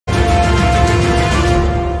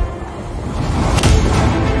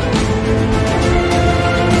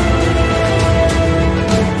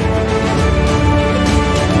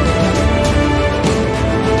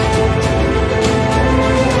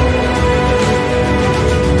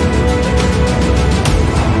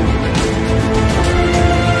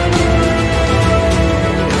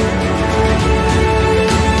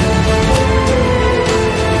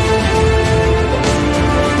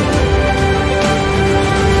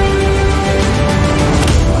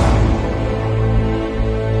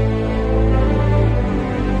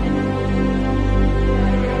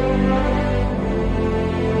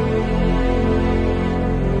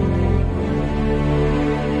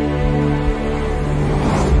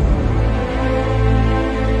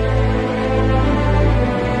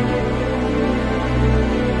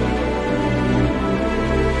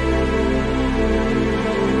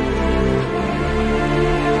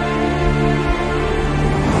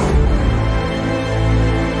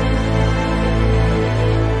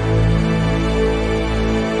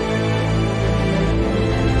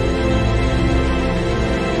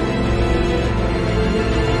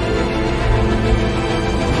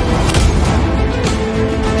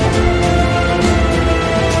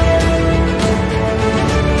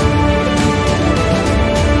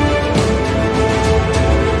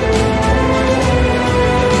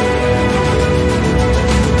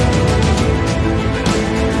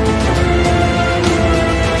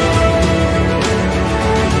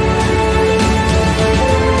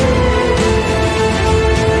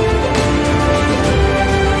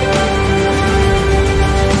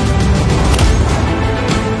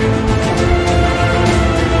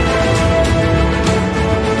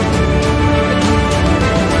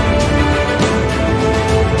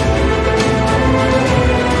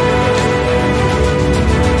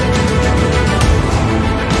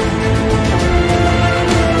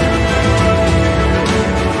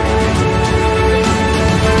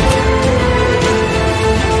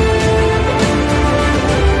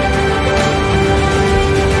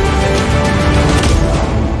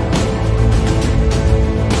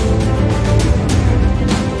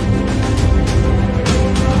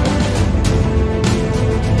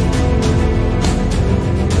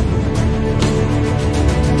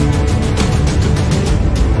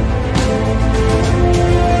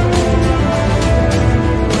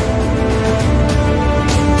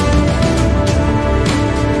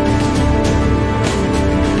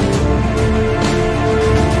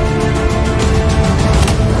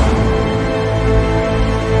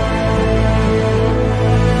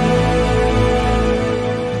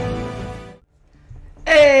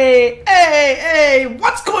Hey,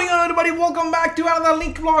 what's going on everybody? Welcome back to another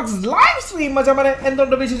Nick+Vlogs live stream.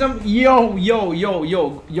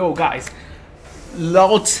 Yo guys.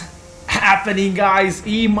 Lots happening guys.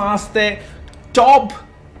 Top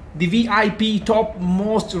the VIP top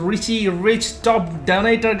most rich top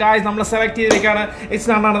donator guys nammal select cheyidikana. It's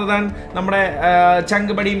none other than nammade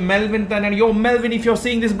changabadi Melvin thanana. Yo Melvin, if you're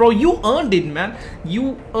seeing this bro, you earned it man. You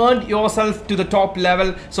earned yourself to the top level.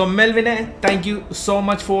 So Melvin, thank you so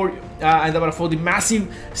much for the massive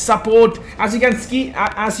support. As you can see,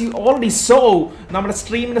 as you already saw, nammade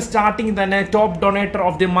stream starting the top donator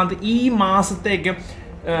of the month ee maasathekku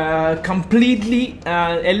completely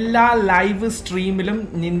എല്ലാ live സ്ട്രീമിലും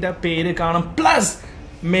നിന്റെ പേര് കാണും. Plus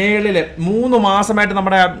മേളില് 3 മാസമായിട്ട്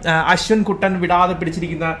നമ്മുടെ അശ്വിൻ കുട്ടൻ വിടാതെ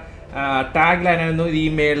പിടിച്ചിരിക്കുന്ന tag line ആയിരുന്നു ഈ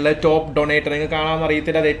മേളില് ടോപ്പ് ഡൊണേറ്റർ. നിങ്ങൾക്ക് കാണാമെന്ന്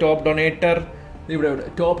അറിയത്തില്ല, അതെ ടോപ്പ് ഡൊണേറ്റർ ഇവിടെ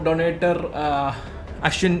ടോപ്പ് ഡൊണേറ്റർ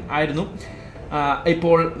അശ്വിൻ ആയിരുന്നു.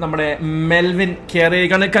 ഇപ്പോൾ നമ്മുടെ Melvin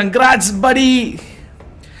കയറിയേക്കാണ്. Congrats buddy.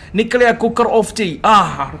 നിക്കളെ cooker off ചെയ്.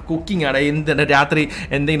 കുക്കിംഗ് ആണ്. എന്താണ് രാത്രി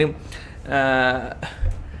എന്തെങ്കിലും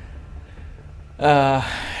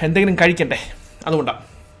കഴിക്കണ്ടേ, അതുകൊണ്ടാണ്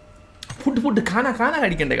ഫുഡ് ഖാന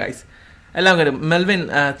കഴിക്കണ്ടേ ഗൈസ്. എല്ലാം കാര്യം മെൽവിൻ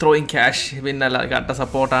ത്രോയിങ് ക്യാഷ്, പിന്നെ അല്ല കറക്റ്റ്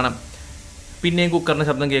സപ്പോർട്ടാണ്. പിന്നെയും കുക്കറിൻ്റെ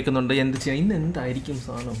ശബ്ദം കേൾക്കുന്നുണ്ട്. എന്ത് ചെയ്യാം, ഇന്ന് എന്തായിരിക്കും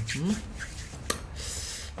സാധനം,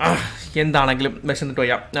 എന്താണെങ്കിലും വിശന്നിട്ട്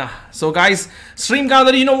വയ്യാം. സോ ഗൈസ്, സ്ട്രീം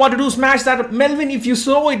കാണുന്നത് you know what to do, smash that Melvin if you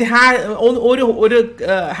so it ഒരു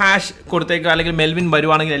ഹാഷ് കൊടുത്തേക്ക്, അല്ലെങ്കിൽ മെൽവിൻ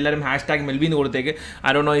വരുവാണെങ്കിൽ എല്ലാവരും #മെൽവിൻ എന്ന് കൊടുത്തേക്ക്. I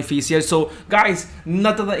don't know if is here. So guys,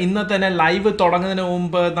 ഇന്നത്തെ തന്നെ ലൈവ് തുടങ്ങുന്നതിന്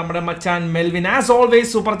മുമ്പ് നമ്മുടെ മച്ചാൻ Melvin as always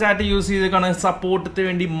super chat use ചെയ്തേക്കാണ് സപ്പോർട്ടിന്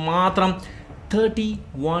വേണ്ടി മാത്രം.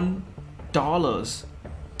 $31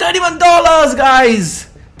 ഗൈസ്,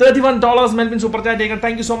 $31 മെൽവിൻ സൂപ്പർ ചാറ്റ് ചെയ്യുക.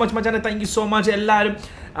 താങ്ക് യു സോ മച്ച് മച്ചാനെ, താങ്ക് യു സോ മച്ച് എല്ലാവരും.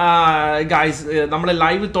 ഗൈസ്, നമ്മുടെ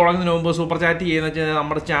ലൈവ് തുടങ്ങുന്നതിന് മുമ്പ് സൂപ്പർ ചാറ്റ് ചെയ്യുന്ന വെച്ചാൽ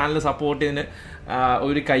നമ്മുടെ ചാനൽ സപ്പോർട്ട് ചെയ്യുന്നതിന്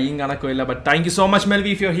ഒരു കയ്യും കണക്കും ഇല്ല. But thank you so much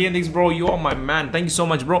Melvy if you here this bro, you are my man. Thank you so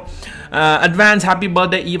much bro. Advance happy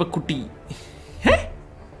birthday ഈവക്കുട്ടി.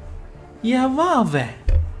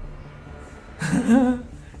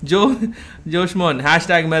 ജോഷ്മോൻ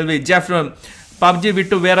 #Melvy. ജെഫ്രോൻ PUBG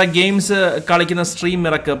വിട്ടു വേറെ ഗെയിംസ് കളിക്കുന്ന സ്ട്രീം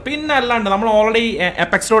ഇറക്ക്. പിന്നെ അല്ലാണ്ട് നമ്മൾ ഓൾറെഡി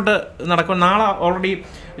എപെക്സിലോട്ട് നടക്കും. നാളെ ഓൾറെഡി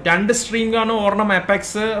 2 സ്ട്രീം കാണും. ഒരെണ്ണം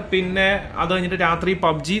എപെക്സ്, പിന്നെ അത് കഴിഞ്ഞിട്ട് രാത്രി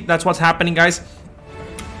PUBG. That's what's happening guys.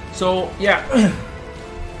 So yeah,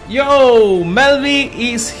 yo Melvi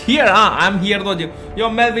is here. I'm here though. Yo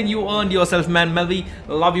Melvin, you earned yourself man. Melvi,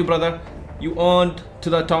 love you brother. You earned to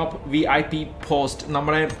the top VIP post.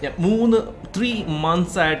 നമ്മുടെ 3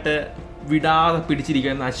 months ആയിട്ട് വിടാതെ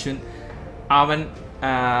പിടിച്ചിരിക്കുന്ന അശ്വിൻ, അവൻ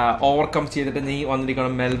overcome ചെയ്തിട്ട് നീ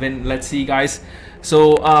വന്നിരിക്കണം Melvin. Let's see guys. So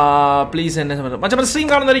please എന്നെ മറ്റേ stream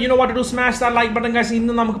കാണുന്നത് you know what to do, smash that like button guys.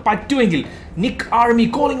 ഇന്ന് നമുക്ക് പറ്റുമെങ്കിൽ നിക് army,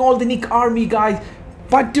 calling all the Nick army guys,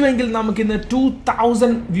 പറ്റുമെങ്കിൽ നമുക്കിന്ന്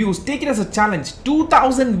 2000 views, take it as A challenge.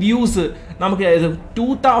 2000 views നമുക്ക്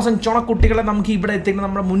 2000 ചുണക്കുട്ടികളെ നമുക്ക് ഇവിടെ എത്തിക്കണം,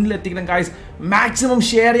 നമ്മുടെ മുന്നിൽ എത്തിക്കണം ഗൈസ്. മാക്സിമം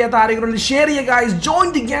ഷെയർ ചെയ്യാത്ത ആരെങ്കിലും ഷെയർ ചെയ്യുക guys. Join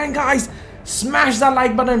the gang guys. Smash that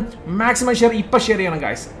like button. Maximum share ഇപ്പം ഷെയർ ചെയ്യണം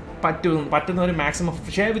ഗൈസ്. പറ്റുന്നവർ maximum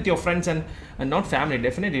share with your friends and not family,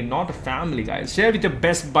 definitely not a family guys. Share with your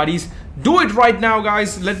best buddies. Do it right now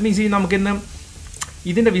guys. Let me see. നമുക്ക് ഇന്ന്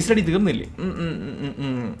ഇതിന്റെ വിസിലടി തീർന്നില്ലേ?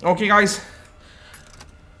 Okay guys,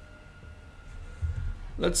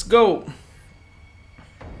 let's go.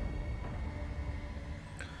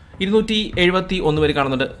 271 പേര്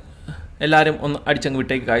കാണുന്നുണ്ട്. എല്ലാവരും ഒന്ന് അടിച്ചങ്ങ്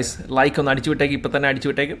വിട്ടേക്ക് ഗൈസ്. ലൈക്ക് ഒന്ന് അടിച്ചു വിട്ടേക്ക്, ഇപ്പം തന്നെ അടിച്ചു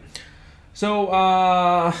വിട്ടേക്ക്. So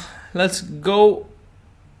let's go.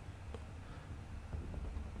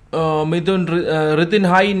 Mithun Rithin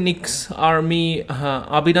hi നിക്സ് army.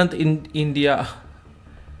 Abhinand India.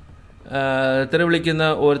 തെറി വിളിക്കുന്ന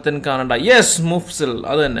ഒരുത്തൻ കാണണ്ട. യെസ് മുഫ്സിൽ,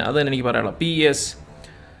 അത് തന്നെ എനിക്ക് പറയാനുള്ളത്. PS,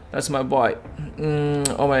 that's my boy.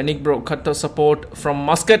 Oh my Nick bro, cut the support from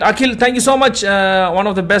Muscat. Akhil, thank you so much. One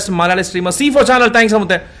of the best Malayali streamers. C4 channel, thanks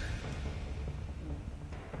Amute.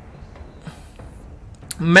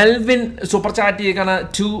 Melvin super chat ചെയ്യkana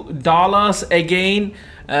 $2 again.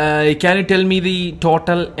 Can you tell me the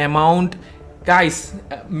total amount guys?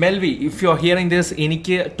 Melvi, if you're hearing this,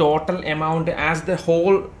 എനിക്ക് total amount as the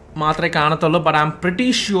whole മാത്രമേ കാണത്തുള്ളൂ. but I'm pretty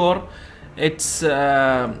sure it's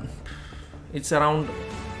around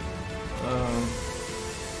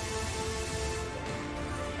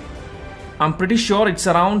I'm pretty sure it's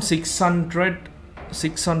around 600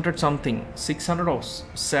 something, 600 or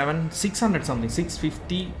 600 something,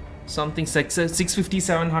 650 something, 650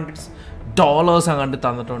 $700 അങ്ങോട്ട്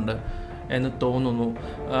തന്നിട്ടുണ്ട് എന്ന് തോന്നുന്നു.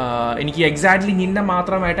 എനിക്ക് exactly നിന്നെ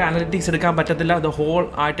മാത്രമായിട്ട് അനലിറ്റിക്സ് എടുക്കാൻ പറ്റത്തില്ല, അത് ഹോൾ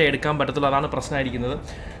ആയിട്ട് എടുക്കാൻ പറ്റത്തില്ല, അതാണ് പ്രശ്നമായിരിക്കുന്നത്.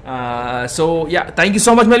 So yeah, thank you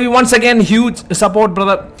so much Melvy. Once again huge support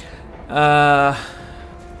brother.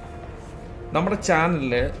 നമ്മുടെ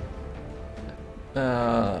ചാനലിൽ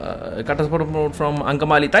കട്ട സപ്പോർട്ട് ഫ്രം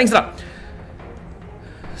അങ്കമാലി താങ്ക്സ് ഡാ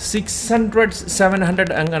 700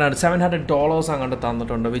 അങ്ങനെയാണ് $700 അങ്ങോട്ട്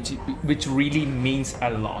തന്നിട്ടുണ്ട് which really means a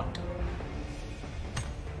lot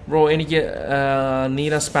bro എനിക്ക്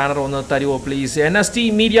നീല സ്പാനർ ഒന്ന് തരുമോ പ്ലീസ് NST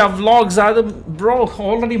മീഡിയ വ്ളോഗ്സ് അത് ബ്രോ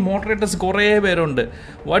ഓൾറെഡി മോഡറേറ്റേഴ്സ് കുറേ പേരുണ്ട്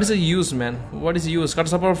what is A use man what is use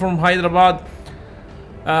cut support from Hyderabad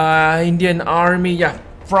Indian army yeah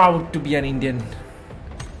proud to B an Indian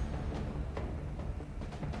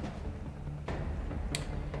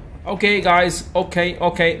okay guys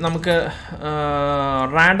okay നമുക്ക്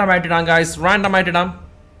random ആയിട്ടിടാം guys random ആയിട്ടിടാം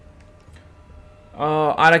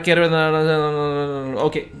ആരൊക്കെ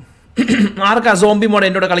okay ആർക്കാ zombie mode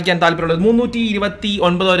എന്നോട് കളിക്കാൻ താല്പര്യമുള്ളത്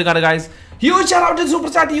 329 ഒരു card guys huge shout out to super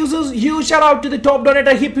chat users huge shout out to the top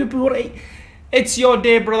donator hip hip ഹൂറേ it's your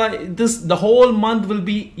day brother the whole month will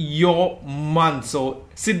be your month so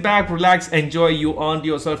sit back relax enjoy you earned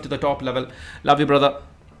yourself to the top level love you brother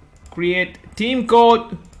create team code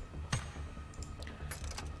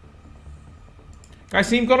guys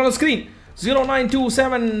team code on the screen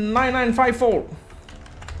 09279954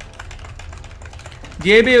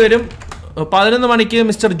 JB വരും 11 മണിക്ക്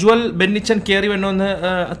mister Jual Bennichan കയറി വരണമെന്ന്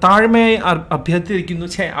താഴ്മയായി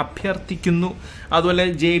അഭ്യർത്ഥിക്കുന്നു അതുപോലെ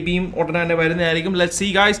JBയും ഉടനെ തന്നെ വരുന്നതായിരിക്കും let's see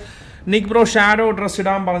guys Nick bro shadow dress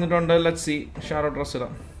ഇടാൻ പറഞ്ഞിട്ടുണ്ട് ലെറ്റ്സ് സീ ഷാഡോ ഡ്രസ്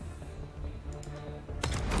ഇടാം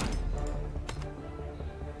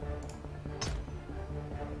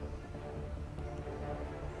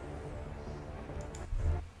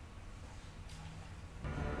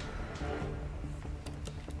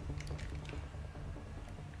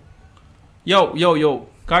yo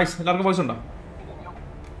guys എല്ലാവർക്കും വോയിസ് ഉണ്ടോ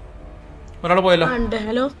ഒരാൾ പോയല്ലോ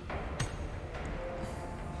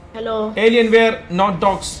hello alien were not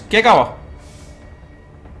dogs കേക്കാവോ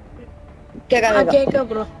കേക്കാം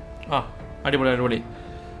ബ്രോ അടിപൊളി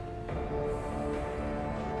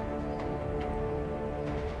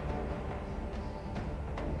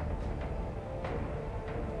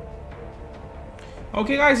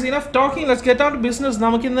Okay guys, enough talking. Let's get down to business.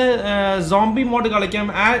 നമുക്കിന്ന് zombie mode കളിക്കാം.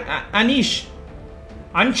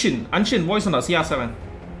 Anshin voice ഉണ്ടോ CR7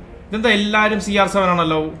 ഇതെന്താ എല്ലാരും CR7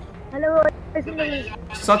 ആണല്ലോ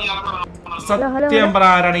സത്യം പറ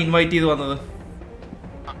ആരാണ് ഇൻവൈറ്റ് ചെയ്ത് വന്നത്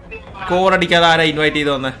കോറടിക്കാതെ ആരാ ഇൻവൈറ്റ്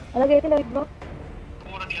ചെയ്ത് വന്നേ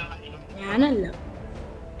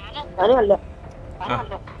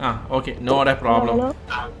okay not a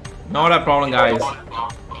problem guys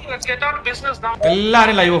let's get down to business now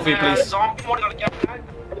എല്ലാരും live of please zombie mode കളിക്കാം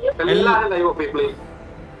എല്ലാരും live of please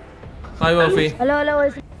live of hello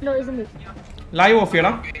live of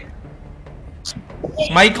ചെയ്യണം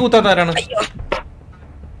mic കുത്താതാരാണ്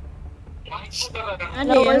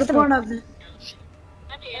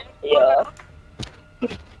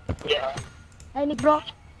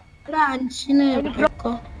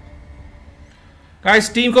guys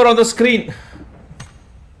team core on the screen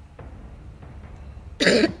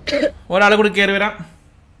ഒരാളെ കൂടി കയറി വരാം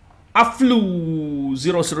അഫ്ലു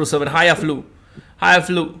 007 hi അഫ്ലു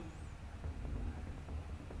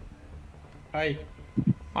hi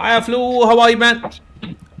Aflu, how are you man?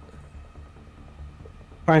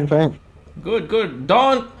 Fine good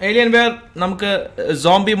Don alien bear namukku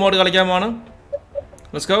zombie mode കളിക്കാൻ പോവാണ്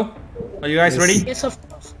let's go are you guys ready yes of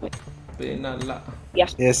course പിന്നല്ല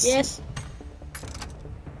yes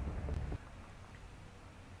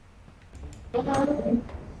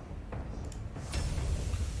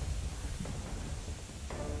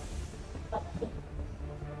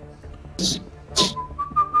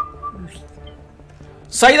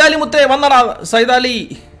Saidali മുത്തേ വന്നടാ Saidali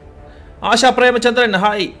ASHA Premachandran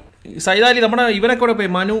hi Saidali നമ്മുടെ ഇവനൊക്കെ കൂടെ പോയി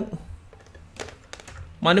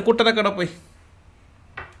മനുക്കുട്ടനൊക്കെ കൂടെ പോയി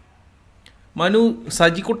മനു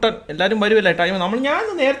സജിക്കുട്ടൻ എല്ലാവരും വരുമല്ലേ ടൈം ഞാൻ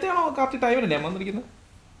നേരത്തെയാണോ കറക്റ്റ് ടൈമിനല്ലേ വന്നിരിക്കുന്നത്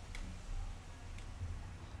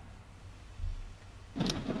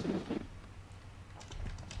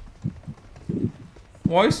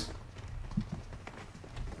വോയിസ്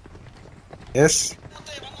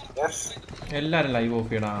എല്ലാരും ലൈവ് ഓഫ്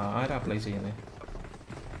ചെയ്യണം ആരാ അപ്ലൈ ചെയ്യുന്നത്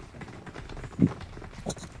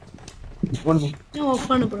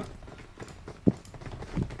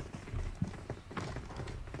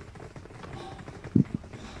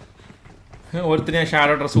ഒരുത്തിന് ഞാൻ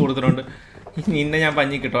ഷാഡോ ഡ്രസ് കൊടുത്തിട്ടുണ്ട് നിന്നെ ഞാൻ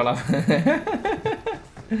പഞ്ഞി കിട്ടോളാം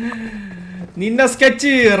നിന്നെ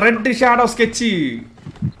സ്കെച്ച് റെഡ് ഷാഡോ സ്കെച്ച്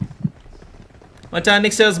മച്ചാ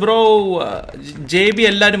നിക്സേഴ്സ് ബ്രോ JB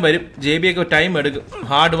എല്ലാവരും വരും JB ഒക്കെ ടൈം എടുക്കും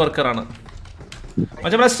ഹാർഡ് വർക്കറാണ്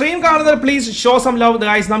മച്ചാ സ്ട്രീം കാണുന്നത് please show some love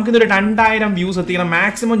guys നമുക്കിന്നൊരു 2000 വ്യൂസ് എത്തിക്കണം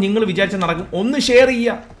മാക്സിമം നിങ്ങൾ വിചാരിച്ച നടക്കും ഒന്ന് ഷെയർ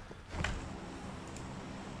ചെയ്യുക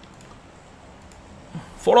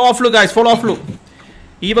Follow Aflu guys, follow Aflu.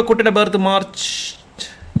 Eva കുട്ടിയുടെ birth March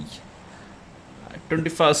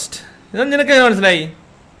 21st. ഇതെന്താ നിനക്ക് മനസ്സിലായി?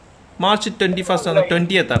 March 21st ആണ്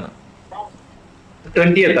 20th ആണ്.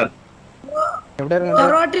 20th ആണ്.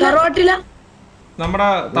 തറവാട്ടില നമ്മുടെ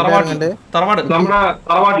തറവാട് നമ്മുടെ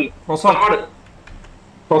തറവാട്ടിൽ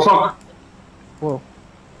ഓ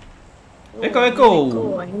എക്കോ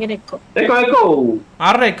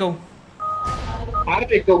ആരുടെ എക്കോ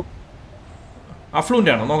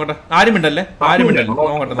അഫ്ലുവിന്റെ ആണോ നോക്കട്ടെ ആരുമിണ്ടല്ലേ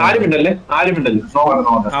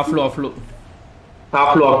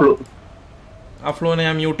അഫ്ലുവിനെ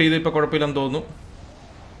ഞാൻ മ്യൂട്ട് ചെയ്ത് ഇപ്പൊ കുഴപ്പമില്ലെന്ന് തോന്നുന്നു.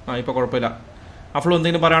 ഇപ്പൊ കുഴപ്പമില്ല. അഫ്ലു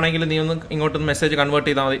എന്തെങ്കിലും പറയുകയാണെങ്കിൽ നീ ഒന്ന് ഇങ്ങോട്ടൊന്ന് മെസ്സേജ് കൺവേർട്ട്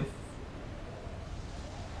ചെയ്താൽ മതി.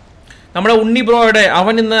 നമ്മുടെ ഉണ്ണി ബ്രോയുടെ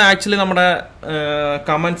അവൻ ഇന്ന് ആക്ച്വലി നമ്മുടെ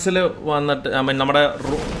കമന്റ്സിൽ വന്നിട്ട് നമ്മുടെ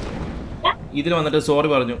ഇതിൽ വന്നിട്ട് സോറി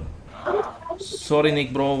പറഞ്ഞു. സോറി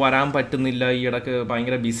നിക് ബ്രോ വരാൻ പറ്റുന്നില്ല, ഈ ഇടക്ക്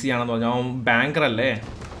ഭയങ്കര ബിസിയാണെന്ന് പറഞ്ഞു. അവൻ ബാങ്കർ അല്ലേ,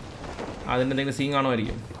 അതിൻ്റെ എന്തെങ്കിലും സീൻ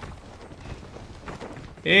കാണുമായിരിക്കും.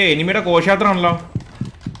 എനിമിയുടെ ഘോഷയാത്ര ആണല്ലോ.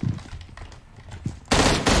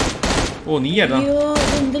 ഓ നീ ഏതാ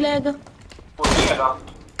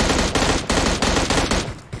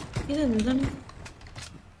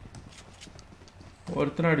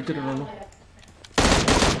ഒരുത്തനെ അടിച്ചിട്ടുണ്ടോ?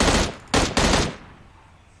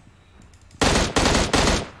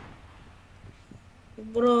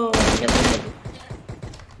 ബ്രോ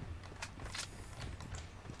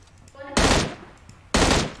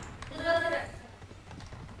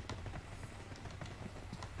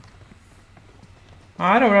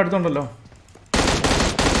ആരോ അവിടെ അടുത്തുണ്ടല്ലോ.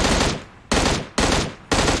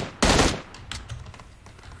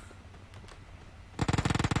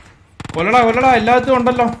 കൊല്ലടാ എല്ലാത്തും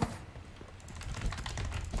ഉണ്ടല്ലോ.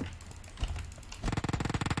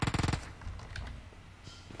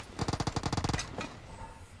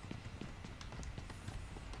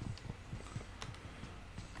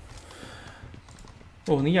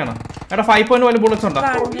 ഓ നീയാണോ? എടാ 5.1 വല്ല ബുള്ളറ്റ്സ് ഉണ്ടോ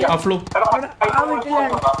അഫ്ലു?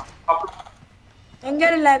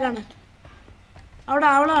 ഭയങ്കര ലാഗാണ് അവിടെ.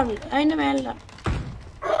 അവളാണ് അതിന്റെ മേല.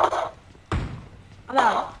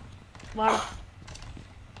 അതാണ്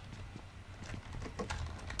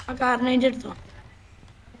ആ കാറിനെ എടുത്തോ.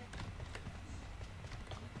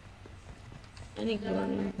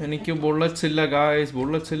 എനിക്ക് ബുള്ളറ്റ്സ് ഇല്ല ഗായ്സ്,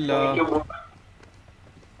 ബുള്ളറ്റ്സ് ഇല്ല.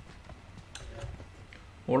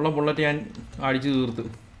 ഉള്ള ബുള്ളറ്റ് ഞാൻ അടിച്ചു തീർത്ത്.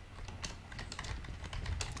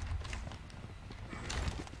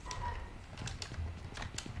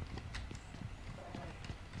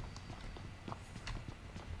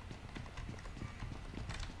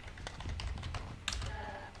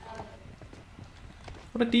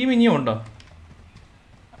 ഇവിടെ ടീം ഇനിയും ഉണ്ടോ?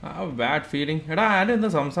 Bad feeling. എടാ ആരും എന്താ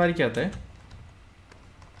സംസാരിക്കാത്തേ?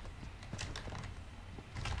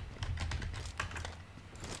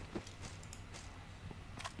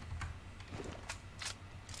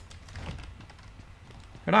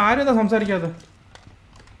 എടാ ആരും എന്താ സംസാരിക്കാത്ത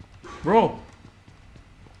ബ്രോ?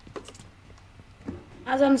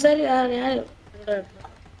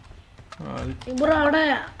 ബ്രോ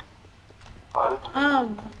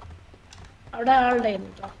അവിടെ ആളുടെ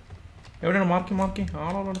എവിടെയാണ്? Marquee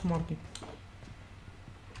ആളോടത്ത് marquee.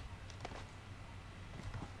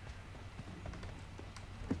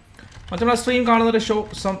 മറ്റുള്ള സ്ട്രീം കാണുന്നവരെ show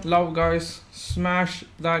some love guys, smash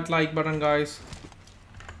that like button guys.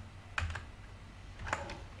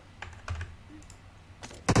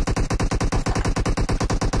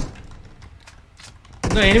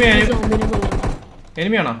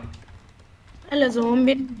 എനിമിയാണോ? അല്ല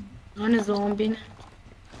സോംബി. സോംബിന്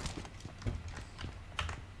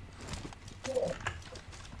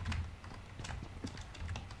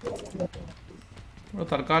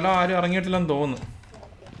തൽക്കാലം ആരും ഇറങ്ങിയിട്ടില്ലെന്ന് തോന്നുന്നു.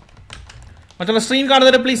 മറ്റുള്ള സ്ട്രീം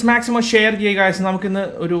കാണുന്നവരെ പ്ലീസ് മാക്സിമം ഷെയർ ചെയ്യുക ഗായ്സ്. നമുക്കിന്ന്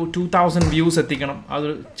ഒരു 2000 വ്യൂസ് എത്തിക്കണം.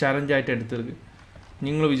 അതൊരു ചലഞ്ചായിട്ട് എടുത്തിருக்கு.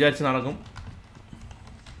 നിങ്ങൾ വിചാരിച്ച് നടക്കും.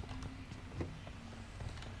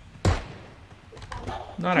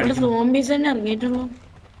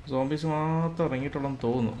 സോംബീസ് മാത്രം ഇറങ്ങിയിട്ടുള്ളെന്ന്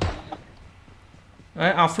തോന്നുന്നു.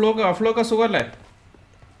 അഫ്ലോക്ക് സുഖമല്ലേ?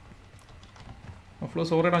 അഫ്ലോ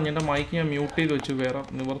സോറിടാ, എൻ്റെ മൈക്ക് ഞാൻ മ്യൂട്ട് ചെയ്ത് വെച്ചു. വേറെ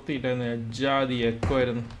നിവർത്തിയില്ലായിരുന്നു. അജാതി എക്കോ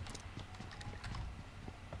ആയിരുന്നു.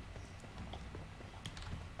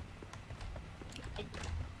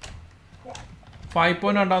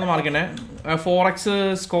 $5.2 മാർക്കിനെ 4x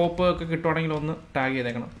സ്കോപ്പ് ഒക്കെ കിട്ടുവാണെങ്കിൽ ഒന്ന് ടാഗ്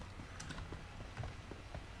ചെയ്തേക്കണം.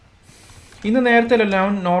 ഇന്ന് നേരത്തെ അല്ലല്ലോ,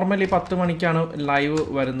 ഞാൻ നോർമലി 10 മണിക്കാണ് ലൈവ്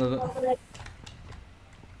വരുന്നത്.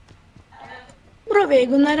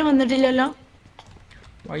 വൈകുന്നേരം വന്നിട്ടില്ലല്ലോ.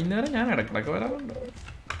 വൈകുന്നേരം ഞാൻ ഇടയ്ക്കിടയ്ക്ക് വരാറുണ്ട്.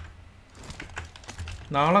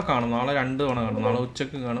 നാളെ കാണും, നാളെ 2 തവണ കാണും. നാളെ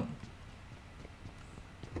ഉച്ചക്ക് കാണും.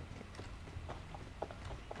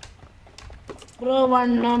 ബ്രോ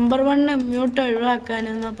നമ്പർ 1 മ്യൂട്ട്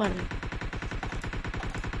ഒഴിവാക്കാനെന്നാ പറഞ്ഞു.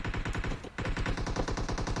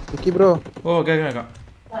 ബ്രോ ഓ കേൾക്കാം.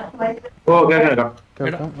 ഓ കേൾക്കാം.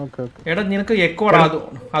 എടാ നിനക്ക് എക്കോ ആടാ,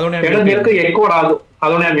 അതുകൊണ്ട് ഞാൻ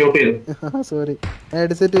മ്യൂട്ട് ചെയ്തു. സോറി,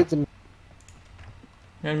 ഹെഡ്സെറ്റ് വെച്ചിട്ടുണ്ട്.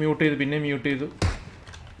 ഞാൻ മ്യൂട്ട് ചെയ്തു, പിന്നെ മ്യൂട്ട് ചെയ്തു.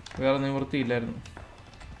 വേറെ നിവൃത്തിയില്ലായിരുന്നു.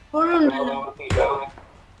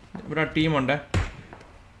 ഇവിടെ ടീമുണ്ടേ,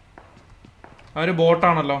 അവര്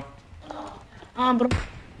ബോട്ടാണല്ലോ.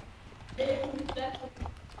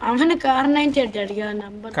 അവന് കാർ 98 അടിക്കാം.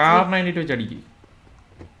 നമ്പർ കാർ 92 വെച്ച് അടിക്ക്.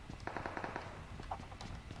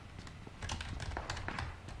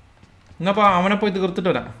 എന്നപ്പോ അവനെ പോയി തീർത്തിട്ട്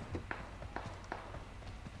വരാം.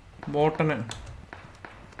 ബോട്ടന്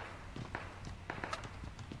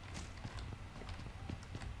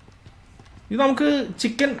ഇത് നമുക്ക്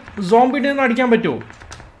ചിക്കൻ സോംബിയിൽ നിന്ന് അടിക്കാൻ പറ്റുമോ?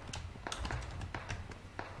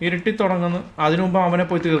 ഇരുട്ടി തുടങ്ങുന്നു. അതിനു മുമ്പ് അവനെ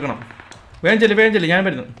പോയി തീർക്കണം. വേഗം ചെല്ലു, ഞാൻ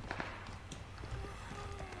വരുന്നു.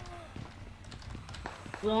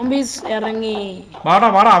 ഇറങ്ങി വാടാ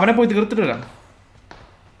അവനെ പോയി തീർത്തിട്ട് വരാം.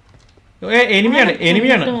 എനിമിയാണ്.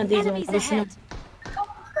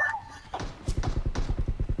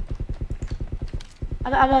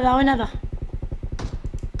 അവനതാ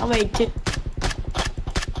വൈറ്റ്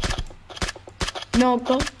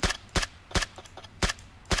നോക്കോ.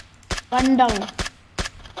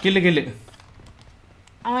 കില്ല്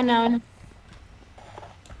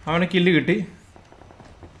അവന് കില്ല് കിട്ടി.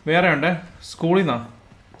 വേറെ ഉണ്ട് സ്കൂളിൽ നിന്നാ.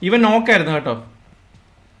 ഇവൻ നോക്കായിരുന്നു കേട്ടോ.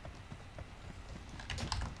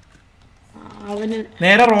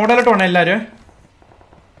 നേരെ റോഡിലോട്ട് വേണം എല്ലാരും.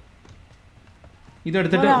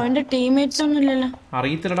 ഇതെടുത്തിട്ട് അവന്റെ ടീംമേറ്റ്സ് ഒന്നും ഇല്ലല്ലോ.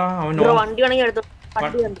 അറിയത്തില്ലടാ. അവൻ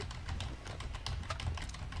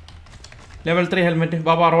ലെവൽ 3 ഹെൽമെറ്റ്.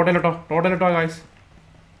 ബാബാ റോഡിലോട്ടോ ഗായ്സ്.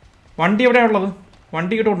 വണ്ടി എവിടെയാ ഉള്ളത്?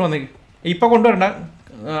 വണ്ടി കിട്ട് കൊണ്ടുവന്നേക്ക്. ഇപ്പൊ കൊണ്ടുവരണ്ട.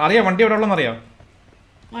 അറിയാം വണ്ടി എവിടെ ഉള്ളതെന്ന് അറിയാം.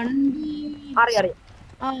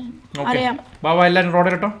 ബാബാ എല്ലാരും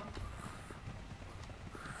റോഡിലോട്ടോ.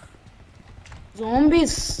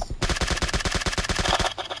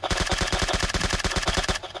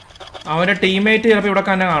 അവന്റെ ടീംമേറ്റ് ചിലപ്പോ ഇവിടെ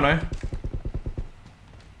തന്നെ കാണുവേ.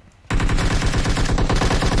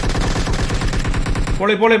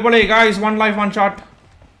 പൊളി guys. 1 life 1 shot.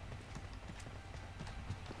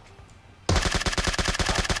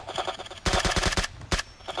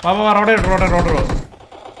 Baba road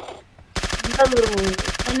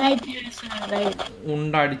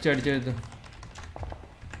ഉണ്ട അടിച്ചത്.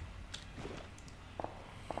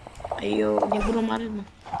 അയ്യോ മാറുന്നു.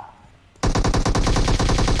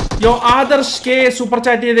 യോ Adarsh K super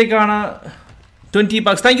chat ചെയ്തേക്കാണ് 20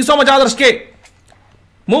 bucks. Thank you so much Adarsh K.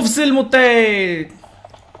 മുഫ്സിൽ മുത്തേ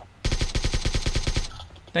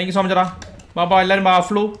thank you so much. Baba എല്ലാവരും ബാ.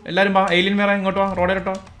 ഫ്ലൂ എല്ലാവരും ബാ. എയിലിൻ വേറെ ഇങ്ങോട്ട് വാ.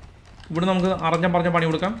 റോഡിലോട്ടോ. ഇവിടെ നമുക്ക് പറഞ്ഞ പണി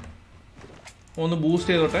കൊടുക്കാം. ഒന്ന്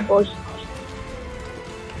ബൂസ്റ്റ് ചെയ്തോട്ടെ.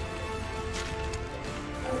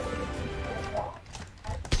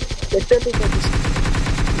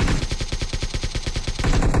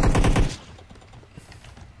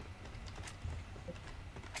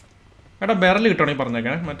 എടാ ബെറൽ കിട്ടണേ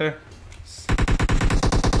പറഞ്ഞേക്കണേ. മറ്റേ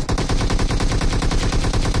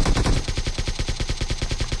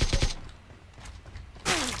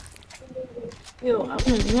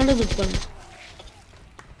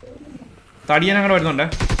തടിയൻ അങ്ങനെ വരുന്നുണ്ടേ.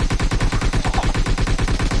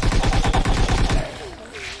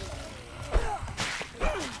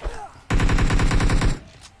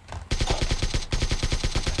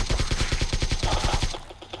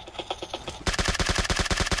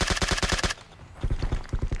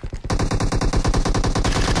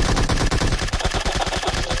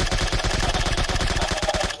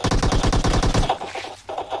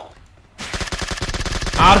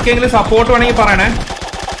 ആർക്കെങ്കിലും സപ്പോർട്ട് വേണമെങ്കിൽ പറയണേ.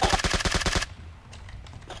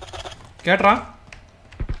 കേട്ടാ?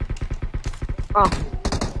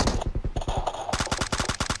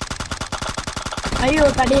 അയ്യോ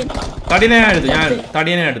തടിയനെ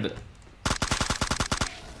എടുത്ത്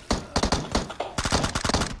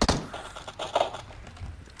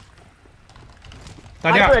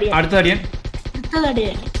അടുത്ത തടിയൻ.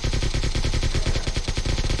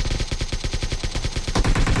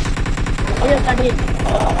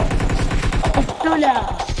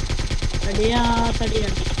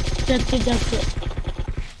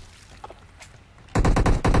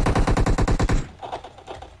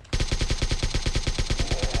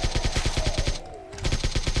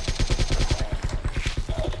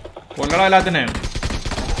 കൊല്ലട എല്ലാത്തിനെയാണ്.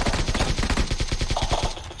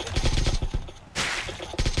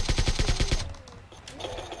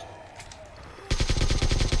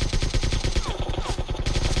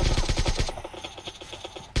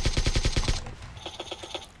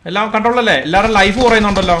 എല്ലാം കണ്ടോളല്ലേ? എല്ലാവരും ലൈഫ്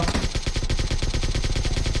കുറയുന്നുണ്ടല്ലോ.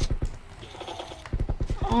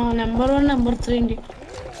 നമ്പർ 1 നമ്പർ 3 ഉണ്ട്.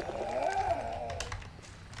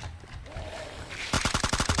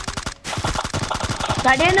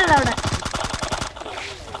 തടയാനല്ല അവിടെ.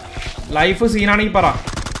 ലൈഫ് സീനാണെങ്കിൽ പറ.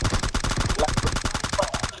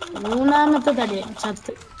 മൂന്നാമത്തെ തടയാൻ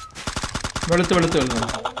ചത്ത്. വെളുത്ത്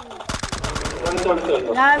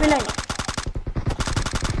രാവിലെ.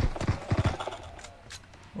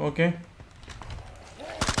 ഓക്കെ.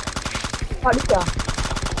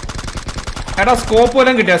 എടാ സ്കോപ്പ്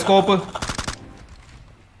വല്ലതും കിട്ടിയ? സ്കോപ്പ്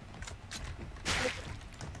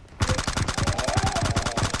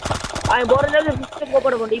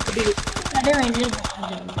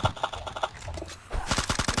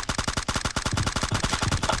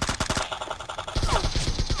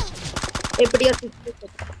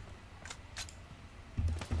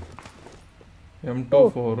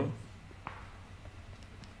M24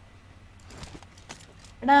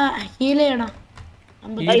 എടാ ഹീൽ ചെയ്യണം.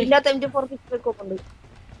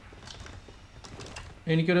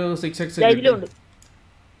 എനിക്കൊരു 6x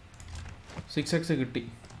കിട്ടി.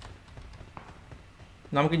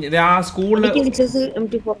 നമുക്ക് ആ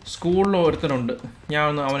സ്കൂളിൽ ഒരുത്തനുണ്ട്.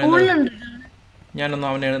 ഞാനൊന്ന്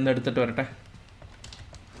അവനെ എടുത്തിട്ട് വരട്ടെ.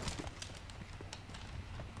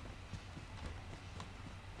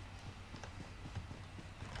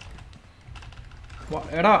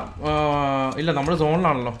 എടാ ഇല്ല, നമ്മൾ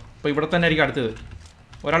സോണിലാണല്ലോ. അപ്പോൾ ഇവിടെ തന്നെ ആയിരിക്കും അടുത്തത്.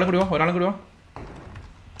 ഒരാളും കൂടി വാ.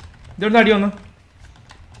 ഇതെവിടുന്ന് അടി വന്നു?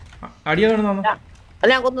 അടി എവിടുന്ന് വന്നു?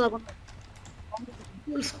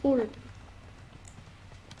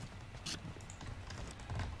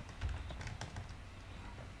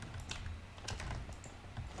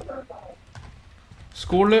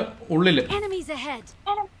 സ്കൂളില് ഉള്ളില്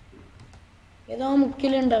ഏതോ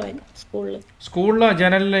മുക്കിലുണ്ടാവൻ. സ്കൂളിലെ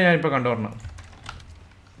ജനലില് ഞാനിപ്പോ കണ്ടുവരണം.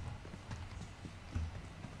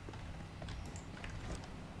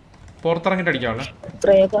 പുറത്തിറങ്ങിട്ട് അടിക്കാവല്ലേ?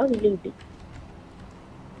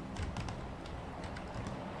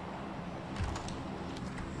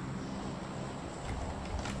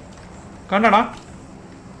 കണ്ടടാ?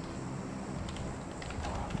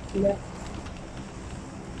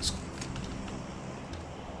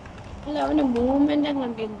 അവന്റെ മൂവ്മെന്റ് ഞാൻ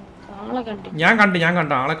കണ്ട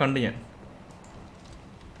ആളെ കണ്ടു. ഞാൻ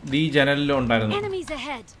ഈ ജനലിലും ഉണ്ടായിരുന്നു.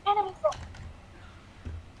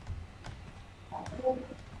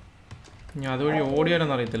 ഞാൻ അതുവഴി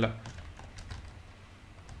ഓടിയാലൊന്നും അറിയത്തില്ല.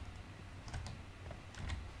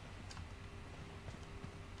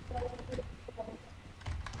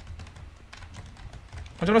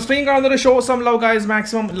 സ്ട്രീം കാണുന്നൊരു show some love guys.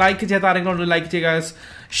 Maximum like ചെയ്ത ആരെങ്കിലും ലൈക്ക് ചെയ്യുക ഗൈസ്.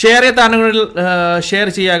 ഷെയർ ചെയ്ത ആരെങ്കിലും ഷെയർ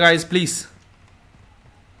ചെയ്യുക ഗൈസ് പ്ലീസ്.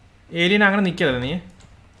 ഏരിയൻ അങ്ങനെ നിൽക്കരുത്. നീ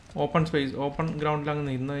ഓപ്പൺ ഗ്രൗണ്ടിൽ അങ്ങ്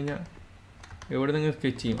നിന്ന് കഴിഞ്ഞാൽ എവിടെ നിങ്ങൾ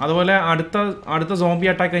സ്കെച്ച് ചെയ്യും. അതുപോലെ അടുത്ത സോംബി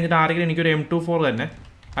അറ്റാക്ക് കഴിഞ്ഞിട്ട് ആരെങ്കിലും എനിക്കൊരു M24 തന്നെ,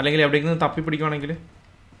 അല്ലെങ്കിൽ എവിടെയെങ്കിലും തപ്പി പിടിക്കുവാണെങ്കിൽ.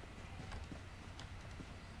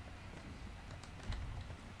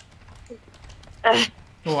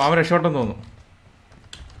 അവൻ രക്ഷപ്പെട്ടെന്ന് തോന്നുന്നു.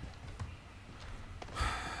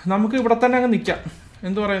 നമുക്ക് ഇവിടെ തന്നെ അങ്ങ് നിൽക്കാം.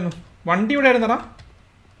 എന്തു പറയുന്നു? വണ്ടി ഇവിടെ ആയിരുന്നടാ?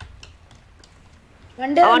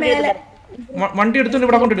 വണ്ടി എടുത്തോണ്ട്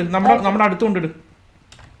ഇവിടെ കൊണ്ടിട്ട് നമ്മുടെ അടുത്ത് കൊണ്ടിട്ട്.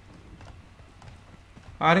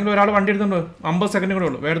 ആരെങ്കിലും ഒരാൾ വണ്ടി എടുത്തോണ്ടോ? 50 സെക്കൻഡ് കൂടെ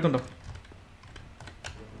ഉള്ളൂ. വേറെടുത്തുണ്ടോ?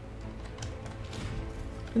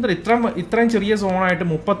 എന്താ ഇത്രയും ചെറിയ സോണായിട്ട്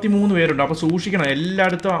 33 പേരുണ്ട്. അപ്പൊ സൂക്ഷിക്കണം.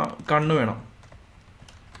 എല്ലായിടത്തും കണ്ണു വേണം.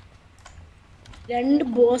 2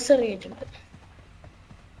 ബോസ് ഇറങ്ങിയിട്ടുണ്ട്.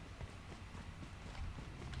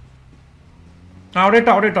 അവിടെ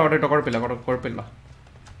ഇട്ടോ കുഴപ്പമില്ല.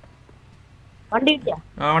 വണ്ടി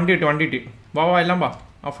കിട്ടി. വാ എല്ലാം വാ.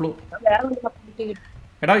 ആ ഫ്ലൂ.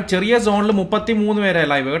 എടാ ചെറിയ സോണിൽ 33 പേരെ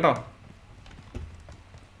ലൈവ് കേട്ടോ.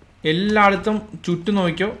 എല്ലായിടത്തും ചുറ്റും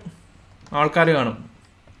നോക്കിയോ ആൾക്കാർ കാണും.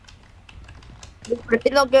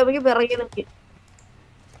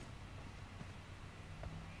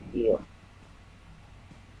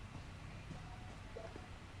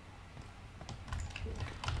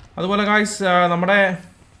 അതുപോലെ ഗായ്സ് നമ്മുടെ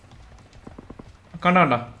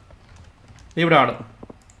കണ്ട ഇവിടെ ആള്.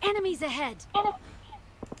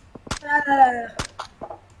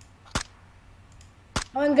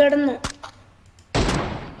 അവൻ കിടന്നു.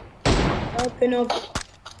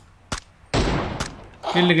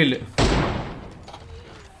 കില്ല്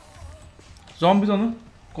സോംബീസ് ഒന്ന്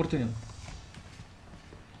കുറച്ച്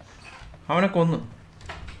അവനെ കൊന്നു.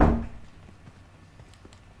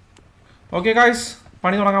 ഓക്കെ ഗായ്സ്,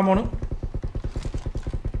 പണി തുടങ്ങാൻ പോണു.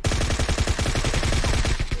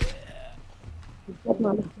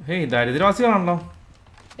 ഹേയ് ദരിദ്രവാസികളാണല്ലോ.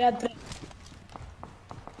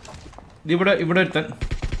 ഇവിടെ ഒരുത്തൻ.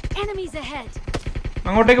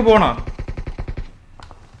 അങ്ങോട്ടേക്ക് പോണോ?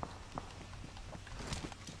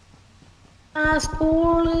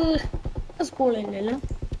 സ്കൂൾ തന്നെയല്ലോ.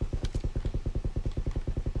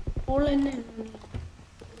 സ്കൂൾ തന്നെ.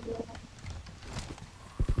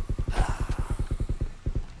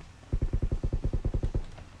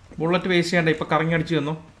 ബുള്ളറ്റ് വേസ്റ്റ് ചെയ്യണ്ട. ഇപ്പൊ കറങ്ങി അടിച്ചു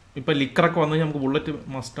തന്നു. ഇപ്പൊ ലിക്കറൊക്കെ വന്നു കഴിഞ്ഞാൽ നമുക്ക് ബുള്ളറ്റ്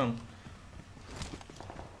മസ്റ്റാണ്.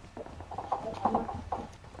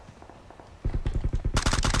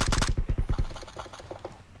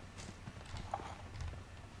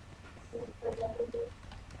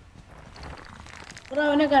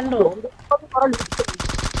 അവനെ കണ്ടോ?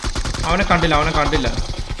 അവനെ കണ്ടില്ല.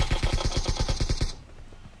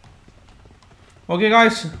 Okay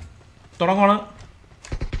guys, തുടങ്ങുവാണ്.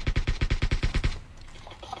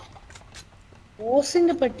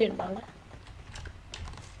 ഓസിന്റെ പെട്ടി ഉണ്ടാവും.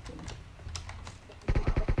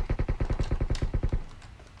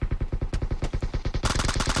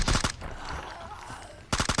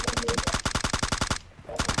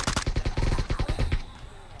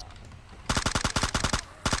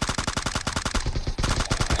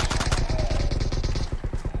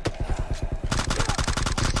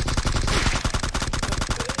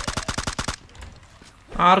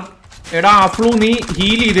 എടാ അഫ്ലു, നീ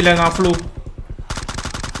ഹീൽ ചെയ്തില്ല.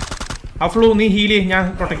 അഫ്ലു നീ ഹീൽ ചെയ്ത് ഞാൻ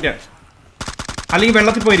പ്രൊട്ടക്റ്റ് ചെയ്യാം. അല്ലെങ്കിൽ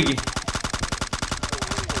വെള്ളത്തിൽ പോയിരിക്കും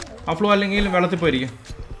അഫ്ലു, അല്ലെങ്കിൽ വെള്ളത്തിൽ പോയിരിക്കും.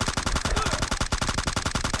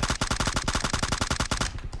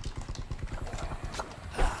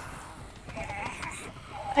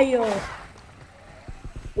 അയ്യോ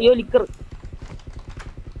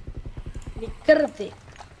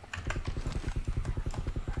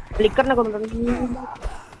ലിക്കറിനെ കൊണ്ടുണ്ട്.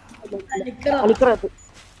 ലിക്കറത്ത്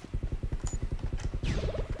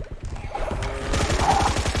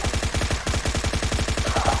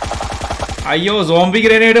അയ്യോ, സോംബി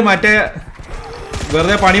ഗ്രനേഡ് മറ്റേ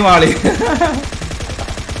വെറുതെ പണി വാളി.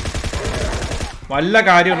 വല്ല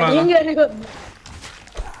കാര്യമുള്ള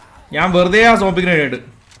ഞാൻ വെറുതെ ആ സോംബി ഗ്രനേഡ്.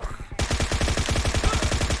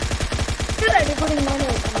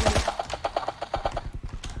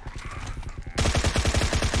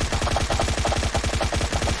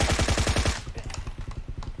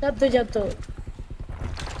 ചത്തു.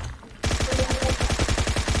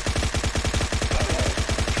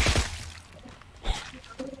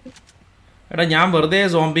 എടാ ഞാൻ വെറുതെ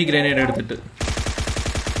സോംബി ഗ്രനേഡ് എടുത്തിട്ട്.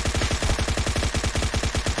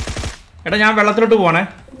 എടാ ഞാൻ വെള്ളത്തിലോട്ട് പോണേ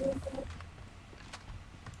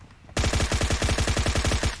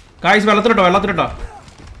ഗായ്സ്. വെള്ളത്തിലോട്ടോ.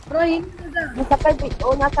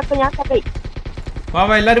 വാ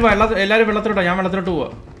എല്ലാരും വെള്ളത്തിലോട്ടോ. ഞാൻ വെള്ളത്തിലോട്ട് പോവാ.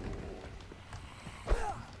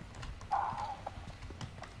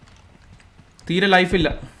 തീരെ ലൈഫില്ല.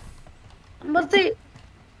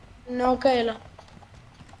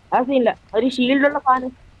 ഒരു ഷീൽഡുള്ള സാധനം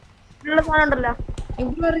ഉണ്ടല്ലോ.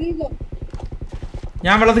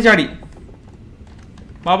 ഞാൻ വെള്ളത്തിൽ ചാടി.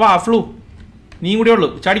 വാ അഫ്ലു, നീ കൂടെ ഉള്ളു.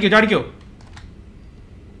 ചാടിക്കോ.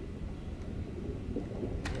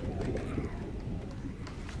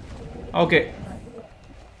 ഓക്കെ,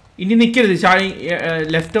 ഇനി നിൽക്കരുത്. ചാടി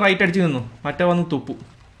ലെഫ്റ്റ് റൈറ്റ് അടിച്ച് നിന്നു. മറ്റേ വന്ന് തുപ്പു.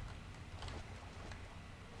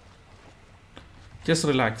 Just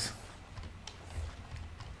relax.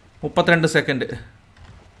 32 സെക്കൻഡ്.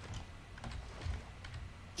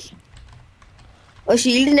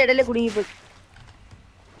 ഷീൽഡിന്റെ ഇടയിലെ കുടുങ്ങിപ്പോയി.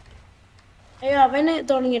 അയ്യോ അവന്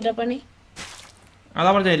തുടങ്ങിട്ട പണി. അതാ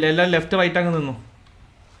പറഞ്ഞില്ല, എല്ലാവരും ലെഫ്റ്റ് റൈറ്റ് അങ്ങ് നിന്നു.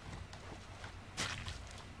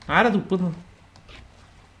 ആരാ തുപ്പുന്നു?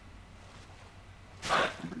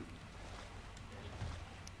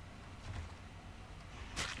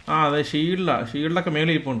 അതെ, ഷീൽഡൊക്കെ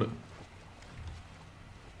മേളിൽ ഇരിപ്പുണ്ട്.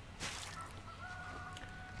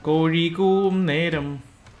 കോഴി കൂവും നേരം.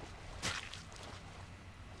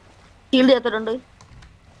 ഷീൽഡ് ചേർത്തിട്ടുണ്ട്.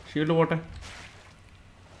 ഷീൽഡ് പോട്ടെ.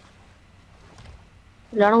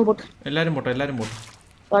 എല്ലാരും പോട്ടെ.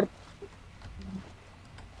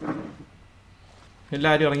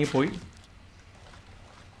 എല്ലാരും ഇറങ്ങിപ്പോയി.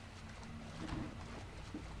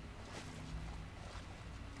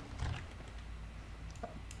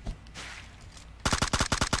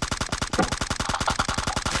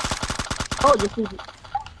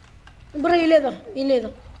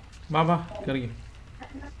 വാ കേറി.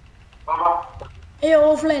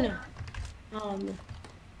 ഓഫ്ലൈനാ.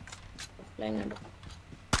 ഓഫ്ലൈൻ കണ്ടു.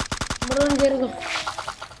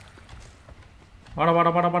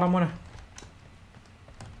 പാടാ മോനെ.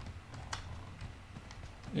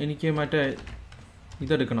 എനിക്ക് മറ്റേ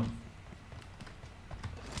ഇതെടുക്കണം.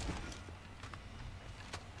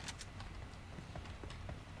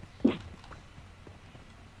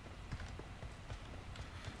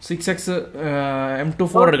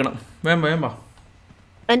 M24 എടുക്കണം. വേം വാ.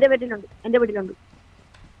 എന്റെ വീട്ടിലുണ്ട്.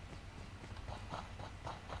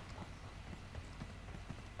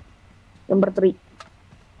 Number 3.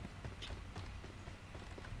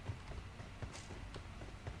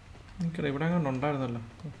 ഇവിടെ അങ്ങനെ ഉണ്ടായിരുന്നല്ലോ.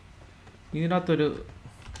 ഇതിനകത്തൊരു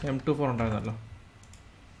M24 ഉണ്ടായിരുന്നല്ലോ.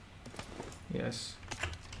 യെസ്.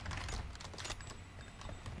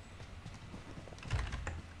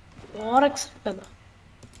 4x ഉണ്ടോ?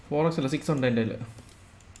 4x അല്ല 6 ഉണ്ട് എൻ്റെ കയ്യിൽ.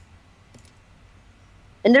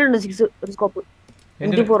 എൻ്റെ ഉണ്ട് 6 ഒരു സ്കോപ്പ്.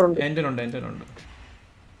 M24 ഉണ്ട്. എൻ്റെ ഉണ്ട്.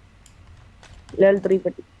 ലെവൽ 3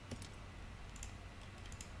 പെട്ടി.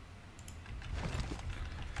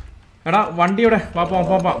 എടാ വണ്ടിയുടെ വാ.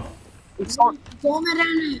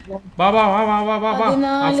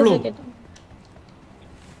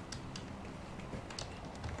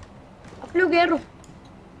 അഫ്ലു കേറു.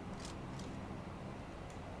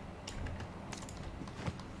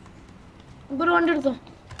 വണ്ടി എടുത്തോ.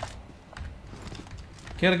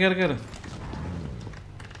 കേറ്.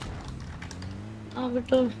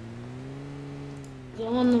 വിട്ടോ.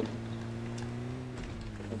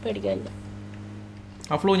 പേടിക്കാനില്ല.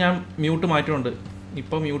 അഫ്ലു ഞാൻ മ്യൂട്ട് മാറ്റിയിട്ടുണ്ട്.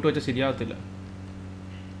 ഇപ്പൊ മ്യൂട്ട് വെച്ചാൽ ശരിയാകത്തില്ല.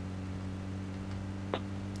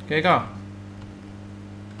 കേക്കാ?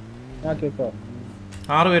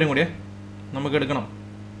 6 പേരും കൂടിയേ നമുക്ക് എടുക്കണം.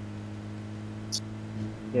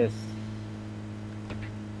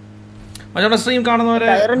 മറ്റേ സ്ട്രീം കാണുന്നവരെ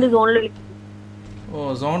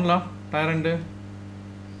സോണിലാ ടയറിൻ്റെ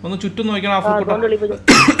ഒന്ന് ചുറ്റും നോക്കണം.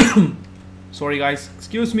 Sorry guys,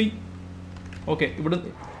 excuse me. Okay, ഇവിടെ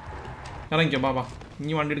ഇറങ്ങിക്കോ. ബാബാ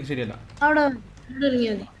ഇനി വണ്ടി എടുക്കാൻ ശരിയല്ല.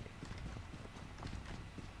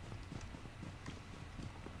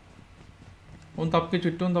 ഒന്ന്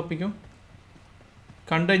ചുറ്റും തപ്പിക്കോ.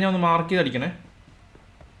 കണ്ടു കഴിഞ്ഞാൽ ഒന്ന് മാർക്ക് ചെയ്ത് അടിക്കണേ.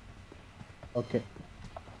 ഓക്കെ,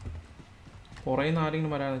 പുറയുന്ന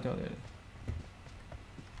ആരെങ്കിലും വരാന്ന് വെച്ചാൽ മതി.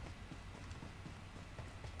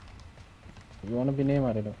 പിന്നെയും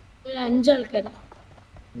മാറിയല്ലോ. 5 ആൾക്കാരാ.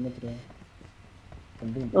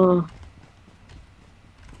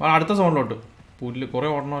 അടുത്ത സോണിലോട്ട് പുല്ല് കുറെ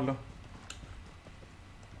ഓടണമല്ലോ.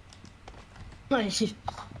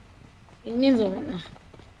 ഇനിയും തോന്നുന്നു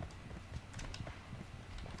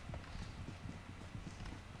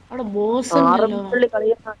അവിടെ ബോസ്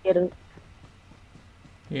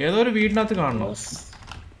ഏതോ ഒരു വീടിനകത്ത് കാണണോ?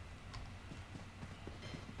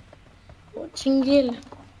 ചിങ്കിയല്ല.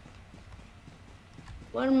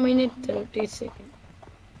 1 minute 30 seconds.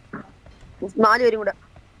 4 പേരും കൂടെ.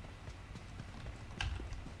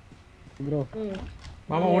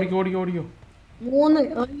 മാമ ഓടിക്കോ. 3.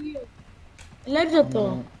 എല്ലാരും ചത്തോ?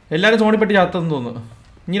 എല്ലാരും സോണിപ്പെട്ടി ചത്തെന്ന് തോന്നുന്നു.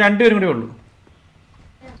 ഇനി 2 പേരും കൂടെ ഉള്ളൂ.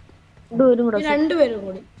 2 പേരും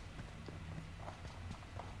കൂടി.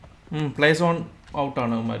 പ്ലേ സോൺ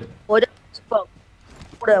ഔട്ടാണ് അവന്മാര്.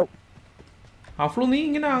 അഫ്ലു നീ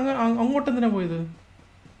ഇങ്ങനെ അങ്ങോട്ട് എന്തിനാ പോയത്?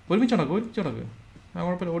 ഒരുമിച്ച് നടക്ക്.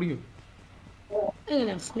 കുഴപ്പമില്ല, ഓടിക്കോ.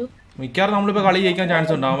 മിക്കവാറും നമ്മളിപ്പോ കളി ജയിക്കാൻ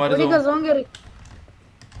ചാൻസ് ഉണ്ട്. അവന്മാര്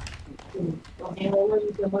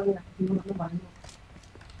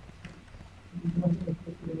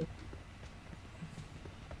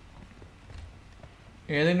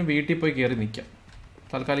ഏതെങ്കിലും വീട്ടിൽ പോയി കയറി നിൽക്കാം.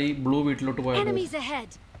 തൽക്കാലം ഈ ബ്ലൂ വീട്ടിലോട്ട് പോയാൽ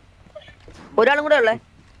ഒരാളും കൂടെ ഉള്ളേ.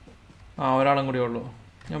 ഒരാളും കൂടെ ഉള്ളൂ.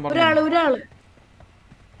 ഞാൻ ഒരാള്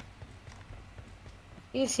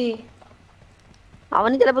ഈസി.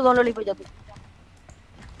 അവന് ചിലപ്പോ സോണിൽ പോയി ചത്തു.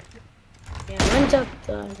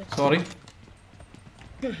 Sorry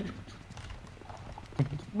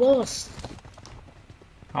boss.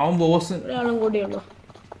 അവൻ ബോസ്. ഒരാളും കൂടിയുള്ളൂ.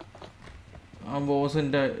 ആ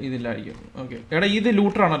ബോസിന്റെ ഇതിലായിരിക്കും. ഓക്കെ, എടാ ഇത്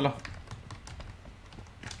ലൂട്ടറാണല്ലോ.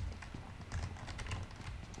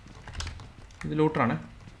 ഇത് ലൂട്ടറാണ്.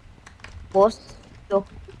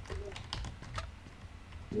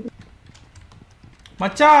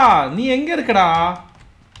 മച്ചാ നീ എങ്ക ഇരിക്കടാ?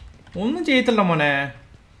 ഒന്നും ചെയ്യത്തില്ല മോനെ.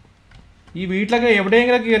 ഈ വീട്ടിലൊക്കെ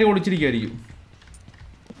എവിടെയെങ്കിലും കയറി ഒളിച്ചിരിക്കുമായിരിക്കും.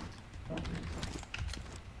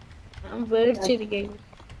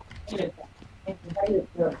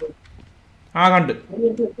 കണ്ട്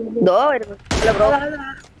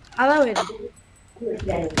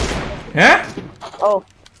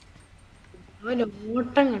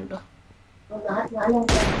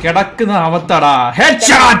കിടക്കുന്ന അവത്തടാ.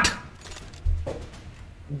 Headshot.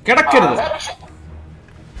 കിടക്കരുത്.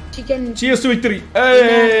 Cheers to victory.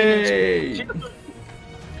 Hey.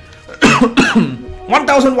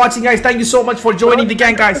 1000 watching guys. Thank you so much for joining the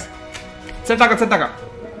gang guys. Set ആക്ക.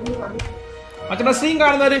 മറ്റേ screen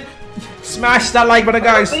കാണുന്നവര് smash that like button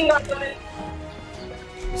guys.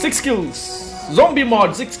 6 kills. Zombie mod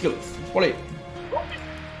 6 kills. പൊളി.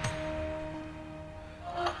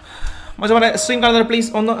 മച്ചാമാരെ സ്ട്രീം കാണുന്നവർ പ്ലീസ്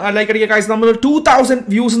ഒന്ന് ലൈക്ക് അടിക്കുക ഗൈസ്. നമ്മൾ 2000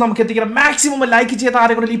 views നമുക്ക് എത്തിക്കണം. മാക്സിമം ലൈക്ക് ചെയ്യാത്ത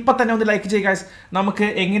ആരെങ്കിലും ഇപ്പം തന്നെ ഒന്ന് ലൈക്ക് ചെയ്യുക ഗൈസ്. നമുക്ക്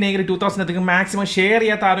എങ്ങനെയെങ്കിലും 2000 എത്തിക്കും. മാക്സിമം ഷെയർ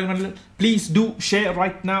ചെയ്യാത്ത ആരെങ്കിലും please do share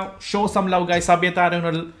right now. Show some love guys. Sub ചെയ്യാത്ത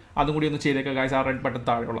ആരെങ്കിലും അതും കൂടി ഒന്ന് ചെയ്തേക്കുക ഗൈസ്. ആ റെഡ് ബട്ടൺ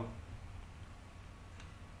താഴെയുള്ള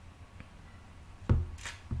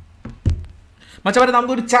മച്ചാമാരെ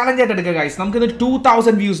നമുക്കൊരു ചാലഞ്ച് ആയിട്ട് എടുക്കുക ഗൈസ്. നമുക്ക്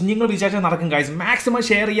 2000 വ്യൂസ് നിങ്ങൾ വിചാരിച്ചാൽ നടക്കും ഗൈസ്. മാക്സിമം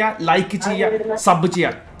ഷെയർ ചെയ്യുക, ലൈക്ക് ചെയ്യുക, സബ്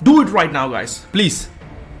ചെയ്യുക. Do it right now guys please.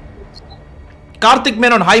 Karthik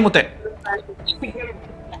Menon hi മുത്തേ.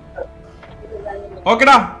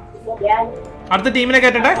 ഓക്കെടാ, അടുത്ത ടീമിനെ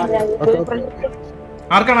കേട്ടെ.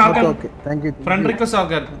 ആർക്കാണ് ഫ്രണ്ട് റിക്വസ്റ്റ്?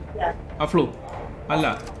 ആർക്കാർ? അഫ്ലു അല്ല,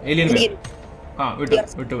 ഏലിയൻ. ആ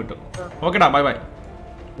വിട്ടു. ഓക്കെടാ, ബൈ ബൈ.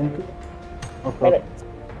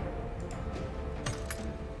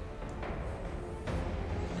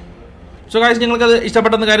 സോ ഗായ്സ്, നിങ്ങൾക്കത്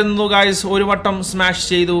ഇഷ്ടപ്പെട്ടെന്ന് കരുതുന്നു ഗായ്സ്. ഒരു വട്ടം സ്മാഷ്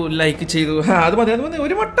ചെയ്തു, ലൈക്ക് ചെയ്തു. അത് മതി,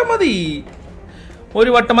 ഒരു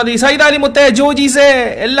വട്ടം മതി. സൈദാലി മുത്തേ, ജോജീസേ,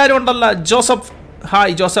 എല്ലാവരും ഉണ്ടല്ലോ. Joseph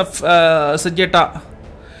hi. Joseph സജ്ജേട്ട,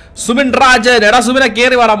 Subin Rajan. എടാ സുബിനെ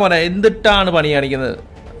കയറി വാടാ മോനെ, എന്തിട്ടാണ് പണി കാണിക്കുന്നത്?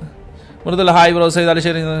 Mridula hi bro. സൈദാലി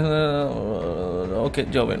ശരി. ഓക്കെ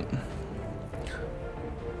ജോബൻ.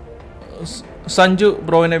 സഞ്ജു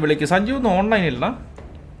ബ്രോവിനെ വിളിക്കുക. സഞ്ജു ഒന്നും ഓൺലൈൻ ഇല്ല.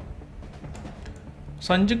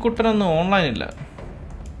 സഞ്ജു കുട്ടനൊന്നും ഓൺലൈൻ ഇല്ല.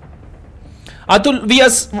 Atul V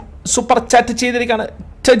S super chat ചെയ്തിരിക്കുകയാണ്.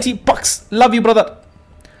 20 bucks. Love you brother.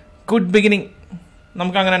 Good beginning.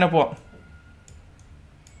 നമുക്ക് അങ്ങനെ തന്നെ പോവാം.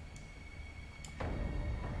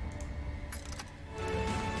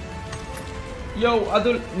 യോ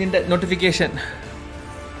അതുൽ, നിന്റെ notification.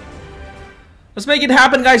 Let's make it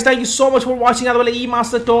happen guys. Thank you so much for watching. അതുപോലെ ഈ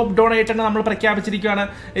മാസത്തെ ടോപ്പ് ഡൊണേറ്റർ നമ്മൾ പ്രഖ്യാപിച്ചിരിക്കുകയാണ്.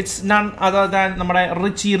 ഇറ്റ്സ് നൺ അതർ ദാൻ നമ്മുടെ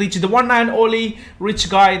rich the one and only rich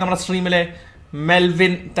ഗായ്, നമ്മുടെ സ്ട്രീമിലെ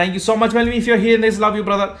Melvin. Thank you so much Melvin, if you here this, love you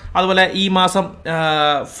brother. അതുപോലെ ഈ മാസം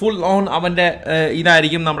ഫുൾ ഓൺ അവൻ്റെ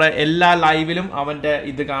ഇതായിരിക്കും. നമ്മുടെ എല്ലാ ലൈവിലും അവൻ്റെ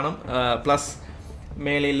ഇത് കാണും. പ്ലസ്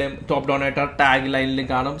മേലിലും ടോപ്പ് ഡൊണേറ്റർ ടാഗ് ലൈനിലും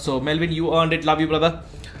കാണും. So Melvin, U earned it. Love you brother.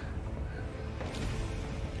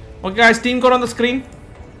 Okay guys, team code on the screen.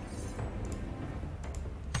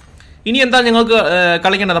 ഇനി എന്താ നിങ്ങൾക്ക്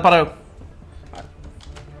കളിക്കേണ്ടത് പറയൂ.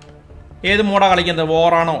 ഏത് മോഡാ കളിക്കുന്നത്?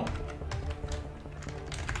 വോറാണോ?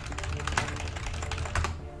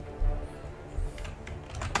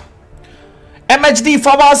 MHD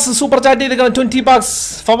ഫവാസ് സൂപ്പർ ചാറ്റ് ചെയ്തിരിക്കുന്നത് 20 bucks.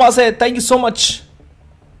 ഫവാസെ thank you so much.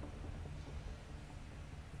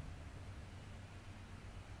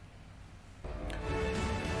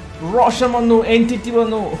 Roshan വന്നു, എൻറ്റിറ്റി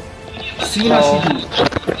വന്നു, Seena Shiju.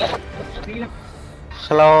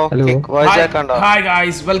 Hello. Voice ആക്കണ്ടോ? Hi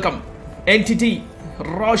guys, welcome. Entity,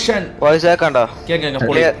 Roshan. Voice ആക്കണ്ടോ?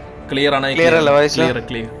 Clear ആണ്. Clear അല്ലേ voice?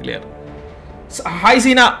 Clear. Hi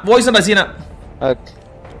Sina, voice ഉണ്ടോ Sina? Okay.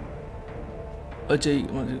 Ajay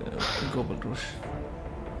Gopal Rosh.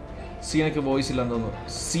 സീനക്ക് voice ഇല്ലെന്ന് തോന്നുന്നു.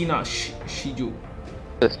 Seena Shiju.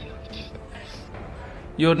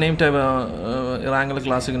 Your name type Irangal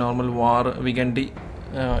classic, normal, war, weekendy,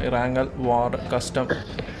 Irangal, war, custom.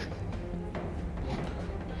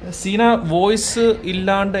 Seena voice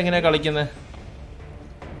ഇല്ലാണ്ട് എങ്ങനെയാ കളിക്കുന്നത്?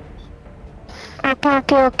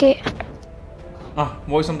 ആ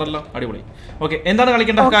വോയിസ് ഉണ്ടല്ലോ, അടിപൊളി. ഓക്കെ, എന്താണ്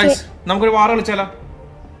കളിക്കേണ്ടത് ഗായ്സ്? നമുക്കൊരു വാർ കളിച്ചാലോ?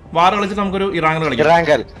 വാർ കളിച്ചിട്ട് നമുക്കൊരു ഇറാങ്കൽ കളിക്കാം.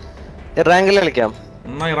 ഇറാങ്കൽ കളിക്കാം.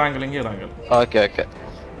 എന്നാ ഇറാങ്കലെങ്കിൽ ഇറാങ്കൽ. ഓക്കെ.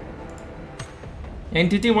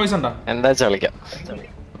 എൻറ്റിറ്റി വോയിസ് ഉണ്ടോ? എന്താ കളിക്കാം.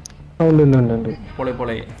 പൊളി.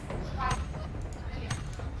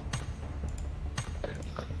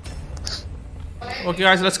 Okay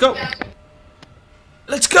guys, let's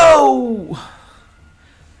go.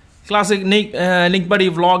 Classic Nick buddy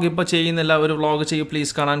vlog ഇപ്പൊ ചെയ്യുന്നില്ല. ഒരു വ്ളോഗ് ചെയ്യൂ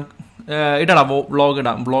പ്ലീസ്. കാണാൻ ഇടാം,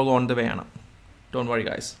 വ്ളോഗ് ഓൺ ദ വേ ആണ്. Don't worry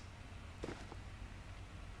guys.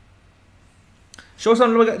 Show some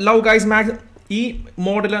love guys. ഈ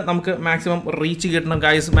മോഡിൽ നമുക്ക് മാക്സിമം റീച്ച് കിട്ടണം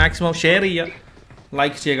ഗൈസ്. മാക്സിമം ഷെയർ ചെയ്യുക,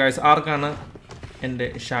 ലൈക്ക് ചെയ്യുക ഗൈസ്. ആർക്കാണ് എൻ്റെ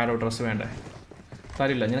ഷാഡോ ഡ്രസ്സ് വേണ്ടത്?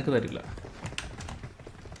 തരില്ല, നിനക്ക് തരില്ല.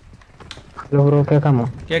 കേക്കാം.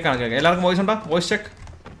 എല്ലാവർക്കും വോയിസ് ഉണ്ടോ? Voice check.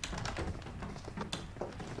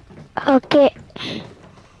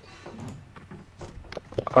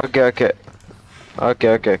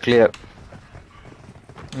 Okay clear.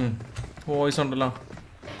 Voice ഉണ്ടല്ലോ.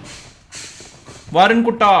 വരുൺ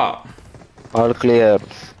കുട്ട ഓൾ ക്ലിയർ.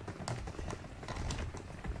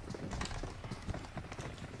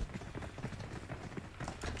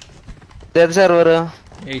 ഏത് സെർവർ?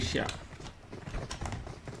 ഏഷ്യ.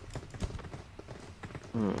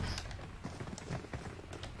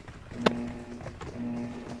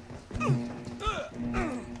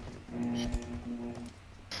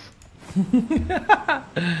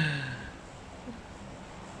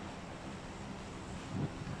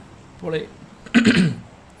 പൊളി.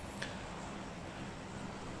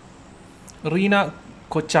 റീന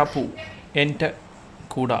കൊച്ചാപ്പു എൻ്റെ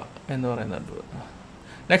കൂട എന്ന് പറയുന്നുണ്ട്.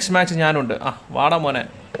 നെക്സ്റ്റ് മാച്ച് ഞാനുണ്ട്. വാടാ മോനെ.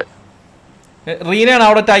 റീനയാണ്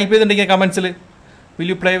അവിടെ ടൈപ്പ് ചെയ്തിട്ടുണ്ടെങ്കിൽ കമൻസിൽ will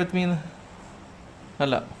you play with me എന്ന്.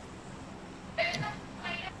 അല്ല,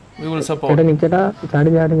 വി വിൽ സപ്പോർട്ട്.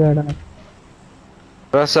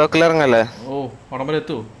 ഇറങ്ങല്ലേ? ഓ, ഉടമ്പല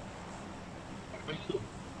എത്തുവോ?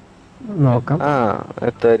 നോക്കാം.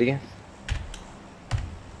 എത്തുമായിരിക്കും.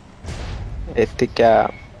 എത്തിക്കാം.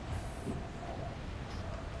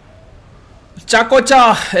 ചാക്കോച്ച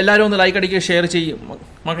എല്ലാവരും ഒന്ന് ലൈക്ക് അടിക്കുക, ഷെയർ ചെയ്യും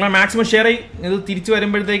മക്കളെ. മാക്സിമം ഷെയർ ചെയ്യും. ഇത് തിരിച്ചു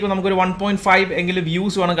വരുമ്പോഴത്തേക്കും നമുക്കൊരു 1.5 എങ്കിലും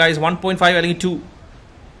വ്യൂസ് വേണം ഗൈസ്. 1.5 അല്ലെങ്കിൽ 2.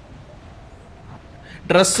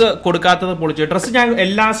 ഡ്രസ്സ് കൊടുക്കാത്തത് പൊളിച്ചു. ഡ്രസ്സ് ഞാൻ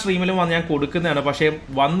എല്ലാ സ്ട്രീമിലും വന്ന് ഞാൻ കൊടുക്കുന്നതാണ്. പക്ഷേ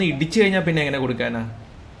വന്ന് ഇടിച്ചു കഴിഞ്ഞാൽ പിന്നെ എങ്ങനെ കൊടുക്കാനാ?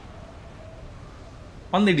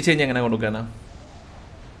 വന്ന് ഇടിച്ചു കഴിഞ്ഞാൽ എങ്ങനെ കൊടുക്കാനാ?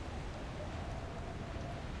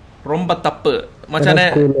 റൊമ്പ തപ്പ് മച്ചാനെ.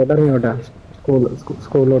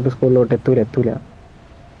 സ്കൂളിലോട്ട്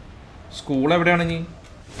സ്കൂൾ എവിടെയാണ്? നീ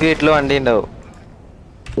വീട്ടില് വണ്ടി ഉണ്ടാവും.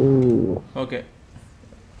 ഓക്കെ,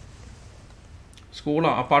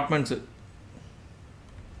 സ്കൂളാ? അപ്പാർട്ട്മെന്റ്സ്?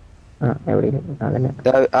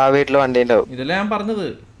 ആ വീട്ടില് വണ്ടി ഉണ്ടാവും. ഇതല്ലേ ഞാൻ പറഞ്ഞത്,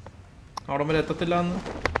 അവിടെ വരെ എത്തത്തില്ല എന്ന്.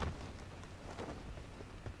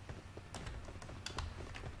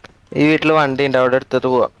 ഈ വീട്ടില് വണ്ടി ഉണ്ട്, അവിടെ എടുത്തിട്ട്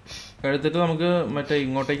പോവാം. എടുത്തിട്ട് നമുക്ക് മറ്റേ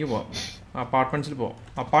ഇങ്ങോട്ടേക്ക് പോവാം, അപ്പാർട്ട്മെന്റ്സിൽ പോവാം.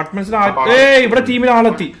 അപ്പാർട്ട്മെന്റ്സിൽ ഇവിടെ ടീമിൽ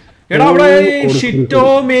ആളെത്തി. എടാ അവിടെ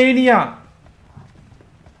ഷിറ്റോമേനിയ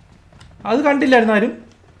അത് കണ്ടില്ലായിരുന്നു ആരും.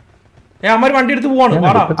 അമ്മമാര് വണ്ടി എടുത്ത് പോവാണ്.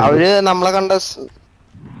 വാടാ, അവര് നമ്മളെ കണ്ട.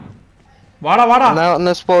 വാടാ വാടാ,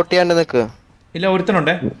 ഒന്ന് സ്പോട്ട് ചെയ്യാണ്ട് നിക്ക്. ഇല്ല,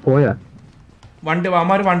 ഒരുത്തനുണ്ടേ. പോയാ വണ്ടി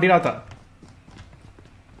അമ്മമാര് വണ്ടിയിലാത്ത.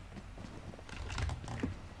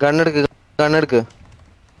 ഗണ്ണെടുക്ക്.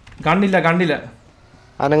 കണ്ടില്ല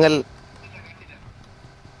അനങ്ങൽ.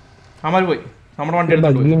 അമ്മമാര് പോയി. നമ്മുടെ വണ്ടി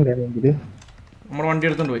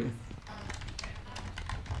എടുത്തോണ്ട് പോയി.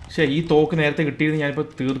 പക്ഷേ ഈ തോക്ക് നേരത്തെ കിട്ടിയത് ഞാനിപ്പോ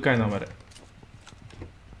തീർക്കായിരുന്നു അവരെ.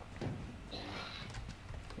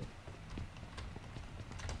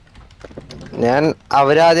 ഞാൻ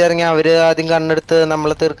അവരാദ്യം ഇറങ്ങി, അവര് ആദ്യം കണ്ണെടുത്ത്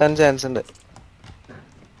നമ്മളെ തീർക്കാൻ ചാൻസ് ഉണ്ട്.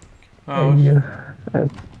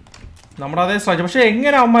 നമ്മുടെ അതേ ശ്രമിച്ചു. പക്ഷെ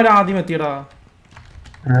എങ്ങനെ അമ്മമാര് ആദ്യം എത്തിയടാ?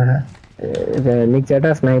 ചേട്ടാ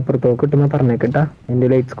സ്നൈപ്പർ തോക്ക് കിട്ടുമ്പോ പറഞ്ഞേക്കട്ടാ. എന്റെ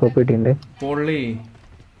ലൈറ്റ് സ്കോപ്പ് കിട്ടിയിട്ടുണ്ട്. പൊള്ളി,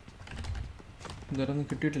 ഇതൊന്നും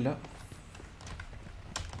കിട്ടിയിട്ടില്ല.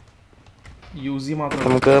 യൂസി മാത്രം.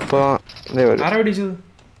 നമുക്ക് ഇപ്പൊ ആരാ പിടിച്ചത്?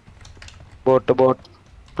 ബോട്ട്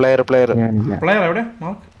പ്ലെയർ എവിടെ?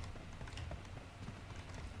 മാർക്ക്.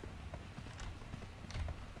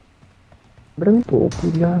 ഇവിടെ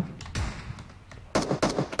തോക്കില്ല.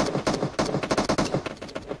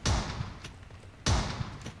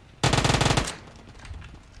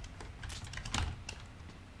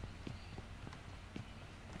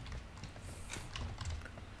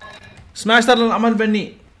 സ്മാഷ് തരൽ അമൽ ബെന്നി.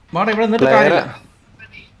 മാഡം ഇവിടെ നിന്നിട്ട് കാര്യമില്ല.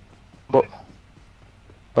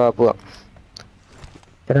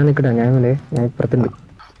 ഞാൻ ഇപ്പുറത്തുണ്ട്.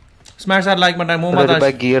 Smash തരൽ like button.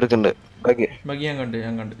 ബഗ്ഗി എടുക്കുന്നുണ്ട്. ബഗ്ഗി ഞാൻ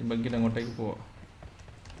കണ്ട്. ബഗ്ഗിൽ അങ്ങോട്ടേക്ക് പോവാ.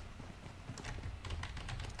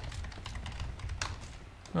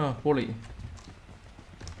 പൊളി.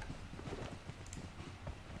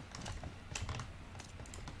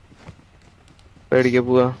 പേടിക്കാ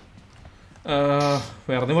പോവാ.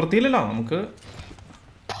 വേറെ നിവൃത്തിയില്ലല്ലോ, നമുക്ക്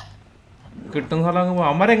കിട്ടുന്ന സ്ഥലം.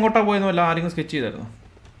 അമ്മരെങ്ങോട്ടാ പോയെന്നല്ല ആരെങ്കിലും സ്കെച്ച് ചെയ്തായിരുന്നു.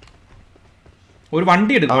 ഒരു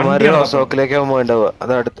വണ്ടി എടുക്കും.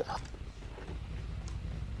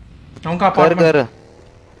 നമുക്ക്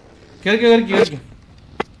കേറി.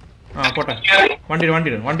 പോട്ടെ. വണ്ടി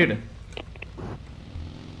ഇട്.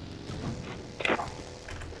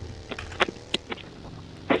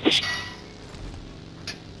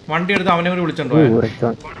 വണ്ടി എടുത്ത് അവനെ കൂടി വിളിച്ചോണ്ടോ?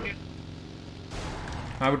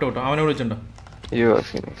 വിട്ടോ അവനെ വിളിച്ചോണ്ടോ?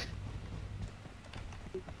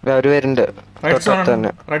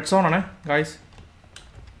 റെഡ് സോൺ ആണേ ഗൈസ്.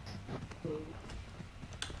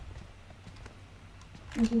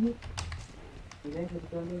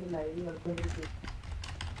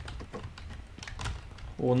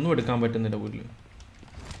 ഒന്നും എടുക്കാൻ പറ്റുന്നില്ല. പുല്ല്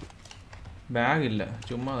ബാഗ് ഇല്ല,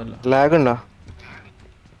 ചുമ്മാ അല്ല. ലാഗ് ഉണ്ടോ?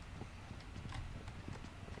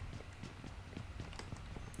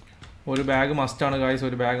 ഒരു ബാഗ് മസ്റ്റ് ആണ് ഗൈസ്.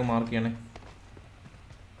 ഒരു ബാഗ് മാർക്ക് ചെയ്യണേ.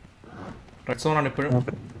 റെഡ് സോൺ ആണ് ഇപ്പോഴും.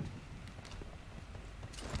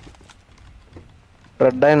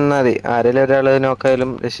 റെഡ് ആയിരുന്നാ മതി. ആരെങ്കിലും ഒരാള്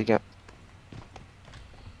നോക്കായാലും രക്ഷിക്കാം.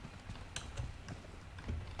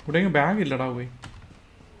 ഇവിടെ ബാഗ് ഇല്ലടാ. പോയി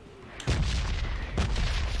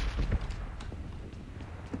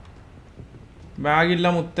ബാഗ് ഇല്ല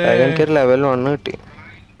മുത്തേ. ലെവൽ 1 കിട്ടി.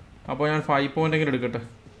 അപ്പോൾ ഞാൻ 5 പോയിന്റ് എങ്കിലും എടുക്കട്ടെ.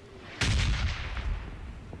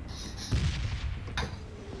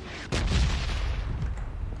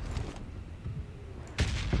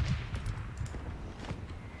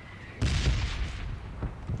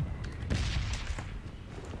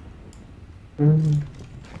 I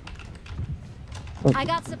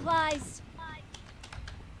got supplies.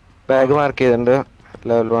 Bag mark ചെയ്തിട്ടുണ്ട്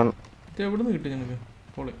ലെവൽ 1. ഇത് എവിടുന്ന് കിട്ടി ഞങ്ങൾക്ക്?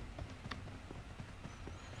 പൊളി.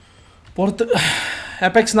 പുറത്ത്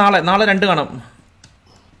എപെക്സ് നാളെ 2 കാണാം.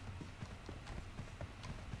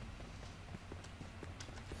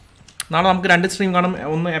 നാളെ നമുക്ക് 2 സ്ട്രീം കാണും.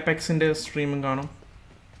 ഒന്ന് എപെക്സിന്റെ സ്ട്രീമും കാണും.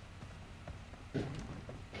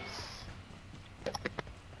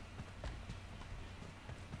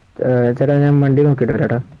 ചേട്ടാ ഞാൻ വണ്ടി നോക്കിട്ട്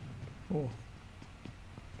വരാട്ടാ. ഓ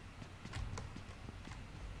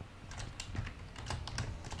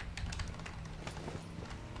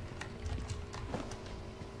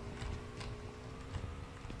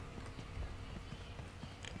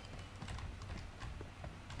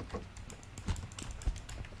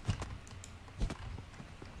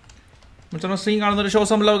stream കാണുന്നവർ show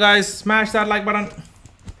some love guys, smash that like button.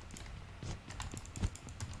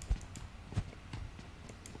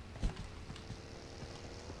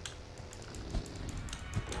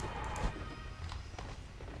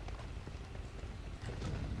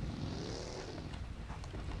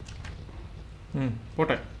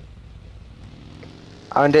 പോട്ടെ.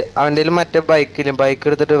 അവന്റെ മറ്റേ ബൈക്ക്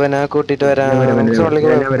എടുത്തിട്ട് ഇവനെ കൂട്ടിട്ട് വരാൻ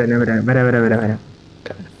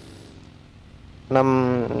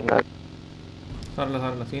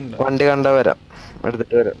വണ്ടി കണ്ട വരാം,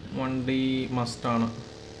 എടുത്തിട്ട് വരാം. വണ്ടി മസ്റ്റ് ആണ്.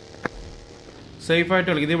 സേഫ് ആയിട്ട്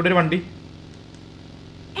കളിക്കും. ഇത് ഇവിടെ ഒരു വണ്ടി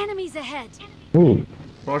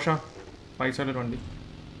റോഷ പൈസയുടെ ഒരു വണ്ടി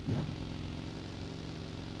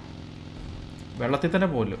വെള്ളത്തിൽ തന്നെ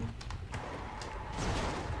പോലോ.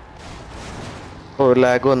 ഓ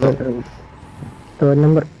ലാഗ് വന്നു.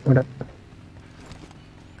 Number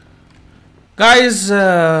guys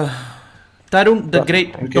Tarun the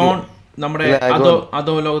great Don നമ്മുടെ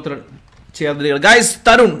അതോ ലോകത്തിൽ ചേർന്നിരിക്കുക. Guys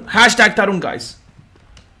Tarun #Tarun guys.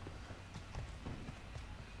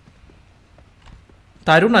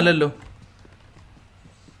 തരുൺ അല്ലല്ലോ,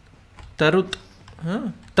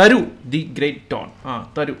 തരു ദി ഗ്രേറ്റ് ഡോൺ.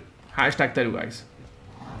 തരു #തരു ഗൈസ്.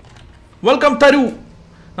 വെൽക്കം തരു,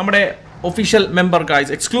 നമ്മുടെ official member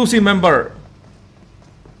guys, exclusive member.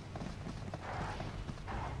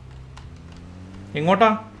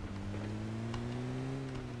 എങ്ങോട്ടാ?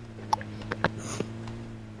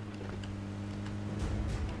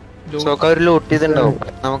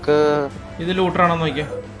 നമുക്ക് ഇത് ലൂട്ടറാണോ നോക്കിയാ.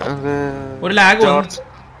 ഒരു ലാഗ് വന്നു,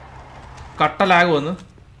 കട്ട ലാഗ് വന്നു.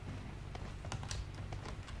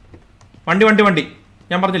 വണ്ടി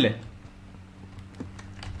ഞാൻ പറഞ്ഞില്ലേ.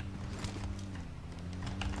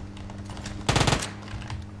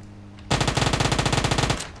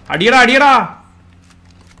 അടിയടാ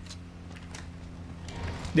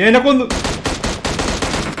എന്നെ കൊന്നു.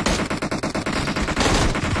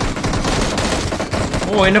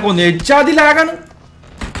 ഓ എന്നെ കൊന്നു. എച്ചാതി ലാഗാണ്.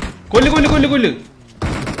 കൊല്ല്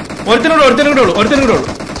ഒരുത്തനോട്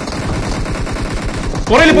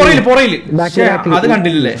പുറയില്. അത്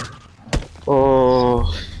കണ്ടില്ലേ? ഓ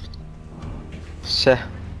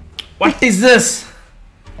What is this?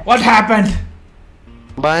 What happened?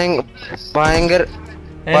 ഭയങ്കര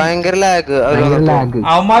ലാഗ്.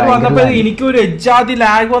 അവന്മാർ വന്നപ്പോ എനിക്കൊരു എജ്ജാതി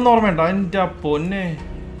ലാഗ് വന്ന് ഓർമ്മയുണ്ടോ? എന്റെ പൊന്നെ.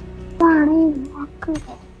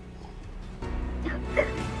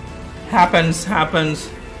 happens.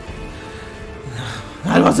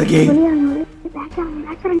 That was a game.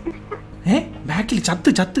 ബാക്കിൽ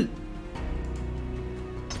ചത്ത്.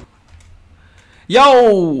 യോ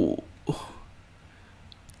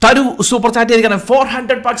തരു സൂപ്പർ ചാറ്റ് ചെയ്തിരിക്കുന്നത്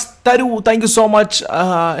 $400 തരു, താങ്ക് യു സോ മച്ച്.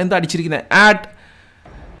 എന്താ അടിച്ചിരിക്കുന്നത്?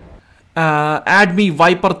 ആഡ് മീ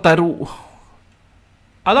വൈപ്പർ തരു.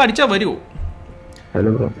 അത് അടിച്ചാ വരൂ.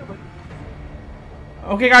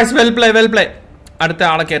 Okay guys, well play. അടുത്ത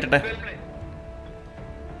ആളെ കേട്ടെ.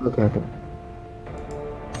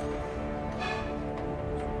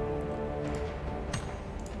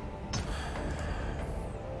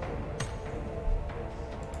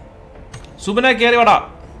 സുബിനെ കേറി വാടാ.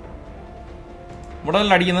 ഇവിടെ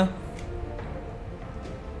നല്ല അടിക്കുന്നത്.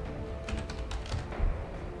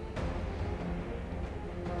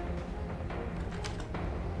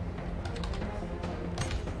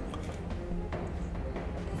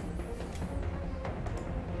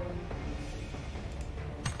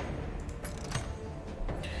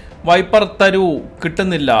 വൈപ്പർ തരൂ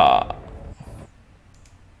കിട്ടുന്നില്ല.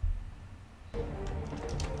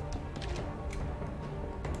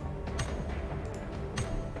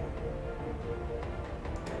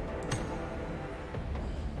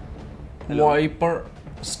 വൈപ്പർ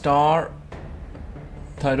സ്റ്റാർ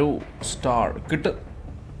തരൂ സ്റ്റാർ കിട്ടും.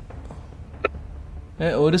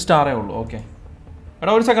 ഒരു സ്റ്റാറേ ഉള്ളൂ. ഓക്കെ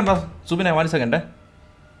എടാ ഒരു സെക്കൻഡാ സുബിനെ, 1 സെക്കൻഡ്.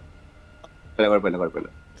 കുഴപ്പമില്ല.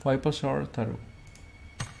 വൈപ്പർ സ്റ്റാർ തരൂ.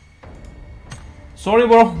 സോറി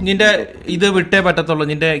ബ്രോ, നിന്റെ ഇത് വിട്ടേ പറ്റത്തുള്ളൂ,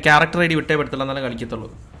 നിന്റെ ക്യാരക്ടർ ഐ ഡി വിട്ടേ പറ്റത്തുള്ളൂ, എന്നാലേ കളിക്കത്തുള്ളൂ,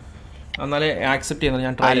 എന്നാലേ ആക്സെപ്റ്റ് ചെയ്യുന്നത്.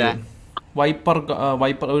 ഞാൻ ട്രൈ ചെയ്യാം. വൈപ്പർ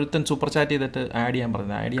ഒരുത്തൻ സൂപ്പർ ചാറ്റ് ചെയ്തിട്ട് ആഡ് ചെയ്യാൻ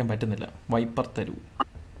പറഞ്ഞത്, ആഡ് ചെയ്യാൻ പറ്റുന്നില്ല. വൈപ്പർ തരൂ.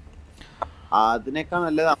 അതിനേക്കാൾ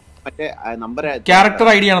നല്ലത് മറ്റേ നമ്പർ ക്യാരക്ടർ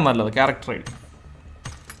ഐ ഡി ആണ് നല്ലത്. Character I D.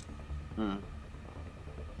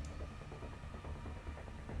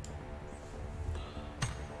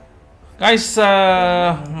 Guys,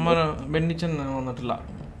 Bennichan വന്നിട്ടില്ല,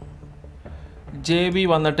 JB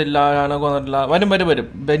വന്നിട്ടില്ല, ഞാനൊക്കെ വന്നിട്ടില്ല. വരും.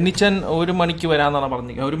 ബെന്നിച്ചൻ 1 മണിക്ക് വരാന്നാണ്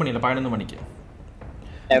പറഞ്ഞത്. 1 മണിയല്ല, 11 മണിക്ക്.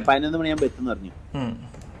 11 മണി ഞാൻ എത്തുന്നു പറഞ്ഞു.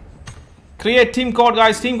 Create team code,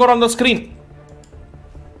 guys. Team code on the screen.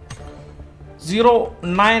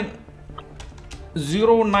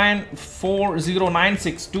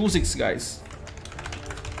 09409626, guys.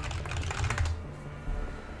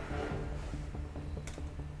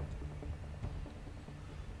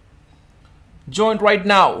 Join right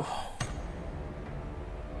now.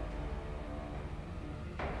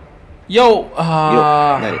 Yo,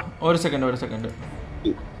 ഒരു സെക്കൻഡ്.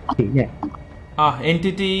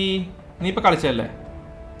 എൻറ്റിറ്റി നീ ഇപ്പൊ കളിച്ചല്ലേ?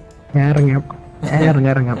 ഞാൻ ഇറങ്ങാം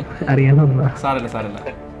അറിയാവുന്ന സാരല്ല.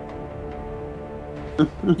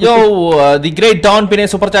 യോ, ദി ഗ്രേറ്റ് ഡോൺ പിന്നെ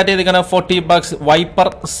സൂപ്പർ ചാറ്റ് ചെയ്തിരിക്കുന്ന $40 വൈപ്പർ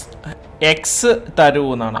എക്സ് തരൂ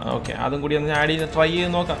എന്നാണ്. ഓക്കെ, അതും കൂടി ഒന്ന് ആഡ് ചെയ്ത് ട്രൈ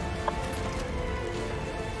ചെയ്ത് നോക്കാം.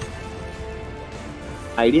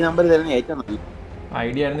 ID നമ്പർ തരുന്ന ഏറ്റവും നല്ലത്.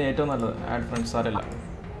 ID ആയിരുന്നു ഏറ്റവും നല്ലത്. ആഡ് ഫ്രണ്ട്സ് സാരല്ല.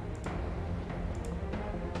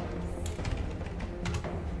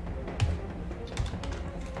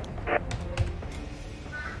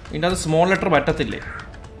 ഇതിൻ്റെ അത് സ്മോൾ ലെറ്റർ പറ്റത്തില്ലേ?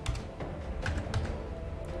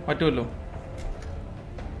 പറ്റുമല്ലോ.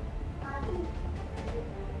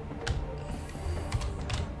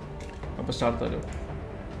 അപ്പൊ സ്റ്റാർട്ട് തരും.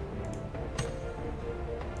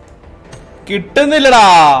 കിട്ടുന്നില്ലടാ,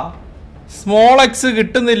 സ്മോൾ എക്സ്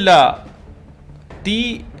കിട്ടുന്നില്ല.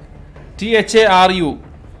 THARU.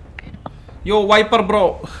 യോ wiper bro,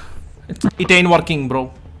 it ain't working bro,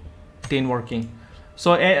 it ain't working. So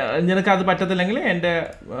നിനക്കത് പറ്റത്തില്ലെങ്കിൽ എൻ്റെ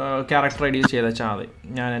ക്യാരക്ടർ ഐ ഡി ചെയ്തേച്ചാൽ മതി.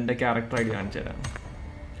 ഞാൻ എൻ്റെ ക്യാരക്ടർ ഐ ഡി കാണിച്ചു തരാം.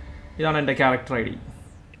 ഇതാണ് എൻ്റെ character I D.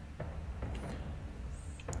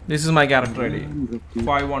 This is my character I D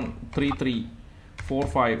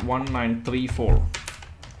 5133451934.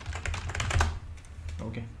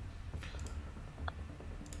 Okay,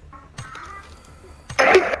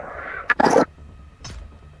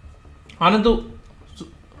 Anandu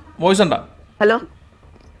voice ഉണ്ടോ? ഹലോ,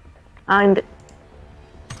 ഉണ്ട്.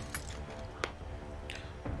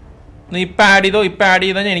 നീ ഇപ്പം ആഡ് ചെയ്തോ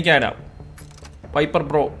ഞാൻ എനിക്ക് ആഡ് ആവും. വൈപ്പർ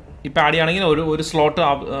ബ്രോ ഇപ്പം ആഡ് ചെയ്യുകയാണെങ്കിൽ ഒരു സ്ലോട്ട്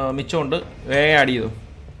മിച്ചമുണ്ട്, വേഗം ആഡ് ചെയ്തു.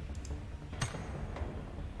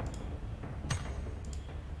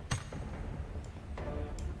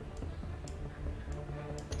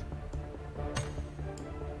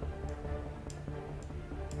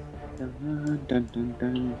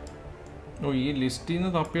 ഓ, ഈ ലിസ്റ്റിൽ നിന്ന്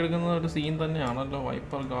തപ്പിയെടുക്കുന്ന ഒരു സീൻ തന്നെയാണല്ലോ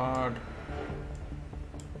വൈപ്പർ ഗാഡ്.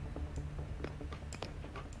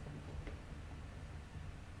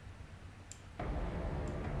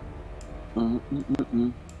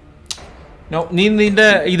 നീ നിന്റെ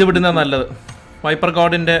ഇത് വിടുന്ന നല്ലത്. വൈപ്പർ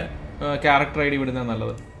ഗോഡിന്റെ ക്യാരക്ടർ ഐ ഡി വിടുന്ന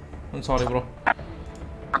നല്ലത്. Sorry bro.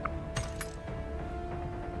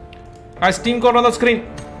 Team code on the screen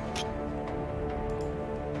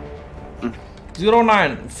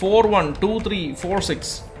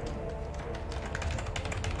 09412346.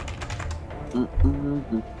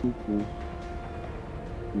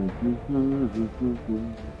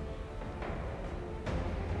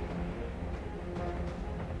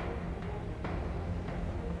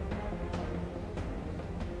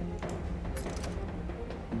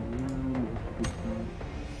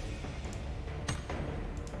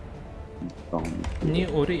 ഇനി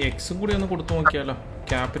ഒരു എക്സും കൂടി ഒന്ന് കൊടുത്തു നോക്കിയാലോ,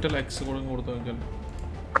 ക്യാപിറ്റൽ എക്സ് കൂടി കൊടുത്തു നോക്കിയാലോ.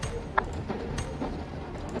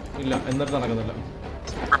 ഇല്ല, എന്നിട്ട് നടക്കുന്നില്ല.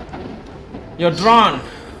 യോ ഡ്രോൺ,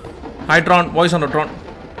 ഹായ് ഡ്രോൺ, വോയിസ് ഉണ്ടോ ഡ്രോൺ?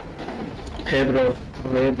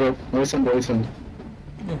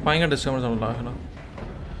 ഭയങ്കര ഡിസ്റ്റർബൻസ് ആണല്ലോ.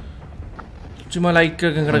 ചുമ്മാ ലൈക്ക്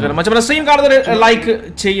ഒക്കെ കിടക്കണം. മറ്റേ സ്ട്രീം കാണുന്നവര് ലൈക്ക്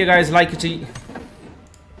ചെയ്യുക ഗൈസ്, ലൈക്ക് ചെയ്യ്.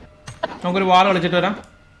 നമുക്കൊരു വാൾ കളിച്ചിട്ട് വരാം.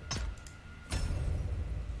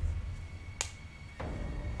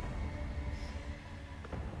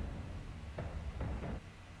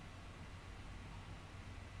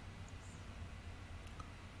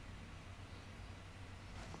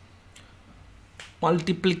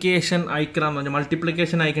 മൾട്ടിപ്ലിക്കേഷൻ ഐക്കൺ എന്ന് പറഞ്ഞാൽ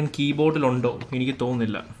മൾട്ടിപ്ലിക്കേഷൻ ഐക്കൺ കീബോർഡിലുണ്ടോ? എനിക്ക്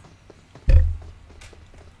തോന്നുന്നില്ല.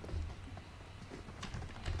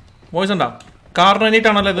 വോയിസ് ഉണ്ടോ? കാറിന്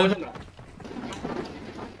വേണ്ടിയിട്ടാണല്ലോ ഇത്.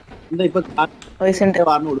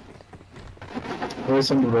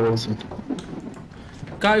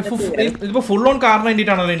 ഇതിപ്പോ ഫുൾ ഓൺ കാറിന്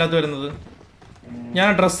വേണ്ടിയിട്ടാണോ അതിൻ്റെ അകത്ത് വരുന്നത്? ഞാൻ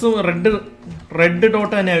ഡ്രസ്സ് റെഡ്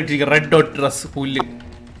ഡോട്ട് തന്നെ ആയിട്ടിരിക്കുക. റെഡ് ഡോട്ട് ഡ്രസ് പുല്ല്.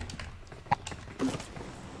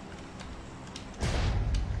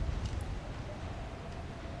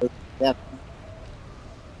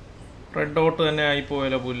 റെഡ് ഡോട്ട് തന്നെ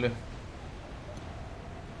ആയിപ്പോയല്ലോ പുല്ല്.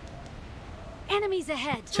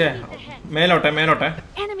 മേലോട്ടെ.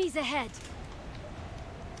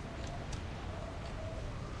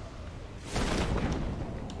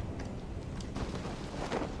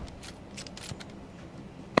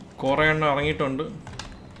 കുറെ എണ്ണം ഇറങ്ങിയിട്ടുണ്ട്.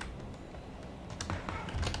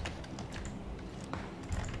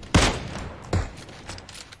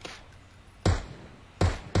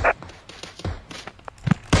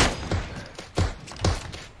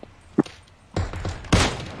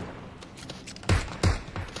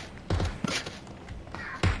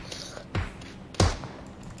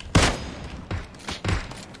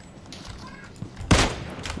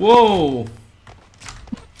 വോ,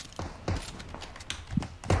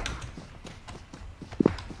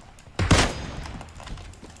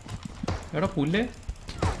 എടാ പുല്ലേ.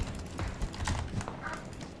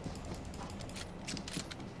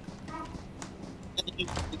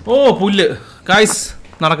 ഓ പുല്ല് ഗൈസ്,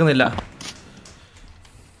 നടക്കുന്നില്ല.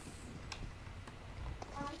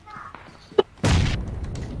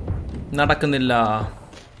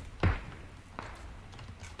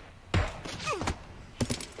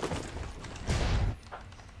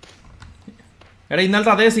 എടാ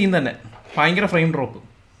ഇന്നലത്തെ അതേ സീൻ തന്നെ, ഭയങ്കര ഫ്രെയിം ഡ്രോപ്പ്.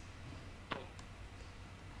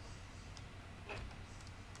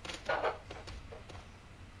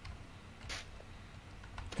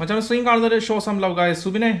 മച്ചാണ് സ്ട്രീം കാണുന്നത്. Show some love guys.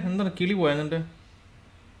 സുബിനെ എന്താണ് കിളി പോയ എന്നിട്ട്?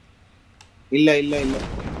 ഇല്ല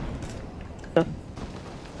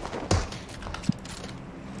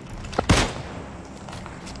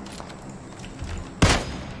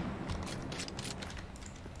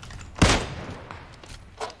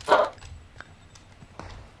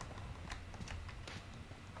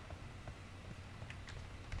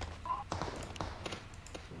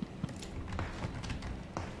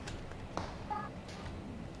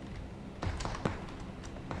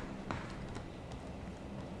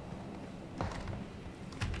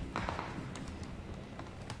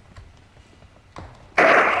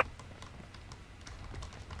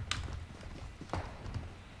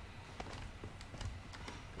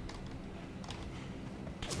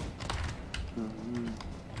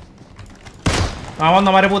ആ വന്ന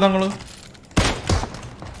മരഭൂതങ്ങള്.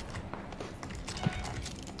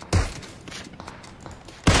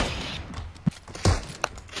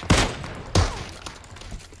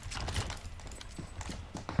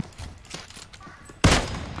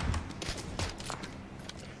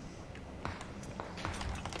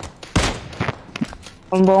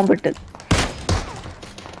 ബോംബിട്ട്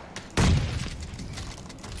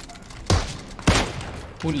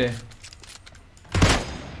പുല്ലേ.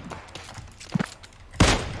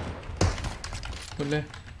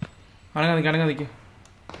 അണങ്ങാ നിൽക്ക്.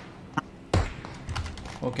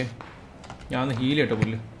 ഓക്കെ, ഞാൻ ഹീൽ കേട്ടോ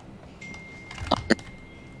പുല്ല്.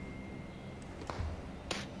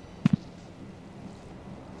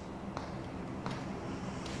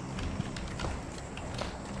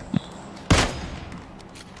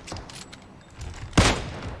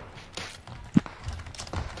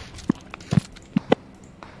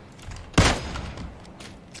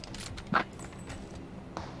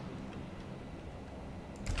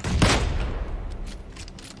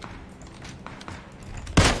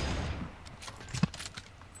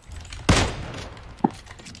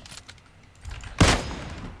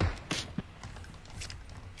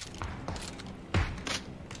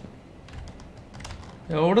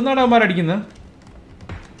 എവിടുന്നാണ് അവന്മാരടിക്കുന്നത്?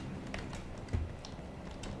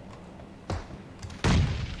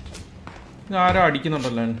 ആരോ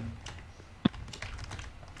അടിക്കുന്നുണ്ടല്ലോ.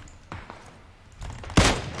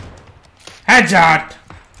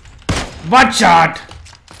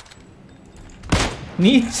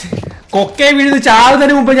 നീ കൊക്കെ വീഴുന്ന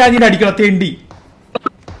ചാടുന്നതിന് മുമ്പ് ഞാൻ ഇതിന് അടിക്കണം. തെണ്ടി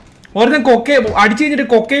ഒരുത്തൻ കൊക്കെ അടിച്ചു കഴിഞ്ഞിട്ട്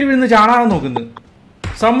കൊക്കയിൽ വീഴുന്ന ചാടാണ് നോക്കുന്നത്.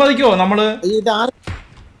 സമ്മതിക്കോ നമ്മള്? ഇതാണ്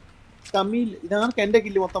എന്റെ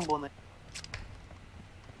കില്ല് മൊത്തം പോകുന്നത്.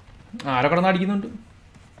 ആരോ കിടന്ന് അടിക്കുന്നുണ്ട്.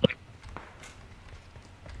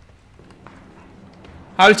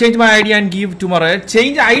 I will change my ID and give tomorrow.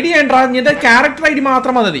 Change ID and നിന്റെ ക്യാരക്ടർ ID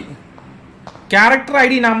മാത്രം മതി. ക്യാരക്ടർ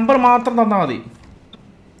ID നമ്പർ മാത്രം തന്നാ മതി.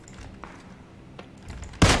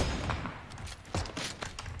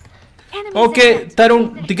 Okay, Tarun,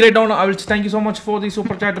 the great down. I will thank you so much for the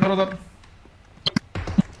super chat, brother.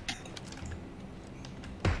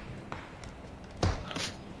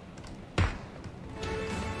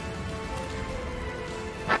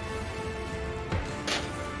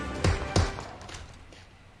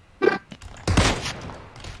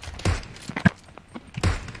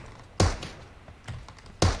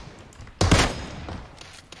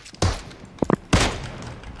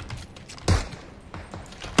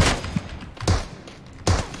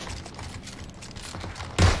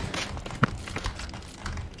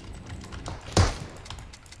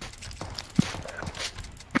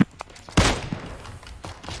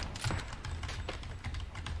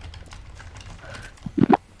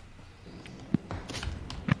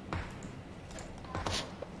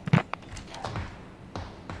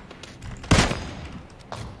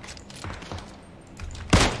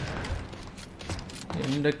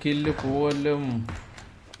 എന്റെ kill പോലും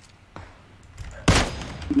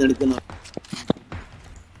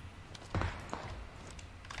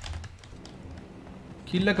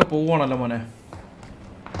കില്ലൊക്കെ പോവാണല്ലോ മോനെ.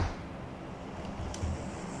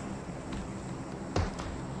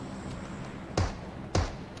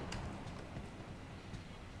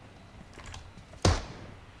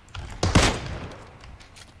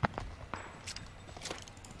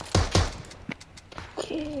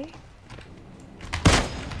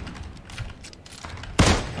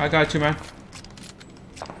 I got you, man.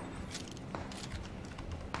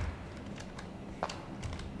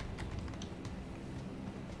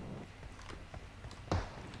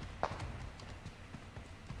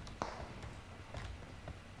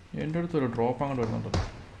 എൻ്റെ അടുത്തൊരു ഡ്രോപ്പ് അങ്ങോട്ട് വരുന്നുണ്ടല്ലോ.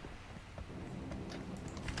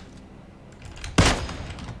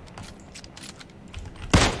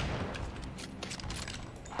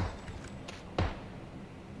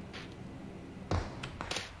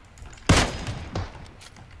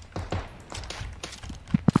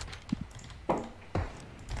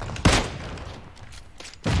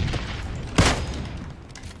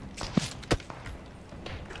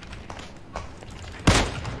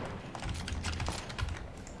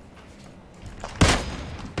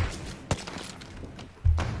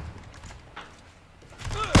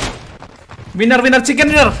 Winner, chicken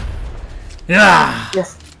dinner. Yeah. Yes.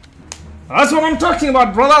 That's what I'm talking about,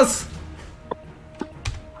 brothers.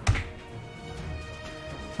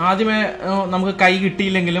 ആദ്യമേ നമുക്ക് കൈ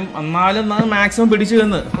കിട്ടിയില്ലെങ്കിലും എന്നാലും മാക്സിമം പിടിച്ചു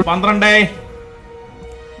നിന്ന് 12.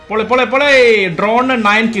 പൊളി ഡ്രോണ്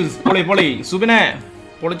 9 kills. പൊളി സുബിനെ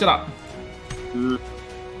പൊളിച്ചടാ.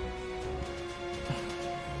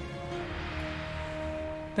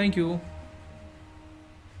 Thank you.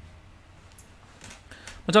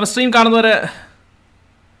 മച്ചാ സ്ട്രീം കാണുന്നവരെ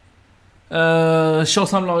show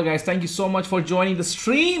some love guys. Thank you so much for joining the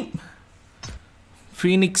stream.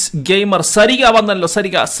 Phoenix Gamer Sariga വന്നല്ലോ.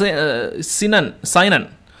 സരിക സൈനൻ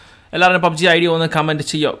എല്ലാവരും പബ്ജി ഐ ഡി ഒന്ന് കമൻറ്റ്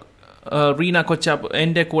ചെയ്യോ. റീന കൊച്ചാപ്പ്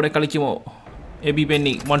എൻ്റെ കൂടെ കളിക്കുമോ? AB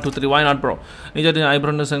Benny 1 2 3 why not bro? നിജായിട്ട്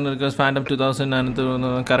ഐബ്രോണ്ട് fandom 2009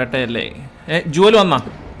 correct അല്ലേ? ജുവൽ വന്നാ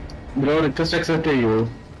ബ്രോ റിക്വസ്റ്റ് അക്സെപ്റ്റ് ചെയ്യൂ.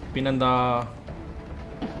 പിന്നെന്താ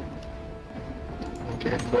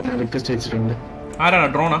റിക്വസ്റ്റ് അയച്ചിട്ടുണ്ട്. ആരാണ്?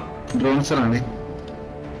 ഡ്രോണാ? ഡ്രോൺസറാണ്.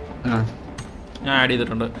 ഞാൻ ആഡ്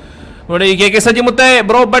ചെയ്തിട്ടുണ്ട്. ഇവിടെ ഈ K സജിമുത്തെ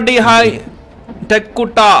bro buddy hi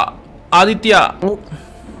ടെക്കുട്ട Aditya.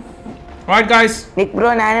 Right guys. നിക് ബ്രോ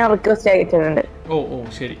ഞാൻ റിക്വസ്റ്റ് അയച്ചിട്ടുണ്ട്. ഓ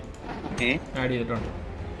ശരി, ആഡ് ചെയ്തിട്ടുണ്ട്.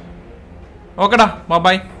 ഓക്കെടാ,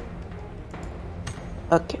 ബൈ.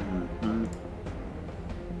 ഓക്കെ.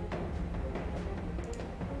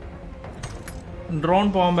 ഡ്രോൺ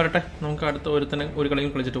പോകാൻ വരട്ടെ, നമുക്ക് അടുത്ത ഒരു കളിയും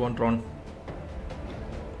കളിച്ചിട്ട് പോകാം. Drone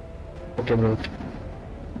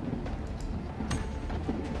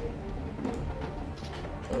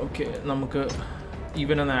okay. നമുക്ക്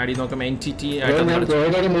ഇവനൊന്ന് ആഡ് ചെയ്ത് നോക്കാം. NTT ആയിട്ട്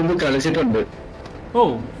കളിച്ചിട്ടുണ്ട്. ഓ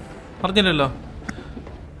പറഞ്ഞില്ലല്ലോ.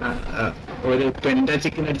 ഒരു പെൻഡ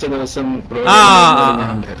ചിക്കൻ അടിച്ച ദിവസം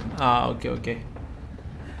ഓക്കെ.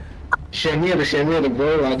 ഷമീർ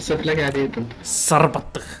ബ്രോ വാട്സാപ്പിലൊക്കെ ആഡ് ചെയ്തിട്ടുണ്ട്.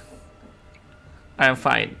 സർബത്ത്. I am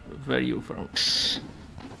fine. Where are you from?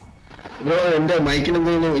 Bro എന്റെ മൈക്കിന്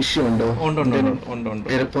എന്തെങ്കിലും ഇഷ്യൂ ഉണ്ടോ? ഉണ്ട്.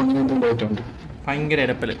 എയർപോർട്ടിൽ പോയിട്ടുണ്ട്. ഭയങ്കര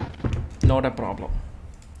എരപ്പല്. Not A problem.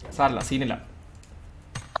 സാറില്ല, സീനില്ല.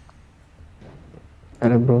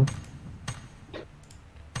 Hello bro.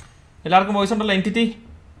 എല്ലാവർക്കും വോയിസ് ഉണ്ടല്ലോ. NTT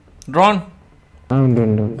ഡ്രോൺ ഉണ്ട്.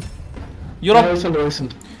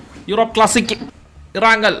 യൂറോപ്പ് ക്ലാസിക്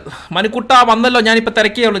ഇറാങ്കൽ മനുക്കുട്ട വന്നല്ലോ. ഞാനിപ്പോ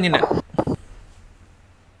തിരക്കേ ഉള്ളൂ നിന്നെ.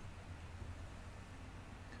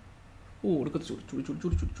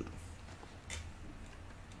 ചൂട്.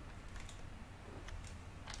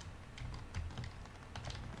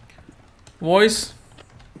 Voice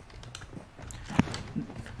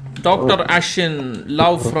doctor Ashwin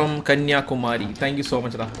love from Kanyakumari. Thank you so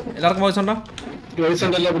much. എല്ലാവർക്കും വോയിസ് ഉണ്ടോ?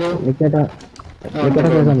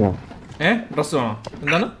 ഡ്രസ് വേണോ?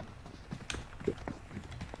 എന്താണ്?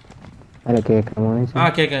 കേക്കാം.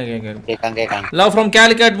 ലവ് ഫ്രം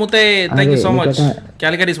കാലിക്കറ്റ് മുത്തേ. Thank you so much.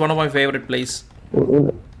 Calicut is one of my favourite place.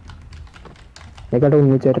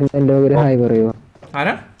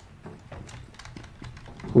 ആരാ?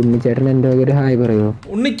 ഉണ്ണിച്ചേട്ടൻ എൻ്റെ ഒരു ഹായ് പറയോ?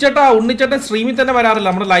 ഉണ്ണിച്ചേട്ടൻ സ്ട്രീമിൽ തന്നെ വരാറില്ല,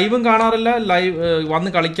 നമ്മുടെ ലൈവും കാണാറില്ല, ലൈവ് വന്ന്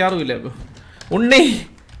കളിക്കാറുമില്ല.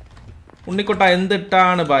 ഉണ്ണിക്കുട്ട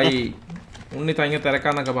എന്തിട്ടാണ് ബൈ? ഉണ്ണി തങ്ങ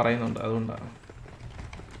തിരക്കാന്നൊക്കെ പറയുന്നുണ്ട്, അതുകൊണ്ടാണ്.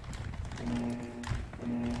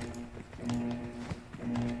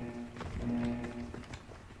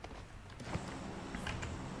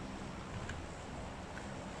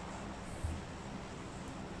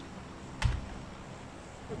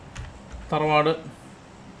 തറവാട്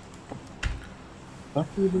ചേട്ടാ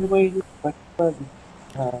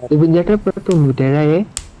ഇപ്പൊ 97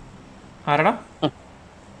 ആരടാ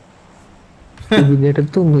ചേട്ടാ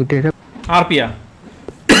 97 ആർപിയാ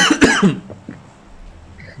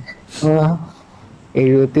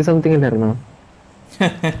 70 സംതിങ് ഉണ്ടായിരുന്നോ?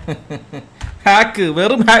 ഹാക്ക്,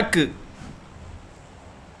 വെറും ഹാക്ക്.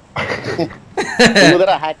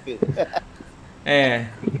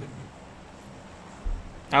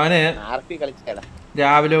 അവന്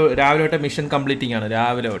രാവിലെ തൊട്ട് മിഷൻ കംപ്ലീറ്റിംഗ് ആണ്.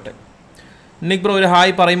 രാവിലെ തൊട്ട്. നിക് ബ്രോ ഒരു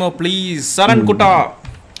ഹായ് പറയുമോ പ്ലീസ്? സരൺ കുട്ട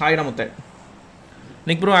hi നമത്തെ.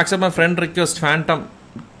 Nick bro accept my friend request phantom.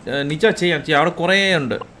 നിജ ചെയ്യാം, അവിടെ കുറേ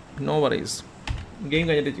ഉണ്ട്. നോ വറീസ്, ഗെയിം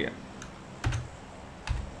കഴിഞ്ഞിട്ട് ചെയ്യാം.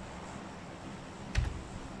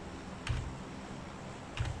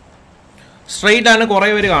 സ്ട്രെയിറ്റ് ആണ്, കുറേ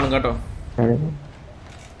പേര് കാണും കേട്ടോ.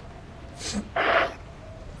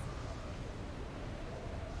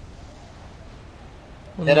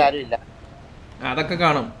 അതൊക്കെ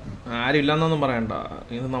കാണും. ആരും ഇല്ലെന്നൊന്നും പറയണ്ട.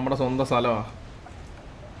 ഇത് നമ്മുടെ സ്വന്തം സ്ഥലമാ.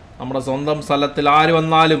 നമ്മുടെ സ്വന്തം സ്ഥലത്തിൽ ആര്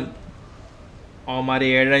വന്നാലും അവന്മാര്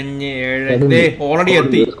എഴഞ്ഞ് ഓൾറെഡി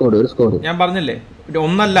എത്തി. ഞാൻ പറഞ്ഞില്ലേ,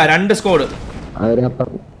 ഒന്നല്ല 2 സ്കോഡ്.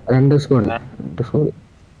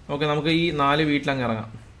 ഓക്കെ, നമുക്ക് ഈ 4 വീട്ടിലങ്ങ് ഇറങ്ങാം.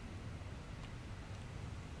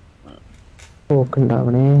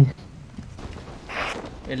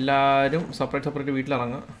 എല്ലാരും സെപ്പറേറ്റ്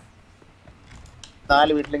വീട്ടിലിറങ്ങാം.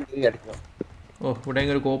 4 വീട്ടിലെങ്കിലും അടിക്കണം. ഓ, ഇവിടെ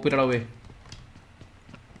ഒരു കോപ്പിലടവേ.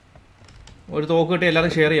 ഒരു തോക്ക് കിട്ടി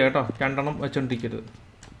എല്ലാവരും ഷെയർ ചെയ്യാം കേട്ടോ. 2 എണ്ണം വെച്ചോണ്ടിരിക്കരുത്.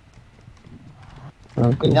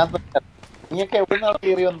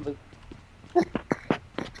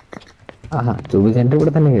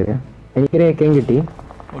 കിട്ടി.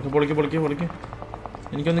 പൊളിക്ക്.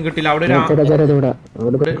 എനിക്കൊന്നും കിട്ടില്ല. അവിടെ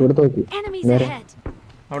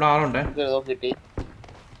അവിടെ ആളുണ്ടേ.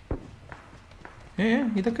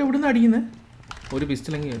 ഇതൊക്കെ എവിടുന്ന് അടിക്കുന്നത്? ഒരു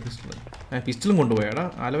പിസ്റ്റലെങ്കിൽ പിസ്റ്റലും കൊണ്ടുപോയാടാ.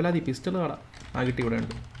 ആലവലാതി പിസ്റ്റൾ കാടാ. കിട്ടി, ഇവിടെ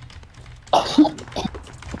ഉണ്ട്.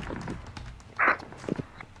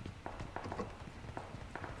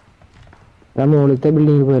 മുകളിലത്തെ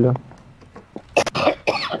ബിൽഡിംഗ് പോയല്ലോ.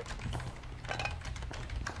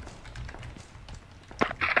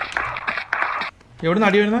 എവിടുന്ന്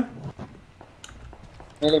അടി വരുന്ന?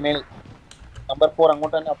 നമ്പർ 4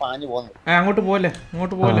 അങ്ങോട്ട് തന്നെ പാഞ്ഞു പോകുന്നു. അങ്ങോട്ട് പോലെ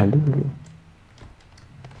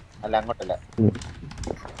അല്ല, അങ്ങോട്ടല്ല.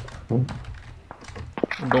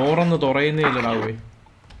 ഡോറൊന്ന് തുറയുന്നേ ഇല്ലടാവേ.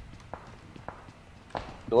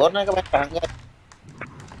 ഡോറിനൊക്കെ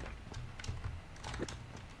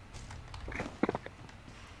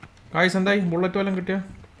കായ്സ് എന്തായി? ബുള്ളറ്റ് വല്ലതും കിട്ടിയ?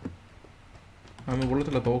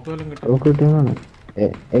 ബുള്ളറ്റല്ല, തോക്ക് വല്ലതും കിട്ടിയ?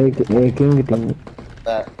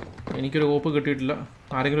 എനിക്കൊരു കോപ്പ് കിട്ടിയിട്ടില്ല.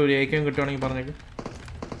 ആരെങ്കിലും ഒരു AK കിട്ടുവാണെങ്കിൽ പറഞ്ഞേക്ക്.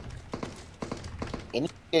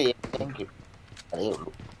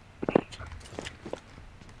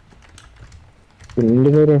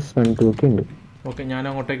 ഓക്കെ, ഞാൻ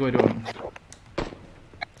അങ്ങോട്ടേക്ക് വരുവാണ്.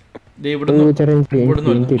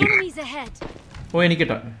 ഓ,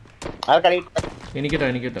 എനിക്കിട്ടാ.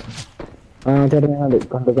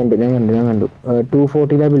 ഞാൻ കണ്ടു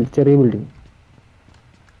 240 ചെറിയ ബിൽഡിംഗ്.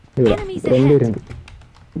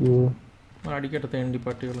 അടിക്കട്ടെ തേണ്ടി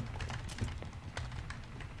പട്ടികൾ.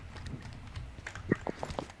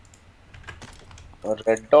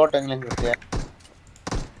 റെഡ് ഡോട്ട് എങ്കിലും കിട്ടിയ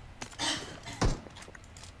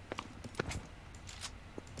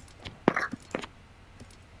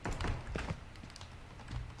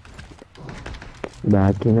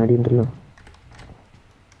ബാക്കി നടി ഉണ്ടല്ലോ.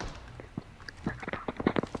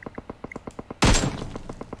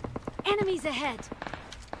 Enemies ahead.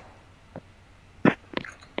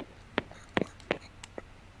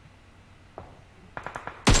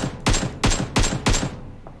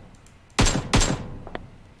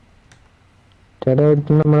 ചേട്ടാ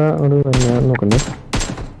നമ്മളെ നോക്കണ്ടേ?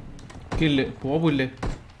 കില്ല് പോവില്ലേ?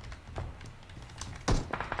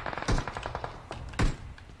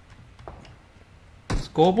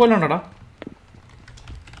 സ്കോപ്പ് വല്ലതും ഉണ്ടോടാ?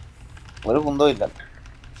 ഒരു കുന്തോ ഇല്ല.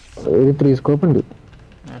 ഒരു 3 സ്കോപ്പ് ഉണ്ട്.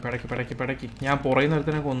 പടക്കി ഞാൻ പുറകെ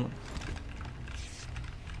നിർത്തനെ കൊന്നു.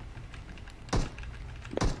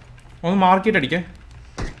 ഒന്ന് മാർക്കറ്റ് അടിക്കേ.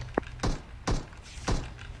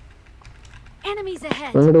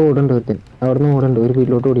 അങ്ങോട്ട് ഓടണ്ട ഒരുത്തൻ. അവിടുന്ന് ഓടണ്ട. ഒരു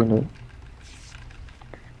വീട്ടിലോട്ട് ഓടിയുണ്ടാവും.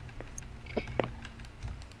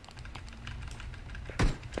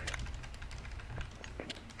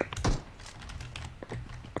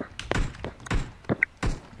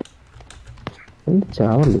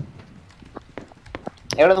 ചാവല്ലേ?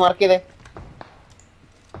 എവിടെ മാർക്ക് ചെയ്തേ?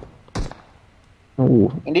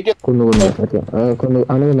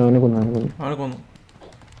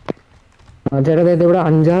 ചേട്ടാ ഇവിടെ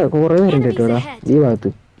 5-6 കുറേ പേരുണ്ട് കേട്ടോ ഈ ഭാഗത്ത്.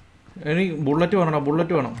 എനിക്ക് ബുള്ളറ്റ് വേണം,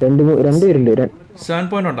 ബുള്ളറ്റ് വേണം. രണ്ടുപേരുണ്ട്. 7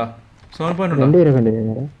 പോയിന്റ് ഉണ്ടോ? 7 പോയിന്റ് ഉണ്ടോ? രണ്ടുപേരെ കണ്ടു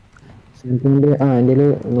ഞാൻ. എൻ്റെ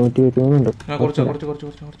 123 ഉണ്ട്. കുറച്ച്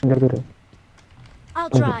I'll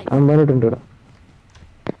drive. 50 ഉണ്ട് ഇവിടെ.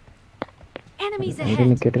 Enemies എൻ്റെ ahead.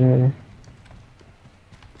 നിക്കട്ടിന്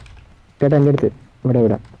ചേട്ടാ എൻ്റെ അടുത്ത് ഇവിടെ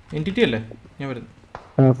എൻറ്റിറ്റി അല്ലേ ഞാൻ വരുന്നത്?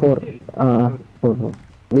 4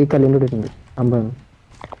 ഈ കല്ലിൻ്റെ അടുത്തുണ്ട് 50.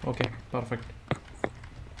 Okay perfect.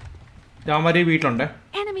 രാമാരി വീട്ടിലുണ്ടേ.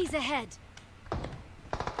 Enemies ahead.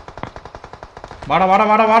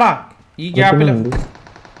 വാടാ ഈ ഗ്യാപ്പില്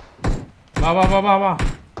വാ.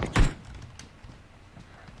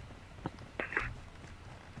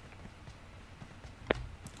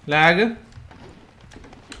 ലാഗ്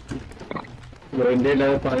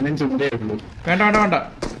വേണ്ട.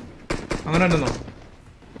 അങ്ങനെ ഉണ്ടെന്നോ?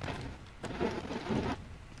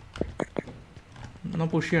 എന്നാ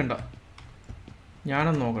പുഷ് ചെയ്യണ്ട,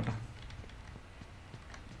 ഞാനൊന്ന് നോക്കട്ടെ.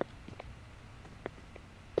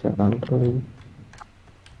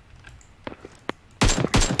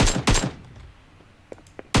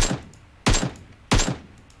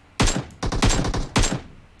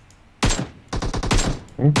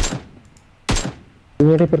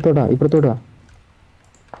 ഇപ്പുറത്തോട്ടാ.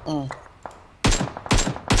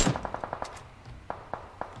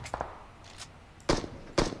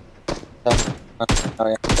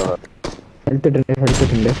 ഹെൽത്ത്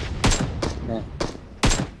ഇട്ടുണ്ട്.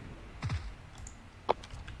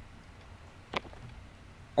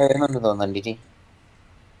 തോന്നണ്ടി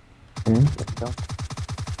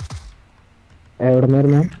എവിടെ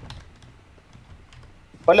നിന്നായിരുന്നു?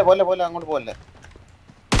 പോലെ അങ്ങോട്ട് പോലെ.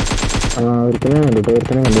 ഒരുത്തനെ കണ്ടു.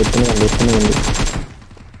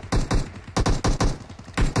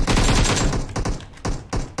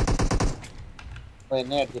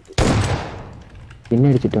 പിന്നെ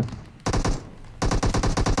അടിച്ചിട്ടോ?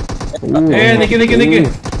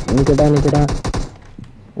 നിക്കട്ടാ.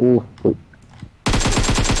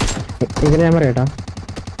 ഞാൻ പറയട്ടാ.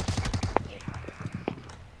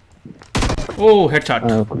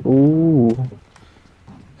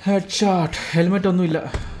 ഹെഡ്ഷോട്ട്. ഹെൽമെറ്റ് ഒന്നുമില്ല.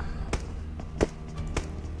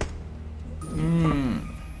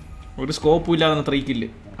 ഒരു സ്കോപ്പും ഇല്ലാതെ 3 കില്ല്.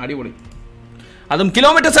 അടിപൊളി. അതും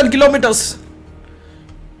കിലോമീറ്റേഴ്സ്.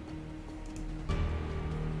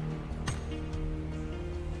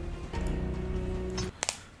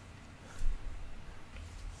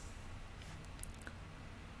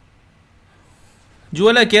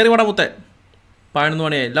 ജുവല കയറി വട മുത്തേ 11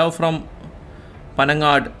 മണിയായി. Love from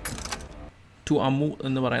Panangad to Ammu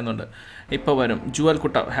എന്ന് പറയുന്നുണ്ട്. ഇപ്പൊ വരും ജുവൽ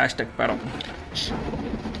കുട്ട #പടം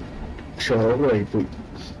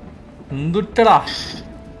എന്തുട്ടടാ.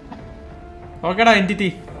 ഓക്കേടാ entity.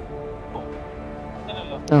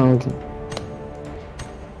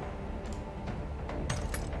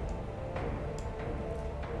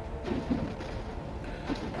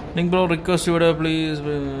 Nick bro request you please.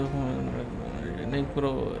 Nick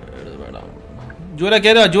bro Jewel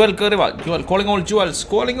kare Jewel calling all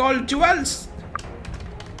jewels.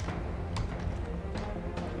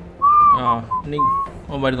 Nick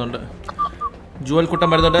വരുന്നുണ്ട്. ജുവൽ കുട്ടം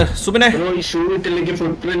വരുന്നുണ്ട്. സുബിനെ ഷൂ ഇട്ടില്ലെങ്കിൽ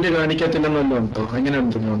ഫുട് പ്രിന്റ് കാണിക്കത്തില്ലെന്നുണ്ടോ? അങ്ങനെ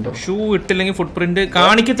എന്തെങ്കിലും ഷൂ ഇട്ടില്ലെങ്കിൽ ഫുട് പ്രിന്റ്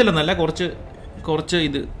കാണിക്കത്തില്ലെന്നല്ല, കുറച്ച്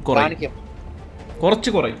ഇത്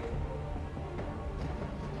കുറയും.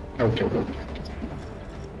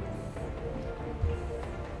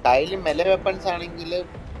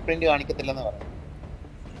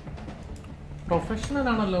 പ്രൊഫഷണൽ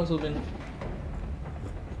ആണല്ലോ സുബിൻ.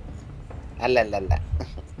 അല്ല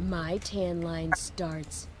My tan line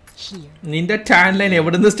starts here. നിന്റെ ടാൻ ലൈൻ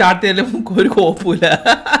എവിടുന്ന് സ്റ്റാർട്ട് ചെയ്താലും ഒരു കോപ്പൂല.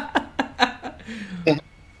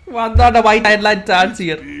 വന്നാട്ടെ Y tan line starts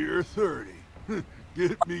here.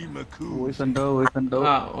 Voice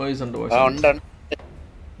ഉണ്ടോ?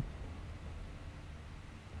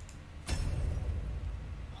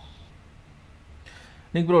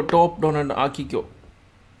 നിക് bro top donator ആക്കിക്കോ.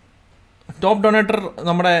 Top donator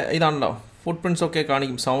നമ്മുടെ ഇതാണല്ലോ, ഫുട് പ്രിന്റ്സ് ഒക്കെ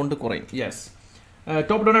കാണിക്കും, സൗണ്ട് കുറയും. Yes,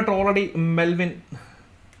 top donator already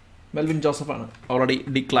Melvin Joseph ആണ്, ഓൾറെഡി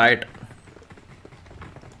ഡിക്ലയർഡ്.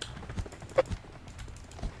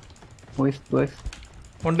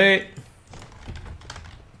 ഉണ്ടേ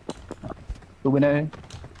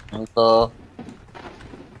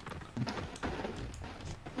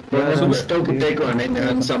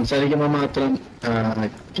ഞാൻ സംസാരിക്കുമ്പോ മാത്രം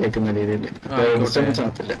കേൾക്കുന്ന രീതിയിൽ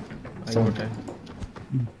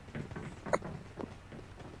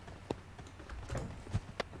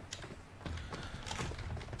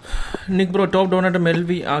നിക് bro top donator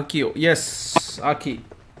Melvy ആക്കിയോ? Yes ആക്കി,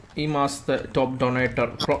 ഈ മാസത്തെ ടോപ്പ് ഡൊണേറ്റർ.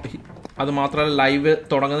 അത് മാത്രമല്ല ലൈവ്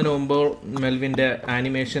തുടങ്ങുന്നതിന് മുമ്പ് മെൽവിൻ്റെ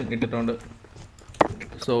ആനിമേഷൻ ഇട്ടിട്ടുണ്ട്.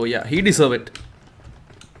 So yeah, he deserve it.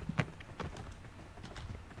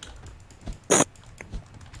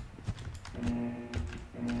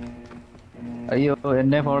 അയ്യോ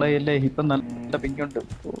എന്നെ ഫോളോ ചെയ്യല്ലേ, ഇപ്പം നല്ല പിങ്കുണ്ട്.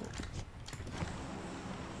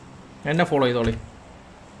 എന്നെ ഫോളോ ചെയ്തോളി.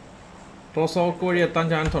 റോസോക്ക് വഴി എത്താൻ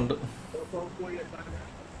ചാൻസ് ഉണ്ട്.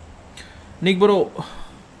 നിക് ബ്രോ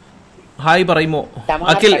ഹായ് പറയുമോ?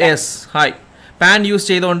 Akhil S hi. Pan use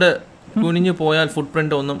ചെയ്തുകൊണ്ട് കുനിഞ്ഞു പോയാൽ ഫുട്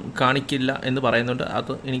പ്രിൻ്റ് ഒന്നും കാണിക്കില്ല എന്ന് പറയുന്നുണ്ട്.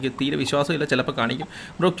 അത് എനിക്ക് തീരെ വിശ്വാസമില്ല, ചിലപ്പോൾ കാണിക്കും.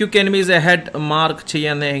 Bro quick enemies head mark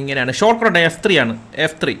ചെയ്യാൻ എങ്ങനെയാണ്? ഷോർട്ട് കട്ട് F3 ആണ്.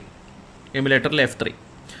 F3 എമുലേറ്ററിൽ F3.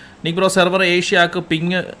 നിക് ബ്രോ സെർവർ ഏഷ്യക്ക്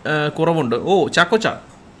പിങ് കുറവുണ്ട്. ഓ ചാക്കോച്ച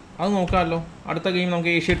അത് നോക്കാമല്ലോ. അടുത്ത ഗെയിം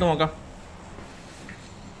നമുക്ക് ഏഷ്യ ഇട്ട് നോക്കാം.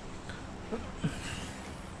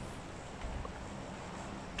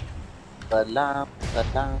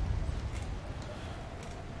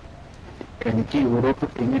 എനിക്ക് യൂറോപ്പ്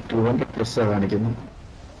പിങ് 200+ കാണിക്കുന്നു.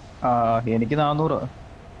 എനിക്ക് 400.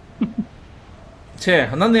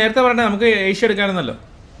 എന്നാ നേരത്തെ പറഞ്ഞേ നമുക്ക് ഏഷ്യ എടുക്കാനെന്നല്ലോ.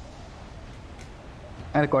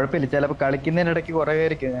 അങ്ങനെ കുഴപ്പമില്ല, ചിലപ്പോ കളിക്കുന്നതിനിടയ്ക്ക് കുറെ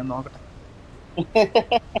പേർക്ക് ഞാൻ നോക്കട്ടെ.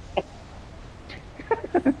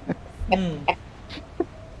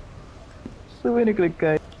 സുവിന്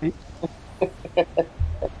ക്ലിക്കായി.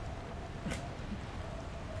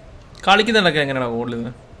 കളിക്കുന്നുണ്ടൊക്കെ എങ്ങനെയാണ് കൂടുതൽ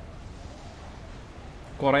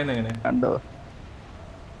കുറയുന്നത്? എങ്ങനെ കണ്ടോ?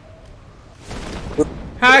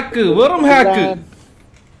 ഹാക്ക്, വെറും ഹാക്ക്.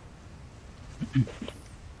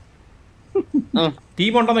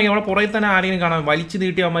 ടീം ഉണ്ടോ നോക്കി, നമ്മളെ പുറകെ തന്നെ ആരെങ്കിലും കാണാൻ വലിച്ചു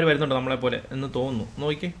നീട്ടി അവന്മാർ വരുന്നുണ്ട് നമ്മളെ പോലെ എന്ന് തോന്നുന്നു.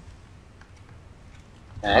 നോക്കിക്കേ,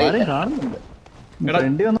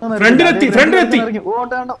 ഫ്രണ്ടിലെത്തി.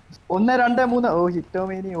 1 2 3. ഓ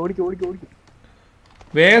ഹിറ്റോമേനി ഓടിക്കും ഓടിക്കും ഓടിക്കും.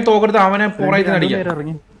 വേഗം തോക്കെടുത്ത് അവനെ പുറകെ തന്നെ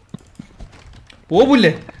അടിക്കാം.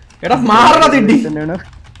 പോവില്ലേ? എടാ മാറണ തിണ്ടി.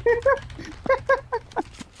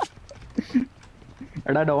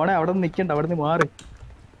 എടാ ഡോണെ അവിടെ നിന്ന് നിക്കണ്ട, അവിടെ നിന്ന് മാറി.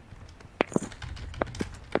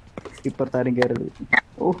 ഇപ്പുറത്താരും കയറരുത്.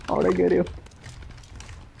 ഓ അവിടെ കയറിയോ?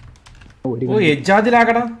 ഓ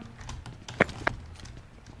എജാദിലാക്കടാ.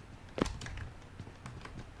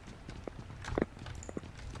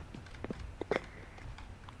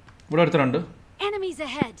 ഇവിടെ എടുത്തിട്ടുണ്ട്.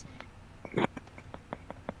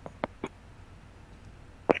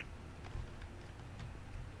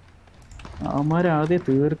 അവന്മാരെ ആദ്യം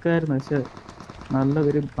തീർക്കായിരുന്നു, പക്ഷെ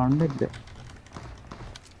നല്ലതൊരു കണ്ടില്ല.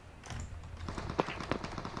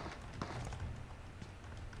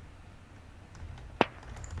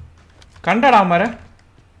 കണ്ടടാ അവന്മാരെ?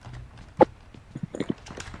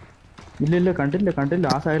 ഇല്ല കണ്ടില്ല.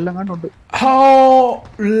 ആ സൈഡിലും കണ്ടുണ്ട്.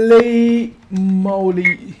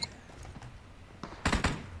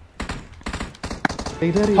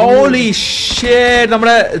 ഹോളി ഷിറ്റ്,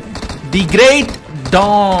 നമ്മുടെ the great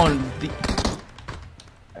Don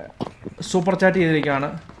super chat ചെയ്തിരിക്കുകയാണ്.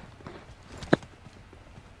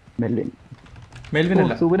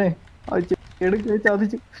 മെൽവിനല്ല, സുബനെ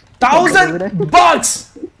 $1000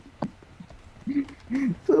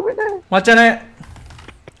 മച്ചാനെ.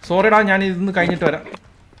 സോറിടാ, ഞാൻ ഇതൊന്ന് കഴിഞ്ഞിട്ട് വരാം.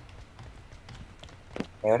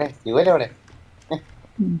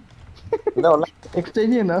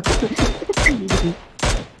 എക്സ്ചേഞ്ച് ചെയ്യുന്ന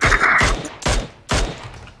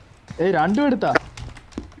രണ്ടും എടുത്താ.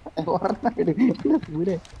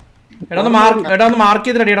 എടാ ഒന്ന് മാർക്ക്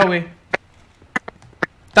ചെയ്ത് റെഡിയാടാ പോയി.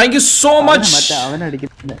 Thank you so much. അവൻ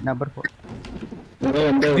അടിക്കുന്ന നമ്പർ 4.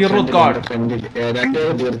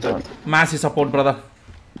 Masi support brother.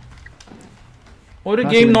 ഒരു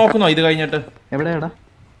ഗെയിം നോക്കുന്നോ ഇത് കഴിഞ്ഞിട്ട്? എവിടെയാടാ?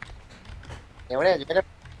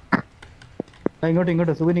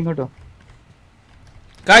 ഇങ്ങോട്ടോ സുബിൻ ഇങ്ങോട്ടോ.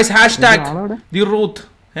 ഗയ്സ് ഹാഷ്ടാഗ് ദി റൂത്ത്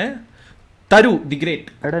തരു ദി ഗ്രേറ്റ്.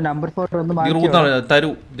 എടാ നമ്പർ 4 ഒന്ന് ദി റൂത്ത് ആണ് തരു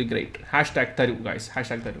ദി ഗ്ರೇಟ್. ഹാഷ്ടാഗ് തരു ഗയ്സ്,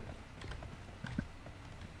 ഹാഷ്ടാഗ് തരു.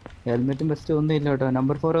 ഹെൽമെറ്റും വെസ്റ്റ് ഒന്നും ഇല്ല കേട്ടോ.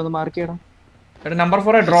 നമ്പർ 4 ഒന്ന് മാർക്ക് ചെയ്യണം. എടാ നമ്പർ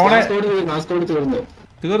 4 ഡ്രോൺ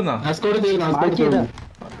തീർന്നാ?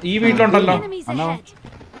 ഈ വീട്ടിലുണ്ടല്ലോ.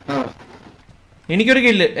 എനിക്കൊരു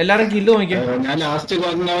കില്ല്. എല്ലാരും കില്ല് നോക്കിയാ. ഞാൻ ലാസ്റ്റ്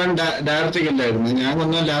കൊന്നവൻ ഡയറക്റ്റ് കില്ലായിരുന്നു. ഞാൻ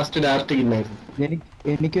കൊന്ന ലാസ്റ്റ് ഡയറക്റ്റ് കില്ലായിരുന്നു.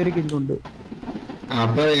 എനിക്കൊരു കില്ലുണ്ട്.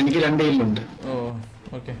 അപ്പൊ എനിക്ക് 2 കില്ലുണ്ട്. ഓ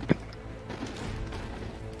ഓക്കെ.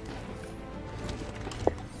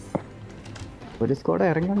 ഒരു സ്ക്വാഡ്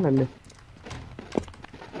ഇറങ്ങണല്ലേ?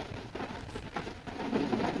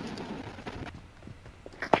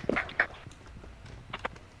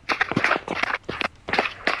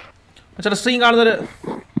 അച്ഛാ stream കാണുന്നവര്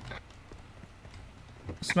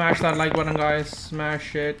smash that like button guys, smash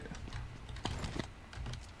it.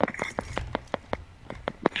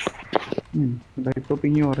 ഇപ്പൊ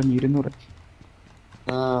പിങ്ങി പറഞ്ഞു 200.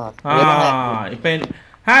 ഇപ്പൊ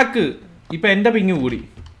ഹാക്ക് ഇപ്പൊ എന്റെ പിങ്ങ് കൂടി.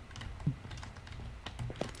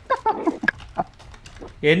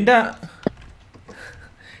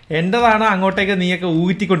 എന്റേതാണ് അങ്ങോട്ടേക്ക് നീയൊക്കെ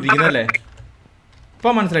ഊറ്റിക്കൊണ്ടിരിക്കുന്നല്ലേ? ഇപ്പൊ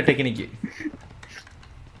മനസ്സിലായി technique.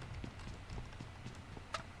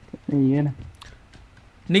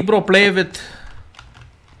 Nick bro, play with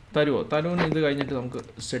Taru. Taru is going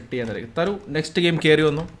to set Taru, next game carry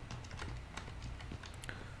on.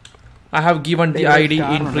 I have given the ID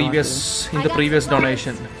in the previous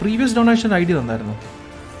donation. Previous donation ID on there.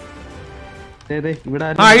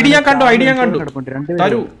 Idea can't do.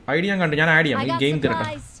 Taru, idea can't do. Idea. Game there.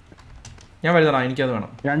 Yeah, where the line can do.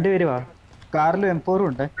 Randiveriva. Carlo M4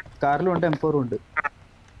 ഉണ്ട്. Carlo ഉണ്ട് M4 ഉണ്ട്.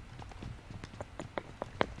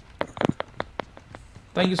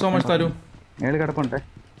 Thank you so much, Taru. മേലെ കിടപ്പുണ്ട്.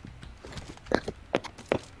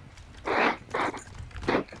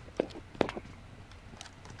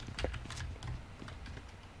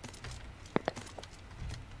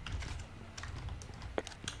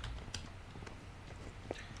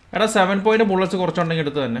 എടാ 7 point bullets കുറച്ചുണ്ടെങ്കിൽ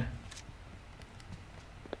എടുത്ത് തന്നെ.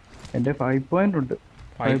 എന്റെ 5 point ഉണ്ട്.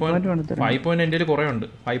 5 പോയിന്റ് എൻ്റെ കുറേ ഉണ്ട്.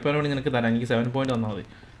 5 പോയിന്റ് നിനക്ക് തരാം. എനിക്ക് 7 പോയിന്റ് തന്നാൽ മതി.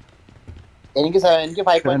 എനിക്ക്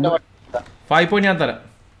 5 പോയിന്റ് 5 പോയിന്റ് ഞാൻ തരാം.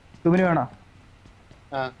 സുമിന് വേണോ?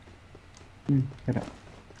 ആ തരാം.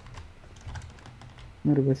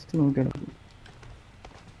 ഒരു ബെസ്റ്റ് നോക്കണം.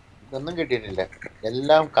 ഇതൊന്നും കിട്ടിയിട്ടില്ല.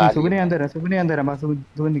 എല്ലാം സുമിന് ഞാൻ തരാം.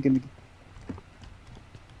 സുമിന് നിക്ക്.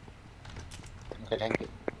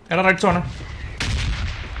 എടാ റെഡ്സ് ആണ്.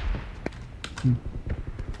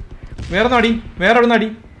 വേറെ നടി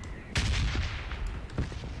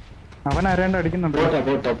അവൻ ആരാണ്ട് അടിക്കുന്നുണ്ട്.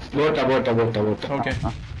 ഓക്കെ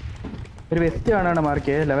ഒരു വെസ്റ്റ് കാണാണ്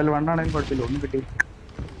മാർക്ക്. ലെവൽ 1 ആണെങ്കിൽ കുഴപ്പമില്ല. ഒന്നും കിട്ടി.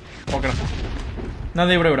 ഓക്കെ എന്നാ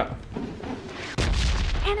ഇവിടെ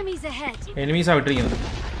എനിമീസാ വിട്ടിരിക്കുന്നത്.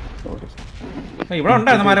 ഇവിടെ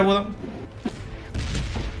ഉണ്ടായിരുന്നു മരഭൂതം.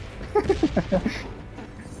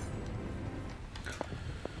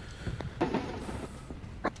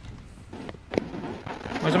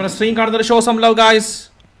 സ്ട്രീം കാണുന്നത് ഷോ സം ലവ് ഗായ്സ്.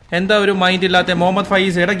 എന്താ ഒരു മൈൻഡ് ഇല്ലാത്ത മുഹമ്മദ്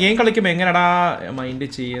ഫൈസ്? എടാ ഗെയിം കളിക്കുമ്പോൾ എങ്ങനെയാടാ മൈൻഡ്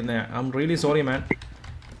ചെയ്യുന്നത്? ഐ എം റിയലി സോറി മാൻ.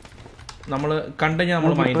 നമ്മൾ കണ്ടുകഴിഞ്ഞാൽ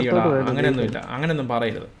നമ്മൾ മൈൻഡ് ചെയ്യടാ. അങ്ങനെയൊന്നുമില്ല. അങ്ങനെയൊന്നും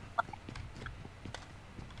പറയരുത്.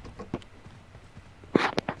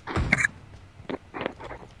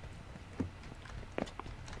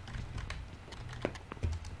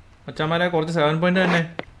 അച്ഛന്മാരെ കുറച്ച് 7 പോയിന്റ് തന്നെ.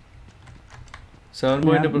 7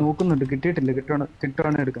 പോയിന്റ് നോക്കുന്നുണ്ട്. കിട്ടിയിട്ടില്ല.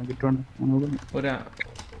 കിട്ടുവാണ് എടുക്കാം.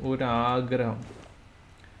 ഒരാഗ്രഹം.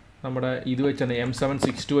 നമ്മുടെ ഇത് വെച്ചാണ്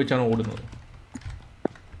M762 വെച്ചാണ് ഓടുന്നത്.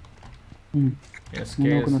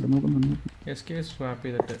 SK സ്വാപ്പ്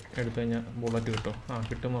ചെയ്തിട്ട് എടുത്തു കഴിഞ്ഞാൽ ബുള്ളറ്റ് കിട്ടും.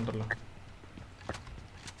 കിട്ടുന്നുണ്ടല്ലോ.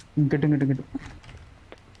 കിട്ടും.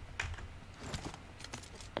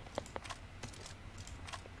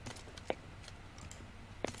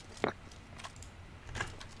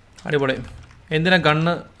 അടിപൊളി. എന്തിനാ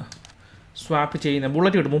ഗണ്ണ് സ്വാപ്പ് ചെയ്യുന്നത്?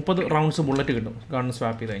 ബുള്ളറ്റ് കിട്ടും. 30 റൗണ്ട്സ് ബുള്ളറ്റ് കിട്ടും ഗണ്ണ്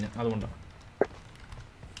സ്വാപ്പ് ചെയ്ത് കഴിഞ്ഞാൽ. അതുകൊണ്ടാണ്.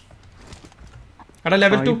 എടാ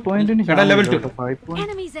ലെവൽ 2.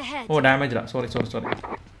 ഓ ഡാമേജ്. സോറി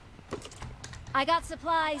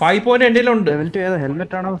 5 പോയിന്റ് എൻ്റെ ഉണ്ട്. ലെവൽ 2 ഏതാ?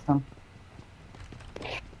 ഹെൽമെറ്റ് ആണോ?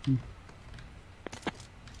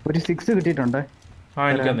 ഒരു 6 കിട്ടിയിട്ടുണ്ട്.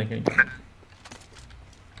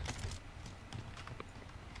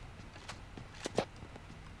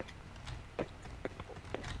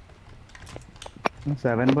 എനിക്ക്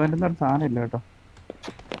 7 പോയിന്റ് എന്ന് പറഞ്ഞ സാധനം ഇല്ല കേട്ടോ.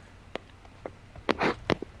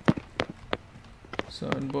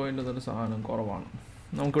 7 പോയിന്റ് എന്നൊരു സാധനം കുറവാണ്.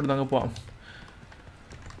 നമുക്കിവിടെ അങ്ങ് പോവാം.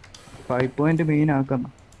 5 പോയിന്റ് മെയിൻ ആക്കാം.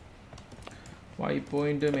 5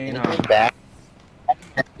 പോയിന്റ് മെയിൻ ആണ്.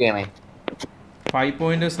 5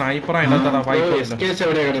 പോയിന്റ് സ്നൈപ്പറാണ്. എന്താ 5 പോയിന്റ്?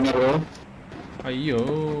 അയ്യോ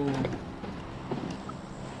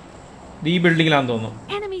ഈ ബിൽഡിങ്ങിലാന്ന് തോന്നുന്നു.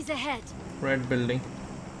 Red building.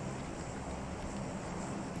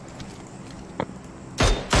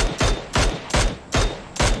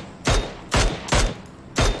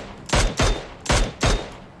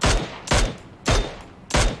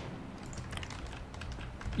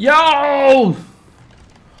 Yo!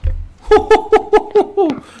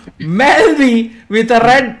 Melvi with a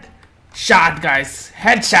red shot, guys.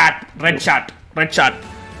 Headshot, red shot.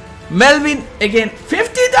 Melvin again,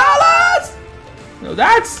 $50. Now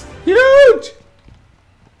that's huge.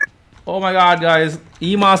 Oh my god, guys.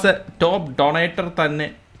 Ee maasa top donator thanne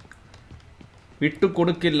vittu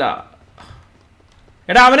kodukilla.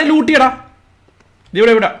 Eda avane loot cheyada.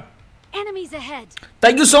 Ivida. Enemies ahead.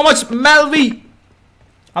 Thank you so much, Melvi.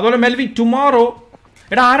 അതുപോലെ Melvy tomorrow.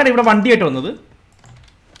 എടാ ആരാണ് ഇവിടെ വണ്ടിയായിട്ട് വന്നത്?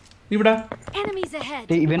 ഇവിടെ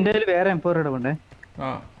ഇവന്റെ വേറെ empower ഉണ്ട്.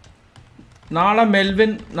 നാളെ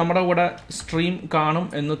മെൽവിൻ നമ്മുടെ കൂടെ സ്ട്രീം കാണും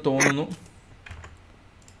എന്ന് തോന്നുന്നു.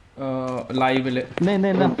 ലൈവില്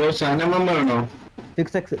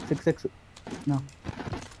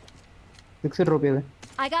 6x ഡ്രോപ്പ് ചെയ്തേ.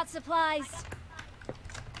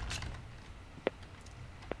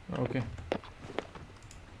 ഓക്കെ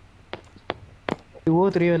 2 or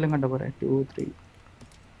 3 എല്ലാം കണ്ട പോരെ 2 or 3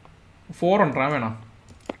 4 ഉണ്ടോ വേണോ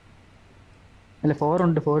അല്ല 4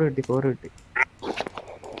 ഉണ്ട് 4 കിട്ടി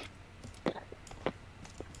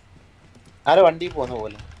ആരോ വണ്ടി പോകുന്ന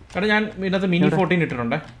പോലെ എടാ ഞാൻ ഇതിനകത്ത് മിനി 14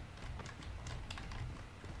 ഇട്ടിട്ടുണ്ടേ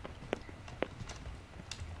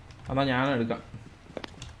അതാ ഞാൻ എടുക്കാം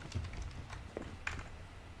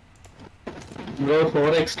ബ്രോ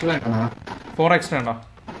 4 എക്സ്ട്രാ ആണോ 4 എക്സ്ട്രാ ഉണ്ടോ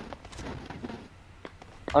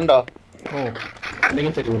ഉണ്ടോ ഓ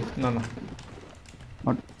എന്തെങ്കിലും തരുമോ എന്നാ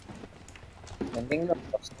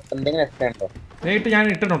എന്തെങ്കിലും എക്സ്ട്രാ ഉണ്ടോ നേരിട്ട് ഞാൻ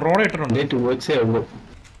ഇട്ടിട്ടുണ്ട് റോഡ് ഇട്ടിട്ടുണ്ട് 2x ഉള്ളൂ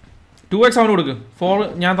 2x അവന് കൊടുക്ക് 4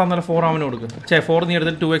 ഞാൻ തന്നാലും 4 അവന് കൊടുക്ക് 4 നീ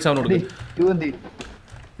എടുത്തിട്ട് 2x അവന് കൊടുക്ക്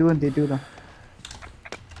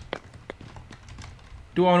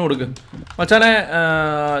 2 അവന് കൊടുക്ക് മച്ചാനെ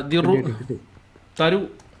തരൂ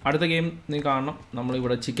അടുത്ത ഗെയിം നീ കാണണം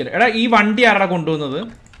നമ്മളിവിടെ ചിക്കൻ എടാ ഈ വണ്ടി ആരാ കൊണ്ടുവന്നത്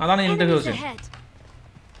അതാണ് എന്റെ ക്വസ്റ്റ്യൻ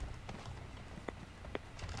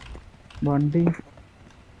വണ്ടി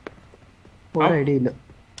ഐഡിയ ഇല്ല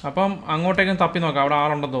അപ്പം അങ്ങോട്ടേക്കും തപ്പി നോക്കാം അവിടെ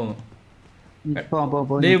ആളുണ്ടെന്ന് തോന്നുന്നു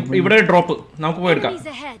ഇവിടെ ഡ്രോപ്പ് നമുക്ക് പോയി എടുക്കാം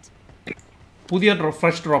പുതിയ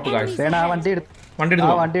ഫ്രഷ് ഡ്രോപ്പ്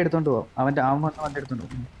വണ്ടി എടുത്തോണ്ട് പോവാം അവന്റെ വണ്ടി എടുത്തോണ്ട്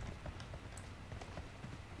പോകും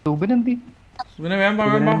സുബിനെന്തി സുബിനെ വേമ്പ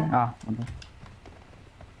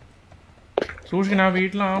സൂക്ഷിക്കണം ആ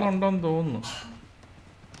വീട്ടിൽ ആളുണ്ടോന്ന് തോന്നുന്നു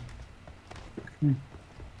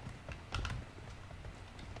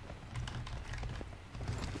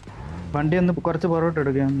വണ്ടി ഒന്ന് കുറച്ച് പുറകോട്ട്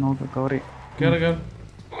എടുക്കാം നോക്കാം കവർ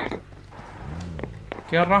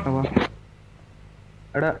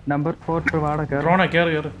എടാ നമ്പർ 4 വാട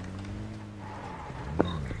കേറ്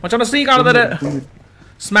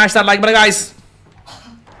smash that like button guys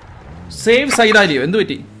save സൈദാലിയോ എന്ത്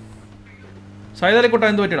പറ്റി സൈദാലി കുട്ട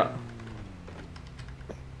എന്ത് പറ്റിടാ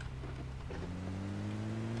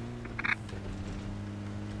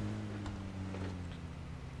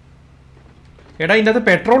എടാ ഇതിന്റെ അകത്ത്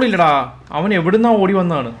പെട്രോൾ ഇല്ലടാ അവൻ എവിടുന്നാ ഓടി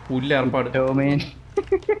വന്നാണ് പുല്ല ഏർപ്പാട്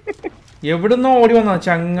എവിടുന്നോ ഓടി വന്നാ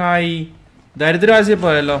ചങ്ങായി ദരിദ്രവാസിയെ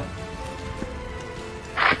പോയല്ലോ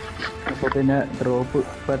പിന്നെ ഡ്രോപ്പ്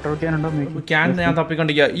പെട്രോൾ ക്യാൻ ഞാൻ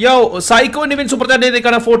തപ്പിക്കൊണ്ടിരിക്കുക യോ സൈക്കോ നിവിൻ സൂപ്പർ ചാറ്റ്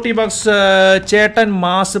ചെയ്തേക്കാണ് $40 ചേട്ടൻ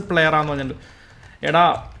മാസ് പ്ലെയർ ആന്ന് പറഞ്ഞിട്ടുണ്ട് എടാ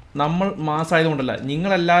നമ്മൾ മാസ് ആയതുകൊണ്ടല്ല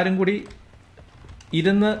നിങ്ങളെല്ലാവരും കൂടി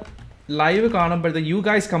ഇരുന്ന് live കാണുമ്പോഴത്തേക്ക് you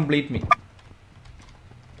guys complete me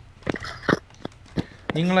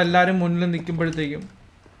നിങ്ങളെല്ലാവരും മുന്നിൽ നിൽക്കുമ്പോഴത്തേക്കും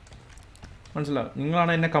മനസ്സിലാവും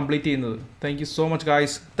നിങ്ങളാണ് എന്നെ കംപ്ലീറ്റ് ചെയ്യുന്നത് thank you so much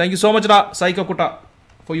guys thank you so much ഡാ സൈക്കോ കുട്ട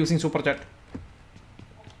ഫോർ യൂസിങ് സൂപ്പർ ചാറ്റ്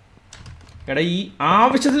എടാ ഈ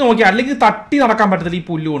ആവശ്യത്തിന് നോക്കി അല്ലെങ്കിൽ തട്ടി നടക്കാൻ പറ്റത്തില്ല ഈ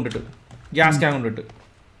പുല്ല് കൊണ്ടിട്ട് ഗ്യാസ് ക്യാൻ കൊണ്ടിട്ട്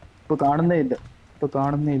ഇപ്പൊ കാണുന്നേ ഇല്ല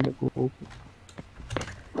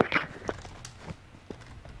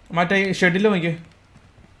മറ്റേ ഷെഡിൽ നോക്കിയേ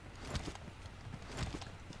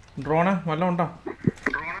ഡ്രോണ് വല്ലതും ഉണ്ടോ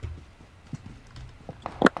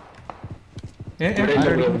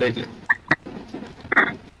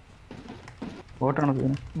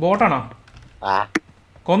ബോട്ടാണോ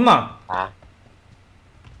കൊന്നാ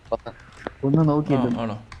ഒന്ന് നോക്കിയില്ല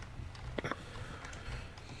ആണോ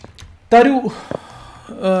തരൂ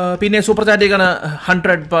പിന്നെ super ചാറ്റിക്കാണ്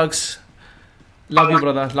 $100 love you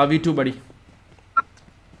brother love you to buddy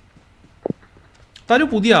തരൂ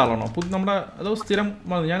പുതിയ ആളാണോ നമ്മുടെ അതോ സ്ഥിരം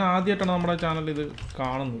ഞാൻ ആദ്യമായിട്ടാണ് നമ്മുടെ ചാനൽ ഇത്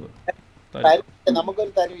കാണുന്നത്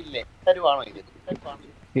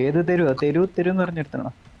ഏത് തെരു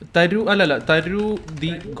പറഞ്ഞെടുത്താണോ തരൂ അല്ലല്ല തരൂ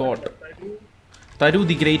ദി ഗോഡ് തരൂ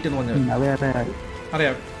ദി ഗ്രേറ്റ് എന്ന് പറഞ്ഞത്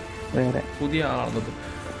അറിയാം പുതിയ ആളാണത്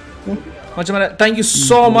മച്ചമാരെ thank you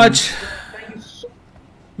so much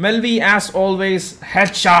Melvy as always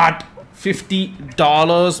head shot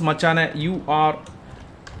 $50 മച്ചാനെ യു ആർ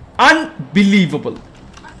അൺബിലീവബിൾ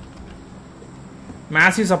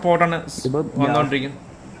മാസീവ് സപ്പോർട്ടാണ് വന്നോണ്ടിരിക്കുന്നത്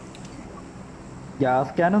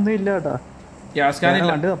ഗ്യാസ് ക്യാനൊന്നും ഇല്ല കേട്ടോ ഗ്യാസ്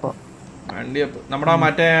ക്യാനില്ല വണ്ടി നമ്മുടെ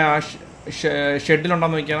മറ്റേ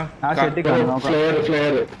ഷെഡിലുണ്ടോന്ന് നോക്കിയാ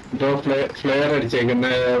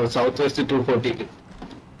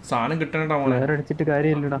സാധനം കിട്ടണ അടിച്ചിട്ട്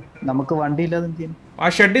കാര്യമില്ലടാ നമുക്ക് വണ്ടി ഇല്ലാതെ ആ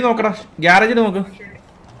ഷെഡിൽ നോക്കടാ ഗ്യാരേജിൽ നോക്ക്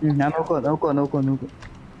ഞാൻ നോക്കുവാ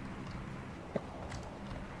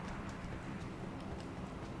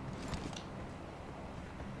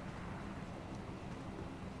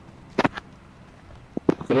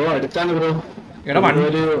ബ്രോ അടുത്താണ് ബ്രോ എടാ വണ്ടി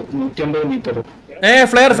ഒരു 150 മീറ്റർ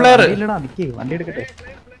ഫ്ലെയർ വണ്ടി എടുക്കട്ടെ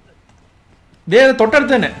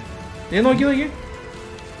തൊട്ടടുത്ത് തന്നെ നോക്കി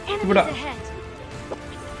ഇവിടെ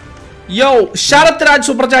യോ ശരത് രാജ്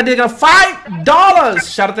സൂപ്പർ ചാറ്റ് $5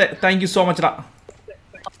 ശരത്തെ താങ്ക് യു സോ മച്ച് ഡാ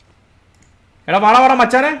എടാ വാടാ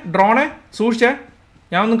മച്ചാനെ ഡ്രോണെ സൂക്ഷിച്ചേ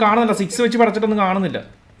ഞാൻ ഒന്നും കാണുന്നില്ല 6 വെച്ച് പടച്ചിട്ടൊന്നും കാണുന്നില്ല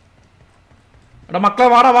എടാ മക്കളെ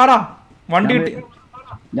വാടാ വണ്ടി കിട്ടി.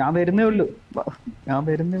 ഞാൻ വരുന്നേ ഉള്ളൂ.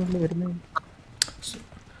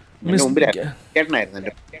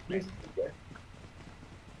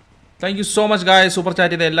 താങ്ക് യു സോ മച്ച് ഗായ്. സൂപ്പർ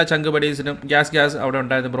ചാറ്റ് ചെയ്ത എല്ലാ ചങ്ക് ബഡീസിനും. ഗ്യാസ് അവിടെ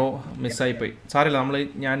ഉണ്ടായിരുന്നു ബ്രോ, മിസ്സായി പോയി. സാറില്ല,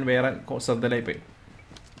 ഞാൻ വേറെ ശ്രദ്ധയിലായി പോയി.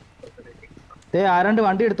 ആരാണ്ട്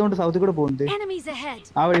വണ്ടി എടുത്തോണ്ട് സൗത്തിൽ കൂടെ പോകുന്നത്.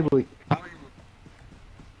 ആ വഴി പോയി.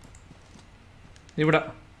 ഇവിടെ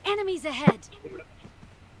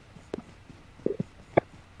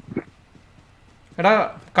എടാ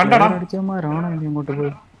കണ്ടടാ. ഇങ്ങോട്ട്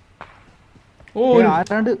പോയി. ഓ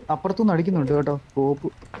ആരാണ്ട് അപ്പുറത്തുനിന്ന് അടിക്കുന്നുണ്ട് കേട്ടോ. സ്കോപ്പ്.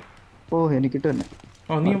 ഓ എനിക്കിട്ട് തന്നെ.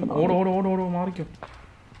 നീ ഓടോ മാറിക്കോ.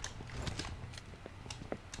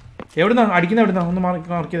 എവിടുന്നാ അടിക്കുന്ന? എവിടുന്നാ ഒന്ന്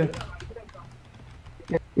മാർക്കിയത്?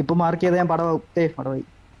 ഇപ്പൊ മാർക്ക് ചെയ്ത ഞാൻ പടവായി.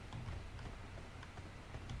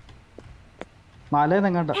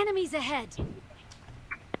 മലയെന്നെങ്ങാണ്ട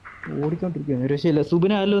ഓടിക്കൊണ്ടിരിക്കുകയാണ്. രക്ഷയില്ല.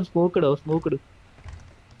 സുബിനെ ആയാലും സ്മോക്ക് ഇട്.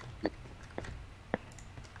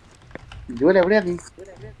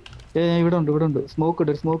 ഇവിടെ ഉണ്ട്. സ്മോക്ക്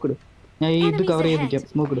ഇട്. ഞാൻ ഈ ഇത് കവർ ചെയ്ത് നിൽക്കാം.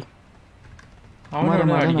 സ്മോക്ക് ഇട്.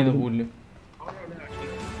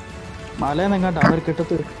 മലയെന്നെങ്ങാണ്ട അവർ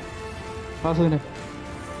കിട്ടത്ത്.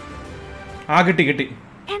 കിട്ടി.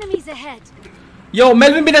 യോ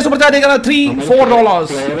മെൽവിൻ പിന്നെ സൂപ്പർ ചാറ്റ് ചെയ്യണം. $3-4.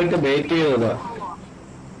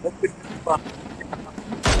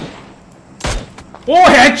 ഓ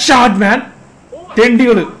ഹെഡ് ഷോട്ട് മാൻ.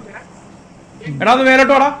 തെണ്ടികള്. എടാ ഒന്ന്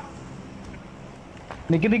മേലോട്ടോടാ.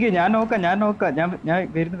 നിക്ക് ഞാൻ നോക്കാം. ഞാൻ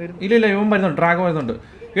വരുന്നു. ഇല്ല ഇവൻ വരുന്നുണ്ട്. ഡ്രാഗൺ വരുന്നുണ്ട്.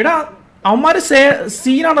 എടാ അവന്മാര്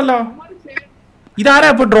സീനാണല്ലോ. ഇതാരാ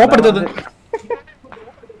ഇപ്പൊ ഡ്രോപ്പ് എടുത്തത്?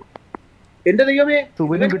 എന്റെ ദൈവമേ,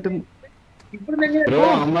 സുബിനും കിട്ടും.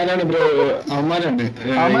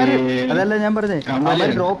 അതല്ല ഞാൻ പറഞ്ഞേ,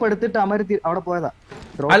 അവര് ഡ്രോപ്പ് എടുത്തിട്ട് അവിടെ പോയതാ.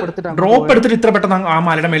 ഡ്രോപ്പ് എടുത്തിട്ട് ഇത്ര പെട്ടെന്ന് ആ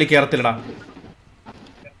മലയുടെ മേളിൽ കയറത്തില്ലടാ.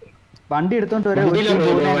 വണ്ടി എടുത്തോണ്ട് വരെ.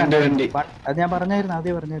 അത് ഞാൻ പറഞ്ഞായിരുന്നു,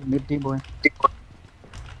 ആദ്യം പറഞ്ഞായിരുന്നു ടീം പോയാൻ.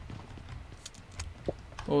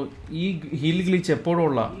 ഓ ഈ ഹിൽ ഗ്ലിച്ച് എപ്പോഴും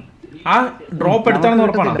ഉള്ള ആ ഡ്രോപ്പ് എടുത്താണെന്ന്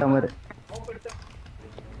ഉറപ്പാണ്.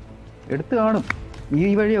 എടുത്ത് കാണും. ഈ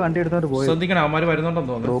വഴി വണ്ടി എടുത്തോണ്ട് പോയി. ശ്രദ്ധിക്കണം, അവന്മാര് വരുന്നുണ്ടെന്ന്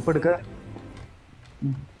തോന്നുന്നു. ഡ്രോപ്പ് എടുക്ക.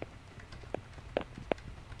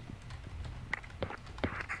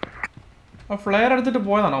 ഫ്ലെയർ എടുത്തിട്ട്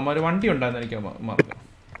പോയതാണോ അവന്മാര്? വണ്ടി ഉണ്ടായിരുന്നു എനിക്ക് മാർക്ക്.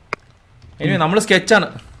 ഇനി നമ്മള് സ്കെച്ചാണ്.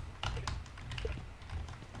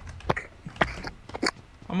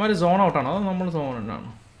 അവന്മാര് സോൺ ഔട്ടാണോ അതോ നമ്മൾ സോൺ ഉണ്ടാണോ?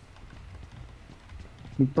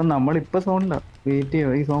 നമ്മളിപ്പോ സോണില്ല. വെയിറ്റ്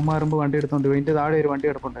ചെയ്യാം. ഈ സോൺ മാറുമ്പോ വണ്ടി എടുത്തോണ്ട് ഇതിന്റെ താഴെ ഒരു വണ്ടി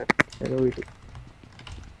കിടപ്പുണ്ടായിരുന്നു. വീട്ടിൽ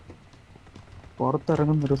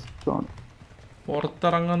പുറത്തിറങ്ങുന്ന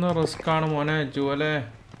റിസ്ക് ആണ് മോനെ ജുവലെ.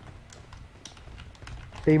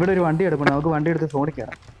 ഇവിടെ ഒരു വണ്ടി എടുക്കണം. നമുക്ക് വണ്ടി എടുത്ത് സോണിൽ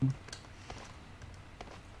കയറാം.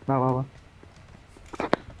 വാ.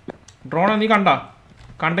 ഡ്രോൺ നീ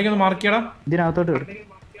കണ്ടെങ്കിൽ ഒന്ന് മാർക്ക് ചെയ്യടാ. ഇതിനകത്തോട്ട് വരും.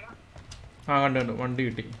 കണ്ടു. വണ്ടി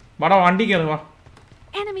കിട്ടി. വാടാ വണ്ടി കയറി വാ.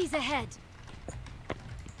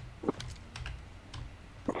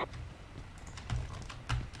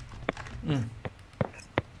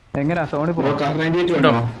 എങ്ങനെയാ സോണി പോ?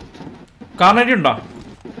 കാർണേറ്റി ഉണ്ടോ?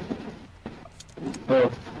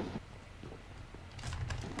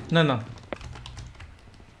 എന്നാ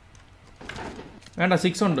വേണ്ട,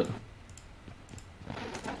 6 ഉണ്ട്.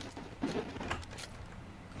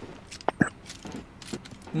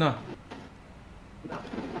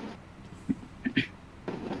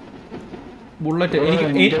 ബുള്ളറ്റ്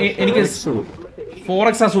എനിക്ക്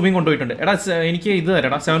 4x ആ സൂമിങ് കൊണ്ടുപോയിട്ടുണ്ട്. എടാ എനിക്ക് ഇത്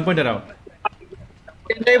തരാടാ, 7 പോയിന്റ് തരാമോ?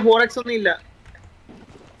 4x ഒന്നും ഇല്ല.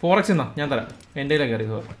 4x എന്നാ ഞാൻ തരാം. എൻ്റെ കയറി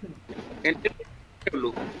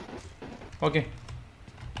ഓക്കെ.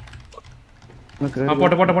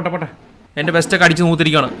 പോട്ടെ. എന്റെ ബെസ്റ്റ് ഒക്കെ അടിച്ച്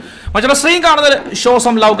നൂത്തിരിക്കുകയാണ്. മറ്റുള്ള സ്ട്രീം കാണുന്നത് show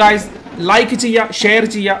some love guys. Like ചെയ്യുക, ഷെയർ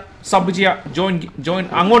ചെയ്യുക, സബ് ചെയ്യുക, ജോയിൻ.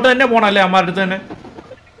 അങ്ങോട്ട് തന്നെ പോണല്ലേ അമ്മാരുടെ അടുത്ത് തന്നെ.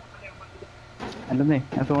 അല്ലെന്നേ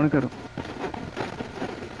ഞാൻ സോണിൽ കയറും.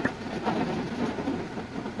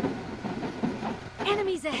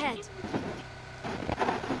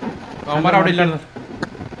 അവന്മാർ അവിടെ ഇല്ലായിരുന്നു.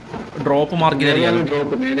 ഡ്രോപ്പ് മാർക്ക് ചെയ്ത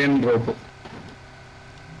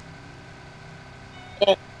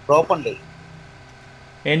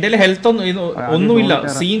എന്റെ ഹെൽത്ത് ഒന്നുമില്ല.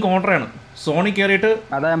 സീൻ കോൺട്രാണ്. സോണി കേറിയിട്ട്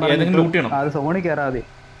ഏതെങ്കിലും ലൂട്ട് ചെയ്യണം. സോണി കേറാതെ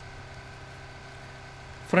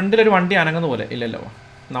ഫ്രണ്ടിലൊരു വണ്ടി അനങ്ങുന്ന പോലെ. ഇല്ലല്ലോ,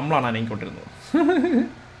 നമ്മളാണ് അനങ്ങിക്കൊണ്ടിരുന്നത്.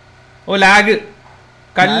 ഓ ലാഗ്,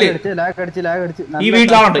 കല്ല്. ഈ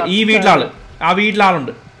വീട്ടിലാളുണ്ട്. ആ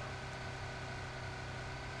വീട്ടിലാളുണ്ട്.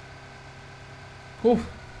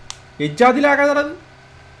 എജാതിലാകാതെ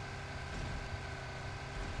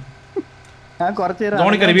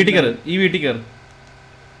വീട്ടിൽ കയറ്. ഈ വീട്ടിൽ കയറ്.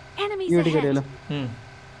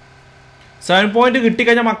 7 പോയിന്റ്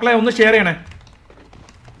കിട്ടിക്കഴിഞ്ഞാൽ മക്കളെ ഒന്ന് ഷെയർ ചെയ്യണേ.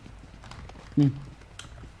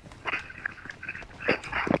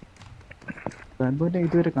 സാൻപോയിന്റ്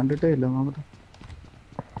ഇതുവരെ കണ്ടിട്ടേ ഇല്ല നോക്കട്ടെ.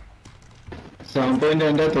 സാംപോയിന്റ്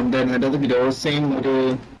എന്റെ അകത്തുണ്ടായിരുന്നു. എന്റെ അത് ഗ്രോസയും ഒരു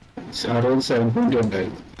 67 പോയിന്റ്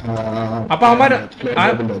ഉണ്ടായിരുന്നു. അപ്പൊ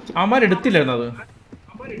അവന്മാരെടുത്തില്ലായിരുന്നു അത്.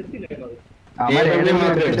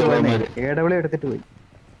 AW എടുത്തിട്ട് പോയി.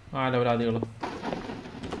 ആ ലെവലാദികള്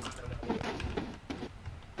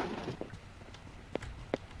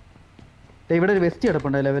ഇവിടെ ഒരു വെസ്റ്റ്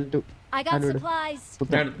കിടപ്പുണ്ട് level 2. I got supplies.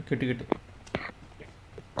 കിട്ടി കിട്ടി.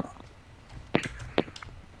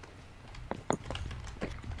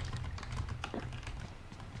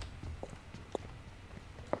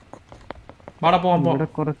 വാടാ പോവാം ഇവിടെ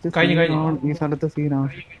കുറച്ച് കഴിഞ്ഞു ഈ സ്ഥലത്ത് സീനാണ്.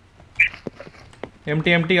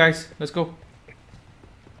 empty guys, let's go.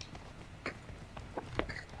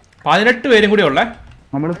 18 പേരും കൂടി ഉള്ളേ.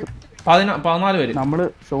 നമ്മള് 14 പേര്. നമ്മള്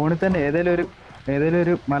സോണിൽ തന്നെ ഏതേലും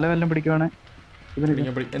ഒരു മല വല്ലതും പിടിക്കുവാണെ.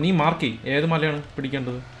 നീ മാർക്ക് ചെയ്യ് ഏത് മലയാണ്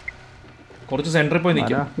പിടിക്കേണ്ടത്. കുറച്ച് സെന്ററിൽ പോയി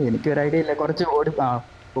നിൽക്കാം. എനിക്കൊരു ഐഡിയ ഇല്ല. കുറച്ച് ഓടി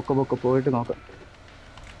പൊക്കെ പോയിട്ട് നോക്കാം.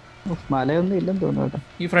 മലയൊന്നും ഇല്ലെന്ന് തോന്നുന്നു കേട്ടോ.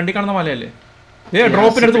 ഈ ഫ്രണ്ടിൽ കാണുന്ന മലയല്ലേ?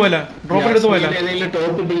 ഡ്രോപ്പിനടുത്ത് പോയല്ല.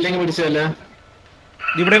 Top building പിടിച്ചല്ല.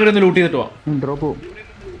 ഇവിടെ കൂടെ ഒന്ന് ലൂട്ട് ചെയ്തിട്ട് പോവാം. ഡ്രോപ്പ്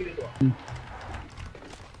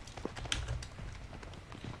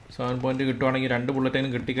 7 പോയിന്റ് കിട്ടുവാണെങ്കിൽ 2 ബുള്ളറ്റേനും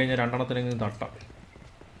കിട്ടിക്കഴിഞ്ഞാൽ 2 എണ്ണത്തിനെങ്കിലും തട്ടാം.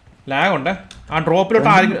 ലാഗ് ഉണ്ട്. ആ ഡ്രോപ്പിലോട്ട്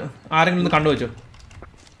ആരെങ്കിലും ഒന്ന് കണ്ടുവച്ചോ.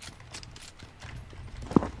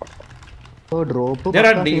 Drop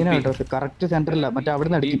correct സെന്ററില്ല. മറ്റേ അവിടെ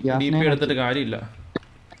നിന്ന് എടുത്തിട്ട് കാര്യമില്ല.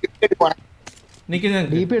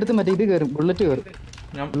 DP എടുത്ത് മറ്റേ ഇത് കയറും. ബുള്ളറ്റ് കയറും.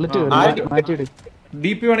 മാറ്റിയിട്.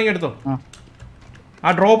 DP വേണമെങ്കിൽ എടുത്തോ. ആ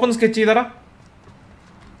ഡ്രോപ്പ് ഒന്ന് സ്കെച്ച് ചെയ്തടാ.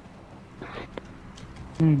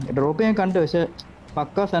 ഡ്രോപ്പ് ഞാൻ കണ്ടു. പക്ഷെ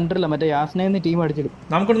പക്ക സെന്ററില്ല. മറ്റേ യാസ്നയിൽ ടീം അടിച്ചിടും.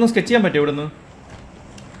 നമുക്കിവിടുന്ന് സ്കെച്ച് ചെയ്യാൻ പറ്റും. ഇവിടുന്ന്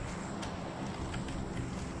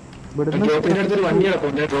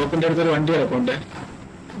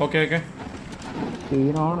ഓക്കെ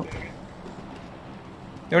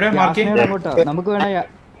എവിടെയാ മാർക്ക് നമുക്ക് വേണേ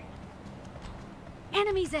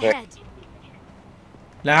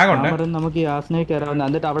ലാഗ് ഉണ്ട്. നമുക്ക് യാസ്നയിൽ കയറാവുന്ന.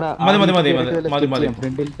 എന്നിട്ട് അവിടെ മതി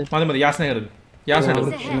യാസ്ന കയറി. യാസ്ന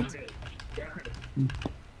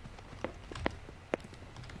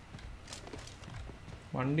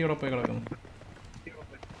വണ്ടി ഇവിടെ പോയി കിടക്കുന്നു.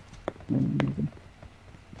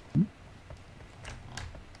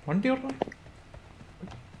 വണ്ടി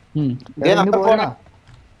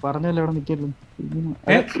പറഞ്ഞല്ലോ അവിടെ നിൽക്കല്ലോ.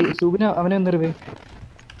 സുബിന് അവനെ ഒന്നൊരു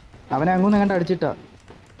അവനെ അങ്ങോന്ന് കണ്ട് അടിച്ചിട്ടാ.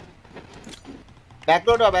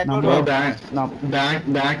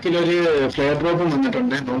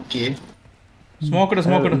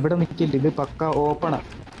 ഇവിടെ നിക്കില്ല. ഇത് പക്ക ഓപ്പണാ.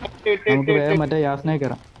 നമുക്ക് വേഗം മറ്റേ യാസ്നയെ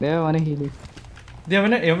കയറാം. വേഗം അവനെ ഹീല്.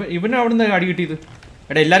 ഇവനെ അവിടെ നിന്ന് അടി കിട്ടിയത്.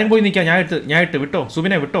 എടാ എല്ലാരും പോയി നിൽക്കാം. ഞാൻ ഇട്ട് വിട്ടോ.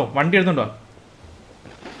 സുബിനെ വിട്ടോ. വണ്ടി എടുത്തുണ്ടോ?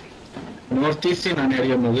 നോർത്ത് ഈസ്റ്റിനാണ്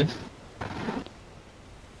അറിയുന്നത്.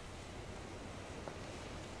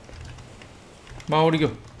 ഓടിക്കോ.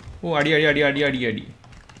 ഓ അടി അടി അടി അടി അടി അടി.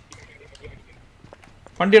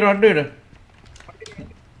 വണ്ടി ഇട്.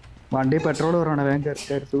 വണ്ടി പെട്രോൾ കുറവാണ്.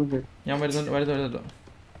 ഞാൻ വരുന്നുണ്ട്.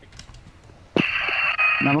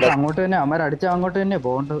 നമുക്ക് അങ്ങോട്ട് തന്നെ അമ്മ അടിച്ച അങ്ങോട്ട് തന്നെ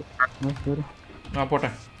പോകേണ്ടത്. ആ പോട്ടെ.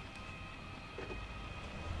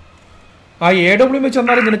 ആ AW വെച്ച്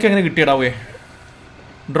വന്നാലും നിനക്ക് എങ്ങനെ കിട്ടിയടാവേ?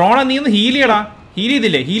 ഡ്രോണാ നീ ഒന്ന് ഹീൽ ചെയ്യടാ. ഹീൽ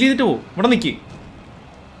ചെയ്തില്ലേ? ഹീൽ ചെയ്തിട്ട് പോ. ഇവിടെ നിക്ക്.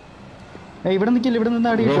 ഇവിടെ നിക്കില്ല. ഇവിടെ നിന്ന്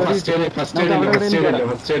അടി.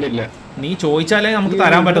 നീ ചോദിച്ചാലേ നമുക്ക്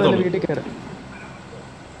തരാൻ പറ്റത്തുള്ളൂ.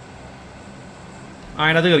 ആ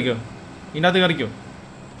ഇതിനകത്ത് കയറിക്കോ.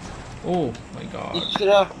 Oh my God.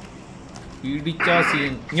 ഇടിച്ചാ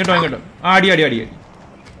സീൻ. ഇങ്ങോട്ടോ. ആ അടി.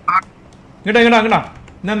 ഇങ്ങോട്ടാ.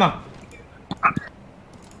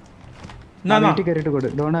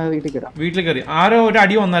 വീട്ടിൽ കയറി. ആരോ ഒരു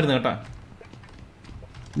അടി വന്നായിരുന്നു കേട്ടാ.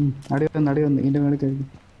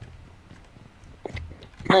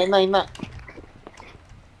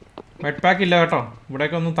 മെഡ് പാക്ക് ഇല്ല കേട്ടോ.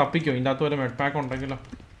 ഇവിടെയൊക്കെ ഒന്ന് തപ്പിക്കോ. ഇതിന്റെ അകത്ത് വരെ മെഡ് പാക്ക് ഉണ്ടെങ്കിലോ.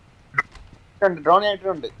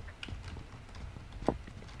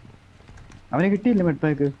 അവനെ കിട്ടിയില്ല മെഡ്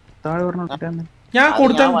പാക്ക്. താഴെ ഞാൻ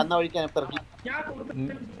കൊടുത്ത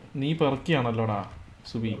നീ പെറുക്കിയാണല്ലോടാ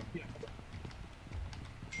സുബി.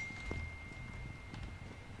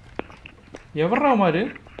 എവരാമാര്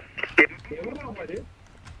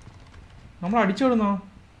നമ്മൾ അടിച്ചു വിടുന്നോ?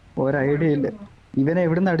 ഒരു ഐഡിയ ഇല്ല. ഇവനെ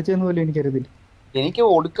എവിടുന്ന് അടിച്ചെന്ന് പോലും എനിക്കറിയത്തില്ല. എനിക്ക്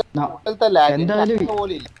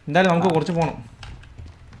എന്തായാലും നമുക്ക് കുറച്ച് പോണം.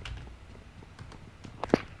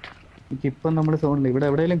 ഇപ്പം നമ്മള് സോണില്ല. ഇവിടെ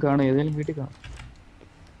എവിടെയെങ്കിലും കാണും. ഏതെങ്കിലും വീട്ടിൽ കാണും.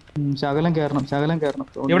 ശകലം കയറണം.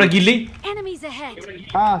 ഇവിടെ ഗില്ലി.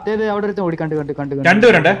 ആ അതെ അവിടെ അടുത്ത് ഓടി. കണ്ടു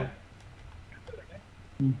രണ്ടുപേരുണ്ട്.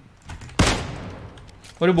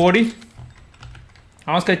 ഒരു ബോഡി.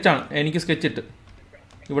 ആ സ്കെച്ചാണ്. എനിക്ക് സ്കെച്ച് ഇട്ട്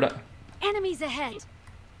ഇവിടെ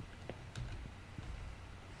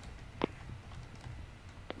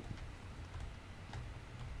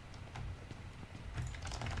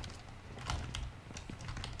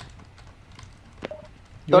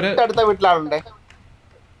തൊട്ടടുത്ത വീട്ടിലാളുണ്ടേ.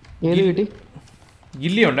 ഏത് വീട്ടിൽ?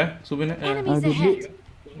 ഗില്ലിയുണ്ടേ സുബിന്. Enemies ahead.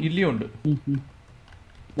 ഗില്ലിയുണ്ട്.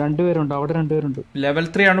 രണ്ടുപേരുണ്ട്, അവിടെ രണ്ടുപേരുണ്ട്. ലെവൽ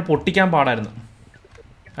 3 ആണ്, പൊട്ടിക്കാൻ പാടായിരുന്നു.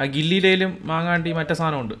 ആ ഗില്ലിയിലും മാങ്ങാണ്ടി മറ്റേ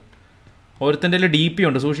സാധനമുണ്ട്. ഒരുത്തൻ്റെ DP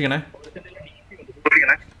ഉണ്ട്, സൂക്ഷിക്കണേ.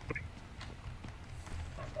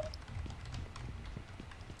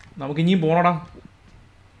 നമുക്ക് ഇനിയും പോണടാ.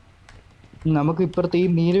 നമുക്ക് ഇപ്പുറത്ത് ഈ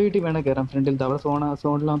നീല വീട്ടിൽ വേണം കയറാം. ഫ്രണ്ടിൽ അവിടെ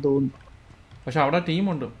സോണിലാന്ന് തോന്നുന്നു. പക്ഷെ അവിടെ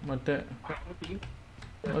ടീമുണ്ട്. മറ്റേ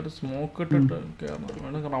ഒരു സ്മോക്ക് ഇട്ടിട്ട്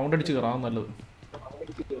വേണം, റൗണ്ട് അടിച്ച് കയറാം നല്ലത്.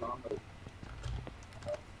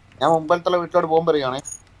 ഞാൻ മുമ്പലത്തുള്ള വീട്ടിലോട്ട് ബോംബ് എറിയാണേ.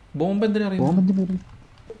 ബോംബ് എന്തിനാ അറിയാം?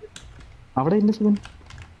 അവിടെ ഇല്ല സുഖം.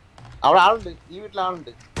 അവിടെ ആളുണ്ട്, ഈ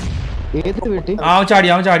വീട്ടിലാളുണ്ട്. ഏത് വീട്ടിൽ? അവൻ ചാടി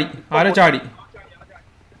ആരോ ചാടി.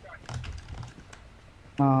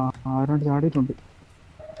 ആരോണ്ട് ചാടിയിട്ടുണ്ട്.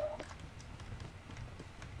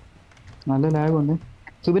 നല്ല ലാഗ് വന്നേ.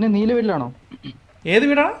 സുബിനെ നീല വീട്ടിലാണോ? ഏത്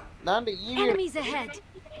വീടാ? ഈ വീട്. Enemies ahead.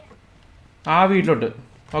 ആ വീട്ടിലോട്ട്.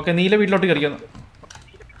 ഓക്കെ, നീല വീട്ടിലോട്ട് കയറിക്കുന്നു.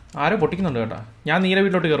 ആരോ പൊട്ടിക്കുന്നുണ്ട് കേട്ടാ. ഞാൻ നീല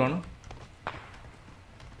വീട്ടിലോട്ട് കയറുവാണ്.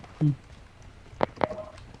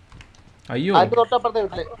 അയ്യോ, തൊട്ടപ്പുറത്തെ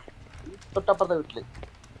വീട്ടില്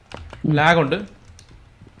ലാഗ് ഉണ്ട്.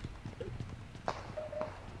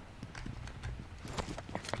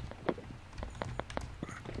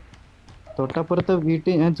 തൊട്ടപ്പുറത്തെ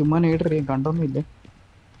വീട്ടിൽ ഞാൻ ചുമ്മാ നേടിറിയാം, കണ്ടൊന്നുമില്ല.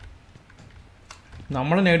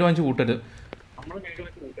 നമ്മൾ നേട് വാങ്ങിച്ച് കൂട്ടരുത്.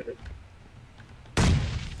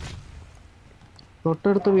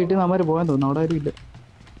 തൊട്ടടുത്ത വീട്ടിൽ നിന്ന് അമ്മമാര് പോകാൻ തോന്നുന്നു. അവിടെ ആരും ഇല്ല.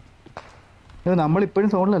 നമ്മളിപ്പോഴും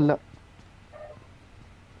സോണിലല്ല.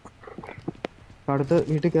 അടുത്ത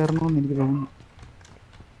വീട്ടിൽ കയറണമെന്ന് എനിക്ക് തോന്നുന്നു.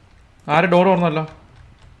 ആരെ ഡോർ തുറന്നല്ലോ?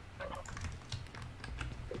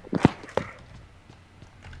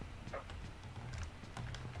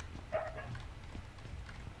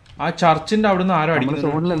 ആ ചർച്ചിന്റെ അവിടുന്ന് ആരോ അടിക്കുന്നത്.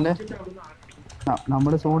 സോണിലല്ലേ?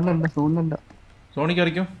 നമ്മുടെ സോണിലല്ല. സോണി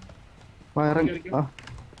കയറിക്കോ.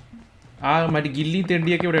 ആ മറ്റേ ഗില്ലി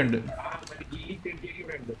തെണ്ടിയൊക്കെ ഇവിടെ ഉണ്ട്.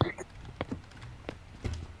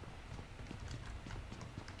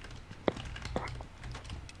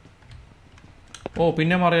 ഓ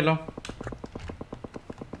പിന്നെ മാറിയല്ലോ.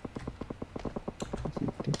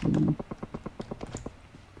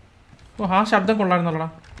 ഓ ആ ശബ്ദം കൊള്ളായിരുന്നല്ലോടാ.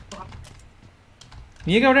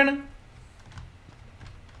 നീയൊക്കെ എവിടെയാണ്?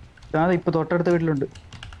 ഇപ്പൊ തൊട്ടടുത്ത വീട്ടിലുണ്ട്.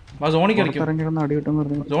 സോണി കയറിക്കോ. അടി കിട്ടും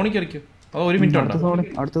സോണി കയറിക്കോ. അതോ ഒരു മിനിറ്റ് ഉണ്ടോ?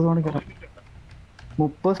 അടുത്ത സോണിൽ കയറാം.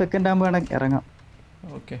 30 സെക്കൻഡ് ആകുമ്പോ വേണമെങ്കിൽ ഇറങ്ങാം.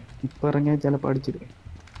 ഓക്കെ, ഇപ്പൊ ഇറങ്ങിയാൽ ചിലപ്പോൾ അടിച്ചിടും.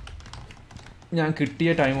 ഞാൻ കിട്ടിയ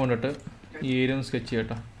ടൈം കൊണ്ടിട്ട് ഈ ഏരിയ ഒന്ന് സ്കെച്ച്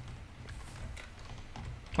ചെയ്യട്ടോ.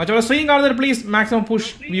 മറ്റേ സ്ട്രീം കാണുന്നത് please maximum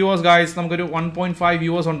push viewers guys. നമുക്കൊരു 1.5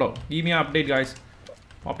 വ്യൂവേഴ്സ് ഉണ്ടോ? Give me update guys.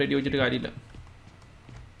 Update ചോദിച്ചിട്ട് കാര്യമില്ല.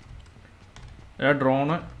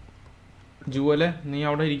 ഡ്രോണ് ജുവലെ നീ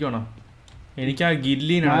അവിടെ ഇരിക്കണോ? എനിക്ക് ആ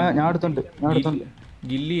ഗില്ലിനാണ്. ഞാൻ അടുത്തുണ്ട്.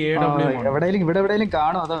 ഗില്ലി എവിടെയെങ്കിലും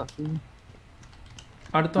കാണും. അതാ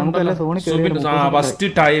അടുത്തുണ്ടല്ലോ Subin. First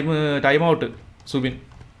time out Subin.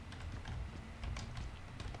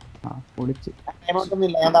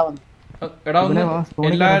 എടാ ഒന്ന്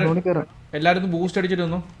എല്ലാരും ബൂസ്റ്റ് അടിച്ചിട്ട്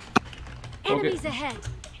വന്നു.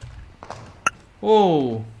 ഓ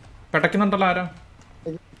പെട്ടക്കുന്നുണ്ടല്ലോ ആരോ.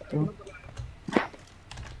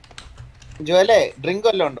 ജോലെ ഡ്രിങ്ക്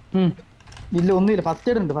വല്ലതും ഉണ്ടോ? ഇല്ല, ഒന്നുമില്ല. ഫസ്റ്റ്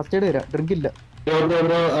എയ്ഡ് ഉണ്ട്. ഫസ്റ്റ് എയ്ഡ് തരാം. ഡ്രിങ്ക് ഇല്ല.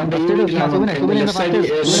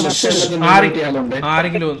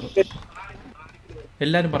 ആരെങ്കിലും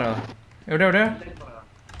എല്ലാരും പറയാ. എവിടെ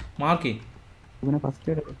മാർക്കി? ഫസ്റ്റ്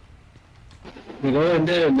എയ്ഡ്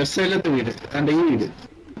എന്റെ ബസ്സിലത്തെ വീട്. ഈ വീട്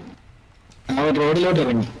റോഡിലോട്ട്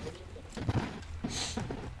ഇറങ്ങി.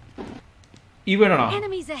 ഈ വീടാണോ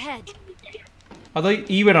അതോ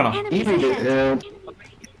ഈ വീടാണോ? ഈ വീട്.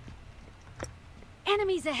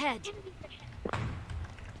 Enemies ahead.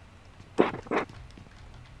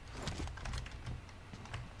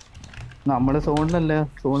 നമ്മള് സോണിലല്ല.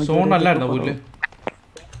 സോണിലല്ലായിരുന്നോ പുല്ല്?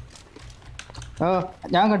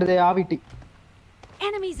 ഞാൻ കണ്ടത് ആ വീട്ടിൽ.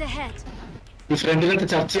 Enemies ahead. ഈ ഫ്രണ്ടിലത്തെ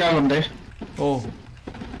ചർച്ച ആവുന്നുണ്ട്. ഓ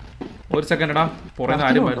ഒരു സെക്കൻഡ് എടാ, പുറത്തുനിന്ന്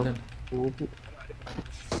ആരും വരുന്നു.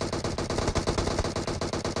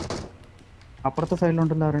 അപ്പുറത്തെ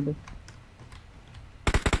സൈഡിലുണ്ടല്ലോ ആരുണ്ട്?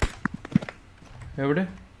 എവിടെ?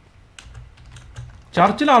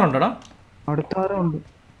 ചർച്ചിൽ ആളുണ്ടടാ. അടുത്ത ആരോ ഉണ്ട്.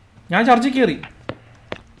 ഞാൻ ചർച്ചിൽ കയറി.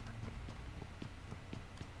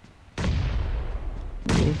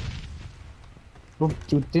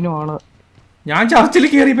 ചുറ്റിനും ആള്. ഞാൻ ചർച്ചിൽ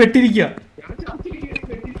കയറി പെട്ടിരിക്കുക.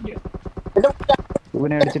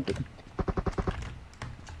 ഇവനെ അടിച്ചിട്ട്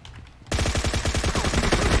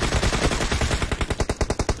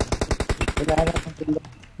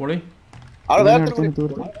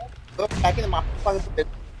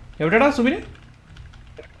എവിടെടാ സുബിന്?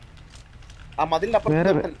 ആ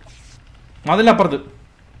മതിലിനപ്പുറത്ത് മതിലപ്പുറത്ത്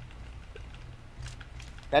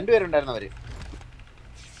രണ്ടുപേരുണ്ടായിരുന്നു അവര്.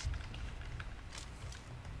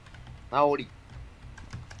 ആ ഓടി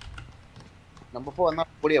നമ്പർ 4 വന്നാ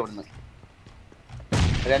ഓടി അവിടുന്ന്.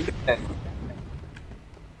 രണ്ടുപേരായിരുന്നു.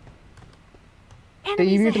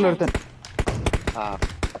 ഈ വീട്ടിലൊരുത്തൻ ആ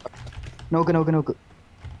നോക്ക് നോക്ക് നോക്ക്.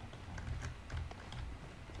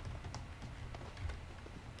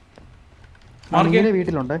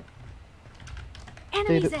 വീട്ടിലുണ്ടേ.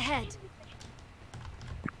 Enemies ahead.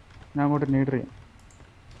 ഞാൻ അങ്ങോട്ട് നീഡ് ചെയ്യാം.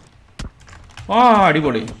 ആ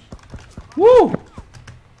അടിപൊളി.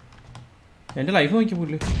 എന്റെ ലൈഫ് നോക്കി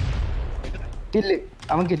പോയില്ലേ. കില്ല്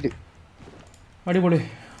അവൻ കില്ല്. അടിപൊളി.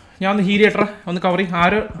 ഞാൻ ഒന്ന് ഹീൽ ചെയ്യട്ടെ, ഒന്ന് കവർ ചെയ്യും.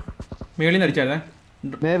 ആര് മേളിൽ നിന്ന് അടിച്ചായിരുന്നേ.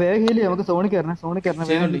 വേഗം ഹീൽ ചെയ്യാം. നമുക്ക് സോണിൽ കയറണം. സോണിൽ കയറണം.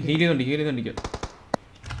 ഹീൽ ചെയ്യുന്നുണ്ട്.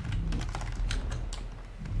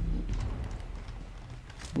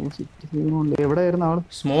 എവിടെയായിരുന്നു ആള്?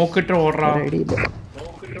 സ്മോക്ക് ഇട്ട് ഓർഡർ.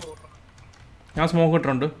 ഞാൻ സ്മോക്ക്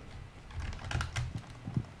ഇട്ടിട്ടുണ്ട്.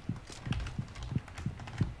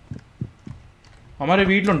 അമ്മാരെ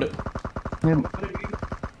വീട്ടിലുണ്ട്.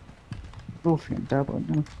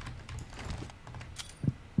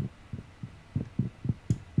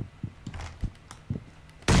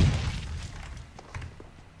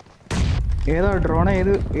 ഏതാ ഡ്രോണ?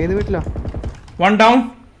 ഏത് വീട്ടിലാ? One down.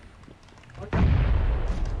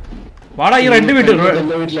 വാടാ ഈ റെഡ് വീട്ടിൽ.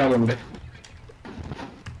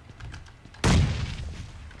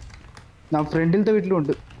 ഫ്രണ്ടിലത്തെ വീട്ടിലും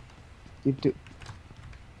ഉണ്ട്.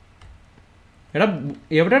 എടാ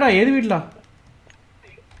എവിടെടാ? ഏത് വീട്ടിലാ?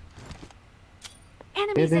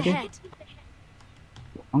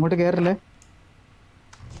 അങ്ങോട്ട് കേറല്ലേ?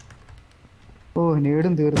 ഓ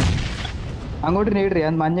നേടും തീർന്നു. അങ്ങോട്ട് നേടി.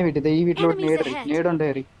 മഞ്ഞ വീട്ടിൽ. ഈ വീട്ടിലോട്ട് നേടുണ്ട്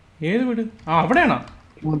കയറി. ഏത് വീട്? ആ അവിടെയാണോ?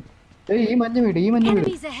 ഈ മഞ്ഞ വീട്.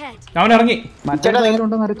 അവൻ ഇറങ്ങി.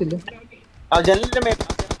 മറ്റേണ്ടോന്ന് അറിയത്തില്ല.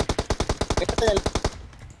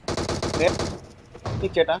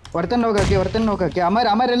 ഒരുത്തൻ നോക്കാക്കി.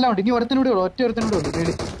 അമാരെല്ലാം ഉണ്ട്. ഇനി ഒരുത്തനൂടെ ഉള്ളു. ഒറ്റ ഒരുത്തനൂടെ ഉള്ളു.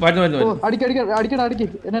 അടിക്കട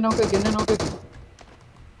എന്നെ നോക്കാക്കി.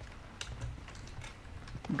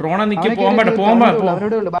 ഡ്രോണെ നിക്ക്. പോകാൻ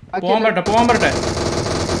പറ്റട്ടെ.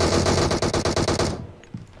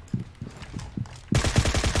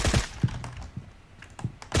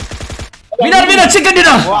 Chicken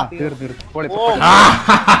dinner.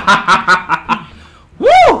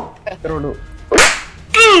 Woo!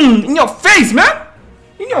 In your face, man.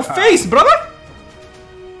 In your face, brother.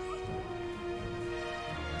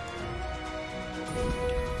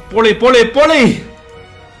 Poli.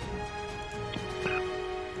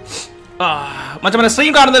 Macam mana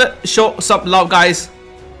stream കാണുന്നത്? Show some love, guys.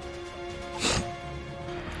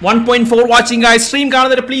 1.4 watching, guys. Stream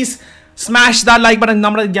കാണുന്നത് please. Smash that like button.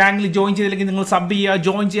 നമ്മുടെ ഗാംഗിൽ ജോയിൻ ചെയ്തില്ലെങ്കിൽ നിങ്ങൾ സബ് ചെയ്യുക,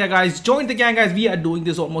 ജോയിൻ ചെയ്യുക guys. Join the gang, guys. We are doing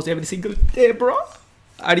this almost every single day, bro.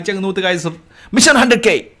 അടിച്ചങ്ങ് നൂത്ത് guys. Mission 100k.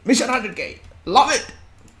 Love it.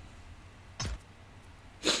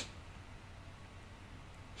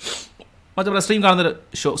 മറ്റേ stream കാണുന്നത്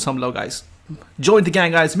show some love, guys. Join the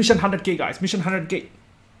gang, guys. Mission 100k, guys. Mission 100k.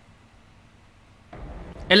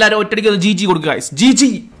 എല്ലാവരും ഒറ്റടിക്ക് GG കൊടുക്കുക guys. GG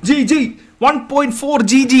 1.4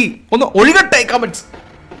 GG. ഒന്ന് ഒഴുകട്ടെ comments.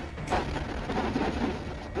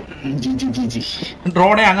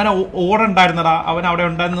 ഡ്രോണെ അങ്ങനെ ഓടണ്ടായിരുന്നടാ. അവൻ അവിടെ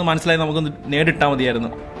ഉണ്ടായിരുന്നു മനസ്സിലായി. നമുക്കൊന്ന് നേടിട്ടാ മതിയായിരുന്നു.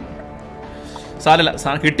 സാരല്ല,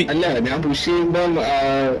 സാധനം കിട്ടി. അല്ല ഞാൻ പുഷ് ചെയ്യുമ്പോ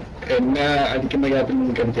എന്നെ അടിക്കുന്ന ഗ്യാപ്പിൽ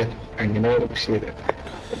നിങ്ങൾക്ക് അടിക്കാൻ അങ്ങനെ പുഷ് ചെയ്ത.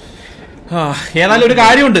 ഏതായാലും ഒരു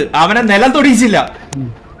കാര്യമുണ്ട്, അവനെ നിലം തൊടിയിച്ചില്ല.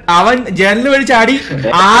 അവൻ ജനൽ വഴി ചാടി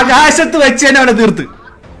ആകാശത്ത് വെച്ച് തന്നെ അവനെ തീർത്ത്.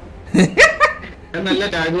 നല്ല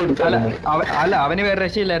ടാഗ് കൊടുത്തു. അല്ല അവന് വേറെ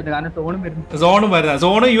രക്ഷയില്ലായിരുന്നു. കാരണം സോണും വരുന്ന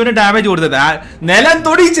സോണ് ഇവന് ഡാമേജ് കൊടുത്തത്. നിലം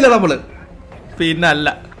തൊടിയിച്ചില്ല നമ്മള്. പിന്നല്ല.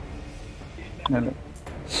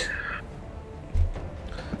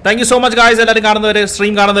 Thank you so much guys. എല്ലാവരും കാണുന്നവര്,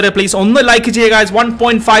 സ്ട്രീം കാണുന്നവര് പ്ലീസ് ഒന്ന് ലൈക്ക് ചെയ്യുക ഗായ്സ്.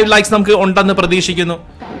 1.5 ലൈക്സ് നമുക്ക് ഉണ്ടെന്ന് പ്രതീക്ഷിക്കുന്നു.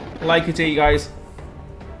 ലൈക്ക് ചെയ്യുക ഗായ്സ്.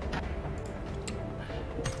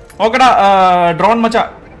 ഓക്കെടാ ഡ്രോൺ മച്ച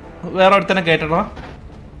വേറെ ഒരുത്തനെ കേട്ടടാ.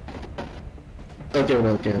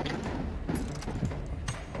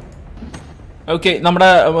 ഓക്കെ നമ്മുടെ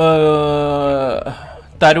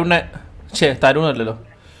തരുണല്ലോ.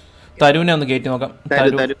 തരുവിനെ ഒന്ന് കയറ്റി നോക്കാം.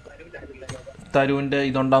 തരുവിന്റെ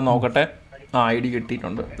ഇതുണ്ടാന്ന് നോക്കട്ടെ. ID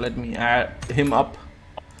കിട്ടിയിട്ടുണ്ട്. Let me add him up.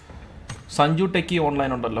 Sanju techie online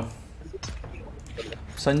ഉണ്ടല്ലോ.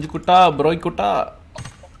 സഞ്ജു കുട്ട, ബ്രോയ് കുട്ട.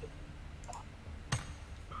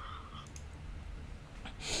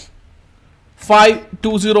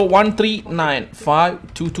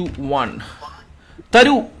 $520139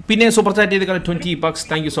 തരു. പിന്നെ സൂപ്പർ ചാറ്റ് ചെയ്ത് $20.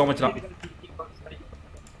 Thank you so much.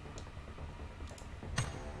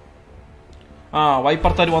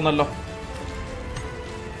 Wiper തരു വന്നല്ലോ.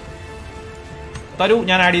 തരൂ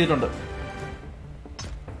ഞാൻ ആഡ് ചെയ്തിട്ടുണ്ട്.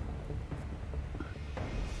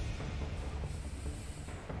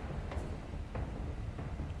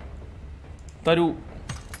 തരൂ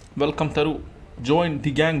വെൽക്കം തരൂ, ജോയിൻ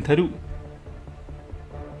ദി ഗാങ് തരൂ.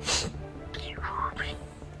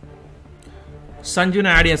 സഞ്ജുവിനെ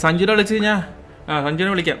ആഡ് ചെയ്യാം. സഞ്ജുവിനെ വിളിച്ച് കഴിഞ്ഞാൽ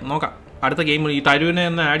സഞ്ജുവിനെ വിളിക്കാം, നോക്കാം അടുത്ത ഗെയിം. ഈ തരുവിനെ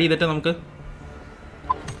ഒന്ന് ആഡ് ചെയ്തിട്ട് നമുക്ക്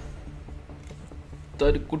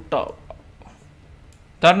തരുക്കുട്ട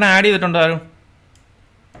തരുണെ ആഡ് ചെയ്തിട്ടുണ്ട്. തരു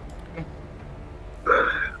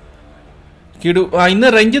കിടു ഇന്ന്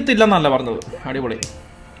രഞ്ജിത്തില്ലെന്നല്ല പറഞ്ഞത്. അടിപൊളി.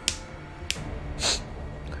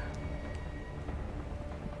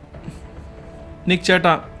 നിക്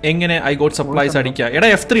ചേട്ടാ എങ്ങനെ ഐ ഗോട്ട് സപ്ലൈസ് അടിക്കുക? എടാ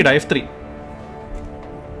F3 ഇടാ, F3.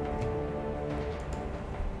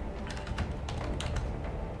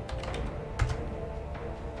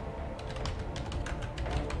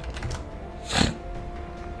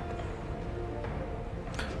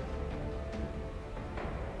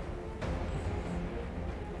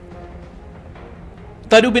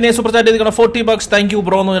 തരൂ പിന്നെ സൂപ്പർ ചാറ്റ് ചെയ്തിരിക്കണം $40. താങ്ക് യു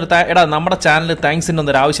ബ്രോ എന്ന് പറഞ്ഞിട്ട്. എടാ നമ്മുടെ ചാനൽ താങ്ക്സിൻ്റെ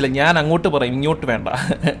ഒന്നും ആവശ്യമില്ല, ഞാൻ അങ്ങോട്ട് പറയും, ഇങ്ങോട്ട് വേണ്ട.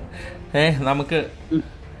 നമുക്ക്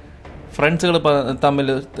ഫ്രണ്ട്സുകൾ തമ്മിൽ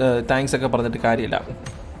താങ്ക്സ് ഒക്കെ പറഞ്ഞിട്ട് കാര്യമില്ല,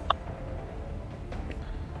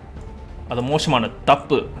 അത് മോശമാണ്,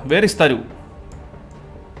 തപ്പ്. വേർ ഇസ് തരൂ?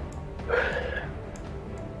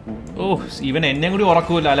 ഓ ഇവൻ എന്നെ കൂടി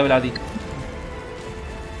ഉറക്കൂല അലവലാതി.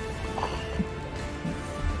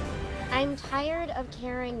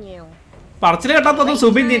 പറച്ചില് കേട്ടാ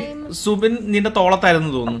സുബിൻ നിന്റെ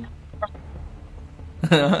തോളത്തായിരുന്നു തോന്നുന്നു.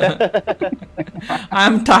 I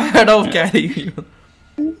am tired of carrying you.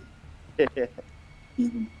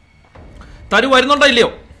 തരു വരുന്നുണ്ടോ ഇല്ലയോ?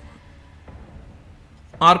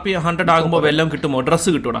 RP 100 ആകുമ്പോൾ വെല്ലം കിട്ടുമോ? ഡ്രസ്സ്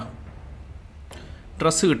കിട്ടൂടാ,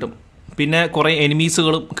 ഡ്രസ്സ് കിട്ടും, പിന്നെ കുറേ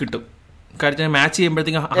എനിമീസുകളും കിട്ടും. കാര്യം മാച്ച്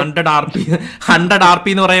ചെയ്യുമ്പോഴത്തേക്കും 100 RP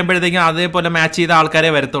എന്ന് പറയുമ്പോഴത്തേക്കും അതേപോലെ മാച്ച് ചെയ്ത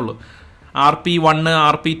ആൾക്കാരെ വരത്തുള്ളൂ. RP1,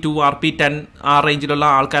 RP2, RP10 ആ റേഞ്ചിലുള്ള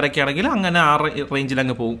ആൾക്കാരൊക്കെ ആണെങ്കിൽ അങ്ങനെ ആ റേഞ്ചിൽ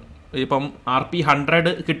അങ്ങ് പോകും. ഇപ്പം RP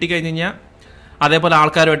 100 കിട്ടിക്കഴിഞ്ഞ് കഴിഞ്ഞാൽ അതേപോലെ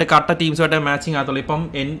ആൾക്കാരുമായിട്ട് കട്ട ടീംസുമായിട്ട് മാച്ചിങ് ആകത്തുള്ളൂ. ഇപ്പം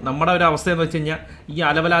നമ്മുടെ ഒരു അവസ്ഥ എന്ന് വെച്ച് കഴിഞ്ഞാൽ ഈ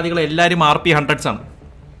അലവലാദികൾ എല്ലാവരും RP 100s ആണ്.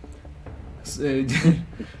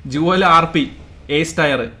 ജുവൽ RP ഏസ്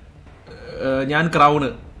ടയർ, ഞാൻ ക്രൗണ്,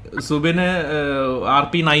 സുബിന്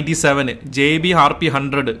RP 97, JB RP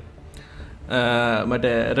 100,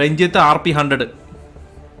 മറ്റേ രഞ്ജിത്ത് RP 100.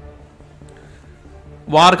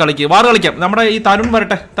 വാർ കളിക്കാം. നമ്മുടെ ഈ തരുൺ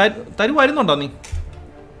വരട്ടെ. തരു വരുന്നുണ്ടോ? നീ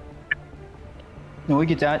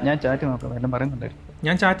ഞാൻ ചാറ്റ് നോക്കാം, എല്ലാം പറയുന്നുണ്ടായിരുന്നു.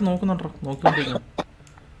 ഞാൻ ചാറ്റ് നോക്കുന്നുണ്ടോ? നോക്കിക്കൊണ്ടിരിക്കുന്നു.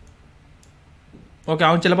 ഓക്കെ,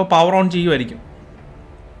 അവൻ ചിലപ്പോൾ പവർ ഓൺ ചെയ്യുമായിരിക്കും.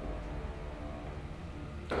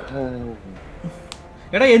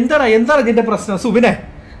 എടാ എന്താണ് ഇതിന്റെ പ്രശ്നം? സുബിനെ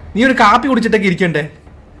നീ ഒരു കാപ്പി കുടിച്ചിട്ടൊക്കെ ഇരിക്കണ്ടേ?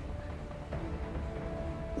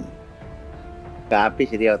 കാപ്പി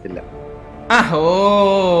ശരിയാവത്തില്ല.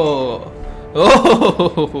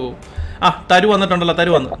 തരു വന്നിട്ടുണ്ടല്ലോ,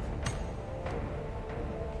 തരു വന്നു.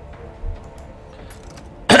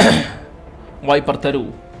 വൈപ്പർ തരൂ.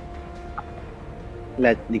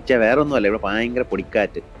 വേറെ ഒന്നുമല്ല, ഇവിടെ ഭയങ്കര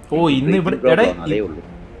പൊടിക്കാറ്റ്. ഓ ഇന്ന്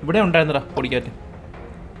ഇവിടെ ഉണ്ടായിരുന്നടാ പൊടിക്കാറ്റ്.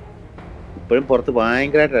 ഇപ്പോഴും പുറത്ത്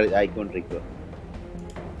ഭയങ്കരമായിട്ട് ആയിക്കൊണ്ടിരിക്കുക.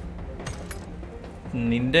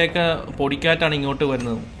 നിന്റെയൊക്കെ പൊടിക്കാറ്റാണ് ഇങ്ങോട്ട്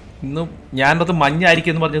വരുന്നത്. ഇന്ന് ഞാനത്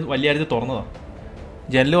മഞ്ഞായിരിക്കും എന്ന് പറഞ്ഞ് വലിയ കാര്യത്തിൽ തുറന്നതാ.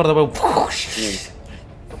 ജനല് പറഞ്ഞപ്പോ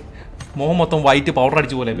മോഹം മൊത്തം വൈറ്റ് പൗഡർ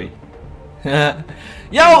അടിച്ചു പോലെ പോയി.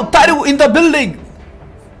 Yo, Taru in the building.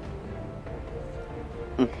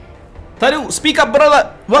 Taru, speak up brother.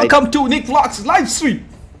 Welcome to Nick+Vlogs live stream.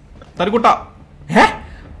 Taru Kutta.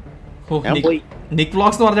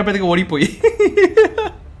 Nick+Vlogs എന്ന് പറഞ്ഞപ്പോഴത്തേക്ക് ഓടിപ്പോയി.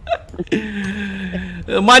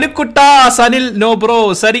 മനുക്കുട്ട, Sanil no bro,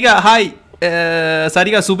 Sarika hi.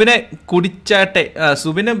 Sarika സുബിനെ കുടിച്ചാട്ടെ.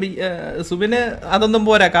 സുബിന് അതൊന്നും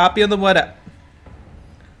പോരാ, കാപ്പിയൊന്നും പോരാ.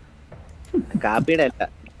 കാപ്പിയുടെ അല്ല,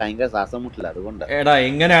 ഭയങ്കര ശ്വാസം മുട്ടില്ല, അതുകൊണ്ട്. എടാ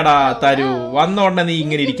എങ്ങനെയാടാ തരൂ വന്നോണ്ടേ നീ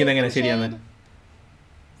ഇങ്ങനെ ഇരിക്കുന്ന എങ്ങനെ ശരിയാന്ന്?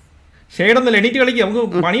 ഷെയ്ഡൊന്നുമില്ല, എണീറ്റ് കളിക്കുക,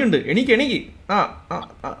 നമുക്ക് പണിയുണ്ട്. എണീക്ക്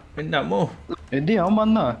എന്റെ അമ്മോ.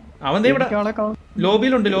 അവൻ ഇവിടെ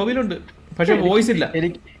ലോബിയിലുണ്ട്, പക്ഷെ വോയിസ് ഇല്ല.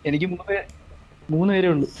 എനിക്ക് 3 പേരേ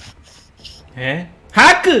ഉള്ളൂ.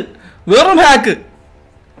 ഹാക്ക്, വെറും ഹാക്ക്.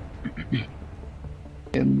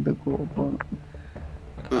 എന്ത് കോപ്പാണ്.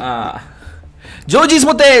 ജോജീസ്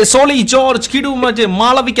മുത്തേ, സോളി, ജോർജ്, കിടു, മറ്റേ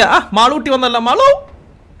മാളവിക്ക. മാളൂട്ടി വന്നല്ല, മാളു.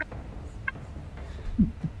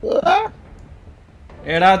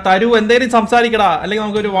 എടാ തരു എന്തേലും സംസാരിക്കടാ, അല്ലെങ്കിൽ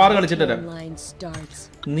നമുക്കൊരു വാർ കളിച്ചിട്ട് തരാം.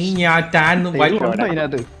 നീ ഞാൻ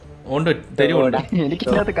ഉണ്ട്, തരുവുണ്ട്.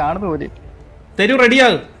 എനിക്കിതിനകത്ത് കാണുന്ന പോലെ. തരു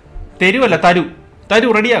റെഡിയാകും. തരുവല്ല തരു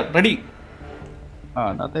റെഡി.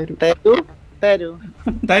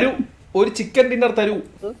 തരു ഒരു ചിക്കൻ ഡിന്നർ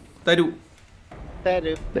തരു.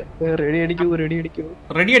 Ready അടിക്കൂ ready അടിക്കൂ.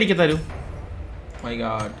 റെഡി അടിക്ക തരൂ. മൈ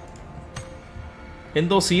ഗാഡ്,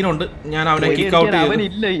 എന്തോ സീനുണ്ട്. ഞാൻ അവനെ കിക്ക് ഔട്ട് ചെയ്തു.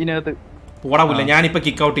 അവനില്ല ഇതിനകത്ത്. പോടാവില്ല, ഞാനിപ്പോ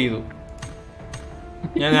കിക്ക് ഔട്ട് ചെയ്തു.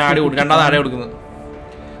 ഞാൻ രണ്ടാമത് ആടെ കൊടുക്കുന്നത്.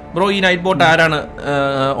 ബ്രോ, ഈ നൈറ്റ് ബോട്ട് ആരാണ്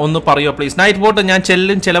ഒന്ന് പറയോ പ്ലീസ്? നൈറ്റ് ബോട്ട് ഞാൻ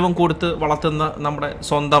ചെലവും കൊടുത്ത് വളർത്തുന്ന നമ്മുടെ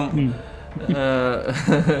സ്വന്തം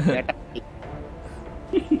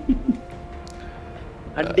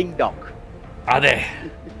അതെ.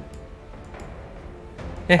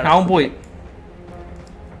 അവൻ പോയി.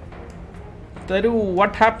 തരൂ,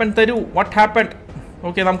 വാട്ട് ഹാപ്പൻ, തരൂ, വാട്ട് ഹാപ്പൻ.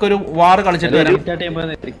 ഓക്കെ, നമുക്കൊരു വാർ കളിച്ചിട്ട് വരാം.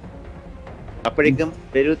 അപ്പോഴേക്കും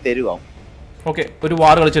തരുവാവും. ഓക്കെ, ഒരു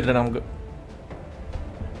വാർ കളിച്ചിട്ട് വരാം നമുക്ക്.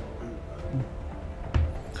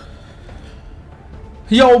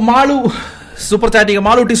 യോ മാളു സൂപ്പർ ചാറ്റ് ചെയ്യുക.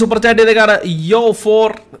 Malu T super chat ചെയ്തേക്കാണ്. യോ for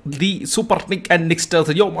the super Nick and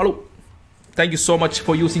നിക്സ്റ്റേഴ്സ്. യോ Malu, thank you so much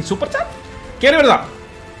for using super chat. കയറി വരുന്ന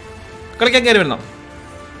കളിക്കാൻ കയറി വരുന്ന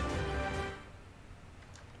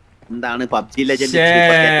എന്താണ് PUBG legend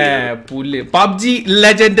PUBG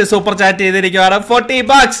legend super chat ചെയ്തിരിക്കുകയാണ്.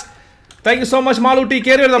 $40. Thank you so much Malu T.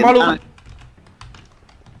 കയറി വരുന്ന മാളു.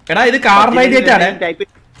 എടാ, ഇത് കാർബൈഡേറ്റ് ആണ്.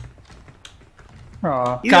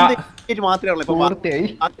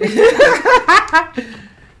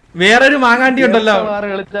 വേറൊരു മാങ്ങാണ്ടി ഉണ്ടല്ലോ,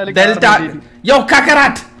 ഡെൽറ്റ. യോ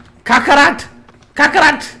കാക്കറാറ്റ് കാക്കറാറ്റ്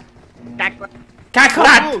കാക്കറാറ്റ്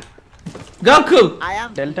കാക്കറാറ്റ് ഗോക്കു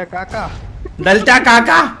ഡെൽറ്റ കാക്ക ഡെൽറ്റ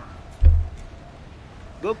കാക്ക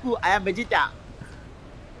ഗോക്കു ഐ ആം വെജിറ്റ.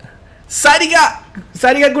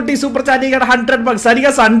 സരിക കുട്ടി സൂപ്പർ ചാറ്റ് ചെയ്യണം. $100. സരിക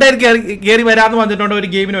സൺഡേ കയറി വരാന്ന് പറഞ്ഞിട്ടുണ്ട് ഒരു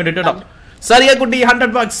ഗെയിമിന് വേണ്ടിട്ട് കേട്ടോ. സരിക കുട്ടി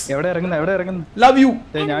 $100. എവിടെ ഇറങ്ങുന്നു? Love you.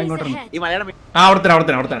 ഞാൻ ഇങ്ങോട്ട് ഈ മലയാളം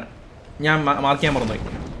അവിടെ ഞാൻ മാർക്ക് ചെയ്യാൻ മറന്നുപോയി.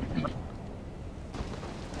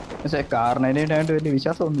 പക്ഷെ കാറിനായിട്ട് വലിയ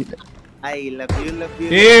വിശ്വാസം ഒന്നുമില്ല. I love you.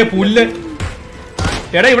 പുല്ല്.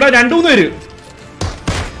 എടാ, ഇവിടെ 2-3 പേര്.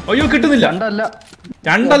 അയ്യോ, കിട്ടുന്നില്ല.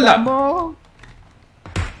 രണ്ടല്ല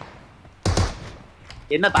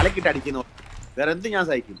എന്നെ തലക്കിട്ട് അടിക്കുന്നു. വേറെ എന്ത് ഞാൻ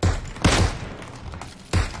സഹിക്കും.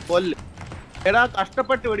 കൊല്ല്. എടാ,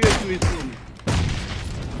 കഷ്ടപ്പെട്ട് വെടിവെച്ച് വീഴ്ത്തുന്നു.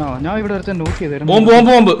 ഞാൻ ഇവിടെ ഒരുത്തൻ നോക്ക് ചെയ്തായിരുന്നു.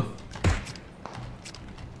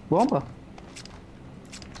 ബോംബാ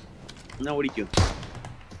എന്നാ ഓടിക്കും.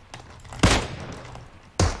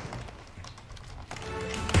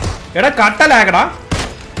 എടാ, കട്ടലാകടാ.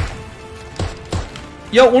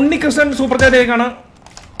 യോ ഉണ്ണികൃഷ്ണൻ സൂപ്പർ ചാറ്റേക്കാണ്.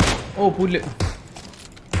 ഓ പുല്ല്.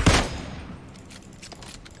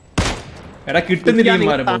 എടാ, കിട്ടുന്നില്ല.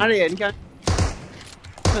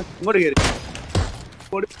 ഇങ്ങോട്ട് കേറി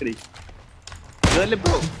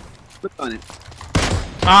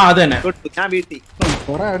അത് തന്നെ ഞാൻ വീട്ടി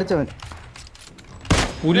കൊറേ അടിച്ചവൻ.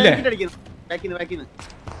 പുല്ല്.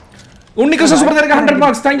 Unnikrishnan super chat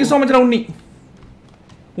 $100. Thank you so much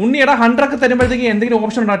ഉണ്ണി. എടാ, 100 ഒക്കെ തരുമ്പോഴത്തേക്ക് എന്തെങ്കിലും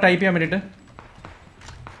ഓപ്ഷൻ ഉണ്ടോ ടൈപ്പ് ചെയ്യാൻ വേണ്ടിട്ട്?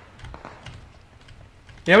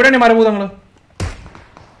 എവിടെയാണ് മരഭൂതങ്ങള്?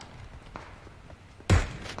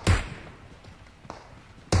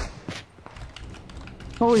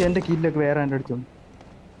 ഓ, എന്റെ കില്ലൊക്കെ വേറെ എന്റെ അടിച്ചു.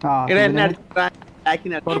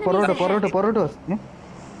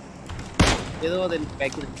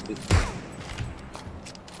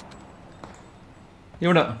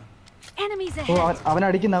 ഇവിടെ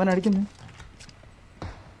അവനടിക്കുന്നു.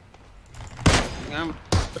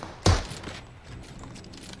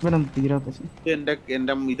 എന്റെ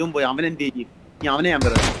ഇതും പോയി. അവനെന്ത് ചെയ്യും? അവനെ ഞാൻ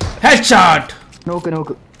നോക്ക്.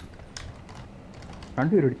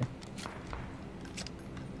 രണ്ടുപേരും അടിക്കാം.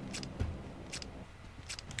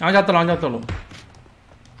 അവൻ ചത്തോളൂ.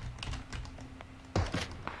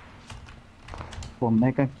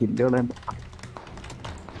 ഒന്നേക്കാൻ കില്ലുകളുണ്ട്.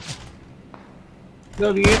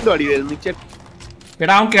 വീണ്ടും അടി വരുന്നു.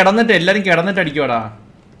 എടാ, അവൻ കിടന്നിട്ട് എല്ലാരും കിടന്നിട്ട് അടിക്കുവാടാ.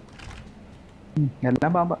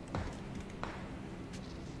 എല്ലാം പാമ്പ.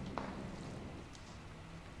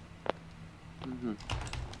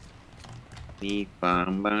 നീ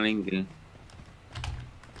പാമ്പാണെങ്കിൽ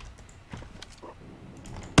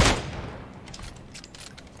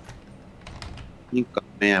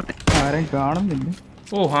ആരെയും കാണുന്നില്ല.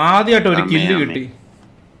 ഓ, ആദ്യമായിട്ട് ഒരു കില്ല് കിട്ടി.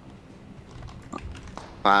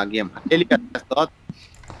 ഭാഗ്യം.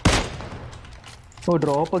 ഓ,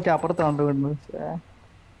 ഡ്രോപ്പ് ഒക്കെ അപ്പുറത്താണ്ട് കിടന്നത്.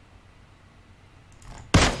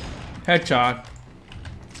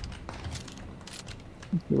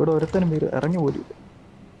 ഇവിടെ ഒരുത്തനും പേര് ഇറങ്ങി പോലും.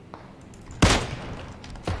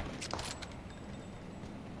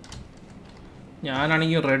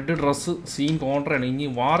 ഞാനാണെങ്കിൽ റെഡ് ഡ്രസ്സ് സീൻ കോൺട്രാണ്. ഇനി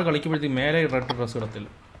വാർ കളിക്കുമ്പോഴത്തേക്ക് മേലെ റെഡ് ഡ്രസ്സ് ഇടത്തില്ല.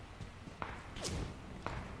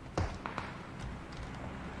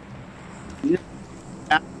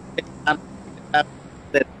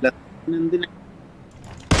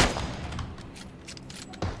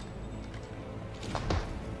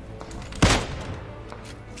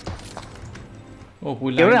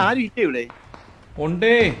 ഇവിടെ ആരും ഇല്ല ഇവിടെ.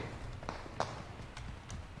 ഉണ്ടേ.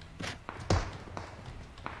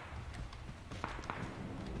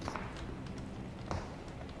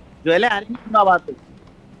 ജോലെ ആരെങ്കിലും ഉണ്ടോ ആ ഭാഗത്ത്?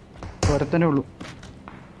 ഒരത്തന്നെ ഉള്ളൂ.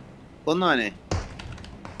 കൊന്നവനെ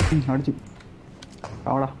അടിച്ചു.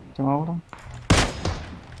 ചാവടാ ചാവടാ.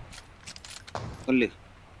 കൊല്ല്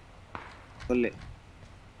കൊല്ല്.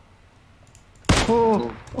 ഓ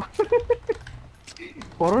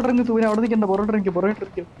പൊറോട്ട ഇറങ്ങി തൂവിനെ അവിടെ നിൽക്കണ്ട. പൊറോട്ട ഇറങ്ങിക്കോ പൊറോട്ട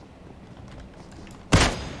ഇറങ്ങിക്കോ.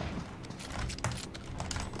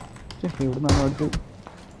 ഇവിടുന്നാണ് അടിച്ചു.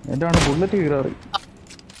 എൻ്റെ ആണ് ബുള്ളറ്റ് കീറാറ്.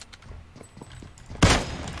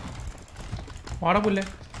 വാടാ പുല്ലേ.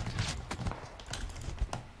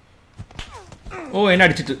 ഓ എന്നെ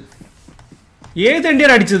അടിച്ചിട്ട്. ഏത്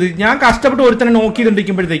എണ്ടിയാണ് അടിച്ചത്? ഞാൻ കഷ്ടപ്പെട്ട് ഒരുത്തന്നെ നോക്കി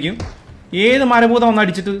ചെയ്തിരിക്കുമ്പോഴത്തേക്കും ഏത് മരഭൂതം വന്ന്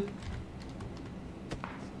അടിച്ചിട്ട്.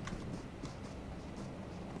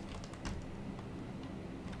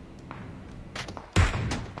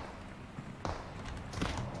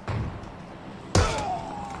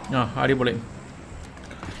 ആ അടിപൊളി.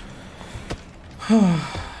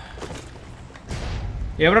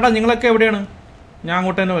 എവിടെടാ നിങ്ങളൊക്കെ? എവിടെയാണ്? ഞാൻ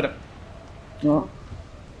അങ്ങോട്ട് തന്നെ വരാം.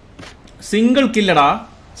 Single കില്ലടാ,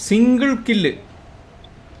 single kill.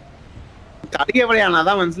 കളി എവിടെയാണ്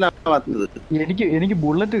അതാ മനസ്സിലാവാത്തത്. എനിക്ക്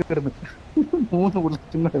ബുള്ളറ്റ് കയറുന്നു. 3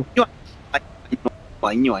 ബുള്ളറ്റും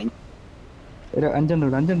ഒരു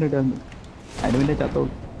 5 ഇടാന്ന്. അതിന് പിന്നെ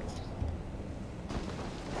ചത്തോളൂ.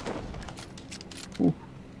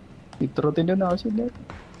 ഇത്രത്തിന്റെ ഒന്നും ആവശ്യമില്ല.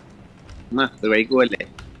 വഴിക്ക് പോവല്ലേ?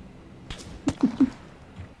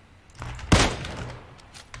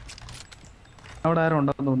 അവിടെ ആരും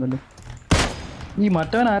ഉണ്ടെന്ന് തോന്നുന്നല്ലോ. ഈ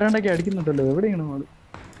മറ്റവൻ ആരാണ്ടൊക്കെ അടിക്കുന്നുണ്ടല്ലോ. എവിടെയാണ് ആള്?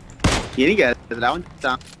 എനിക്കറിയത്തില്ല.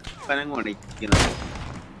 അവൻ കൊണ്ടിരിക്കുന്നത്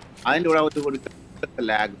അതിന്റെ കൂടെ ഒത്ത് കൊടുക്ക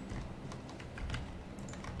ലാഗ്.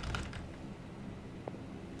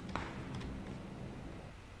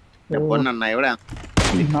 പൊന്നെണ്ണ എവിടെയാ?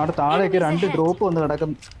 അവിടെ താഴെയൊക്കെ 2 ഡ്രോപ്പ് വന്ന്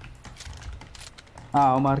കിടക്കുന്നു. ആ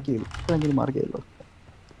മാർക്ക് ചെയ്തു. ഇപ്പോഴെങ്കിലും മാർക്ക് ചെയ്തല്ലോ.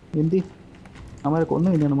 എന്തി അവരെ കൊന്നു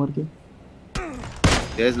കഴിഞ്ഞാണ് മാർക്ക് ചെയ്ത്.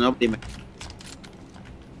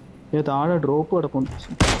 താഴെ ഡ്രോപ്പ് കിടപ്പുണ്ട്.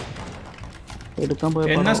 എടുക്കാൻ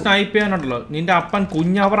പോയ എന്നെ സ്നൈപ്പ് ചെയ്യാനുണ്ടല്ലോ. നിന്റെ അപ്പൻ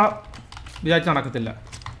കുഞ്ഞവറ വിചാരിച്ച് നടക്കത്തില്ല.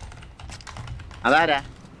 അതാരാ?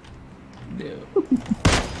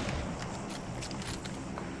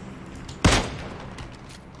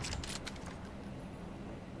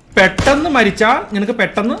 പെട്ടെന്ന് മരിച്ചാൽ നിനക്ക്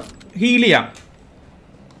പെട്ടെന്ന് ഹീൽ ചെയ്യാം.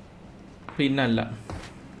 പിന്നല്ല.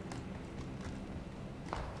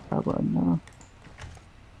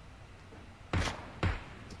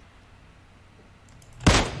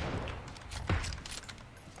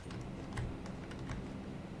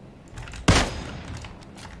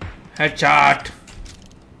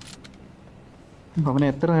 അവനെ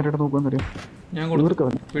എത്ര നേരം നോക്കുമെന്നറിയാം. ഞാൻ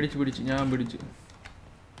പിടിച്ചു ഞാൻ പിടിച്ചു.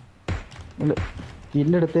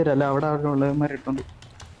 കില്ലെടുത്തേരല്ല അവിടെ ഉള്ളവന്മാരെടുത്തോണ്ട്.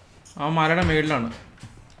 ആ മലയുടെ മേളിലാണ്.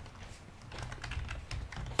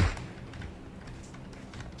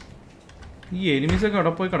 ഈ എനിമീസൊക്കെ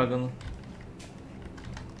അവിടെ പോയി കിടക്കുന്നു.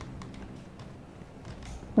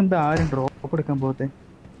 എന്താ ആരും ഡ്രോപ്പ് എടുക്കാൻ പോകത്തെ?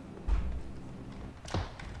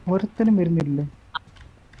 ഒരുത്തനും വരുന്നില്ല.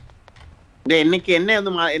 എന്നെ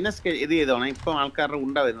ഇത് ചെയ്തോണേ. ഇപ്പൊ ആൾക്കാരുടെ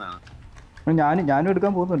ഉണ്ട വരുന്നതാണ്. ഞാനും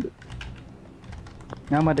എടുക്കാൻ പോകുന്നുണ്ട്.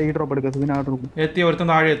 ഞാൻ മറ്റേ ഈ ഡ്രോപ്പ് എടുക്കാം. സുഖിന് ആ ഡ്രോപ്പ് എത്തി. ഒരുത്തൻ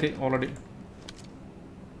താഴെ എത്തി ഓൾറെഡി.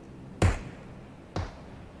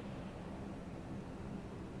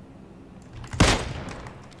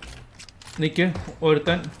 നിക്ക്.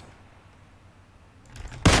 ഒരുത്തൻ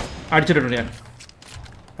അടിച്ചിട്ടുണ്ട്. ഞാൻ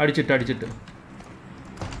അടിച്ചിട്ട്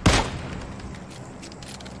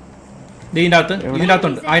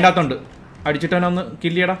ഇതിനകത്തുണ്ട്. അതിനകത്തുണ്ട്. അടിച്ചിട്ട് അവനൊന്ന്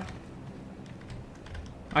കില്ലിയടാ.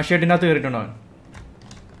 ആ ഷെഡിൻ്റെ അകത്ത് കയറിയിട്ടുണ്ടോ അവൻ?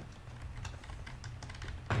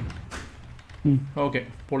 ഓക്കെ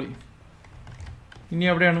പൊളി. ഇനി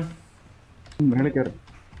എവിടെയാണ്? മേളിൽ കയറി.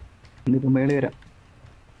 മേളിൽ വരാം.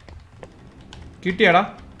 കിട്ടിയാടാ?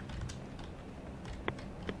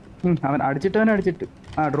 അവൻ അടിച്ചിട്ട്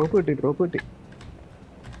ആ ഡ്രോപ്പ് കിട്ടി.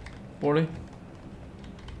 പൊളി.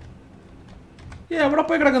 എവിടെ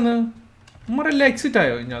പോയി കിടക്കുന്നത്? നമ്മരെല്ലാം എക്സിറ്റ്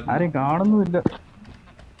ആയോ? ആരെയും കാണുന്നുമില്ല.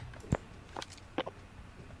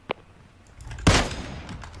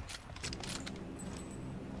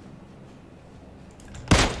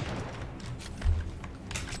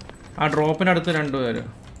 ആ ഡ്രോപ്പിനടുത്ത് 2 പേര്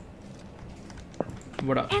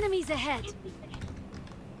ഇവിടെ.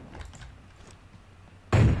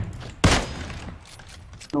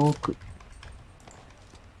 നോക്ക്.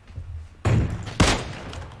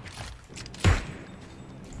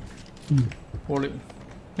 പൊളി.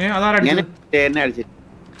 അതാരാ അടിച്ചത്? എന്നെ അടിച്ചു.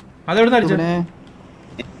 അതെവിടുന്ന് അടിച്ചത്?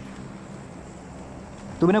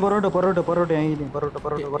 സുബിനെ പൊറോട്ട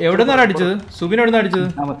എവിടെ നിന്നാണ് അടിച്ചത്? സുബിൻ എവിടെ നിന്നാണ് അടിച്ചത്?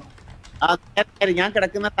 ഞാൻ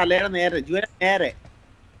കിടക്കുന്ന തലയുടെ നേരെ ജുവന നേരെ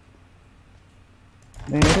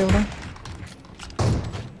എവിടെ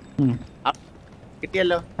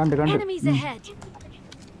കിട്ടിയല്ലോ. കണ്ട് Enemies ahead.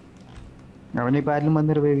 അവനീ പാരിലും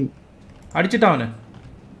വന്നൊരു വേവി അടിച്ചിട്ടാ അവന്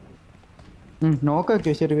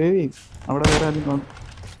നോക്കാക്കിയോ ശരി വേവി അവിടെ വേറെ ആരും കാണും.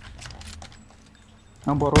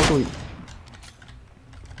 ഞാൻ പൊറോട്ട് പോയി.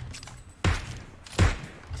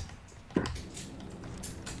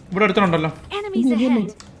 ഇവിടെ അടുത്തുണ്ടല്ലോ. Enemies ahead.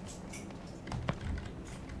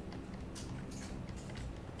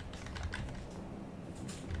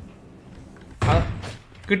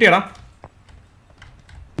 കിട്ടിയടാ.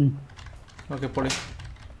 ഓക്കെ പൊളി.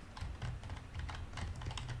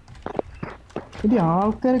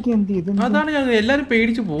 ആൾക്കാരൊക്കെ എന്ത് ചെയ്തു? അതാണ് ഞാൻ എല്ലാരും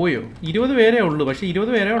പേടിച്ച് പോയോ? 20 പേരേ ഉള്ളു. പക്ഷെ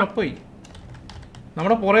 20 പേരെ അവിടെ പോയി.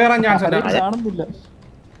 നമ്മുടെ പുറകെ കയറാൻ ചാൻസ് അല്ല. കാണുന്നില്ല.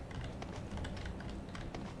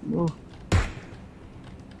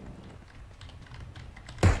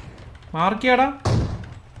 മാർക്കിയാടാ.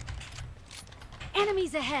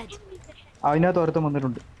 Enemies ahead. അതിനകത്ത് ഒരുത്തം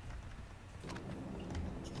വന്നിട്ടുണ്ട്.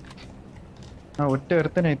 ഒറ്റ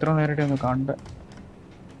ഒരുത്തനെ ഇത്ര നേരത്തെ ഒന്ന് കണ്ട.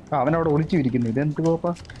 അവനവിടെ ഒളിച്ചിരിക്കുന്നു. ഇതെന്ത്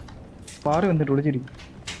കോപ്പാ? പാറി വന്നിട്ട് ഒളിച്ചിരിക്കും.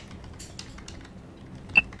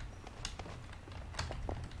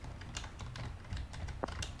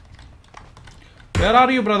 Where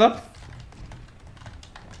are you, brother?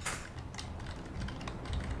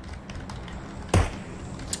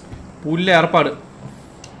 പുല്ല ഏർപ്പാട്.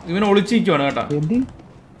 ഇവൻ ഒളിച്ചിരിക്കുവാണ് കേട്ടാ. എന്തി?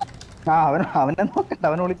 അവനെ നോക്കട്ടെ.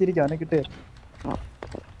 അവൻ ഒളിച്ചിരിക്കും. അവനെ കിട്ടുക.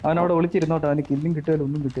 അവനവിടെ ഒളിച്ചിരുന്നോട്ടെ. അവന് കില്ലും കിട്ടുകയല്ലോ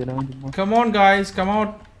ഒന്നും കിട്ടുകയില്ല. Come on guys, come out.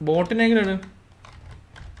 ബോട്ടിനെങ്കിലും ഇട്.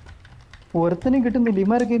 ഒരുത്തനും കിട്ടുന്നില്ല.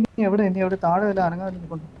 ഇമാരൊക്കെ ഇനി എവിടെ താഴെ വല്ല അനങ്ങാതെ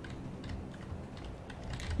കൊണ്ട്.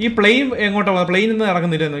 ഈ പ്ലെയിൻ എങ്ങോട്ടാ പോകുന്നത്? പ്ലെയിനിൽ നിന്ന്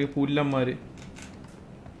ഇറങ്ങുന്നില്ല പുല്ലന്മാര്.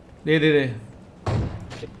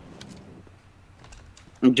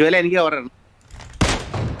 ജുവല എനിക്ക് ഓർഡർ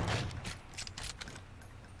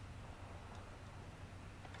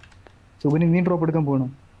സുബിന് നീ ഡ്രോപ്പ് എടുക്കാൻ പോകണം.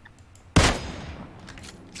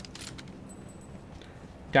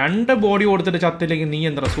 2 ബോഡി കൊടുത്തിട്ട് ചത്തില്ലെങ്കിൽ നീ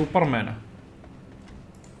എന്താ സൂപ്പർമാനാ?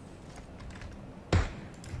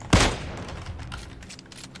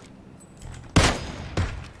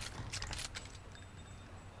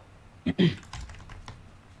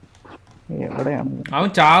 എവിടെയാണ് അവൻ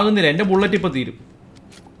ചാകുന്നില്ല. എന്റെ ബുള്ളറ്റ് ഇപ്പൊ തീരും.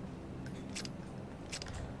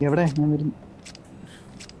 എവിടെ ഞാൻ വരുന്നു.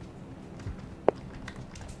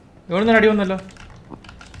 എവിടെ നിന്ന് അടി വന്നല്ലോ?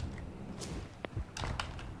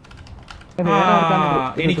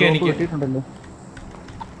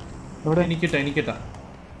 എനിക്കിട്ടാ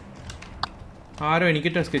ആരോ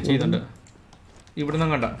എനിക്കിട്ടാ സ്കെച്ച് ചെയ്യുന്നുണ്ട്. ഇവിടുന്ന്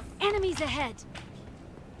കണ്ട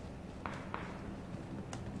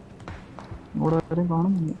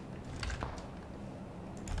കാണുന്നില്ല.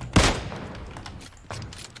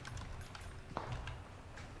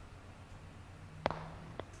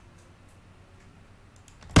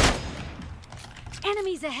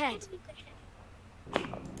 Enemies ahead.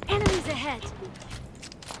 Enemies ahead.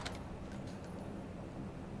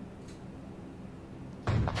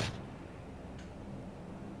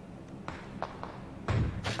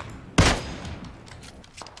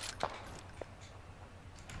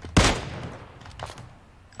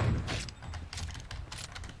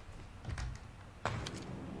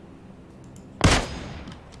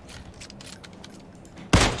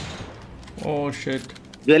 Oh shit.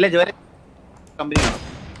 ജുവല company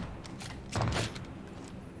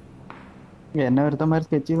എന്നെ ഒരുത്തന്മാർ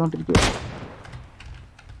സ്കെച്ച് ചെയ്തോണ്ടിരിക്കുക.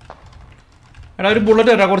 എടാ ഒരു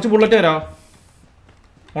ബുള്ളറ്റ് തരാ. കുറച്ച് ബുള്ളറ്റ് തരാ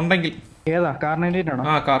ഉണ്ടെങ്കിൽ. ഏതാ? കാർ 98 ആണോ?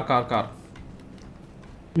 ആ കാർ തരാം.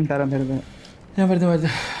 ഞാൻ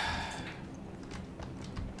വരുന്നു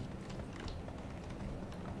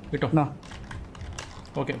കിട്ടോ?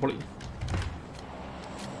 ഓക്കെ പൊളി.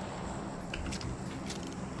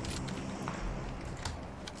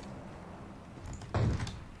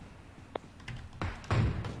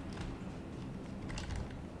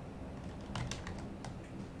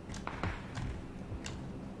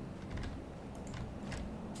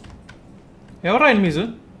 എവറാ എനിമീസ്?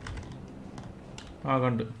 ആ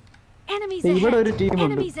കണ്ട്. ഇവിടെ ഒരു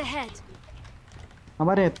ടീമുണ്ട്.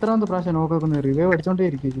 അവരെ എത്രാമത്തെ പ്രാവശ്യം നോക്കുന്ന റിവൈവ്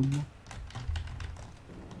അടിച്ചോണ്ടേ ഇരിക്കും.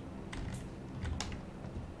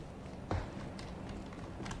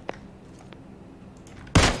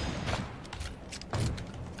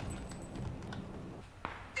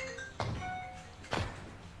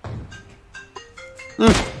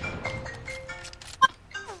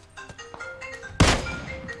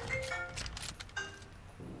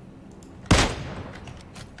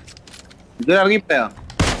 ഇത് ഇറങ്ങിപ്പോയാ?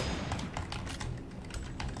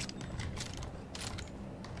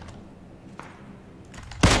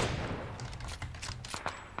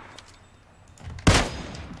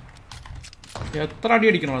 എത്ര അടി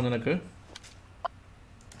അടിക്കണോ നിനക്ക്?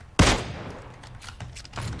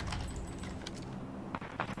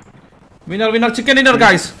 Winner chicken dinner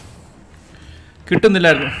guys.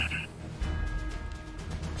 കിട്ടുന്നില്ലായിരുന്നു.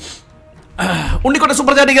 ഉണ്ണിക്കോട്ടെ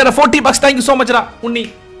super chat കയറി $40. താങ്ക് യു സോ മച്ച് ടാ ഉണ്ണി.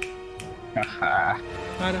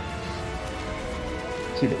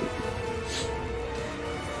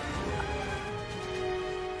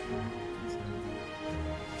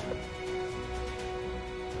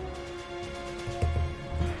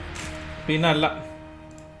 പിന്നെ അല്ല,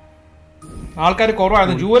 ആൾക്കാർ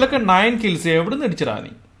കുറവായിരുന്നു. ജൂവലൊക്കെ 9 kills. എവിടെ നിന്ന് അടിച്ചടാ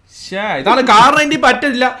നീ? ഇതാണ് കാർ 90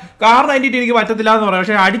 പറ്റില്ല, കാർ 90 എനിക്ക് പറ്റത്തില്ല എന്ന് പറയാം.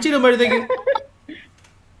 പക്ഷെ അടിച്ചിടുമ്പോഴത്തേക്ക്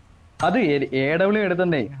അത് AW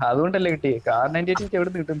എടുത്തേ, അതുകൊണ്ടല്ലേ കിട്ടി. കാർ 98 എവിടെ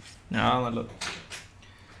കിട്ടും? നല്ലത്.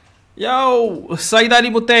 യോ സൈദാലി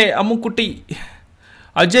മുത്തേ, അമ്മുക്കുട്ടി,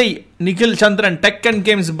 അജയ്, നിഖിൽ ചന്ദ്രൻ, ടെക്കൻ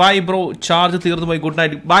ഗെയിംസ്, ബൈ ബ്രോ. ചാർജ് തീർന്നു പോയി. Good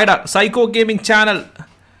night. ബൈഡ psycho gaming channel.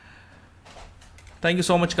 Thank you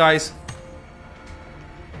so much guys.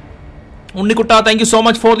 ഉണ്ണിക്കുട്ട thank you so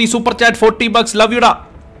much for the super chat $40. Love യുടാ.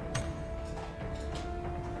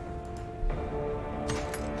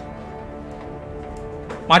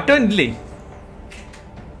 മറ്റവൻ ഇല്ലേ?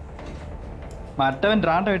 മറ്റവൻ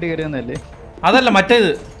റാണ്ടായിട്ട് കയറിയെന്നല്ലേ? അതല്ല,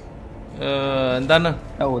 മറ്റേത് എന്താണ്?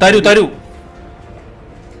 തരു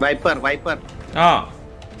വൈപ്പർ വൈപ്പർ. ആ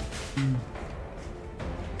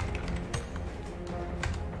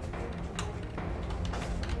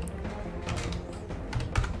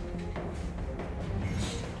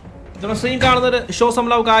സ്ക്രീൻ കാണുന്നത് ഷോ സം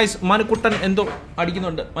ലവ് ഗായ്സ്. മനുക്കുട്ടൻ എന്തോ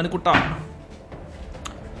അടിക്കുന്നുണ്ട്. മനുക്കുട്ട.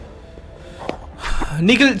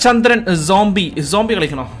 നിഖിൽ ചന്ദ്രൻ സോംബി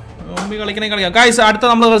കളിക്കണോ? സോംബി കളിക്കണേ കളിക്കാം ഗായ്സ്. അടുത്ത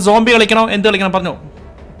നമ്മൾ സോംബി കളിക്കണോ? എന്ത് കളിക്കണം പറഞ്ഞോ?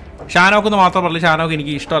 ഷാനോക്കെന്ന് മാത്രം പറഞ്ഞു. ഷാനോക്ക്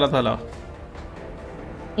എനിക്ക് ഇഷ്ടമല്ലാത്തല്ലോ.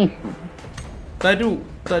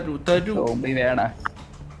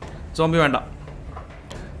 സോംബി വേണ്ട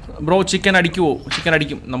ബ്രോ. ചിക്കൻ അടിക്കുവോ? ചിക്കൻ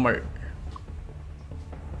അടിക്കും നമ്മൾ.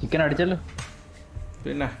 ചിക്കൻ അടിച്ചല്ലോ.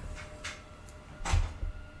 പിന്നെ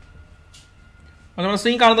നമ്മൾ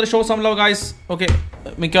സ്ക്രീൻ കാണുന്നത് show some love guys. Okay,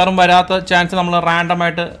 മിക്കവാറും വരാത്ത ചാൻസ് നമ്മൾ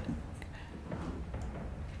റാൻഡമായിട്ട്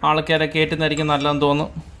ആൾക്കാരെ കേട്ടുന്നതായിരിക്കും നല്ലതെന്ന് തോന്നുന്നു.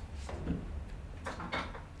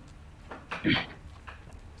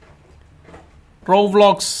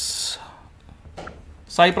 Pubg+Malayalam+Zombie+Live,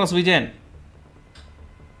 Cyprus Vijayan,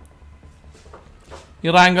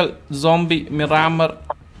 ഇറാങ്കൽ, zombie, Miramar,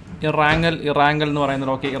 ഇറാങ്കൽ എന്ന്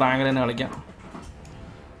പറയുന്നത്. ഓക്കെ, ഇറാങ്കൽ തന്നെ കളിക്കാം.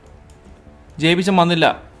 ജയിപ്പിച്ചും വന്നില്ല.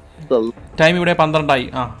 ടൈം ഇവിടെ 12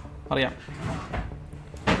 ആ അറിയാം.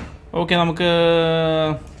 ഓക്കെ, നമുക്ക്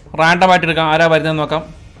റാൻഡമായിട്ട് എടുക്കാം. ആരാ വരുന്നതെന്ന് നോക്കാം.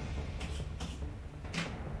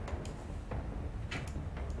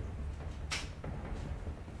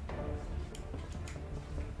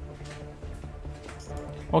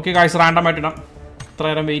 ഓക്കെ ഗായ്സ്, റാൻഡമായിട്ട് ഇടാം. ഇത്ര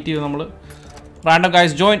നേരം വെയിറ്റ് ചെയ്തു നമ്മൾ. Random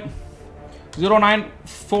guys join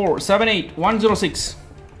 09478106106.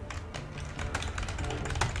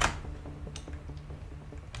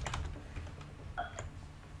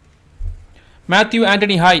 Mathew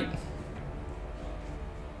Antony hi.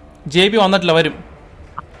 JB വന്നിട്ടില്ല, വരും.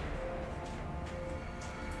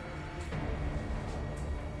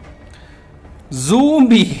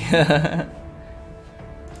 Zombie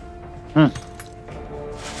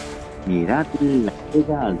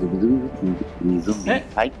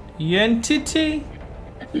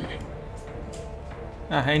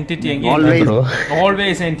entity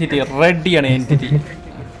always entity ready ആണ് entity.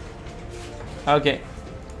 ഓക്കെ,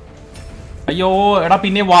 അയ്യോ എടാ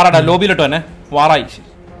പിന്നെ വാറാടാ ലോബിയിലിട്ടോ എന്നെ വാറായി.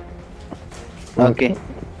 Okay,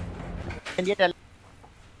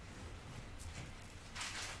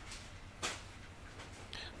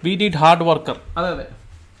 we need hard worker. അതെ അതെ.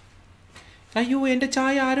 അയ്യോ എന്റെ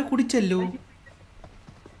ചായ ആരോ കുടിച്ചല്ലോ.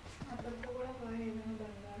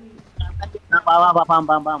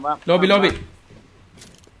 Lobby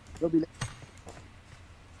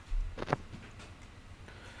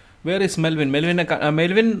where is Melvin?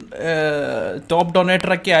 Melvin top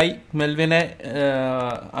donator ഒക്കെ ആയി. മെൽവിനെ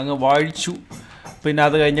അങ്ങ് വാഴിച്ചു. പിന്നെ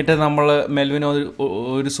അത് കഴിഞ്ഞിട്ട് നമ്മൾ മെൽവിന്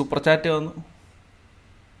ഒരു സൂപ്പർ ചാറ്റ് വന്നു.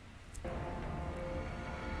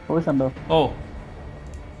 ഓ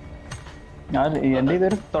ഞാൻ എന്റെ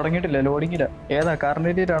ഇതുവരെ തുടങ്ങിയിട്ടില്ല, ലോഡിങ്ങില്ല. ഏതാ കാർ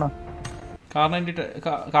 98 ആണോ? കാർ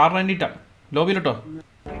 98 ലോബിയിലിട്ടോ.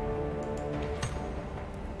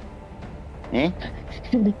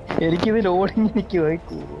 എനിക്കിത് ലോഡിങ്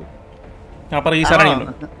അപ്പൊ റീസ്റ്റാർട്ട് ചെയ്യണം.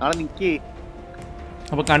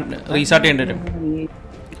 അപ്പൊ റീസ്റ്റാർട്ട് ചെയ്യേണ്ടി വരും.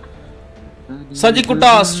 സജിക്കുട്ട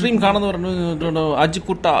സ്ട്രീം കാണുന്നു പറഞ്ഞു.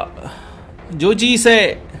 അജിക്കുട്ട, ജോജീസെ,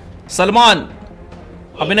 സൽമാൻ,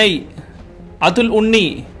 അഭിനയ്, അതുൽ ഉണ്ണി.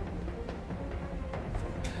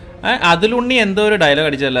 അതുൽ ഉണ്ണി എന്തോ ഒരു dialogue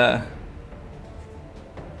അടിച്ചല്ല.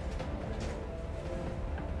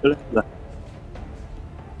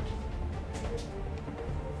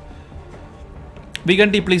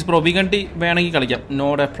 Vegan tea, please, bro. Vegan tea, വേണമെങ്കിൽ കളിക്കാം.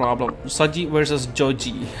 Not a problem. Saji versus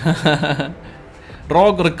Joji.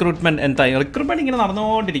 Rogue recruitment എന്തായി? Recruitment ഇങ്ങനെ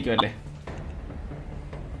നടന്നുകൊണ്ടിരിക്കുമല്ലേ?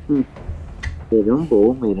 വരും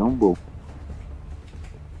പോവും.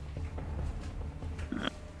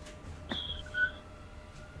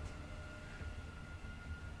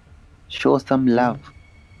 Show some love.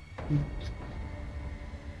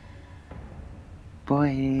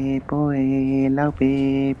 Boy, love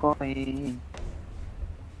boy.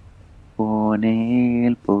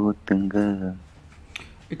 Ponel potunga.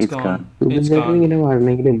 It's gone. ഇങ്ങനെ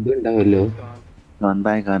വാഴണമെങ്കിൽ എന്തും ഉണ്ടാവല്ലോ. Gone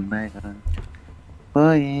by.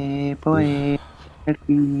 Boy.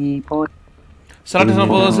 Select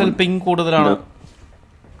proposal ping കൂടുതലാണ്.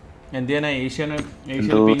 എന്തിനാ ഏഷ്യന്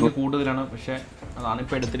പിങ് കൂടുതലാണ്. പക്ഷെ അതാണ്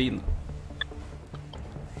ഇപ്പൊ എടുത്തിരിക്കുന്നത്.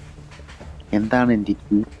 എന്താണ്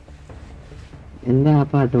എന്താ ആ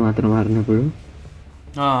പാട്ട് മാത്രം പറഞ്ഞപ്പോഴും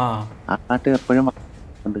ആ പാട്ട് എപ്പോഴും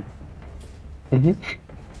ഉണ്ട്.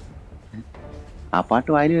 ആ പാട്ട്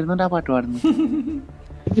വായിൽ വരുന്നുണ്ട്. ആ പാട്ട് പാടുന്നു.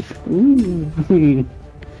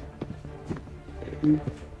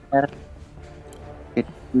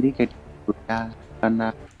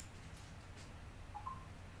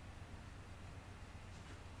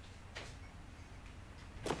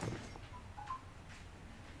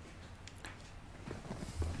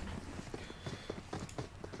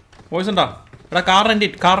 വോയിസ് ഉണ്ടോ? എടാ കാർ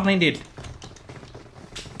 98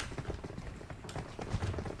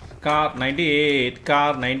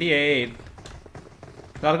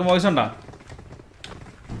 എല്ലാവർക്കും വോയിസ് ഉണ്ടോ?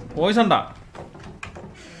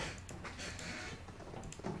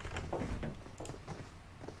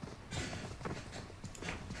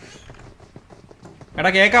 എടാ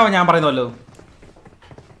കേക്കാവോ ഞാൻ പറയുന്നല്ലോ?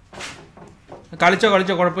 കളിച്ചോ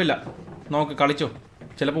കുഴപ്പമില്ല. നോക്ക് കളിച്ചോ.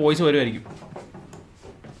 ചിലപ്പോൾ വോയിസ് വരുമായിരിക്കും.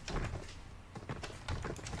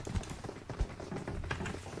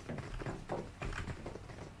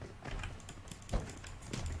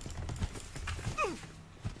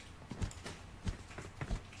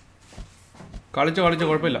 കളിച്ചോ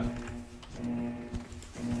കുഴപ്പമില്ല.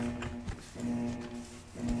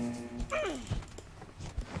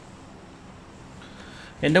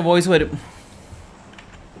 എൻ്റെ വോയിസ് വരും.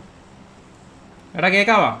 എടാ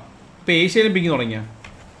കേക്കാവാ? ഇപ്പം ഏഷ്യയിലും പിങ്ങി തുടങ്ങിയ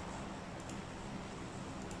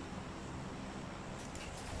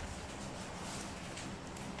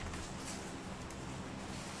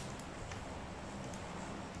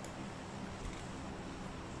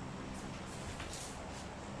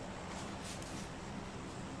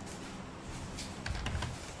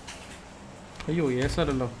അയ്യോ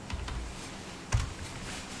ഏസല്ലോ.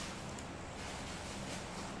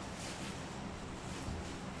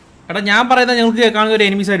 എടാ ഞാൻ പറയുന്നത് ഞങ്ങൾക്ക് കേൾക്കാണെങ്കിൽ ഒരു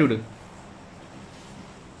എനിമി സൈഡ് വിട്.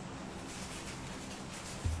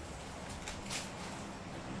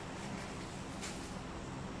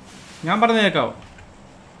 ഞാൻ പറയുന്നത് കേൾക്കാവോ?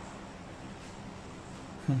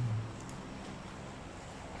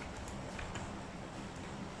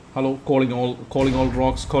 Hello calling all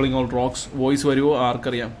rocks voice വരുമോ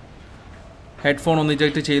ആർക്കറിയാം? ഹെഡ്ഫോൺ ഒന്ന്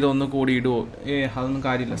ഇജക്റ്റ് ചെയ്ത് ഒന്ന് കൂടി ഇടുവോ? അതൊന്നും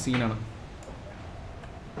കാര്യമില്ല, സീനാണ്.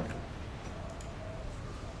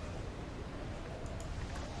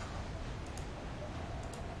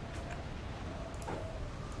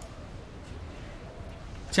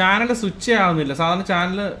 ചാനൽ സ്വിച്ച് ആവുന്നില്ല. സാധാരണ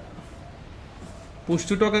ചാനൽ പുഷ്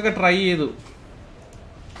ടു ടോക്ക് ഒക്കെ ട്രൈ ചെയ്തു.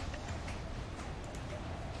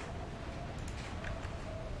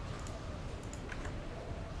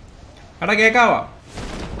 എടാ കേക്കാവാ?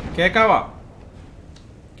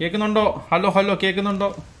 കേൾക്കുന്നുണ്ടോ? ഹലോ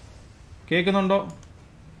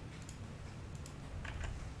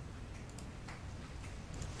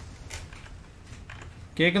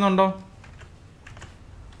കേൾക്കുന്നുണ്ടോ?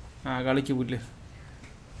 ആ കളിക്ക് പുല്ല്.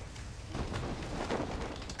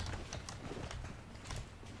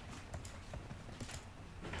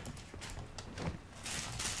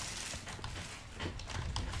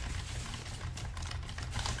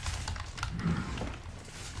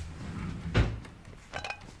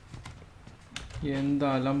 എന്താ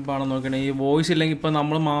അലമ്പാണെന്ന് നോക്കണേ. ഈ വോയിസ് ഇല്ലെങ്കിൽ ഇപ്പം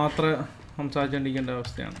നമ്മൾ മാത്രം സംസാരിച്ചുകൊണ്ടിരിക്കേണ്ട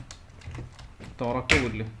അവസ്ഥയാണ്.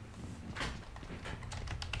 തുറക്കില്ല.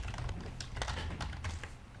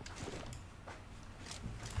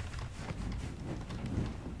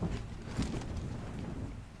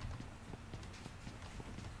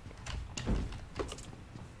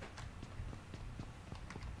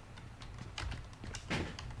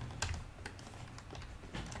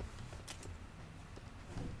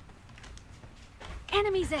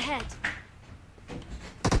 Enemies ahead.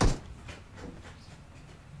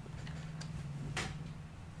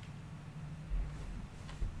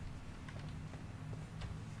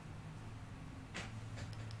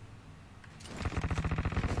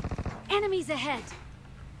 Enemies ahead.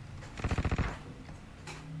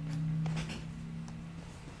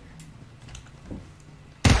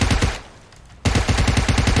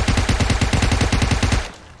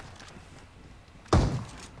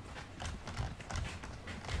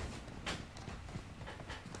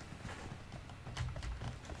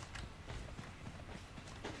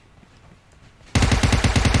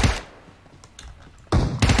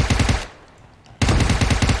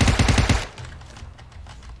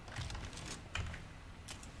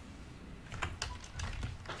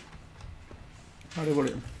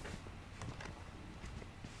 അടിപൊളി.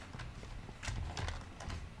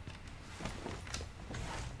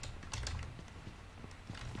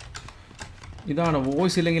 ഇതാണ്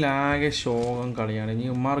വോയിസ് ഇല്ലെങ്കിൽ ആകെ ശോകം കളിയാണ്. ഇനി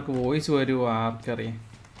ഉമ്മാർക്ക് വോയിസ് വരുമോ ആർക്കറിയാം.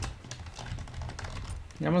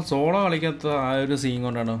 നമ്മൾ സോളോ കളിക്കാത്ത ആ ഒരു സീൻ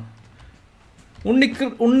കൊണ്ടാണ്.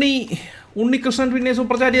 ഉണ്ണികൃഷ്ണൻ പിന്നെ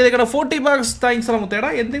സൂപ്പർ ചാറ്റ് ചെയ്തേക്കടാ 40 bucks. താങ്ക്സ്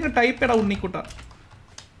റമുത്തേടാ. എന്തെങ്കിലും ടൈപ്പ് ചെയ്യടാ ഉണ്ണിക്കുട്ട.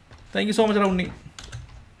 Thank you so much Unni.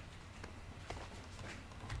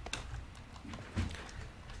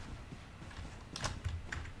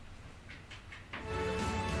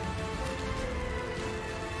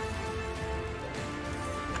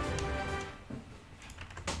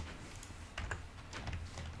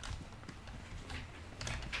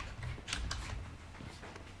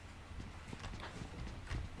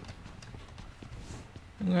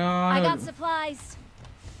 I got supplies.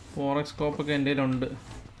 Forex സ്കോപ്പൊക്കെ എൻ്റെ കയ്യിലുണ്ട്.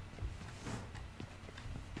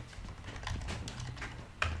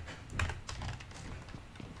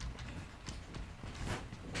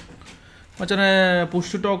 മച്ചനെ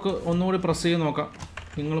പുഷ് ടു ടോക്ക് ഒന്നുകൂടി പ്രസ് ചെയ്ത് നോക്കാം.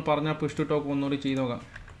 നിങ്ങൾ പറഞ്ഞ പുഷ് ടു ടോക്ക് ഒന്നുകൂടി ചെയ്ത് നോക്കാം.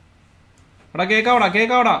 എടാ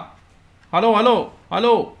കേക്കാവടാ.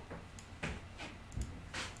 ഹലോ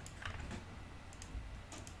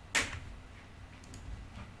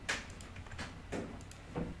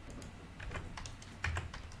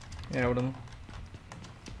എവിടുന്ന്?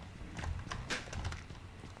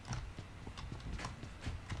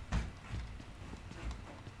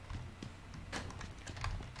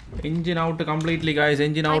 Engine out completely, guys.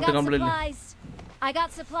 Engine out completely. I got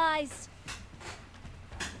supplies.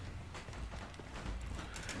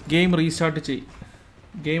 Game restart ചെയ്.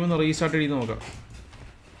 Game ഒന്ന് റീസ്റ്റാർട്ട് ചെയ്ത് നോക്കാം.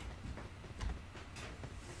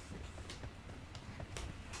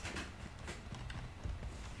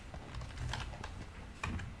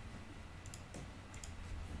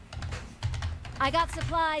 I got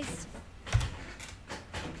supplies.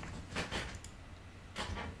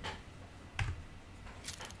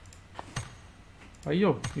 അയ്യോ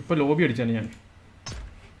ഇപ്പൊ ലോബി അടിച്ചാണ് ഞാൻ.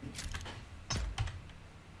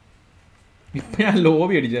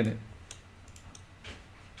 ലോബി അടിച്ചാണ്.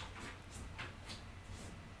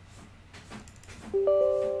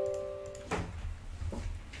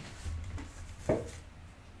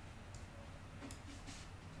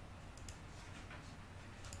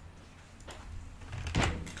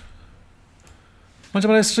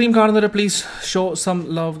 മറ്റേ സ്ട്രീം കാണുന്നവരെ please show some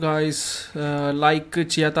love guys. Like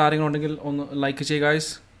ചെയ്യാത്ത ആരെങ്കിലും ഉണ്ടെങ്കിൽ ഒന്ന് ലൈക്ക് ചെയ്യുക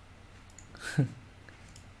ഗായ്സ്.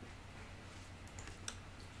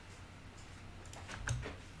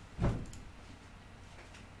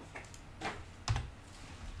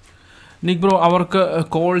 നിക് ബ്രോ അവർക്ക്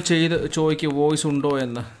കോൾ ചെയ്ത് ചോദിക്കുക വോയിസ് ഉണ്ടോ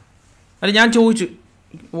എന്ന്. അല്ല ഞാൻ ചോദിച്ചു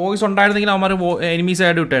വോയിസ് ഉണ്ടായിരുന്നെങ്കിൽ അവന്മാർ എനിമീസ്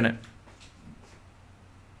ആയിട്ട് വിട്ടേനെ.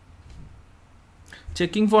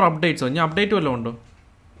 Checking four അപ്ഡേറ്റ്സോ? ഇനി അപ്ഡേറ്റ് വല്ലതും ഉണ്ടോ?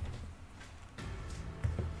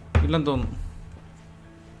 ഇല്ലെന്ന് തോന്നുന്നു.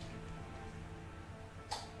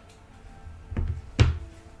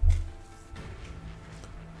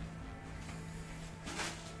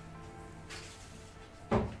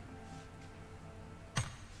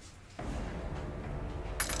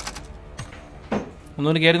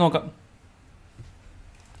 ഒന്നുകൂടി കയറി നോക്കാം.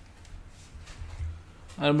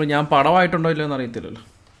 അതുമ്പോൾ ഞാൻ പടമായിട്ടുണ്ടോ ഇല്ലയോ എന്ന് അറിയത്തില്ലല്ലോ.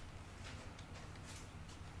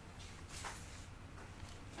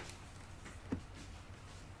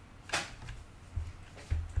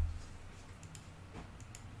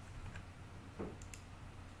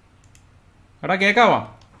 എടാ കേക്കാവാ?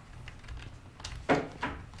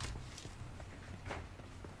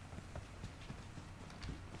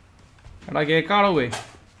 എടാ കേക്കാളോ പോയി?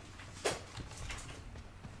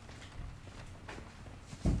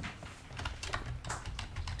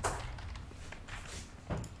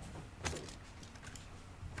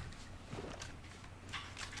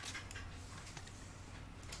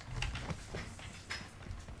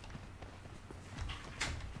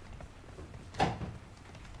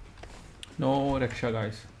 നോ രക്ഷ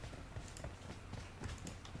ഗായ്സ്.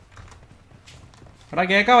 എടാ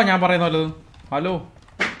കേക്കാവാ ഞാൻ പറയുന്നത്? Hello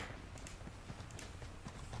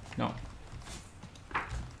no.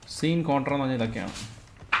 സീൻ കോൺട്ര എന്ന് പറഞ്ഞാൽ ഇതൊക്കെയാണ്.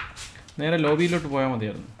 നേരെ ലോബിയിലോട്ട് പോയാൽ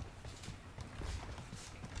മതിയായിരുന്നു.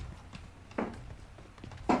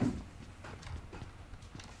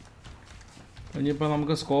 ഇനിയിപ്പോൾ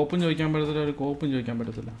നമുക്ക് സ്കോപ്പും ചോദിക്കാൻ പറ്റത്തില്ല, ഒരു കോപ്പും ചോദിക്കാൻ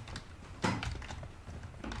പറ്റത്തില്ല.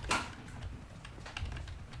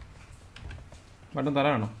 ബട്ടൺ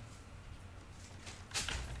തരാണോ?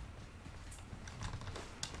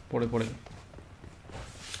 പൊളി പൊളി.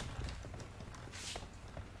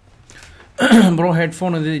 ബ്രോ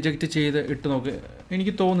ഹെഡ്ഫോൺ ഇത് ഇജക്റ്റ് ചെയ്ത് ഇട്ട് നോക്ക്.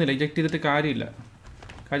 എനിക്ക് തോന്നുന്നില്ല ഇജക്റ്റ് ചെയ്തിട്ട് കാര്യമില്ല.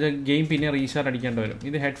 കാര്യം ഗെയിം പിന്നെ റീസ്റ്റാർട്ട് അടിക്കേണ്ടി വരും.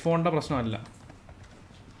 ഇത് ഹെഡ്ഫോണിൻ്റെ പ്രശ്നമല്ല.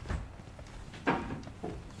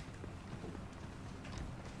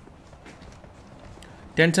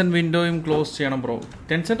 ടെൻസെന്റ് വിൻഡോയും ക്ലോസ് ചെയ്യണം ബ്രോ.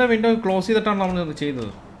 ടെൻസെൻ്റെ വിൻഡോ ക്ലോസ് ചെയ്തിട്ടാണ് നമ്മൾ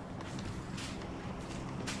ചെയ്തത്.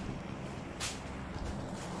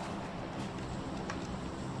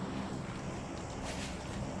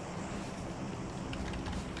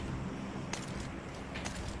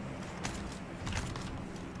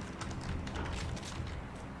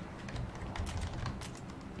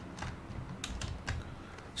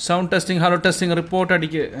 Sound testing, hello testing, report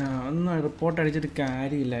അടിക്ക്. ഒന്നും റിപ്പോർട്ട് അടിച്ചിട്ട്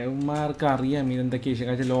കാര്യമില്ല. അവന്മാർക്ക് അറിയാം ഇതെന്തൊക്കെയാണ് ഇഷ്യൂ.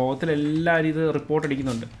 കാരണം ലോകത്തിലെല്ലാവരും ഇത് റിപ്പോർട്ട്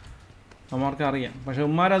അടിക്കുന്നുണ്ട്. അവന്മാർക്ക് അറിയാം. പക്ഷെ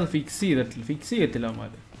അവന്മാരത് ഫിക്സ് ചെയ്യത്തില്ല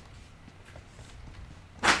അവന്മാർ.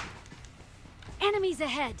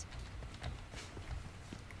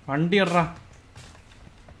 വണ്ടി ഇറ.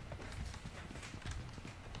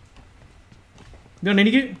 ഇതുകൊണ്ട്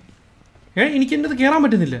എനിക്ക് എൻ്റെ അത് കയറാൻ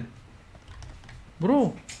പറ്റുന്നില്ല bro.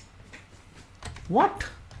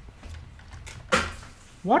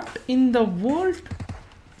 What in the world?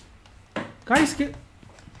 Guys,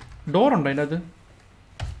 door ഉണ്ടോ അതിൻ്റെ അകത്ത്?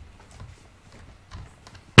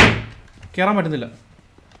 കയറാൻ പറ്റുന്നില്ല.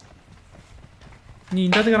 ഇനി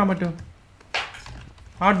ഇതിൻ്റെ അകത്ത് കയറാൻ പറ്റുമോ?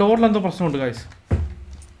 ആ ഡോറിൽ എന്തോ പ്രശ്നമുണ്ട് ഗൈസ്.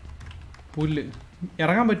 പുല്ല്.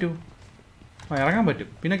 ഇറങ്ങാൻ പറ്റുമോ? ആ ഇറങ്ങാൻ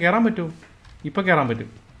പറ്റും. പിന്നെ കയറാൻ പറ്റുമോ? ഇപ്പം കയറാൻ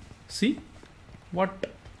പറ്റും. See what?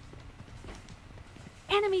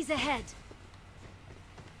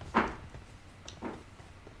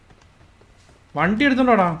 വണ്ടി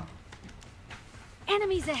എടുത്തോണ്ടോടാ.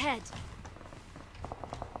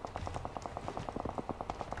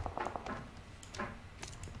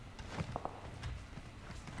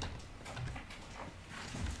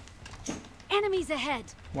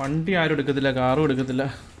 വണ്ടി ആരും എടുക്കത്തില്ല, കാറും എടുക്കത്തില്ല.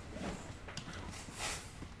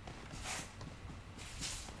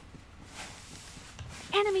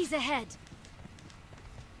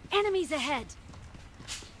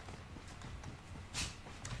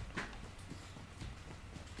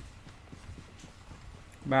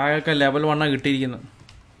 ബാഗൊക്കെ ലെവൽ 1 കിട്ടിയിരിക്കുന്നത്.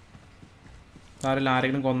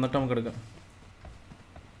 ആരെങ്കിലും കൊന്നിട്ട് നമുക്ക് എടുക്കാം.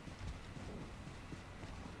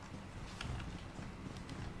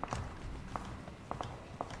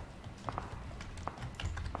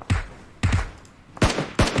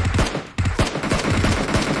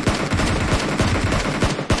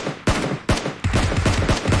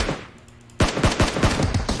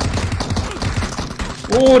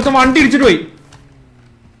 ഒരുത്തൻ വണ്ടി ഇടിച്ചിട്ട് പോയി.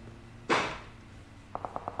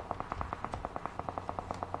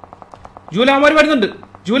 ജൂലമാര് വരുന്നുണ്ട്.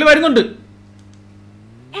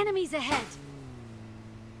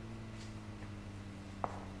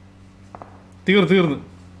 തീർന്ന്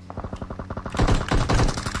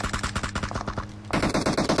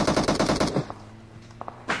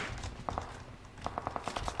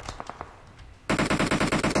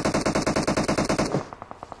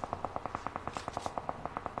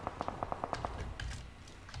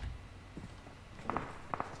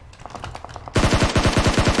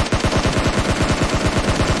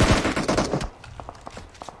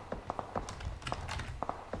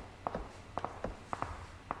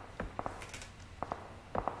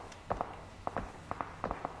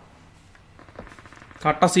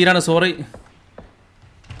കട്ട സീനാണ്. Sorry.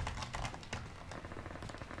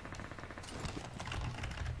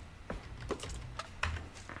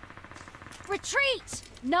 Retreat!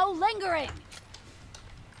 No lingering!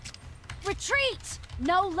 Retreat!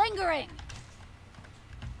 No lingering!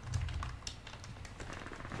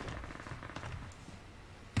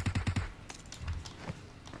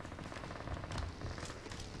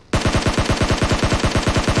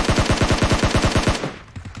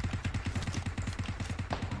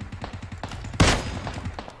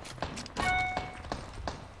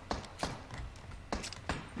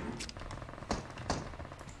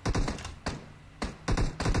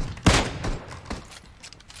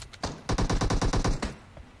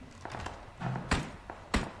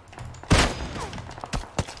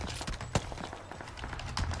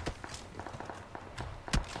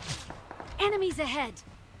 Enemies ahead!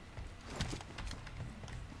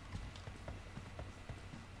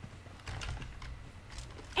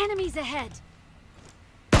 Enemies ahead!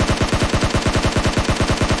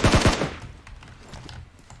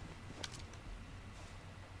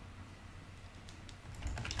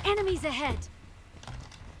 Enemies ahead!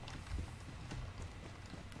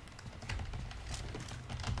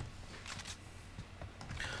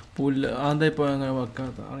 പുല്ല് അതെന്താ ഇപ്പോൾ അങ്ങനെ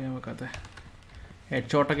അറിയാൻ വെക്കാത്ത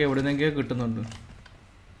ഹെഡ് ഷോട്ടൊക്കെ എവിടെ നിന്നെങ്കിലും കിട്ടുന്നുണ്ട്.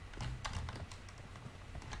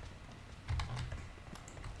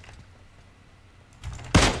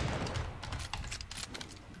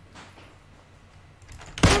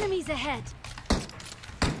 Enemies ahead.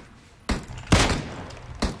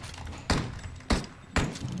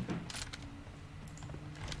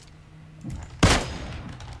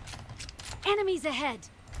 Enemies ahead.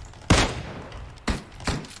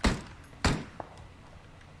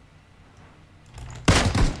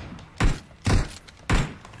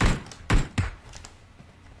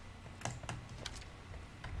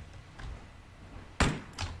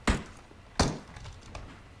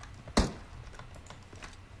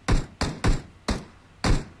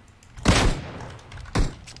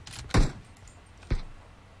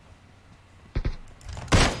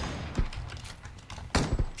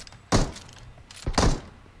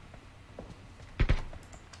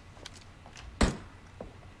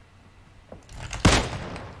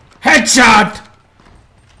 Headshot!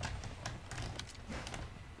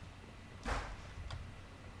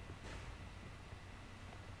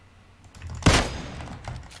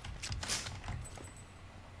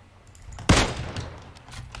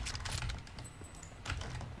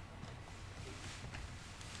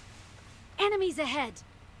 Enemies ahead.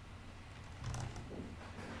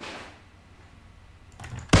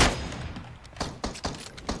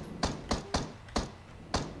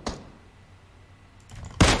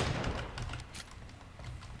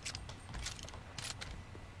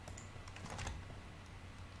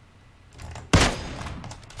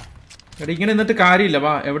 എടാ ഇങ്ങനെ നിന്നിട്ട് കാര്യമില്ല,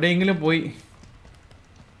 വാ എവിടെയെങ്കിലും പോയി.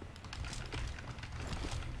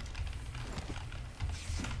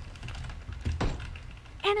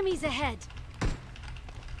 Enemies ahead.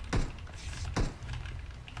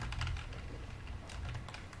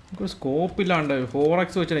 സ്കോപ്പ് ഇല്ലാണ്ട് 4x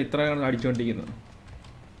വെച്ചാണ് ഇത്ര അടിച്ചുകൊണ്ടിരിക്കുന്നത്.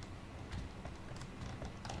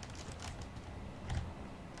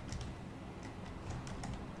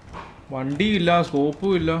 വണ്ടിയും ഇല്ല,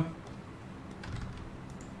 സ്കോപ്പും ഇല്ല.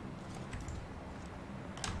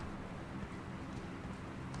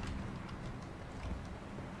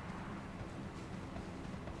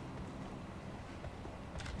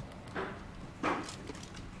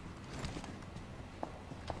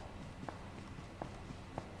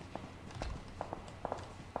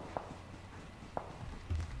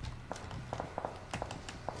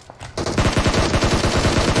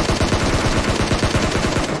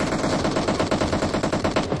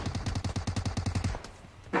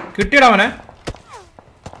 കിട്ടിയടാ അവനെ.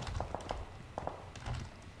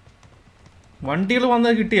 വണ്ടികൾ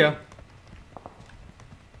വന്നത് കിട്ടിയ.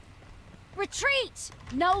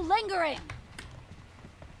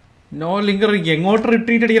 നോ ലിങ്കറിങ്. എങ്ങോട്ട്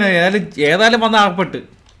റിട്രീറ്റ് അടിക്കണ? ഏതായാലും വന്ന ആർപ്പെട്ട്.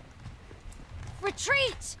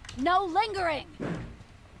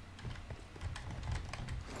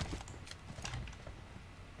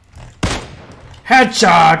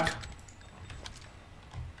 ഹെഡ്ഷോട്ട്.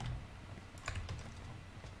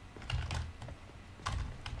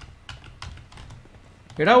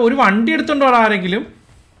 എടാ ഒരു വണ്ടി എടുത്തോണ്ടോ ആരെങ്കിലും?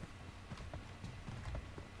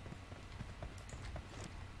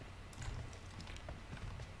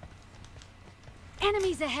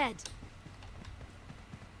 Enemies ahead.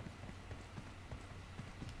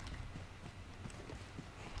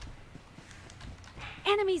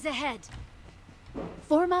 Enemies ahead.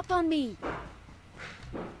 Form up on me.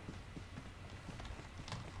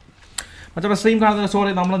 മറ്റേ സ്ട്രീം കാണുന്നത്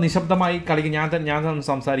സോറി, നമ്മൾ നിശബ്ദമായി കളിക്കും. ഞാൻ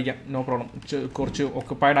സംസാരിക്കാം, നോ പ്രോബ്ലം. കുറച്ച്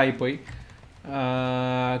ഒക്കുപ്പൈഡ് ആയിപ്പോയി.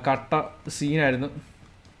 കട്ട സീനായിരുന്നു.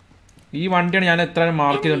 ഈ വണ്ടിയാണ് ഞാൻ എത്ര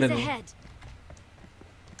മാർക്ക് ചെയ്തോണ്ടിരുന്നത്.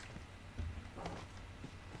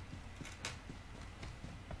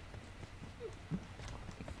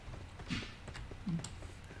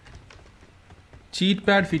 ചീറ്റ്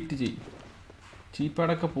പാഡ് ഫിറ്റ് ചെയ്യും. ചീറ്റ്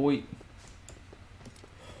പാഡൊക്കെ പോയി.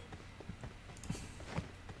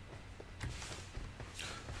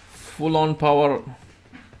 Full on power.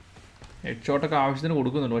 ഹെഡ് ഷോട്ടൊക്കെ ആവശ്യത്തിന്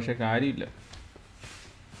കൊടുക്കുന്നുണ്ട്, പക്ഷെ കാര്യമില്ല.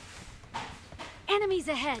 Enemies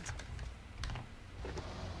ahead.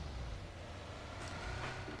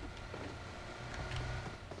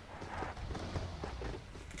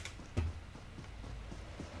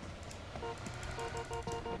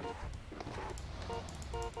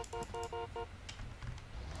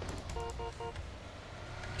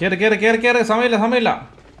 കേറ്. സമയമില്ല.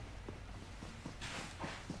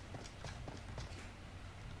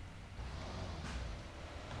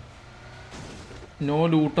 നോ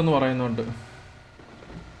ലൂട്ടെന്ന് പറയുന്നുണ്ട്.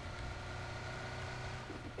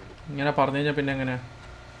 ഇങ്ങനെ പറഞ്ഞു കഴിഞ്ഞാൽ പിന്നെ എങ്ങനെ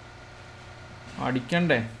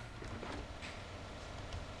അടിക്കണ്ടേ?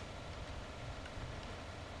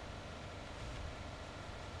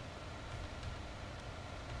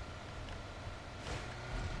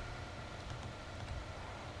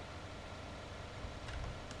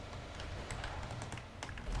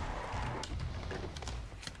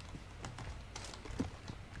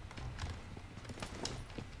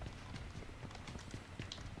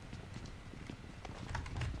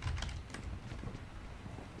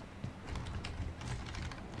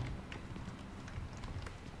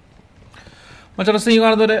 മറ്റൊരു സ്ട്രീം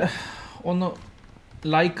കാണുന്നവരെ ഒന്ന്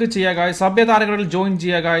ലൈക്ക് ചെയ്യുക ഗായ്സ്. സഭ്യ താരങ്ങളിൽ ജോയിൻ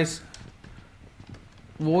ചെയ്യുക ഗായ്സ്.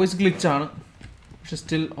 വോയിസ് ഗ്ലിച്ചാണ്, പക്ഷെ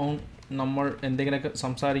സ്റ്റിൽ ഓൺ നമ്മൾ എന്തെങ്കിലുമൊക്കെ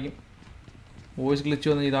സംസാരിക്കും. വോയിസ് ഗ്ലിച്ച്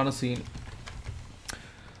വന്ന് ഇതാണ് scene.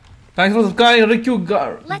 Thanks for subscribe റിക്യു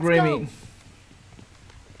gaming.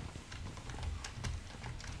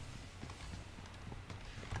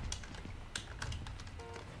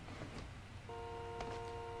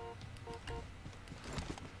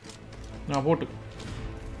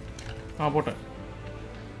 പോട്ടെ.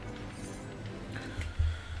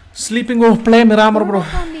 Sleeping of play Miramar bro.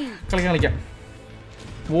 കളിക്കാം.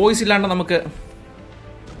 വോയിസ് ഇല്ലാണ്ട് നമുക്ക്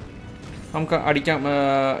അടിക്കാം.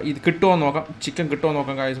 ഇത് കിട്ടുമോ നോക്കാം, ചിക്കൻ കിട്ടുമോ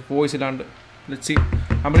നോക്കാം ഗായ്സ്. വോയിസ് ഇല്ലാണ്ട് let's see.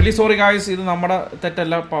 I am really sorry guys, ഇത് നമ്മുടെ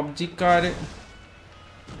തെറ്റല്ല. പബ്ജിക്കാർ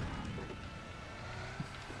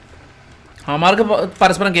അവന്മാർക്ക്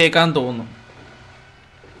പരസ്പരം കേൾക്കാൻ തോന്നുന്നു.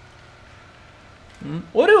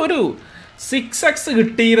 ഒരു 6x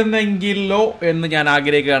കിട്ടിയിരുന്നെങ്കിലോ എന്ന് ഞാൻ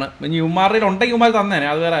ആഗ്രഹിക്കുകയാണ്. ഇനി ഉമ്മാറിൽ ഉണ്ടെങ്കിൽ ഉമ്മാർ തന്നേനെ,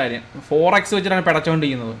 അത് വേറെ കാര്യം. 4x വെച്ചിട്ടാണ്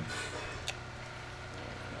പിടച്ചോണ്ടിരിക്കുന്നത്.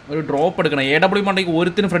 ഒരു ഡ്രോപ്പ് എടുക്കണം. AW ഉണ്ടെങ്കിൽ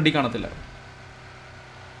ഒരുത്തിനും ഫ്രണ്ടിൽ കാണത്തില്ല.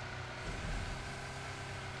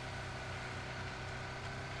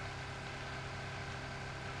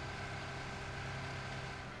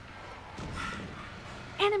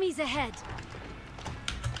 Enemies ahead.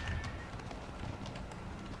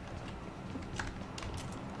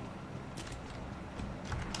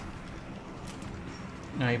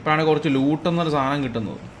 ഇപ്പോഴാണ് കുറച്ച് ലൂട്ടെന്നൊരു സാധനം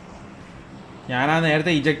കിട്ടുന്നത്. ഞാനാ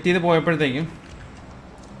നേരത്തെ ഇജക്റ്റ് ചെയ്ത് പോയപ്പോഴത്തേക്കും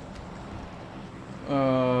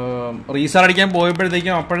റീസാർ അടിക്കാൻ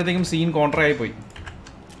പോയപ്പോഴത്തേക്കും അപ്പോഴത്തേക്കും സീൻ കോൺട്രായി പോയി.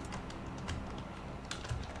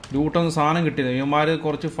 ലൂട്ടൊന്ന് സാധനം കിട്ടിയത്. ഇവന്മാർ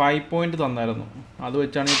കുറച്ച് 5 പോയിന്റ് തന്നായിരുന്നു, അത്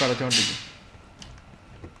വെച്ചാണ് ഈ കളിച്ചോണ്ടിരിക്കുന്നത്.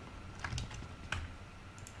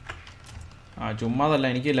 ചുമ്മാതല്ല,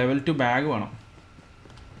 എനിക്ക് ലെവൽ 2 ബാഗ് വേണം.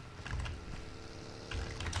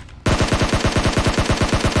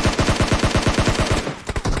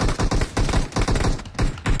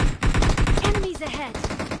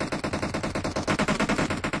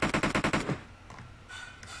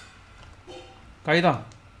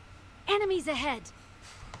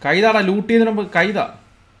 കൈതാടാ ലൂട്ട് ചെയ്തതിന് മുമ്പ് കൈതാ.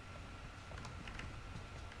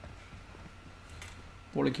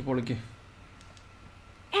 പൊളിക്ക്.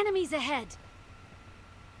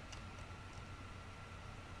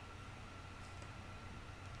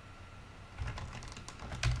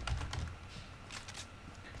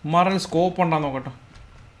 ഉമ്മാറിൽ സ്കോപ്പ് ഉണ്ടാ നോക്കട്ടെ.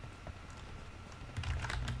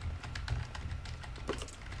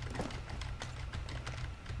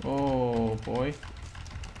 ഓ പോയി,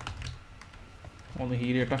 ഒന്ന്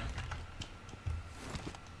ഹീൽ ചെയ്യട്ടെ.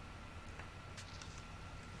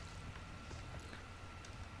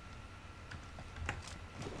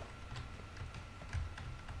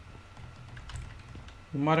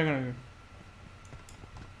 ഉമ്മാരെ കണക്ക്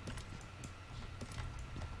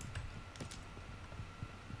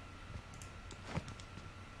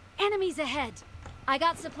Enemies ahead. I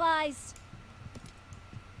got supplies.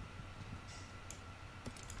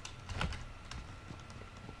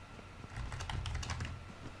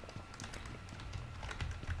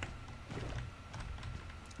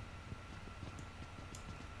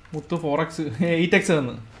 മുത്ത് 4x 8x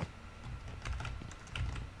തന്നു.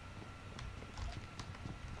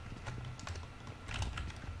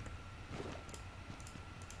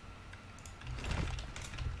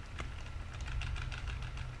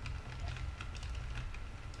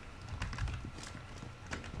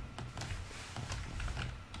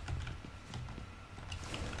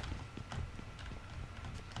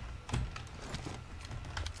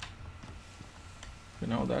 You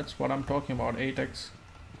know, that's what I'm talking about, 8x.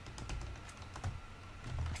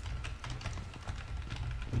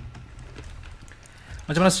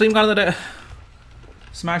 മറ്റേ സ്ട്രീം കാണുന്നവരെ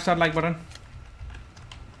സ്മാഷ് ദാറ്റ് ലൈക്ക് ബട്ടൺ.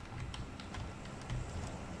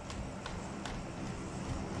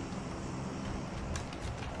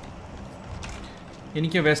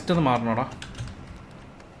 എനിക്ക് വെസ്റ്റ് ഒന്ന് മാറണോടാ.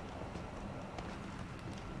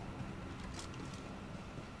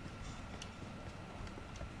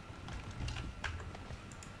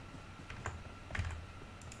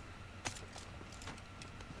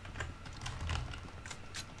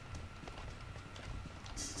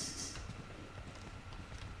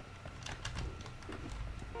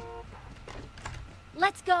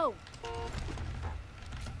 Let's go.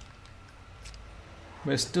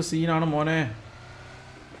 വെസ്റ്റ് സീനാണ് മോനെ.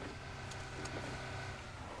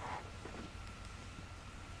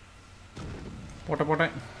 പോട്ടെ.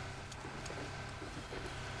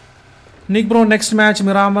 നിക് ബ്രോ നെക്സ്റ്റ് മാച്ച്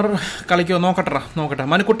മിറാമർ കളിക്കോ? നോക്കട്ടെ.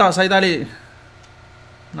 മനുക്കുട്ട സൈതാലി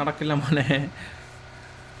നടക്കില്ല മോനെ.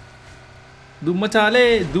 Dummachale,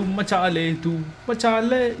 dummachale,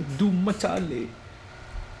 dummachale, dummachale.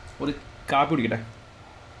 ഒരു കാപ്പി കുടിക്കട്ടെ.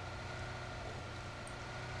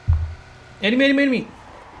 Enemy.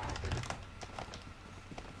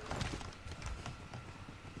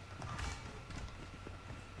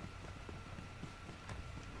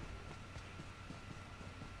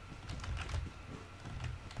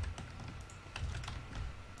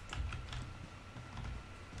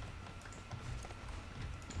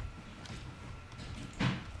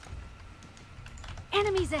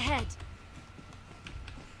 Enemies ahead.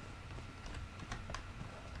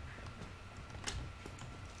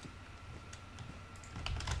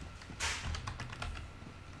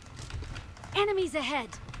 Enemies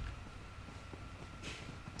ahead.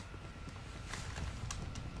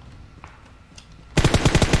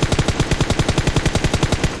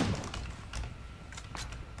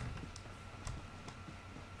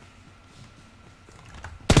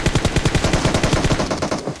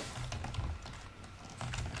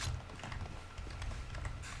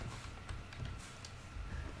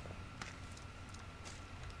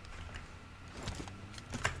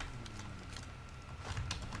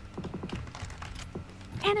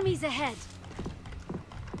 Enemies ahead.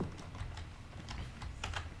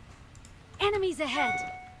 Enemies ahead.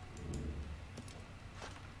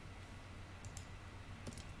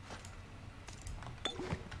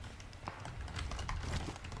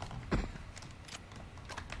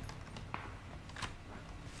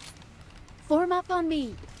 Form up on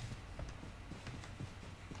me.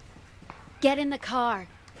 Get in the car.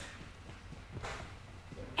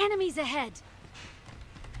 Enemies ahead.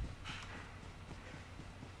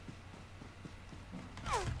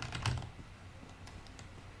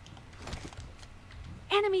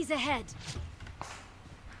 Enemies ahead.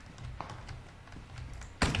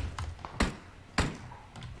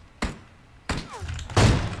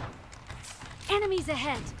 Enemies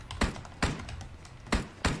ahead.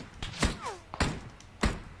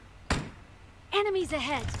 Enemies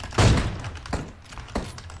ahead.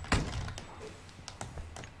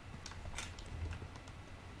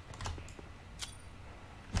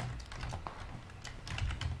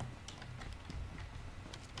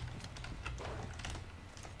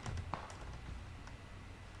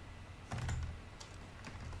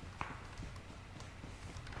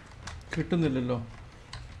 കിട്ടുന്നില്ലല്ലോ.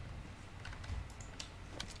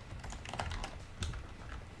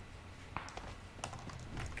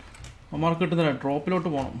 അമ്മാർക്ക് കിട്ടുന്നില്ല. ഡ്രോപ്പിലോട്ട്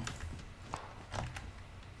പോണം.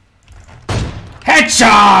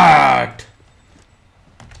 Headshot!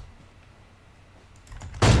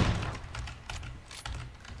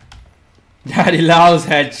 Daddy loves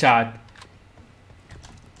headshot.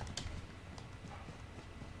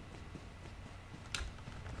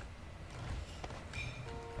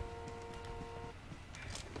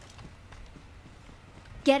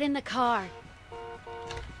 Get in the car.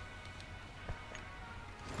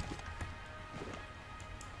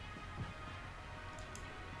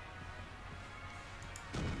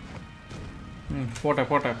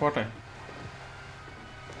 പോട്ടെ.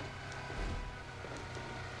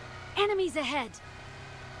 Enemies ahead.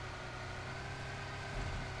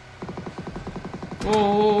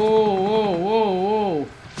 Oh.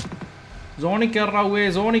 Zoni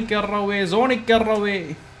kerraway.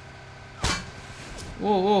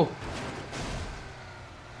 Oh.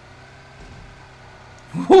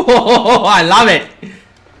 I love it.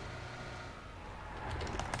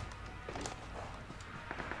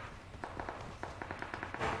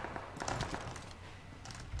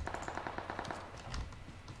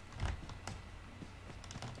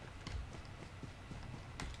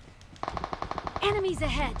 Enemies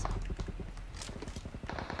ahead.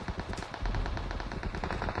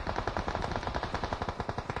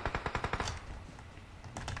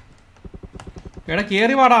 എടാ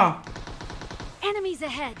കേറി വാടാ. Enemies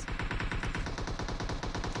ahead.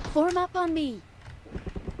 Form up on me.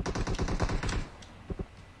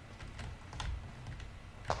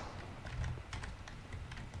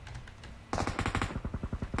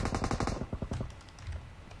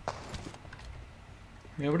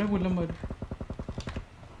 എവിടെ പുല്ലന്മാർ?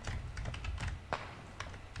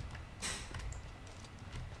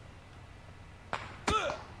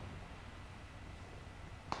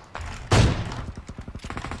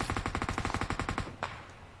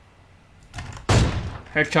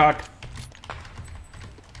 Headshot.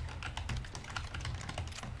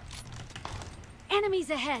 Enemies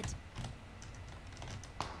ahead.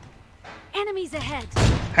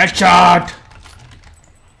 Headshot.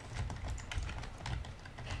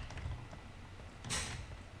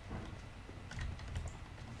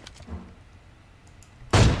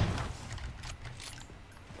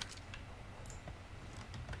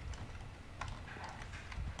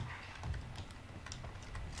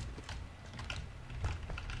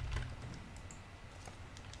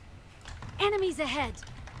 Enemies ahead.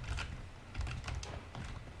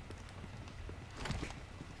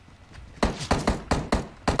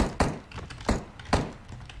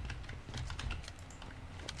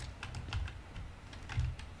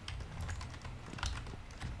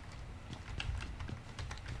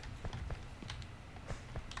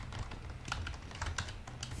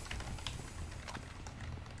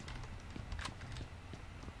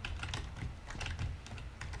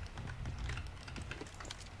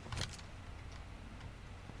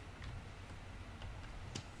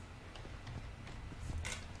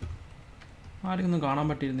 ആരെങ്കിലും കാണാൻ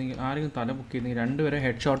പറ്റിയിരുന്നെങ്കിൽ ആരെങ്കിലും തല പൊക്കിയിരുന്നെങ്കിൽ രണ്ടുപേരെ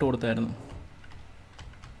ഹെഡ് ഷോട്ട് കൊടുത്തായിരുന്നു.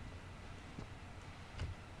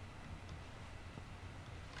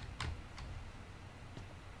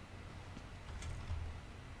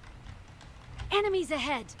 Enemies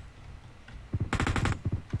ahead.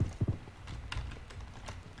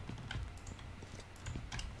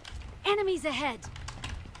 Enemies ahead.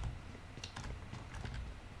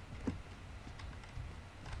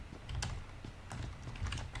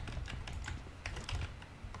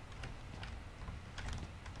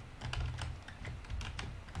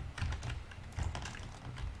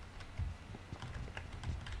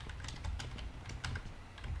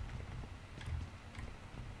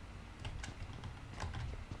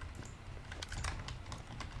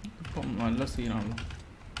 ഇപ്പം നല്ല സീനാണല്ലോ.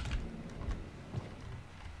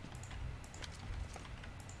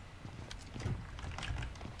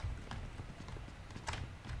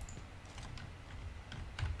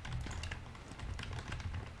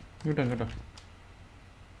 കേട്ടോ കേട്ടോ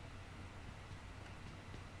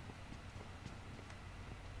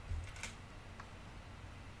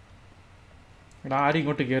എടാ ആരും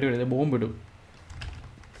ഇങ്ങോട്ട് കയറി വരുന്നത് ബോംബിടും.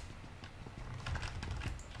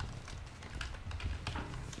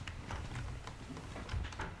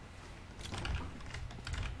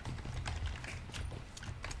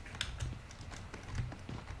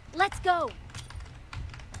 Let's go.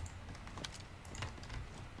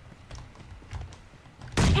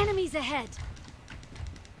 Enemies ahead.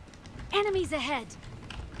 Enemies ahead.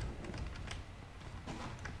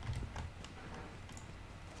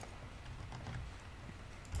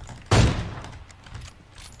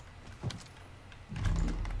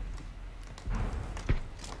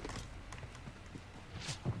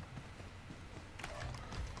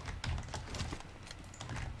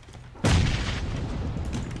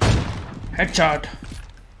 Headshot.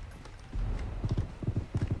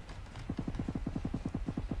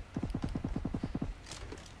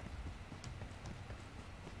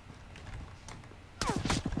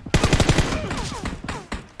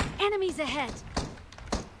 Enemies ahead.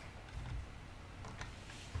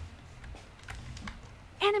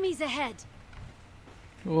 Enemies ahead.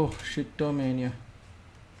 Oh shit mania.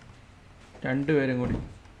 രണ്ടുപേരും കൂടി.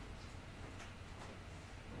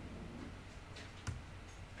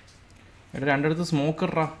 എടാ രണ്ടിടത്ത് സ്മോക്ക്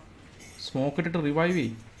ഇടാ. സ്മോക്ക് ഇട്ടിട്ട് റിവൈവ്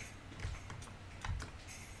ചെയ്യ്.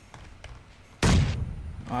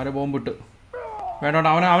 ആരെ ബോംബ് ഇട്ട് വേണ്ട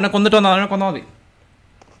അവനെ കൊന്നിട്ട് വന്നാൽ അവനെ കൊന്നാൽ മതി.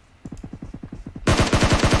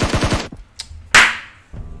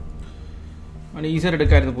 അവന് ഈസിയായിട്ട്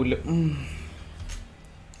എടുക്കായിരുന്നു പുല്ല്.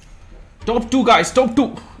 Top 2 guys, top 2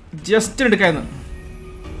 just എടുക്കായിരുന്നു.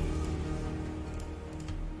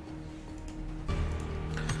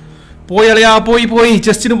 പോയി അളിയാ, പോയി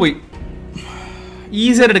ജസ്റ്റിന് പോയി.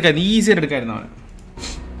 ഈസിയായിട്ട് എടുക്കായിരുന്നു അവന്.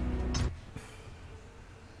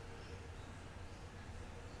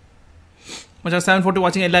 മച്ചാ 740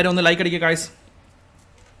 വാച്ചിങ്. എല്ലാവരും ഒന്ന് ലൈക്ക് അടിക്കുക ഗായ്സ്.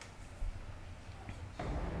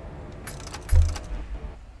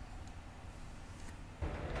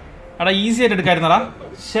 എടാ ഈസിയായിട്ട് എടുക്കായിരുന്നടാ.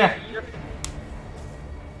 ഷേ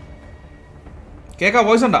കേക്കാ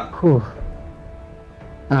വോയിസ് ഉണ്ടാ?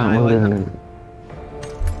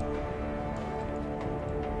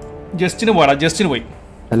 ജസ്റ്റിന് പോയി.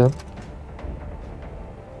 ഹലോ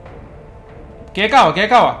കേക്കാവോ?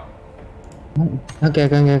 കേക്കാം.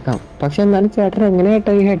 പക്ഷെ എന്നാലും ചേട്ടൻ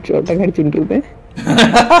എങ്ങനെയായിട്ടാ ഈ ഹെഡ് ഷോട്ട് ഒക്കെ അടിച്ചിരിക്കുന്നത്?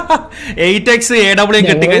 8x AW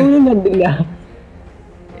കണ്ടില്ല.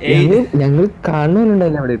 ഞങ്ങൾ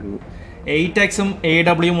കാണുന്നുണ്ടായില്ല അവിടെ ഇരുന്നു. 8x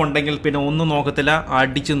AW ഉണ്ടെങ്കിൽ പിന്നെ ഒന്നും നോക്കത്തില്ല,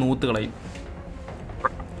 അടിച്ച് നൂത്ത് കളയും.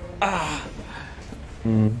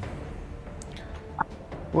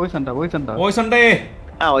 വോയിസ് ഉണ്ടേ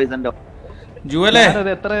ജുവലേ.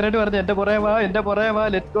 എത്ര നേരമായിട്ട് പറഞ്ഞു എന്റെ പുറകെ വാ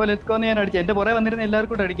ലെറ്റ്സ് ഗോ എന്ന് ഞാൻ അടിച്ചു. എന്റെ പുറകെ വന്നിരുന്ന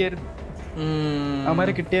എല്ലാവർക്കും കൂടെ അടിക്കായിരുന്നു.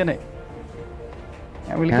 അവന്മാരെ കിട്ടിയാനെ.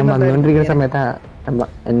 ഞാൻ വന്നോണ്ടിരിക്കുന്ന സമയത്ത്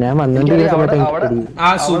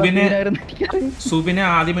സുബിനെ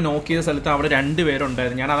ആദ്യമേ നോക്ക് ചെയ്ത സ്ഥലത്ത് അവിടെ 2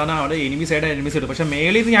 പേരുണ്ടായിരുന്നു. ഞാൻ അതാണ് അവിടെ എനിമീസ് ഇട്ടു. പക്ഷെ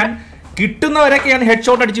മേളിൽ ഞാൻ കിട്ടുന്നവരൊക്കെ ഞാൻ ഹെഡ്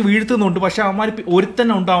ഷോട്ട് അടിച്ച് വീഴ്ത്തുന്നുണ്ട്. പക്ഷെ അവന്മാർ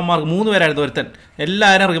ഒരുത്തന്നെ ഉണ്ട്. അവന്മാർക്ക് 3 പേരായിരുന്നു. ഒരുത്തൻ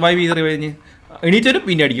എല്ലാവരും റിവൈവ് ചെയ്ത് എണീറ്റൊരു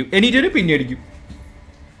പിന്നെ അടിക്കും, എണീറ്റൊരു പിന്നെ അടിക്കും.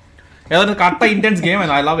 ഏതായാലും കട്ട ഇന്റൻസ് ഗെയിം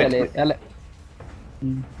ആണ്. I love it.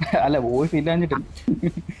 അല്ല വോയിസ് ഇല്ലാഞ്ഞിട്ട്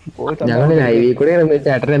ഞങ്ങള് ലൈവിൽ കൂടെ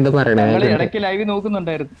ചേട്ടൻ എന്താ പറയണേ? ഇടയ്ക്ക് ലൈവ്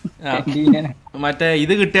നോക്കുന്നുണ്ടായിരുന്നു. മറ്റേ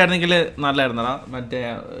ഇത് കിട്ടിയായിരുന്നെങ്കിൽ നല്ലായിരുന്നടാ. മറ്റേ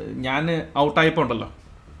ഞാൻ ഔട്ടായപ്പോ ഉണ്ടല്ലോ,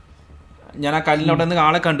 ഞാൻ ആ കല്ലിനോടെ നിന്ന്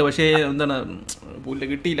ആളെ കണ്ടു, പക്ഷേ എന്താണ് പുല്ല്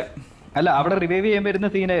കിട്ടിയില്ല. അല്ല അവിടെ റിവൈവ് ചെയ്യാൻ വരുന്ന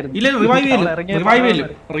സീനായിരുന്നു. ഇല്ല,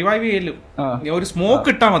 റിവൈവ് ചെയ്യലും ഒരു സ്മോക്ക്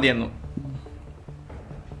ഇട്ടാ മതിയെന്നു.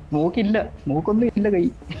 സ്മോക്കില്ല, സ്മോക്കൊന്നും ഇല്ല, കൈ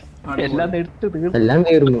എല്ലാം എടുത്ത് എല്ലാം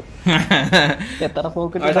തീർന്നു. എത്ര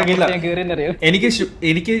സ്മോക്ക്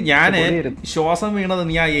എനിക്ക് ഞാൻ ശ്വാസം വീണത്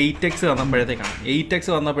ഞാൻ 8x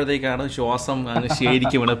വന്നപ്പോഴത്തേക്കാണ് ശ്വാസം അങ്ങ്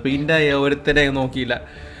ശരിക്കും വീണത്. പിന്നെ ഒരുത്തരെ നോക്കിയില്ല.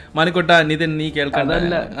 മനുക്കുട്ട നിതിൻ നീ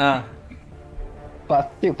കേൾക്കണ്ടല്ല.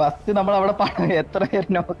 ഫസ്റ്റ് നമ്മൾ അവിടെ എത്ര പേര്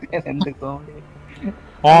നോക്കിയത് എന്തായിരുന്നു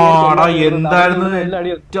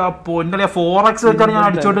 4x വെച്ചാണ് ഞാൻ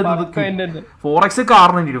അടിച്ചോണ്ടിരുന്നത്. 4x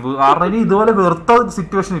കാരണം ഇതുപോലെ വെറുത്ത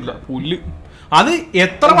സിറ്റുവേഷൻ ഇല്ല. പുല്ല് അത്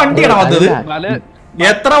എത്ര വണ്ടിയാണ് വന്നത്,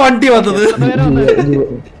 എത്ര വണ്ടി വന്നത്.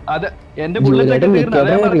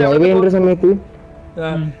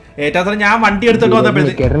 ഏറ്റവും ഞാൻ വണ്ടി എടുത്തിട്ട്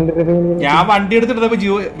വന്നപ്പോഴത്തേക്ക്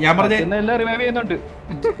ഞാൻ പറഞ്ഞ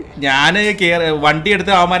ഞാന് വണ്ടി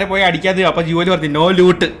എടുത്ത് അവന്മാരെ പോയി അടിക്കാതെ. അപ്പൊ ജോലി പറഞ്ഞു നോ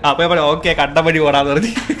ലൂട്ട്. അപ്പൊ ഓക്കെ കണ്ട വഴി ഓടാന്ന്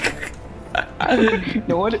പറഞ്ഞു.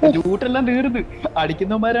 ലൂട്ടെല്ലാം തീർന്ന്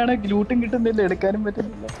അടിക്കുന്നവന്മാരാണ് ലൂട്ടും കിട്ടുന്നില്ല, എടുക്കാനും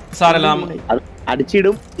പറ്റുന്നില്ല. സാറല്ല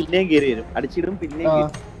അടിച്ചിടും പിന്നെയും കയറി വരും, അടിച്ചിടും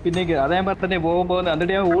പിന്നെ അതാ ഞാൻ പറഞ്ഞേ പോകുമ്പോ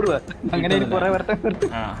എന്നിട്ട് ഞാൻ ഓടുക. അങ്ങനെ കുറെ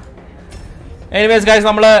എനിവേസ് ഗൈസ്,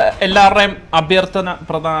 നമ്മള് എല്ലാവരുടെയും അഭ്യർത്ഥന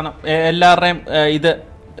പ്രധാനം, എല്ലാവരുടെയും ഇത്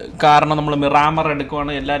കാരണം നമ്മൾ മിറാമർ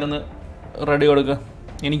എടുക്കുവാണ്. എല്ലാവരും ഒന്ന് റെഡി കൊടുക്കുക.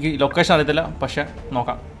 എനിക്ക് ലൊക്കേഷൻ അറിയത്തില്ല, പക്ഷെ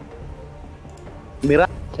നോക്കാം.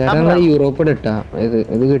 യൂറോപ്പ് ഇട്ടാ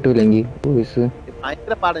ഇത് കിട്ടൂലെങ്കിൽ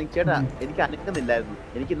ഭയങ്കര പാടാ ചേട്ടാ. എനിക്ക് അനക്കുന്നില്ലായിരുന്നു.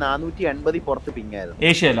 എനിക്ക് 480 പുറത്ത് പിങ്ങായിരുന്നു.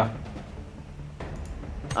 ഏഷ്യല്ല,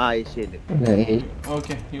 ഏഷ്യയില്.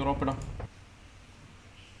 ഓക്കെ, യൂറോപ്പ് ഇടാം.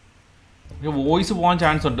 വോയിസ് പോകാൻ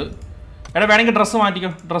ചാൻസ് ഉണ്ട്. എടാ വേണമെങ്കിൽ ഡ്രസ്സ് മാറ്റിക്കോ,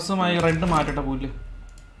 ഡ്രസ്സുമായി റെഡ് മാറ്റട്ടെ. പുല്ല്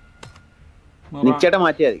നിച്ചേട്ട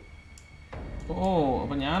മാറ്റിയാ മതി. ഓ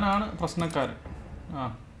അപ്പൊ ഞാനാണ് പ്രശ്നക്കാരൻ.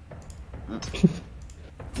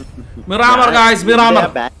 മിറാമർ ഗായ്സ്, മിറാമർ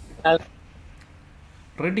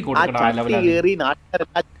റെഡി കൊടുക്കടാ.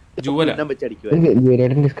 ജുവല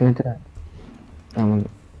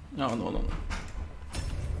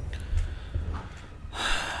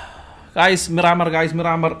ഗായ്സ്, മിറാമർ ഗായ്സ്,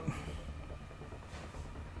 മിറാമർ.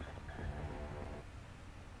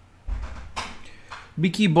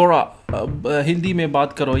 बिकी बोरा हिंदी में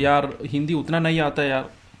बात करो यार, हिंदी उतना नहीं आता यार.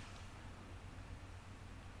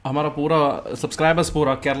 हमारा पूरा सब्सक्राइबर्स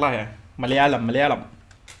पूरा केरला है, मलयालम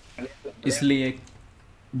इसलिए.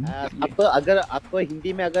 आप अगर आपको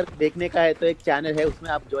हिंदी में अगर देखने का है तो एक चैनल है, उसमें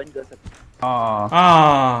आप ज्वाइन कर सकते हैं.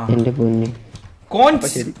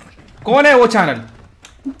 कौन है वो चैनल?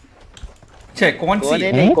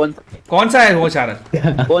 कौन सा है वो चैनल?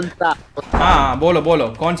 हाँ बोलो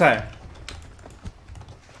कौन सा है?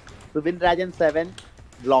 सुबिन राजन 7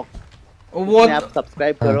 ब्लॉग, वो आप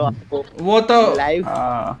सब्सक्राइब करो. आपको वो तो लाइव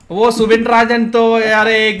वो सुबिन राजन तो यार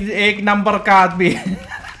एक नंबर का आदमी है.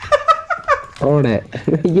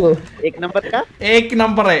 एक नंबर का एक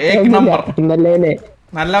नंबर है, एक नंबर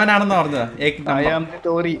നല്ലവനാണെന്ന് പറഞ്ഞത്.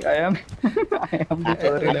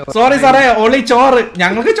 സോറി സാറേ, ഓളി ചോറ്,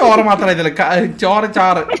 ഞങ്ങൾക്ക് ചോറ് മാത്രമേ ഇതില് ചോറ്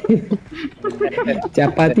ചാറ്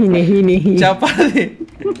ചപ്പാത്തി ചപ്പാത്തി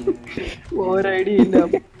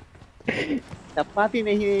ചപ്പാത്തി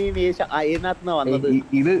ഇതിനകത്തുനിന്ന് വന്നത്.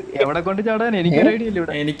 ഇത് എവിടെ കൊണ്ട് ചാടാൻ എനിക്കൊരു ഐഡിയ ഇല്ല.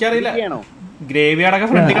 ഇവിടെ എനിക്കറിയില്ല. ഗ്രേവി അടക്കം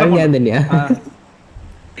ഫ്രണ്ടിൽ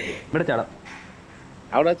ഇവിടെ ചാടാം.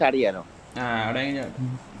 അവിടെ ചാടിയാലോ?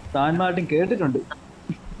 സാൻ മാർട്ടിൻ കേട്ടിട്ടുണ്ട്.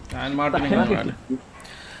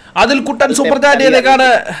 आदिल कुटन सुपर चैट ये देखा ना,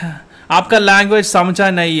 आपका लैंग्वेज समझा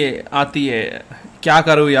नहीं है आती है, क्या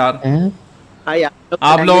करूँ यार.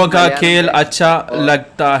 आप लोगों का खेल अच्छा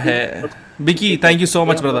लगता है. बिकी thank you so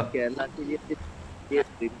much brother.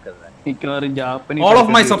 All of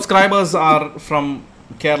my subscribers are from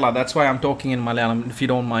Kerala, that's why I'm talking in Malayalam if you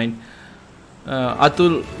don't mind.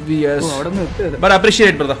 Atul VS, but I appreciate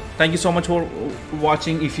it brother. Thank you so much for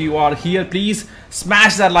watching. If you are here, please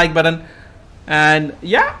smash that like button and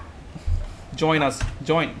yeah, join us,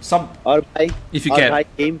 join sub. और भाई if you can, भाई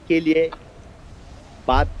game के लिए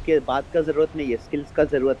बात का जरूरत नहीं है, स्किल्स का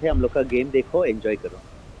जरूरत है. हम लोग का गेम देखो, एंजॉय करो.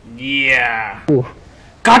 yeah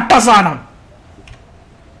katta sanam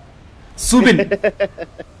Subin.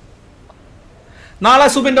 നാളെ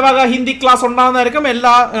സുബിന്റെ വക ഹിന്ദി ക്ലാസ് ഉണ്ടാകുന്നതായിരിക്കും.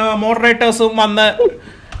 എല്ലാ മോഡറേറ്റേഴ്സും വന്ന്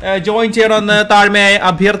ജോയിൻ ചെയ്യണമെന്ന് താഴ്മയായി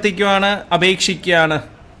അഭ്യർത്ഥിക്കുകയാണ്, അപേക്ഷിക്കുകയാണ്.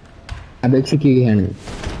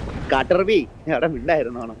 കാട്ടർബി അവിടെ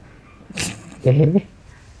മിണ്ടായിരുന്നോണം.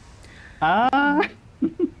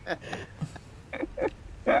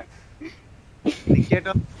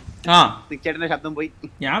 നിക്കേട്ടന്റെ ശബ്ദം പോയി.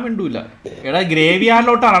 ഞാൻ മിണ്ടൂല. എടാ ഗ്രേവി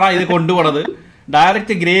യാർഡിലോട്ടാണടാ ഇത് കൊണ്ടുപോണത്.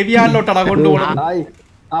 Direct gravy യാർഡിലോട്ടാണ് കൊണ്ടുപോണത്.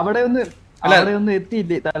 അവിടെ ഒന്നും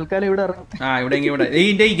എത്തിയില്ലേ, തൽക്കാലം ഇവിടെ ഇറങ്ങും. ഇവിടെ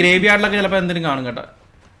ഇതിന്റെ ഈ ഗ്രേവി യാർഡിലൊക്കെ ചിലപ്പോ എന്തെങ്കിലും കാണും കേട്ടോ.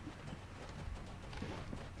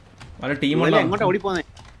 പല ടീമുള്ള എങ്ങോട്ടാ ഓടിപ്പോന്നെ?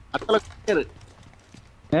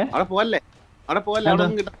 അവിടെ പോവല്ലേ, അവിടെ പോവല്ലേ, അവിടെ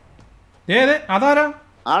ഒന്നും കിട്ടാ. അതാരാ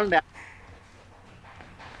ആളുണ്ട്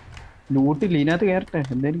ലൂട്ടില്ല, ഇതിനകത്ത് കയറട്ടെ,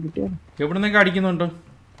 എന്തായാലും കിട്ടിയാലോ. എവിടുന്നൊക്കെ അടിക്കുന്നുണ്ട്?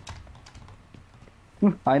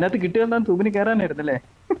 അതിനകത്ത് കിട്ടിയെന്താ തൂമിന് കയറാനായിരുന്നല്ലേ?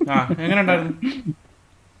 എങ്ങനെ ഉണ്ടായിരുന്നു?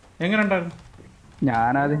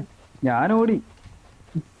 ഞാനോടി,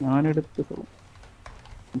 ഞാനെടുത്ത്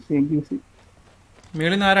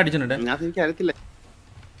മേളിൽ നിന്ന് ആരാ അടിച്ചിട്ടുണ്ട്? എനിക്ക് അറിയത്തില്ല.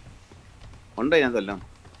 ഉണ്ടോ ഞാൻ കൊല്ലാം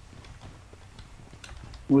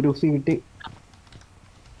ഒരു ഉസി കിട്ടി,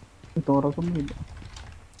 തുറക്കൊന്നുമില്ല.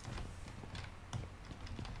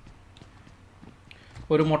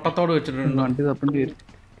 ഒരു മുട്ടത്തോട് വെച്ചിട്ടുണ്ട്. വണ്ടി തപ്പേണ്ടി വരും.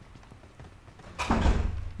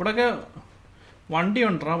 ഇവിടൊക്കെ വണ്ടി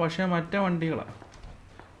ഉണ്ടോ? പക്ഷെ മറ്റേ വണ്ടികളാ.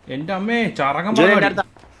 എന്റെ അമ്മേ ചറകം.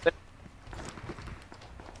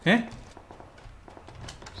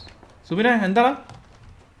 സുബിനെ എന്താടാ?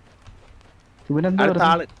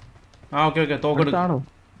 ഓക്കെ തോക്കെടുക്ക.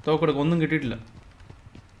 ഒന്നും കിട്ടിയിട്ടില്ല.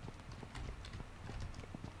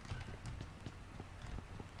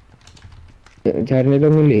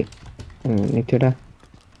 ചേട്ടനിതൊന്നുമില്ലേ ചേട്ടാ?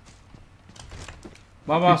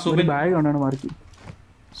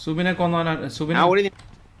 സുബിനെ കൊന്നാ.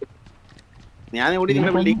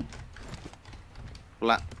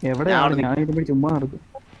 എവിടെയാണ് ഞാൻ ഇതിപ്പോ ചുമ്മാ നടക്കും.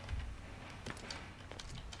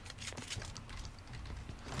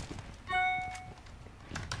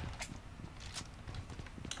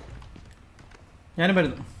 ഞാനും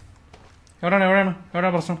വരുന്നു.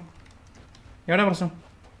 എവിടെയാണ് പ്രശ്നം?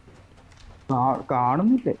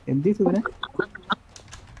 കാണുന്നില്ലേ? എന്തീ സുബിനെ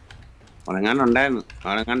ഉണങ്ങാനുണ്ടായിരുന്നു.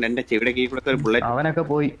 ഉണങ്ങാണ്ട് എന്റെ ചെവിടെ കീഴിലൊക്കെ ഒരു ബുള്ളറ്റ്. അവനൊക്കെ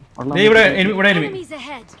പോയി.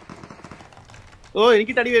 ഓ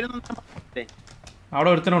എനിക്ക് തടി വരുന്നു. അവിടെ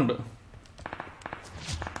ഒരുത്തനുണ്ട്.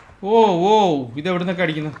 ഓ ഇത് എവിടുന്നൊക്കെ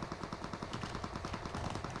അടിക്കുന്നു?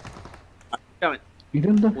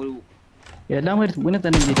 ഇതെന്താ എല്ലാവരും സുബിനെ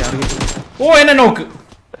തന്നെ ടാർഗറ്റ്. ഓ എന്നെ നോക്ക്.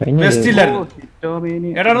 ബെസ്റ്റ് ഇല്ലായിരുന്നു.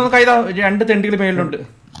 എടാ കൈതാ, 2 തെണ്ടികൾ മേലിലുണ്ട്.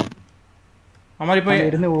 അമ്മാരിപ്പോ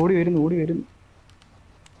ഓടി വരുന്നു.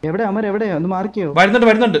 എവിടെ അമർ? എവിടെയാ? ഒന്ന് മാർക്കിയോ?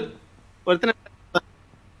 വരുന്നുണ്ട്.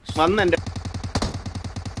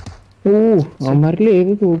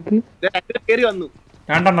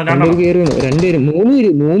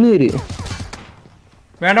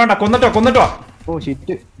 വേണ്ട കൊന്നിട്ടോ. ഓ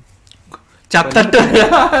ഷിറ്റ്, ചത്തട്ട്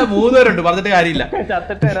 3 പേരുണ്ട്. പറഞ്ഞിട്ട് കാര്യമില്ല.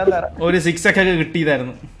 ഒരു 6 ഒക്കെ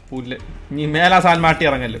കിട്ടിയതായിരുന്നു പുല്ല്. നീ മേലാ സാൽ മാറ്റി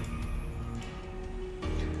ഇറങ്ങല്ലോ.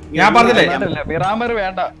 ഞാൻ പറഞ്ഞില്ലേ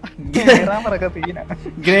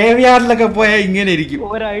ഗ്രേവി യാർഡിലൊക്കെ പോയാ ഇങ്ങനെ ഇരിക്കും.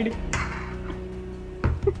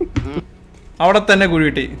 അവിടെ തന്നെ കുഴി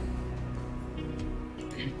കിട്ടി.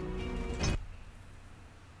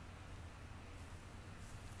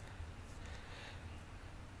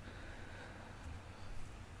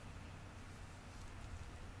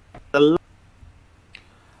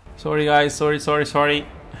 Sorry guys, sorry.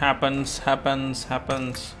 Happens.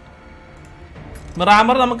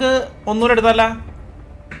 Miramar നമുക്ക് ഒന്നുകൂടെ എടുത്തല്ല.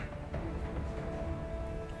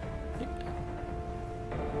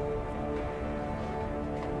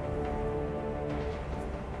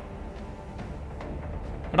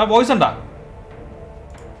 എടാ വോയിസ് ഉണ്ടാ?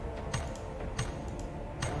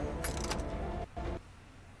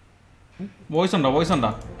 വോയിസ്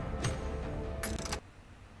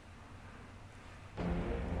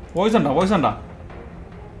ഉണ്ടോ?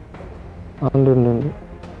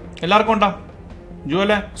 എല്ലാവർക്കും ഉണ്ടോ?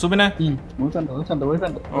 ജുവലെ, സുബിനെ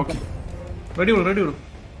ഓക്കെ. റെഡി വിടും.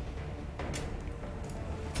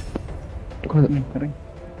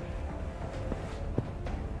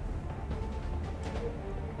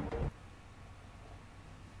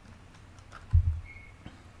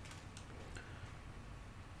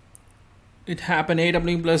 It happened.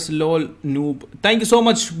 AW plus lol noob. Thank you so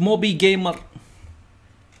much, Moby Gamer.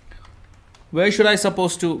 Where should I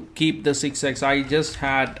supposed to keep the 6x? I just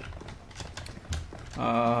had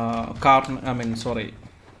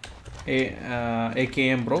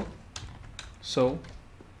AKM bro. So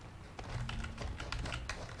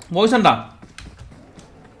voice unda?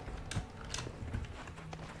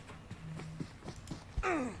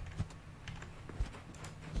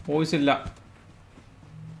 Voice illa.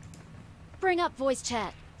 Bring up voice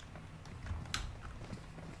chat.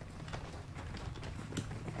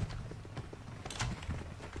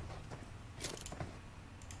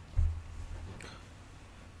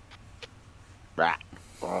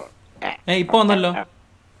 ഇപ്പൊ വന്നല്ലോ.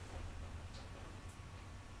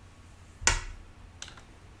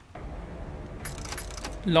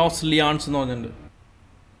 Loss ലിയാൻസ് എന്ന് പറഞ്ഞിട്ടുണ്ട്.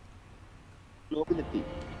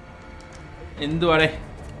 എന്തുവാടേ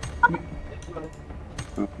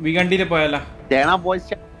വികണ്ടിയിൽ പോയല്ല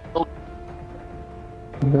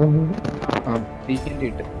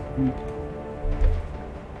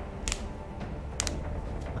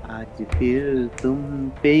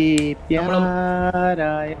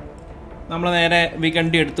നമ്മൾ നേരെ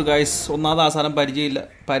വികണ്ടി എടുത്തു guys. ഒന്നാമത് അവസാനം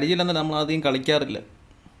പരിചയമില്ലെന്ന് നമ്മൾ അധികം കളിക്കാറില്ല.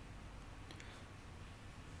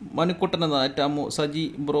 മനുക്കുട്ടൻ എന്നാ സജി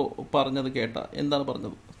ബ്രോ പറഞ്ഞത് കേട്ട? എന്താണ്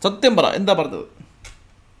പറഞ്ഞത്? സത്യം പറ, എന്താ പറഞ്ഞത്?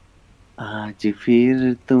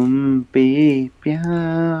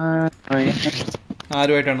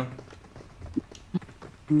 ആരുമായിട്ടാണ്?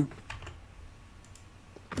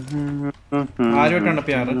 ആരുമായിട്ടാണ്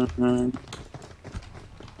പ്യാറ്?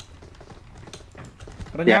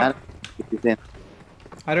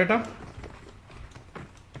 ആരുമായിട്ടാ?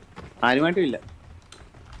 ആരുമായിട്ടും ഇല്ല.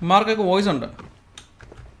 മാർക്കൊക്കെ വോയിസ് ഉണ്ട്.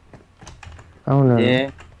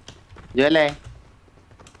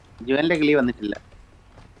 ജുവലിന്റെ കിളി വന്നിട്ടില്ല.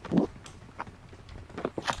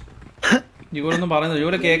 ജൂലൊന്നും പറയുന്നത്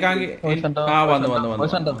ജൂല കേക്കാങ്കി. ആ വന്നു.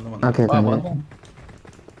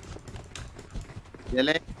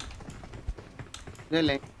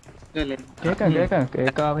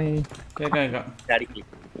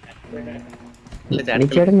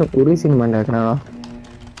 ഒരു സിനിമ ഉണ്ടാക്കണോ?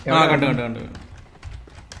 കണ്ടു.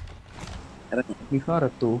 വിഹാർ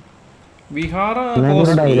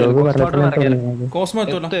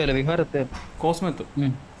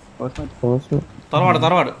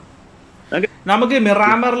തറവാട്. നമുക്ക്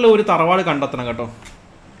മിറാമറിൽ ഒരു തറവാട് കണ്ടെത്തണം കേട്ടോ.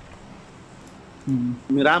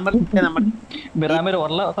 മിറാമർ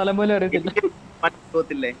ഉള്ള സ്ഥലം പോലെ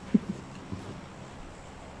അറിയത്തില്ലേ.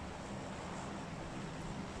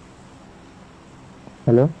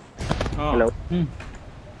 ഹലോ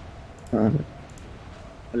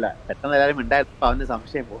അല്ല, പെട്ടെന്ന് എല്ലാവരും ഉണ്ടായപ്പോ അവന്റെ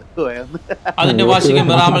സംശയം പോയെന്ന്. അതിന്റെ വാശിക്ക്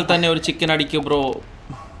മിറാമൽ തന്നെ ഒരു ചിക്കൻ അടിക്കും ബ്രോ.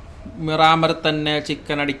 മിറാമർ തന്നെ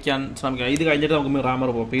ചിക്കൻ അടിക്കാൻ ശ്രമിക്കാം. ഇത് കഴിഞ്ഞിട്ട് നമുക്ക് മിറാമർ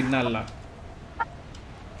പോകാം. പിന്നെ അല്ല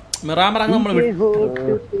മിറാമർ അങ്ങ്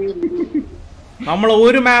നമ്മൾ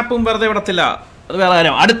ഒരു മാപ്പും വെറുതെ വിടത്തില്ല. അത് വേറെ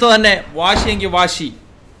കാര്യം. അടുത്ത തന്നെ വാശിയെങ്കിൽ വാശി.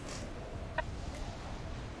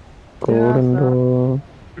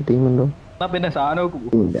 പിന്നെ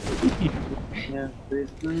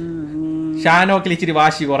ഷാനോക്കിൽ ഇച്ചിരി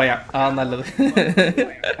വാശി കുറയാം. ആ നല്ലത്.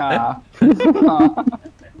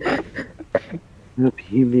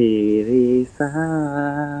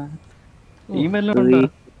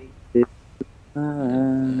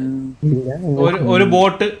 ഒരു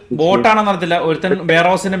ബോട്ടാണെന്ന് അറിയത്തില്ല. ഒരുത്തൻ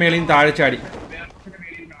വെയർഹൗസിന്റെ മേളിൽ താഴെ ചാടി.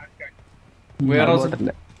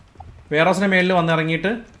 വെയർഹൗസിന്റെ മേളിൽ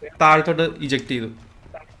വന്നിറങ്ങിയിട്ട് താഴത്തോട്ട് ഇജക്ട് ചെയ്തു.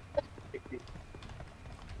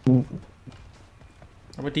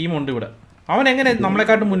 അപ്പൊ ടീമുണ്ട് ഇവിടെ. അവൻ എങ്ങനെ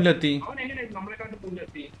നമ്മളെക്കാട്ടും മുന്നിലെത്തി?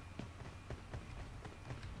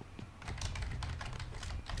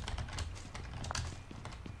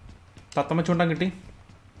 തത്തമ്മ ചൂണ്ടൻ കിട്ടി.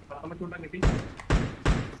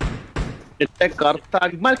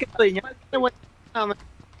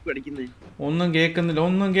 ഒന്നും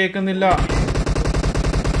കേക്കുന്നില്ല.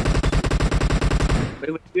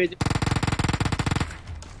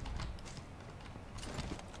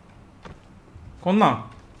 കൊന്നാ?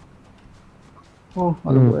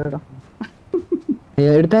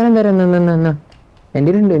 എടുത്താലും തരാം.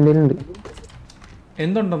 എന്റെ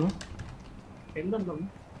എന്തുണ്ടെന്ന്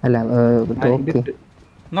അല്ല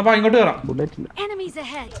എന്നാ ഇങ്ങോട്ട് കയറാം.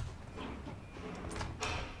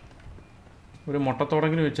 ഒരു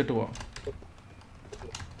മുട്ടത്തോടെങ്കിലും വെച്ചിട്ട് പോവാം.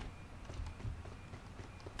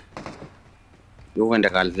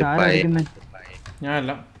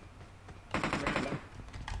 ഞാനല്ല,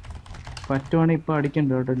 പറ്റുവാണെങ്കിൽ ഇപ്പൊ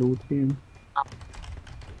അടിക്കണ്ട കേട്ടോ. ലൂട്ട് ചെയ്യണം.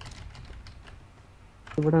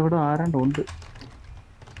 ഇവിടെ ആരാണ്ട് ഉണ്ട്.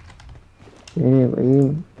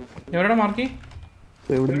 എവിടെ മാർക്കി?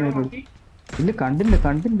 ഇല്ല,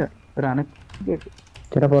 കണ്ടില്ല. ഒരു അനക്കം കേട്ടു.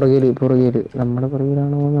 ചേട്ടാ പുറകില് നമ്മുടെ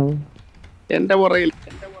പുറകിലാണോ? എന്റെ പുറകിൽ.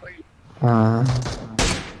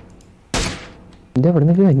 എവിടെ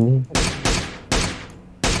നിന്നൊക്കെ വന്നേ?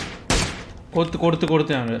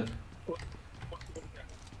 കൊടുത്ത് ഞങ്ങള്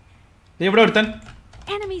ഇവിടെ ഒരുത്തൻ.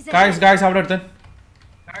 ഗായ്സ് അവിടെ ഒരുത്തൻ.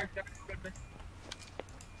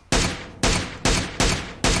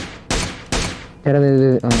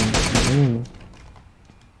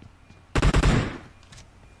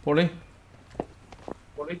 പൊളി.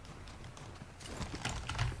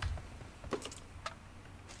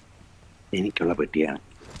 എനിക്കുള്ള പെട്ടിയാണ്.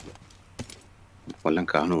 കൊല്ലം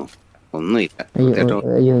കാണുമോ? ഒന്നുമില്ല.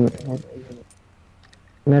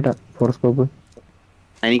 നേട്ടാ ഫോർസ്കോപ്പ്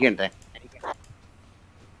എനിക്കുണ്ടേ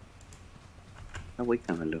പോയി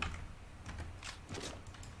കാണല്ലോ.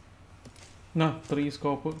 3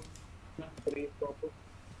 സ്കോപ്പ്.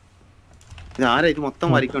 ഇത് ആരാ ഇത് മൊത്തം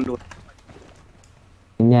വരിക്കൊണ്ടു?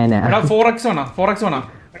 ഞാനാ 4x വേണോ? 4x വേണോ?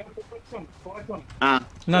 ആ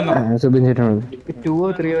സുബിൻ ചേട്ടനാണ്. 2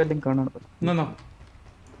 or 3 വല്ലതും കാണണം.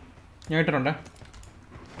 ഞാൻ ഇട്ടിട്ടുണ്ടേ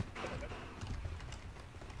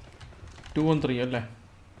 2 and 3 അല്ലേ?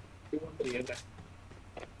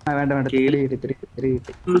 വേണ്ട 3 കിട്ടി.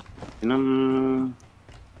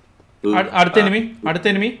 അടുത്ത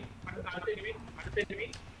എനിമി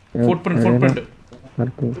ഫുട് പ്രിന്റ്.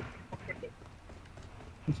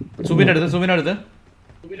 സുബിന്റെ അടുത്ത് സുബിൻ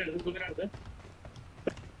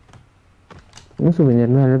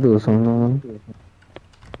ചേട്ടന് നല്ല ദിവസം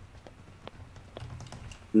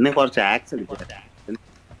ഇന്ന് കുറച്ച് ആക്സ്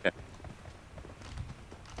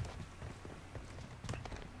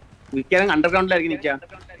മിക്കവാറും അണ്ടർഗ്രൗണ്ടിലായിരിക്കും നിൽക്കുക.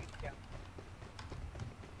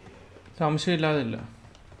 സംശയമില്ലാതില്ല.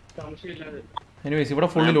 എനിവേസ് ഇവിടെ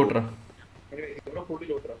ഫുള്ളി ലൂട്ടറാ.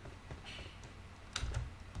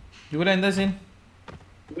 ജൂല എന്താ സീൻ?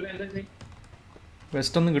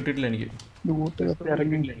 വെസ്റ്റ് ഒന്നും കിട്ടിയിട്ടില്ല എനിക്ക്.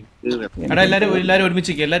 എടാ എല്ലാരും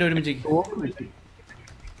ഒരുമിച്ച്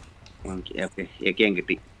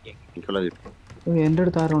കിട്ടി. എന്റെ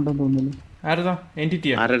അടുത്ത് ആരും ഉണ്ടെന്ന് തോന്നുന്നു. ആരതാ?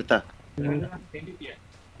 എൻറ്റിറ്റിയാ? ആരെടുത്താ?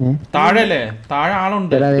 താഴെ അല്ലേ? താഴെ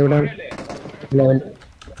ആളുണ്ട്.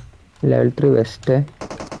 Level 3 west.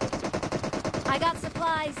 I got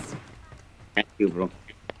supplies. Thank you bro.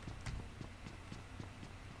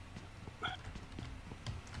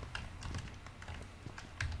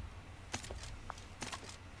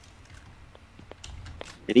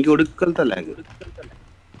 എനിക്ക് ഒടുക്കലത്തല്ല.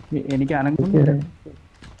 എനിക്ക് അനങ്ങുന്നില്ല.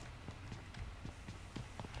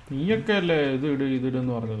 നീയൊക്കെ അല്ലേ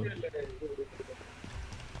ഇതിടെന്ന് പറഞ്ഞത്?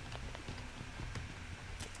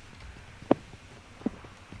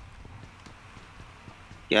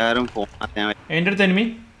 എന്റെ അടുത്ത് എനിമി.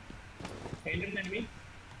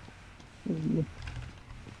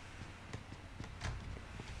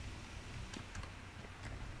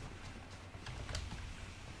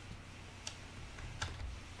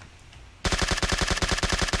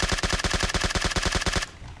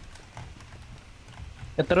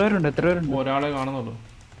 എത്ര പേരുണ്ട്? ഒരാളെ കാണുന്നുള്ളൂ.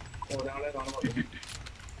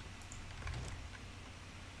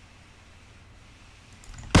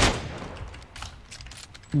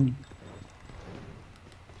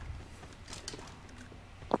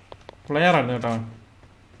 പ്ലെയർ ആണ് കേട്ടോ.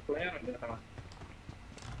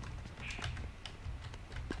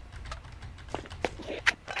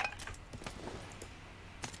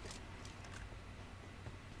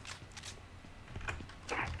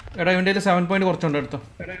 എടാ ഇവന്റെ 7 പോയിന്റ് കുറച്ചുണ്ട് എടുത്തോ.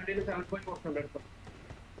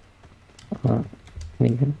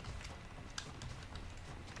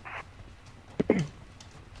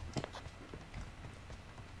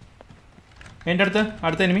 എന്റെ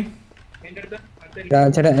അടുത്ത എനിമി.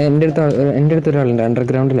 ചേട്ടാ എന്റെ അടുത്ത് ഒരാളുണ്ട്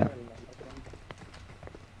അണ്ടർഗ്രൗണ്ടിലാ.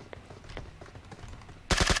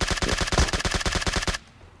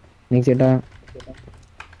 ചേട്ടാ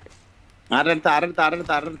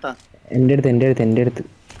എന്റെ അടുത്ത്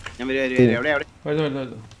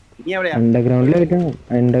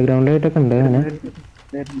അണ്ടർഗ്രൗണ്ടിലായിട്ടൊക്കെ ഉണ്ട്.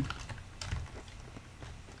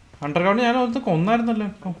 അണ്ടർഗ്രൗണ്ട് ഞാൻ ഒന്ന് കൊന്നായിരുന്നല്ലോ.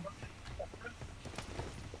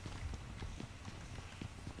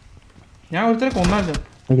 ഞാൻ ഒരുത്തരെ കൊന്നായിരുന്നു.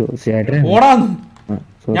 ഓടാന്ന്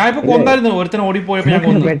ഞാൻ ഇപ്പൊ കൊന്നായിരുന്നു. ഒരുത്തനെ ഓടിപ്പോയപ്പോ ഞാൻ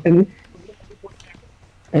പെട്ടെന്ന്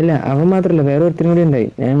അല്ല അവൻ മാത്രല്ല വേറെ ഒരുത്തനും കൂടി ഉണ്ടായി.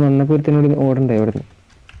 ഞാൻ വന്നപ്പോ ഒരുത്തനും കൂടി ഓടണ്ടായി അവിടെ.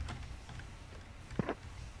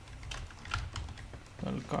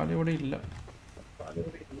 തൽക്കാലം ഇവിടെ ഇല്ല.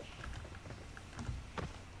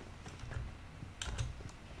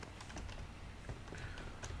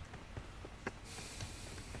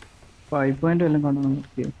 പോയിന്റ് എല്ലാം കാണണം.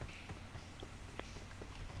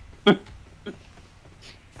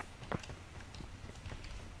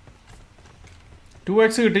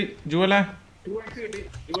 2x കിട്ടി ജുവല.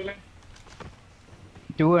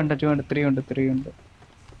 2 ഉണ്ട് 3 ഉണ്ട്.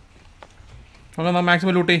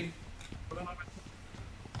 മാക്സിമം ലൂട്ടി.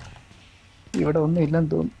 ഇവിടെ ഒന്നും ഇല്ലെന്ന്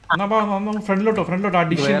തോന്നുന്നു. ഫ്രണ്ടിലോട്ടോ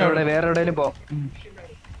അഡീഷൻ വേറെ എവിടെയെങ്കിലും പോവാം.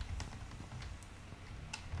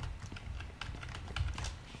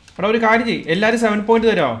 എടാ ഒരു കാര്യം ചെയ്യ്, എല്ലാവരും 7 പോയിന്റ്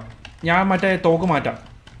തരാമോ? ഞാൻ മറ്റേ തോക്ക് മാറ്റാം.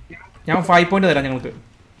 ഞാൻ 5 പോയിന്റ് തരാം. ഞങ്ങൾക്ക്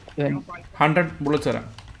 100 ബുള്ളറ്റ്സ് തരാം.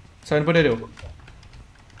 7 പോയിന്റ് തരുമോ?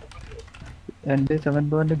 എന്റെ 7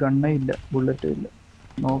 പോയിന്റ് ഗണ്ണേ ഇല്ല, ബുള്ളറ്റും ഇല്ല.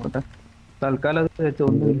 നോക്കട്ടെ, തൽക്കാലം അത് വെച്ച്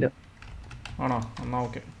ഒന്നുമില്ല. ആണോ? എന്നാ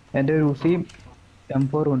ഓക്കെ. എന്റെ ഒരു ഉസിയും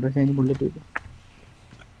M4 ഉണ്ട്, പക്ഷെ എനിക്ക് ബുള്ളറ്റ് ഇല്ല.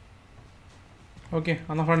 ഓക്കെ,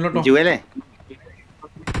 എന്നാ ഫ്രണ്ടിലോട്ടോ.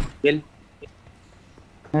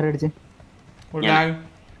 ആരടിച്ചേ? ഒരു ലാഗ്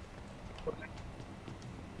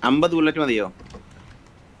 50 ബുള്ളറ്റ് മതിയോ?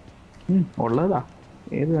 ഉള്ളതാ,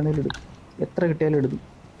 ഏത് വേണേലും എടുക്കും, എത്ര കിട്ടിയാലും എടുക്കും.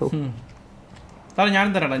 സാറേ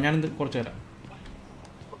ഞാനും തരാടാ, ഞാനിത് കുറച്ച് തരാം.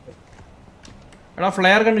 എടാ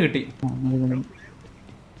ഫ്ലെയർ ഗണ്ണ് കിട്ടി.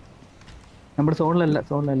 നമ്മുടെ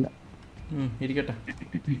സോണിലല്ല. ഇരിക്കട്ടെ.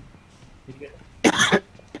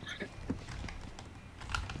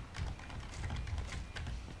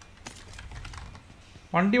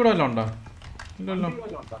 വണ്ടി ഇവിടെ വല്ലതും ഉണ്ടോ? ഇല്ലല്ലോ.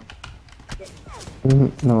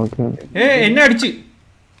 എന്നെ അടിച്ച്.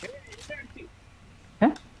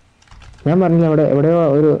 ഞാൻ പറഞ്ഞില്ല അവിടെ എവിടെയോ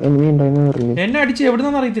ഒരു എനിമി ഉണ്ടോന്ന് പറഞ്ഞു. എന്നെ അടിച്ച്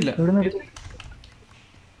എവിടുന്നാന്ന് അറിയത്തില്ല.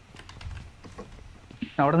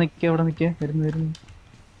 അവിടെ നിക്ക വരുന്നു.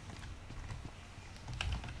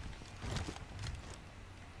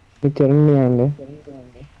 ചെറുതാണല്ലേ.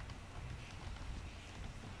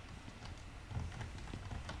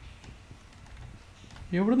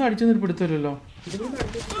 എവിടുന്ന് അടിച്ചെന്ന് പിടുത്തല്ലോ.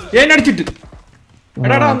 എന്നെ അടിച്ചിട്ട്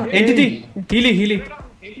എടാ എൻറ്റിറ്റി ഹീലി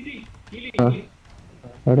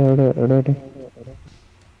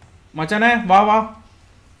മച്ചാനെ വാ.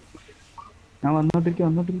 ഞാൻ വന്നോട്ടിരിക്കും.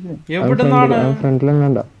 എവിടുന്നാണ്?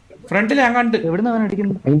 ഫ്രണ്ടിൽ ഞാൻ കണ്ട്. എവിടുന്നാ അവൻ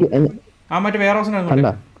അടിക്കുന്നത്? ആ മറ്റേ വെയർ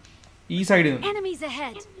ഹൗസിന് ഈ സൈഡിൽ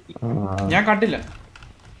ഞാൻ കണ്ടില്ല.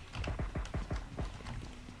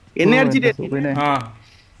 എന്നെ അടിച്ചിട്ട് ആ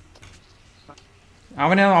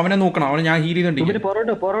അവനെ നോക്കണം. അവനെ ഞാൻ ഹീൽ ചെയ്തോണ്ടിരിക്കും.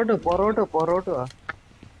 പൊറോട്ടോ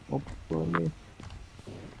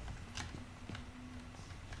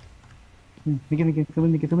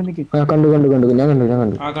കണ്ടു ഞാൻ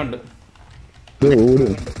കണ്ടു. ആ കണ്ട്.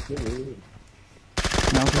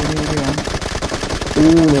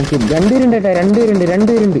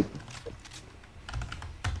 രണ്ടുപേരുണ്ട്.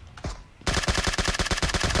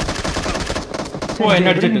 ഓ എന്നെ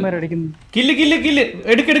അടിച്ചിട്ട്. കില്ല്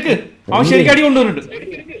എടുക്ക്. അവൻ ശരിക്കും അടി കൊണ്ടുവരുന്നുണ്ട്.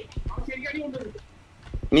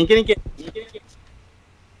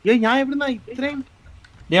 ഞാൻ എവിടുന്നാ ഇത്രയും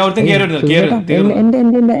ഞാൻ ഒരുത്തൻ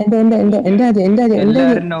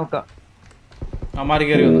അമ്മാര്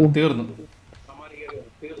കയറി വന്നു. തീർന്നു.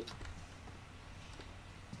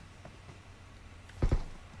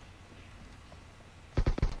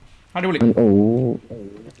 അടിപൊളി.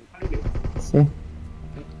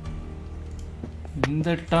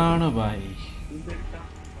 എന്തിട്ടാണ് ഭായി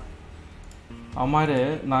അമ്മാര്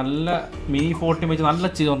നല്ല മിനി 40 വെച്ച് നല്ല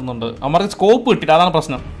ചേർന്നുണ്ട്. അമ്മാർക്ക് സ്കോപ്പ് കിട്ടില്ല, അതാണ്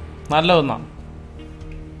പ്രശ്നം. നല്ലതൊന്നാണ്.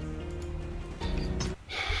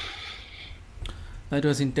 That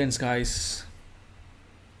was intense guys.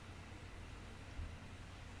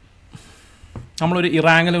 നമ്മളൊരു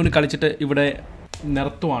ഇറാങ്കലും കൂടി കളിച്ചിട്ട് ഇവിടെ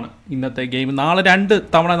നിർത്തുവാണ് ഇന്നത്തെ ഗെയിം. നാളെ 2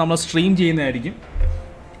 തവണ നമ്മൾ സ്ട്രീം ചെയ്യുന്നതായിരിക്കും.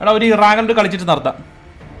 എടാ ഒരു ഇറാങ്കലും കളിച്ചിട്ട് നിർത്താം,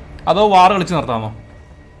 അതോ വാർ കളിച്ച് നിർത്താമോ?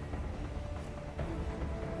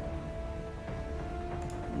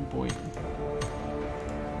 പോയി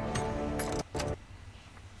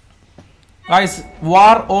guys.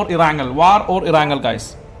 War or ഇറാങ്കൽ guys.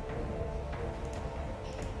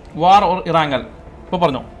 War or ഇറാങ്കൽ ഇപ്പൊ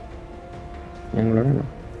പറഞ്ഞോ.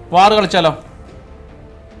 വാർ കളിച്ചാലോ?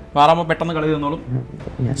 വാറാകുമ്പോൾ പെട്ടെന്ന് കളി തന്നോളും.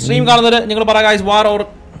 സ്ട്രീം കാണുന്നവര് നിങ്ങൾ പറ ഗൈസ്, വാർ ഓർ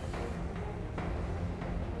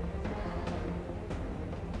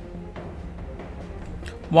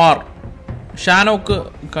വാർ. ഷാനോക്ക്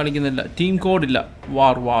കളിക്കുന്നില്ല, ടീം കോഡ് ഇല്ല.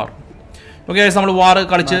 വാർ ഓക്കെ ഗൈസ്, നമ്മൾ വാർ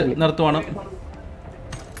കളിച്ച് നിർത്തുവാണ്.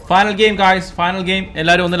 Final game guys, final game.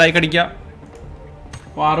 എല്ലാവരും ഒന്ന് ലൈക്ക് അടിക്കുക.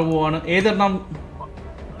 വാർ പോവാണ്. ഏതെണ്ണം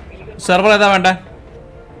സെർവർ ഏതാ വേണ്ടേ?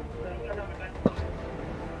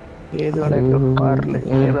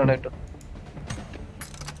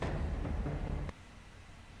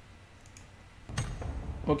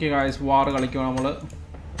 ഓക്കെ ഗൈസ്, വാർ കളിക്കുക. നമ്മള്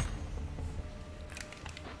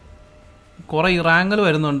കുറെ ഇറാങ്കൽ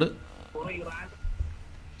വരുന്നുണ്ട്.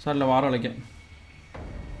 സാറല്ല, വാർ കളിക്കാം.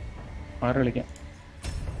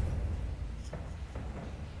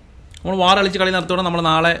 നമ്മൾ വാർ കളിച്ച് കളി നടത്തോടെ നമ്മൾ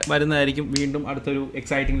നാളെ വരുന്നതായിരിക്കും വീണ്ടും അടുത്തൊരു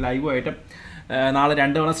എക്സൈറ്റിംഗ് ലൈവുമായിട്ട്. നാളെ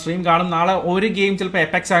 2 തവണ സ്ട്രീം കാണും. നാളെ ഒരു ഗെയിം ചിലപ്പോൾ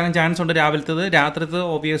എപെക്സ് ആകാൻ ചാൻസ് ഉണ്ട്. രാവിലത്തേത്, രാത്രിത്തേത്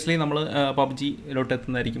ഓബിയസ്ലി നമ്മൾ പബ്ജിയിലോട്ട്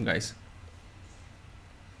എത്തുന്നതായിരിക്കും ഗൈസ്.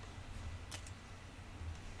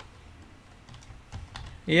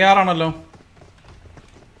 AR ആണല്ലോ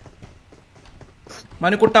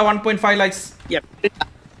മനുക്കുട്ട. 1.5 ലൈക്സ്.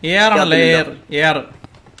 AR ആണല്ലോ, AR.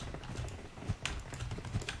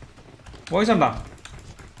 വോയിസ് ഉണ്ടോ?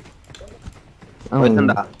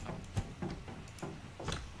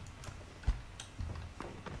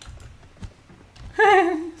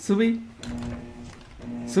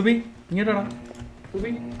 സുബി ഇങ്ങോട്ടാ.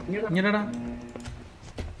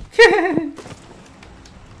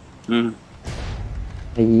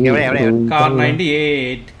 കാർ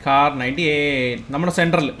 98 കാർ 98 നമ്മുടെ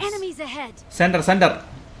സെന്ററിൽ Enemies ahead. Centre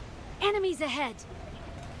Enemies ahead.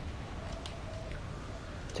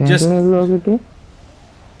 നോക്കിട്ട്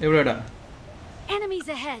എവിടെയാ Enemies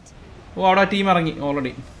ahead. ഓ അവിടെ ടീം ഇറങ്ങി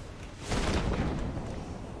ഓൾറെഡി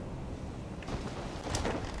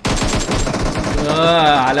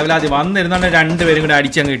അലവലാതി വന്നിരുന്നാണ് രണ്ടുപേരും കൂടെ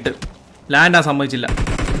അടിച്ചങ്ങ് ഇട്ട് ലാൻഡാ സമ്മതിച്ചില്ല.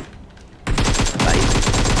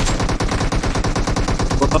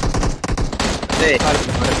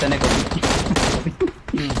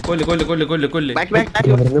 കൊല്ല് കൊല്ല് കൊല്ല് കൊല്ല് കൊല്ല് കൊല്ല്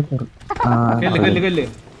കൊല്ല് കൊല്ല്.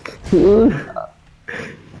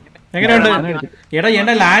 എങ്ങനെയുണ്ട് എടാ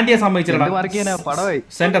എന്നെ ലാൻഡ് ചെയ്യാൻ സമ്മതിച്ചില്ലടാ.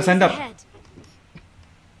 Centre centre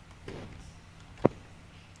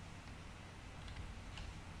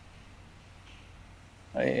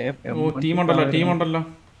ടീമുണ്ടല്ലോ ടീമുണ്ടല്ലോ.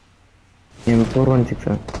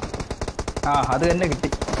 M416 അത് തന്നെ കിട്ടി.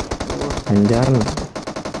 5-6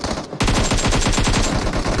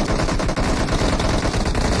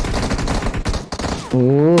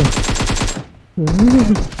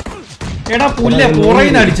 എടാ പുല്ലേ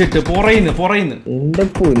പുറയിന്ന് അടിച്ചിട്ട് പുറയിന്ന് എന്റെ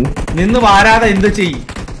പൊന്ന് നിന്ന് വാരാതെ എന്ത് ചെയ്യും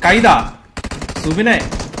കൈതാ സുബിനെ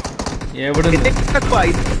എവിടെ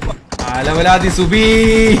അലവലാതി സുബി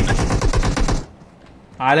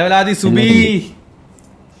അലവലാതി സുബി.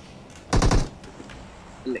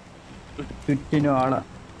 ചുറ്റിനും ആളാ.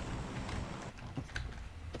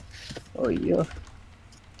 അയ്യോ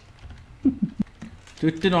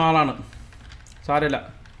ചുറ്റിനും ആളാണ് സാരമില്ല.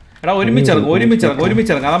 എടാ ഒരുമിച്ചിറങ്ങും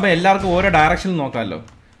അതാകുമ്പോ എല്ലാവർക്കും ഓരോ ഡയറക്ഷനിൽ നോക്കാമല്ലോ.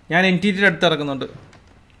 ഞാൻ NTT അടുത്ത് ഇറക്കുന്നുണ്ട്.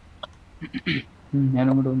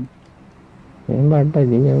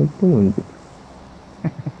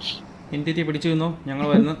 NTT പിടിച്ചു നിന്നോ ഞങ്ങൾ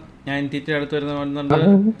വരുന്നു. ഞാൻ NTT അടുത്ത് വരുന്നുണ്ട്.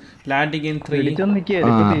 ലാൻഡിങ് ഇൻ 3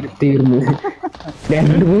 തീർന്നു.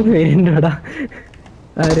 2-3 പേരുണ്ടോടാ.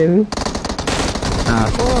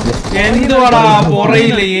 എന്തുവാടാ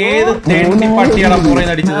പുറയില് ഏത് തെണ്ടി പട്ടിയാടാ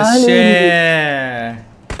പുറയിന്ന് അടിച്ചത്.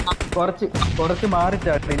 കുറച്ച്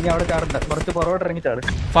മാറിച്ചാട്. ഇനി അവിടെ ചാടണ്ട. കുറച്ച് പുറകോട്ട് ഇറങ്ങി ചാട്.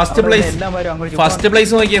 ഫസ്റ്റ് പ്ലേസ്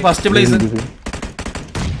നോക്കിയേ. ഫസ്റ്റ് പ്ലേസ്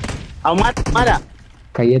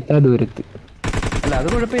കയ്യെത്താ ദൂരത്ത്. അല്ല അത്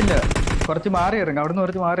കുഴപ്പമില്ല. കുറച്ച് മാറി ഇറങ്ങി. അവിടുന്ന്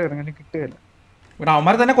കുറച്ച് മാറി ഇറങ്ങി കിട്ടുകയല്ല. ഇവിടെ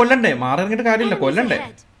അവന്മാരെ തന്നെ കൊല്ലണ്ടേ. മാറി ഇറങ്ങിയിട്ട് കാര്യമില്ല കൊല്ലണ്ടേ.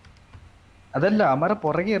 അതല്ല അമര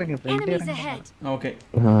പുറകെ ഇറങ്ങി. Okay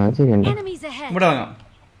Enemies ahead. ഇവിടെ ഇറങ്ങാം.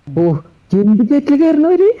 ഓ എന്ത് തെറ്റ്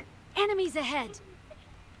കയറുന്നവര്. Enemies ahead.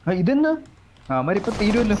 ഇതെന്നാ അമരിപ്പൊ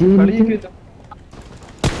തീരുമല്ലോ. കളിയില്ല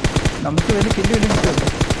നമുക്ക് വലിയ കില്ല് കിട്ടുമല്ലോ.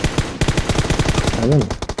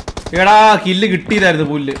 എടാ കില്ല് കിട്ടിയതായിരുന്നു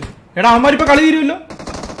പുല്ല്. എടാ അവന്മാരിപ്പൊ കളി തീരുമല്ലോ.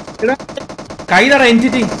 കൈതറ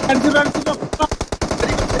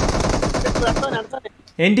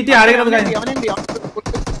NTT ആരെങ്കിലും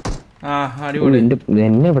ആ അടിപൊളി.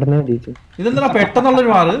 ഇതെന്താ പെട്ടെന്നുള്ളൊരു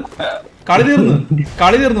മാറ്. കളി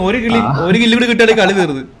തീർന്നു. ഒരു കില്ല് കൂടി കിട്ടിയാൽ കളി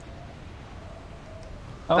തീർന്നു.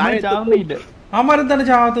 അമ്മാരെന്താണ്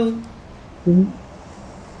ചാവാത്തത്.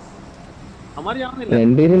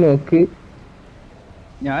 രണ്ടുപേരും നോക്ക്.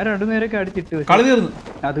 ഞാൻ രണ്ടുനേരൊക്കെ അടിച്ചിട്ട് കളി തീർന്നു.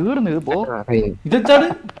 അത് തീർന്നു. ഇത് പോ. ഇതെന്താണ്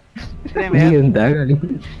എന്താ കളി.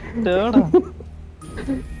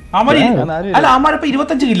 അല്ല അമ്മാരിപ്പോ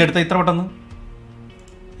 25 കില്ല് എടുത്ത ഇത്ര പെട്ടെന്ന്.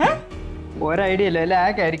 ഒരൈഡിയ ഇല്ല.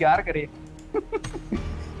 ലാഗ് ആയിരിക്കും. ആർക്കറിയാം.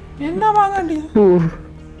 എന്താ വാങ്ങാണ്ടി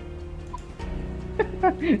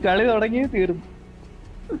കളി തുടങ്ങി തീർന്നു.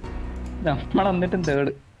 നമ്മൾ എന്നിട്ടും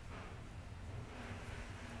തേർഡ്.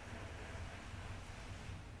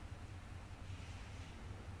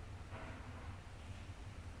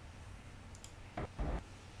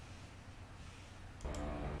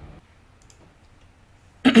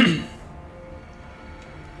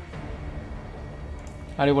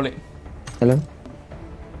 അടിപൊളി. ഹലോ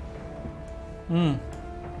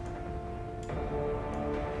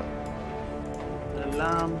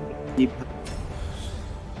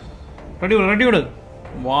റെഡി വിട്.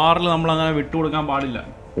 വാറിൽ നമ്മൾ അങ്ങനെ വിട്ടുകൊടുക്കാൻ പാടില്ല.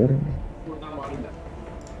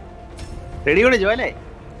 റെഡി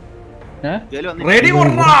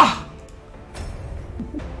കൊടുറാ.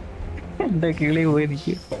 എന്റെ കിളി പോയി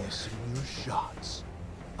നിൽക്കും.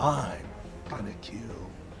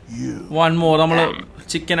 One more. നമ്മള്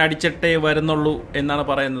ചിക്കൻ അടിച്ചിട്ടേ വരുന്നുള്ളൂ എന്നാണ്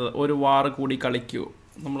പറയുന്നത്. ഒരു വാർ കൂടി കളിക്കൂ.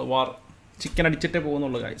 നമ്മൾ വാർ ചിക്കൻ അടിച്ചിട്ടേ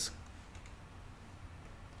പോകുന്നുള്ളൂ ഗൈസ്.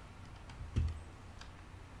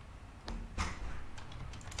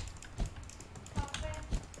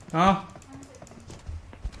 ആ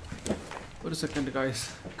ഒരു സെക്കൻഡ് ഗൈസ്.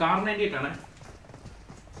 കാർ 98 ആണ്.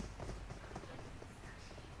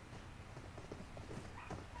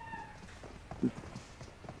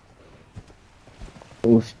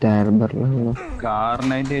 കാർ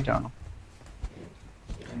 98 ആണോ?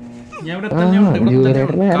 ഞാൻ ഇവിടെ തന്നെയുണ്ട്.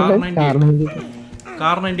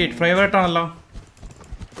 കാർ 98 ഫേവറേറ്റ് ആണല്ലോ.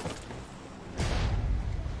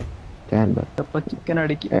 ചിക്കൻ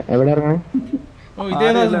അടിക്കും. എവിടെ ഇറങ്ങണേ? ഓ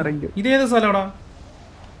ഇതേതാ സ്ഥലമാടാ?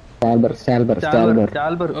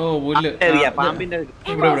 ഓ പുല്ല്. പാമ്പിന്റെ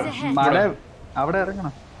മല അവിടെ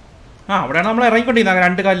ഇറങ്ങണം. ആ അവിടെയാണ് നമ്മൾ ഇറങ്ങിക്കൊണ്ടിരുന്നത്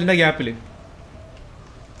 2 കാലിന്റെ ഗ്യാപ്പില്.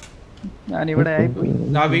 ഞാനിവിടെ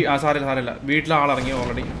ആയിപ്പോയി. സാരല്ല വീട്ടിലെ ആളിറങ്ങി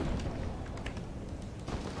ഓൾറെഡി.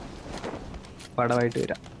 പടവായിട്ട്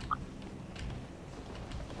വരാം.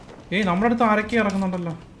 നമ്മുടെ അടുത്ത് ആരൊക്കെ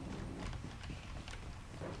ഇറങ്ങുന്നുണ്ടല്ലോ.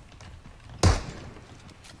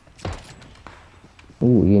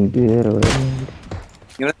 എനിക്ക്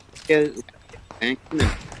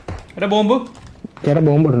ബോംബ് ചേട്ടാ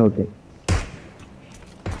ബോംബ് ഇടണോട്ടെ.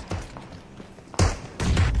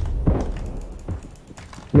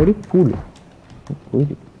 ഒരു പൂള്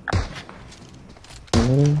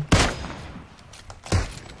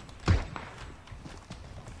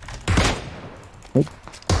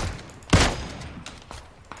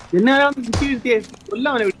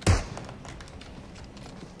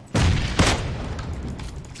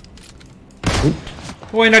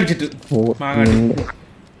അടിച്ചിട്ട്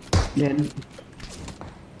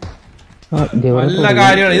നല്ല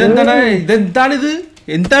കാര്യമാണ്. എന്താണിത്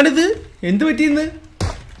എന്ത് പറ്റിയെന്ന്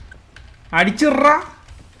അടിച്ചിറ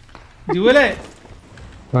ജൂലേ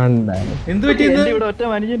എന്ത് പറ്റിയെന്ന്? ഒറ്റ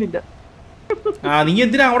മനുഷ്യനില്ല. നീ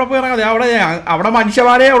എന്തിനാ അവിടെ പോയി ഇറങ്ങാതെ? അവിടെ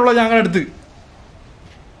മനുഷ്യന്മാരേ ഉള്ളു ഞങ്ങളുടെ അടുത്ത്.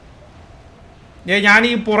 ഞാൻ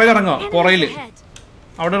ഈ പുറയിലിറങ്ങാം. പുറയില്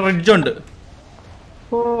അവിടെ റിഡ്ജുണ്ട്.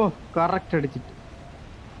 ഓ കറക്റ്റ് അടിച്ചിട്ട്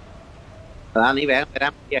നീ വേഗം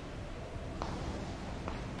വരാൻ പറ്റിയ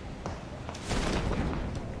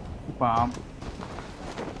പാമ്പ്.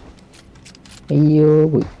 അയ്യോ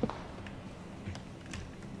പോയി.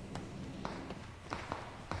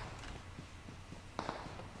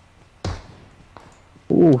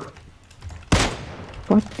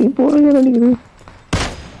 പട്ടി പുറകെ കളിക്കുന്നു.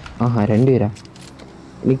 ആഹാ 2 പേരാ.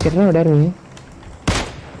 നിക്കറിന് എവിടെ ഇറങ്ങി?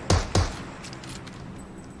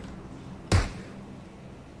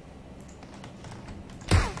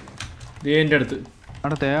 എന്റെ അടുത്ത്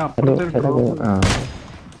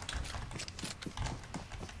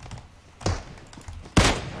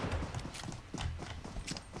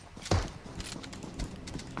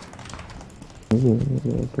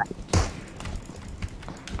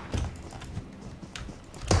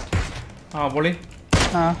പൊളി.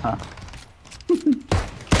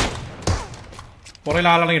 പുറയിൽ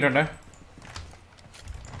ആളിറങ്ങിയിട്ടുണ്ടേ.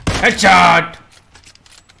 ഹെഡ്ഷോട്ട്.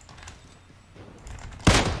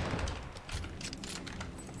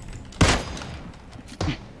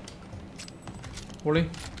 പൊളി.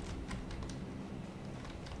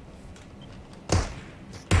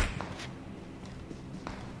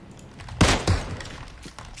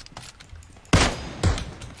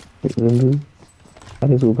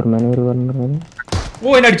 സൂപ്പർമാൻ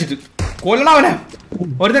എന്നെ അടിച്ചിട്ട് കൊല്ലണം അവനെ.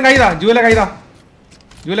 ഒരുത്തൻ കൈതാ ജൂല കൈതാ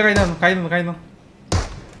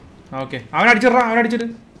ഓക്കെ അവനടിച്ചിട്ടാ. അവനടിച്ചിട്ട്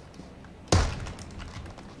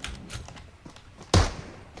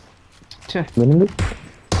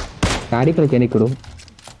കാടി കളിക്കാനിക്കിടും.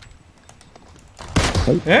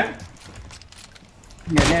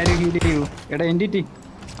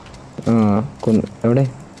 കൊന്നു. എവിടെ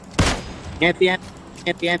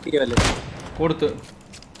കൊടുത്ത്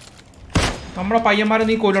നമ്മളെ പയ്യന്മാരെ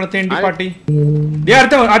നീ കൊല്ലണം. തേണ്ടി പാട്ടി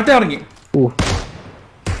അടുത്ത ഇറങ്ങി.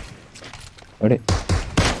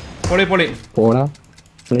 പൊളി പൊളി പോടാ.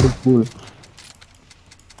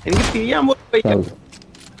 എനിക്ക് ചെയ്യാൻ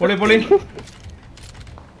പൊളി പൊളി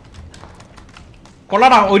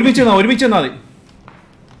കൊള്ളാടാ. ഒരുമിച്ച് വന്നാ മതി.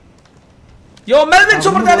 യോ Melvin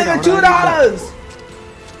super $2.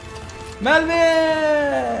 Melvin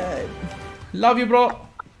love you bro.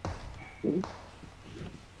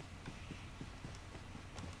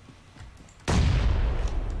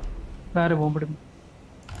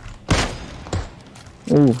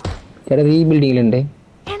 ചേട്ടാ ഈ ബിൽഡിങ്ങിലുണ്ടേ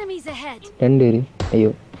 2 പേര്. അയ്യോ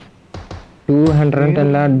 200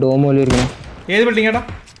 അല്ല ഡോമോല് വരുന്നു. ഏത് ബിൽഡിംഗ് ഏട്ടാ?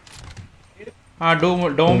 ഡോമിൽ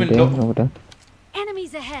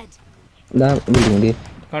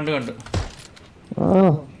കണ്ടു.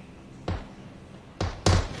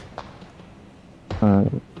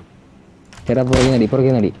 ചേട്ടാ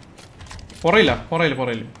പുറകെ നടി. പുറയില്ല.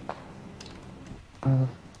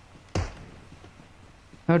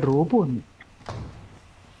 ഡ്രോപ്പ് വന്നു.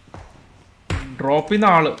 ഡ്രോപ്പിന്ന്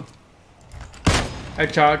ആള്.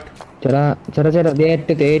 ഹെഡ്ഷോട്ട്. ചേട്ടാ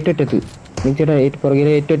ഏറ്റത്ത് ചേട്ടാ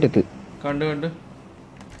പുറകിലെ ഏറ്റത്ത് കണ്ട്.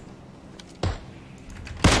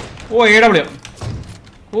 ഓ AW.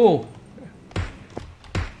 ഓ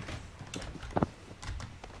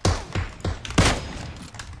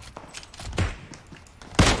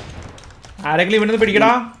ആരെങ്കിലും ഇവിടുന്ന്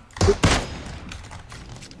പിടിക്കടാ.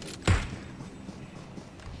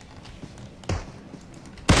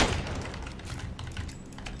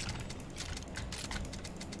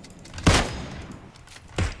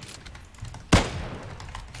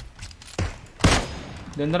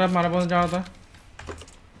 ഇതെന്താ മലപ്പുറം ചാകത്ത?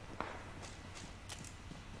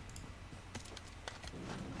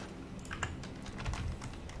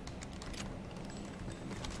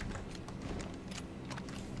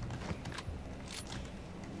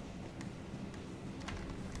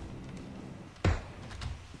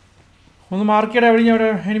 ഒന്ന് മാർക്ക് ചെയ്യടാ. എവിടെ അവിടെ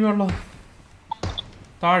എനിമി ഉള്ളത്?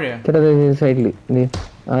 താഴെയാ സൈഡില്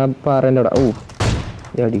ആ പാറേന്റെ അവിടെ. ഓ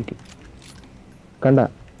ചാടി കിട്ടി. കണ്ട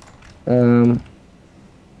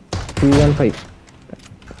 215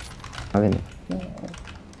 അതന്നെ.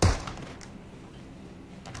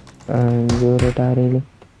 ആരേലും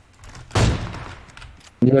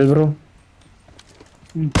ബ്രോ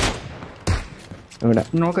ഇവിടെ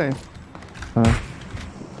നോക്കേ. ആ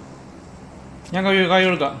ഞാൻ കൈ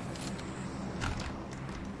കൊടുക്കാം.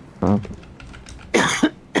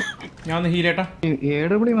 ഞാൻ ഒന്ന് ഹീലേട്ടാ.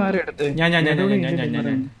 ഞാൻ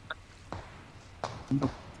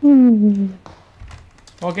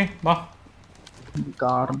ഓക്കെ വാ.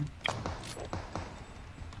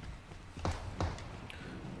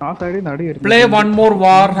 Play one more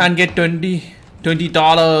war and get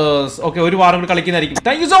 $20. Okay, ഒരു വാർ കൂടി കളിക്കുന്നതായിരിക്കും.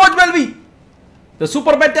 Thank you so much Melvy, the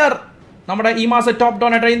super better. നമ്മുടെ ഈ മാസം top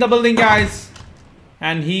ഡോണേറ്റർ in the building guys,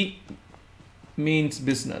 and he means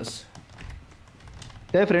business.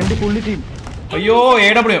 അയ്യോ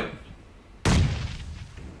AW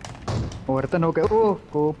ഒരുത്തൻ നോക്കേ. ഓ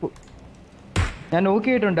കോപ്പ് ഞാൻ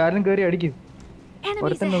നോക്കിയിട്ടുണ്ട്. ആരും കയറി അടിക്കും.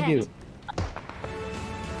 ഒരുത്തൻ നോക്കിയത്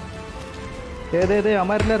ഏതേതേ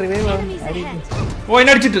അമാരെല്ലാം റിവൈവ് ആവും. ഓ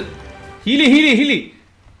എന്നെ അടിച്ചിട്ട് ഹീലി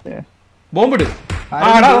ബോംബിട്.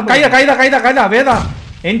 കൈത വേദ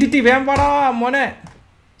എൻറ്റിറ്റി വേമ്പാടാ മോനെ.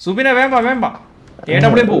 സുബിനെ വേമ്പ.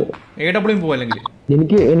 AW പോവും അല്ലെങ്കിൽ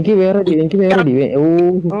എനിക്ക് വേറെ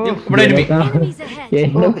ഇവിടെ എനിമി.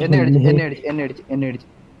 എന്നെ അടിച്ച്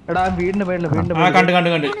എടാ വീടിന്റെ പേരില് കണ്ട്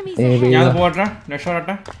ഞാൻ പോട്ടെ,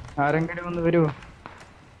 രക്ഷപ്പെടട്ടെ. ആരെങ്കിലും ഒന്ന് വരുമോ?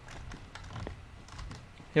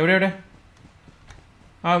 എവിടെ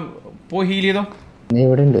ആ പോയി ഹീൽ ചെയ്തോ.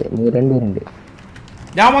 ഇവിടെ ഉണ്ട്, രണ്ടുപേരുണ്ട്.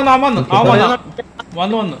 ഞാൻ വന്നു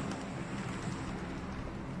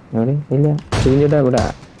ഇല്ല ചേട്ടാ ഇവിടെ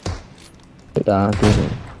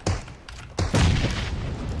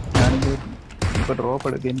ഡ്രോപ്പ്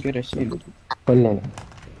എടുക്കുക. എനിക്ക് രക്ഷയില്ല. കൊല്ലാന്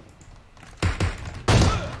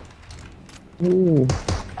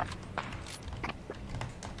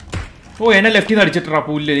ഓ എന്നെ ലെഫ്റ്റിൽ നിന്ന് അടിച്ചിട്ടാ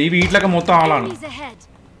പുല്ല്. ഈ വീട്ടിലൊക്കെ മൊത്തം ആളാണ്.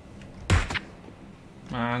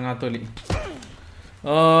 മാങ്ങാത്തൊലി.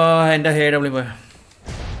 ഓ എന്റെ AW പോയ.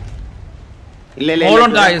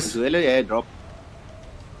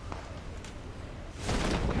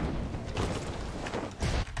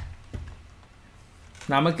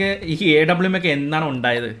 നമുക്ക് ഈ AW ഒക്കെ എന്നാണ്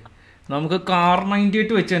ഉണ്ടായത്? നമുക്ക് കാർ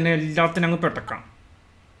 98 വെച്ച് തന്നെ എല്ലാത്തിനും അങ്ങ് പെട്ടക്കാം.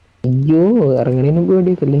 അയ്യോ ഇറങ്ങണേന്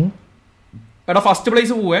പേടിയൊക്കെ. എടാ ഫസ്റ്റ്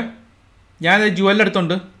പ്ലേസ് പോവേ. ഞാൻ ജുവലിൻ്റെ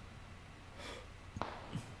അടുത്തുണ്ട്.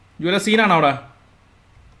 ജുവല സീനാണ് അവിടെ.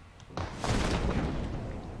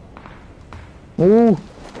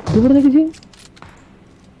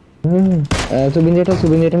 സുബിൻ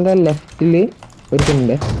ചേട്ടൻ്റെ ലെഫ്റ്റില്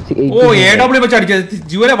ഒരുത്തനുണ്ട്. ഓ AW വെച്ച് അടിച്ചത്.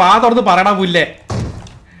 ജുവലെ വാ തുറന്ന് പറയടാ പുല്ലേ.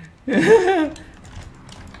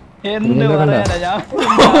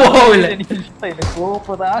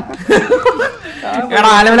 എടാ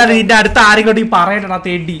അലവല നിന്റെ അടുത്ത ആരെങ്കിലും പറയണടാ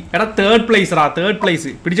തേടി. എടാ തേർഡ് പ്ലേസ്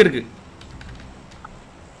പിടിച്ചെടുക്ക്.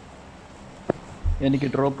 എനിക്ക്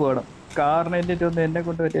ഡ്രോപ്പ് വേണം. കാരണം എന്നെ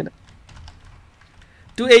കൊണ്ട് പറ്റില്ല.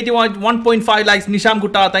 281.5 likes നിഷാം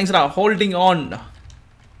കുട്ട, താങ്ക്സ് റാ ഹോൾഡിംഗ് ഓൺ.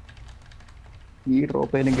 ഈ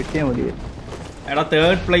ഡ്രോപ്പ് അതിനും കിട്ടിയാൽ മതി. എടാ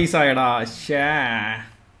തേർഡ് പ്ലേസ് ആയടാ.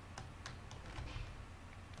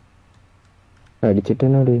 അടിച്ചിട്ട്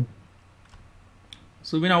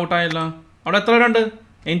സുബിൻ ഔട്ടായല്ലോ. അവിടെ എത്ര പേരുണ്ട്?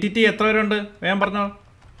 എൻറ്റിറ്റി എത്ര പേരുണ്ട്? വേഗം പറഞ്ഞോ.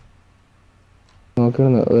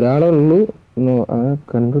 നോക്കണം, ഒരാളേ ഉള്ളൂ.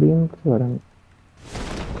 കണ്ടുപിടിക്കാൻ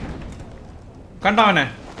കണ്ടവനെ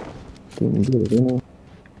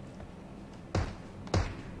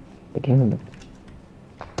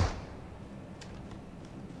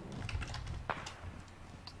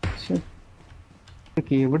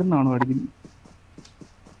എവിടുന്നാണോ അടിക്കുന്നത്?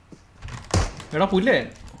 എടാ പുല്ലേ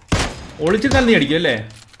ഒളിച്ചിട്ടാൽ നീ അടിക്കും അല്ലേ?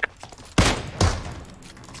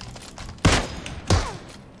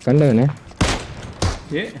 കണ്ടവനെ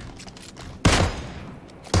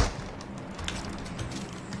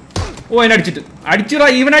ഓ എന്നെ അടിച്ചിടാ.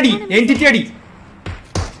 ഈവൻ അടി, എൻറ്റിറ്റി അടി.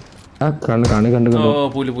 കണ്ടു ഓ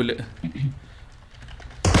പുല്ല്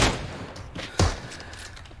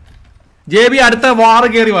JB അടുത്ത വാർ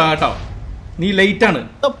കയറി വാ കേട്ടോ. നീ ലേറ്റ് ആണ്.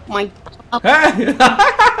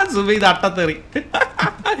 സുബി ഇത് അട്ടത്തേറി.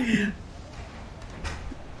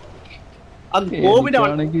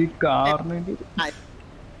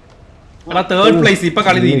 Third place. ഇപ്പൊ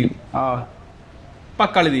കളി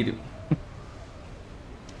തീരും.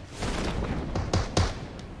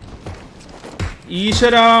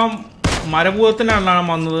 ഈശ്വര മരഭൂതത്തിനാണ്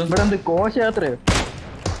വന്നത്. കോശയാത്രയോ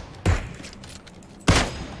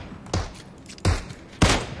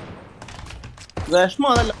വിഷമം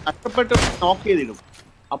അതല്ല, കഷ്ടപ്പെട്ട് നോക്ക് ചെയ്തിടും.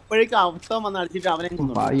 അപ്പോഴേക്കും അവസ്ഥ വന്ന് അടിച്ചിട്ട് അവനെ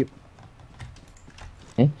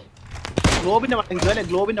ഗ്ലോബിന്റെ വണ്ടേ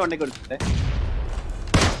ഗ്ലോബിന്റെ വണ്ടേക്ക് എടുത്തിട്ടെ.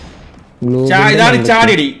 ഇതാണ്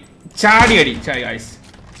ചാടിയടി.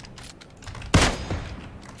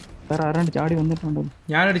 ചാടി വന്നിട്ടുണ്ടോ?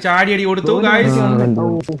 ഞാനൊരു ചാടിയടി കൊടുത്തു.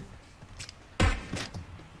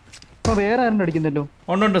 വേറെ ആരും അടിക്കുന്നല്ലോ.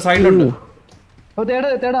 ഉണ്ട് സൈഡിലുണ്ട്.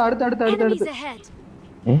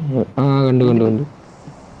 കണ്ടു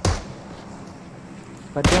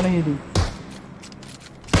പറ്റാണെങ്കിൽ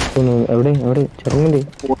എവിടെ ചെറുങ്ങല്ലേ.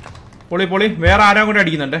 പൊളി വേറെ ആരാ കൂടെ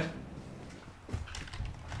അടിക്കുന്നുണ്ട്.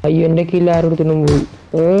 അയ്യോ എന്റെ കില്ല ആരോടത്തിനും പോയി.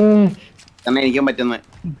 എനിക്കും പറ്റുന്ന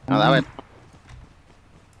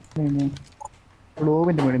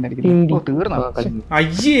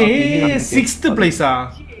അയ്യേ 6th പ്ലേസാ.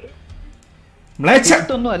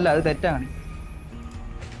 ഒന്നും അല്ല, അത് തെറ്റാണ്.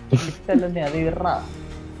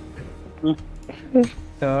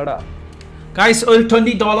 ഗൈസ് ഒരു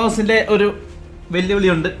 $20 ഒരു വെല്ലുവിളി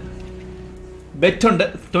ഉണ്ട്. ബെറ്റ് ഉണ്ട്.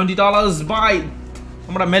 $20 ബൈ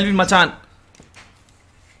നമ്മുടെ മെൽവിൻ മച്ചാൻ.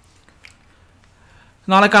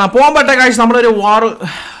 നാളെ കാണാം. പോകാൻ പറ്റേ ഗൈസ്. നമ്മുടെ ഒരു വാർ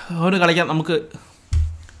ഒരു കളിക്കാം നമുക്ക്.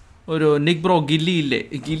 ഒരു നിക് ബ്രോ ഗില്ലി ഇല്ലേ?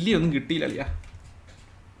 ഗില്ലി ഒന്നും കിട്ടിയില്ല.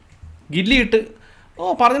 ഗില്ലി ഇട്ട്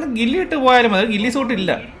പറഞ്ഞത് ഗില്ലി ഇട്ട് പോയാലും മതി. ഗില്ലി സൂട്ട്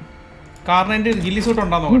ഇല്ല. കാരണം എൻ്റെ ഗില്ലി സൂട്ട്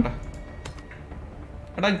ഉണ്ടാകും നോക്കട്ടെ.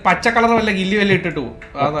 എടാ പച്ച കളർ വല്ല ഗില്ലി വല്ല ഇട്ടിട്ട് പോകും.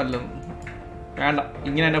 അതല്ല വേണ്ട,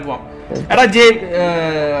 ഇങ്ങനെ തന്നെ പോവാം. എടാ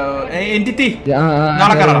എൻറ്റിറ്റി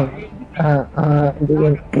നാളെ കാണാം.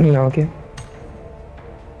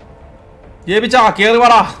 ജയിപ്പിച്ചാ കേറി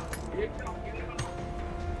വാടാ.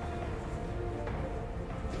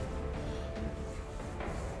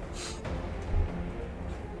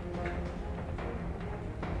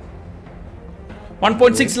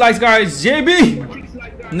 $1.6 likes guys. JB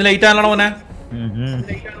ഇന്ന് ലേറ്റ് ആണല്ലോ മോനെ.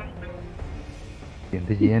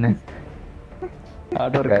 എന്ത് ചെയ്യാനാ,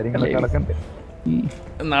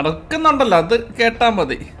 നടക്കുന്നുണ്ടല്ലോ, അത് കേട്ടാ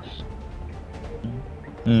മതി.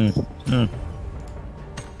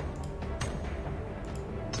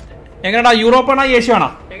 എങ്ങനെയാ, യൂറോപ്പ് ആണോ ഏഷ്യ ആണോ?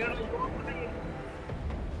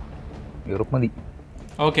 യൂറോപ്പ് മതി.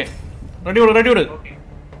 ഓക്കെ റെഡി വിട്.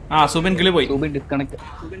 സുബിൻ കിളി പോയി.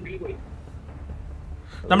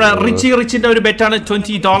 നമ്മുടെ റിച്ചിന്റെ ഒരു ബെറ്റാണ്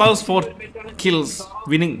 $20 four kills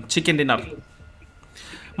winning chicken dinner.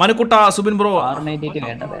 മനുക്കുട്ട Subin bro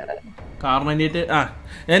car 98.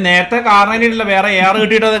 നേരത്തെ കാർ 98 ഇല്ല, വേറെ എയർ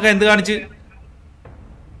കിട്ടിയിട്ട് അതൊക്കെ എന്ത് കാണിച്ച്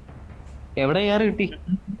എവിടെ എയർ കിട്ടി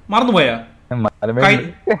മറന്നുപോയാ?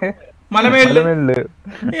 മലമേലില്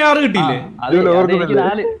എയർ കിട്ടിയില്ലേ?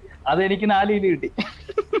 അതെനിക്ക് 4 കിട്ടി.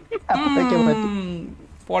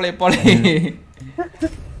 പോളെ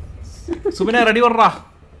സുബിനെ റെഡി പറ.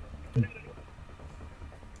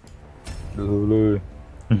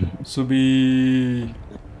 സുബി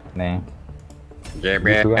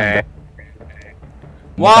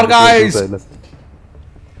വാർ ഗൈസ്.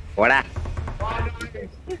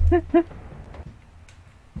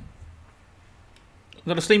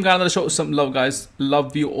 സ്ട്രീം കാണുന്നത് show some love guys, love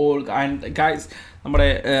you all. And guys നമ്മുടെ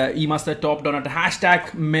ഈ മാസത്തെ top doughnut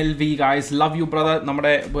 #Melvy guys, love you brother.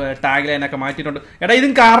 നമ്മുടെ ടാഗ് ലൈനൊക്കെ മാറ്റിയിട്ടുണ്ട്. എടാ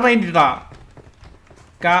ഇതും കാർ 98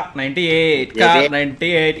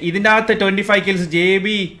 ഇതിന്റെ അകത്ത് 25 കിൽസ്. JB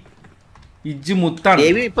ഇജ്ജ് മുത്താണ്.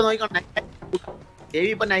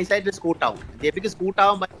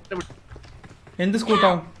 എന്ത്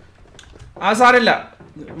സ്കൂട്ടാവും? ആ സാരമില്ല,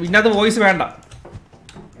 ഇതിനകത്ത് വോയിസ് വേണ്ട.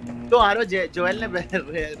 ആരോ ജോയലിനെ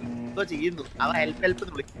ചെയ്യുന്നു, അവൻ ഹെൽപ്പ്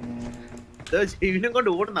വിളിക്കും കൊണ്ട്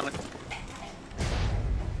ഓടുന്നവൻ.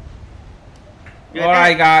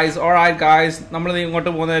 Alright guys, നമ്മൾ ഇങ്ങോട്ട്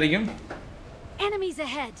പോകുന്നതായിരിക്കും.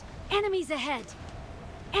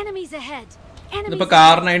 ഇപ്പൊ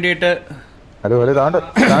കാർ 98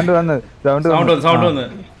 സൗണ്ട് വന്ന്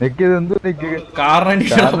കാർ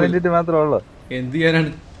 98 മാത്രമേ ഉള്ളൂ. എന്ത്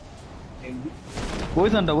ചെയ്യാനാണ്?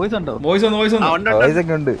 വോയിസ് ഉണ്ടോ? വോയിസ്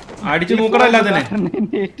ഉണ്ട്. അടിച്ചു നോക്കണ എല്ലാത്തിനെ.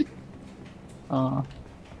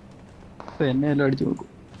 എന്നെ എല്ലാം അടിച്ചു നോക്കും.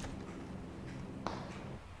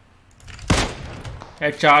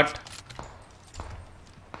 Headshot.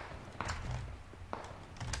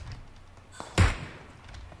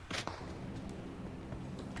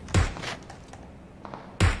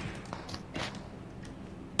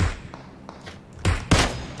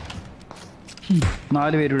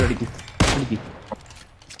 4 പേരൂടെ അടിക്കും.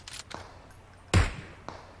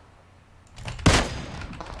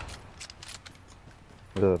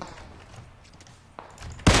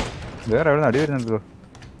 വേറെ എവിടെ അടി വരുന്നുണ്ടല്ലോ.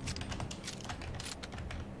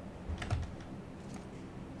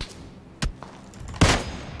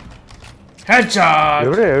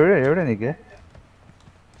 എവിടെ നിക്ക്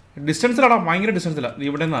ഡിസ്റ്റൻസിലാടാ, ഭയങ്കര ഡിസ്റ്റൻസിലാ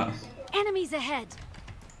ഇവിടെ.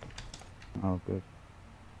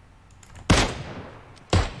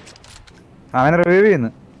 അവനെ റിവൈവ്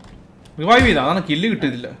ചെയ്താ, അതാണ് കില്ല്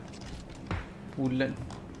കിട്ടിയതില്ല.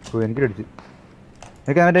 എനിക്ക് അടിച്ചു.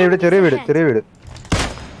 എനിക്ക് അവന്റെ ഇവിടെ ചെറിയ വീട്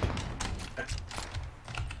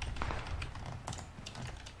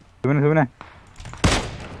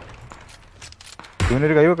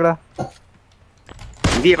ശിവനൊരു കൈ വെക്കടാ.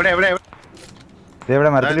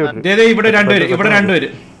 ഇവിടെ രണ്ടുപേര്.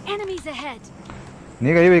 നീ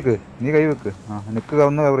കൈ വെക്ക്. നിക്ക്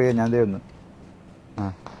ഒന്ന് കവർ ചെയ്യാം. ഞാൻ ഒന്ന്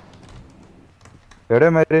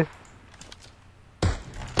എവിടെയാ മാര്?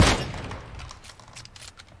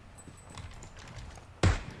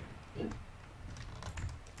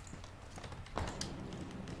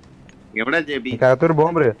 അകത്തൊരു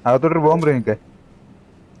ബോംബ് നിക്ക്.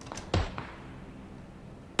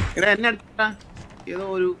 ഏതോ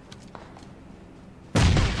ഒരു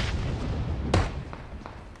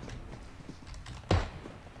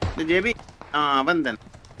ജെബി. അവൻ തന്നെ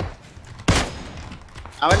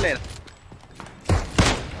അവല്ലേ.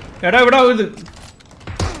 എടാ ഇവിടെ ഇത്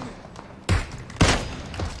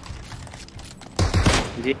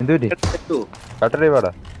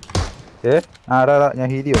ഞാൻ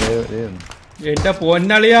ഹീരി എന്റെ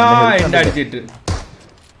പൊന്നളിയാ എന്റെ അടിച്ചിട്ട്.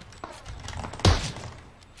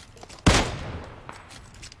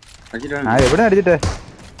 എവിടെ അടിച്ചിട്ടേ?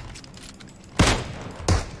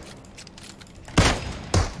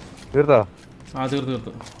 തീർത്തോ?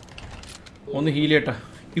 തീർത്തു. ഒന്ന് ഹീൽ ചെയ്യട്ടെ.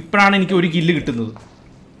 ഇപ്പഴാണ് എനിക്ക് ഒരു കില്ല് കിട്ടുന്നത്.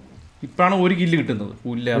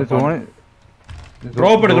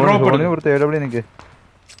 ഡ്രോപ്പ് എടുക്ക്.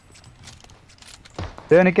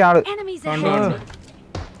 എനിക്ക് ആള്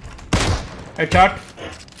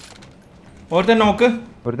നോക്ക്.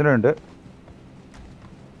 ഒരുത്തനുണ്ട്.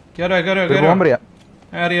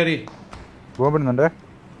 ബോംബിടുന്നുണ്ട്.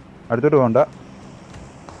 അടുത്തോട്ട് പോകണ്ട.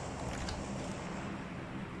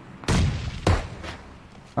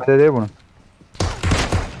 അതേ പോണു.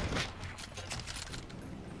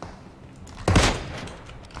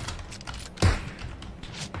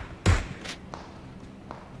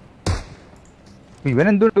 ഇവൻ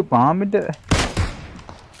എന്തുകൊണ്ട് പാമ്പിന്റെ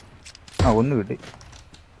ഒന്ന് കിട്ടി.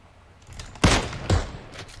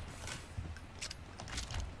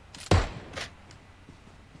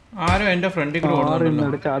 ആരോ എന്റെ ഫ്രണ്ടിൽ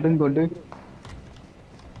കൊണ്ട്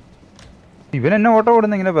ഇവൻ എന്നെ ഓട്ടോ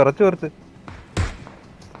ഓടുന്ന ഇങ്ങനെ വിറച്ച് വെറുത്ത്.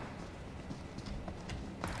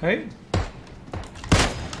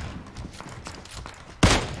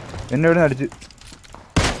 എന്നെ ഇവിടെ അടിച്ചു.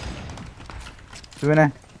 ഇവനെ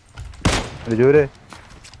ജോര്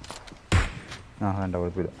വേണ്ട,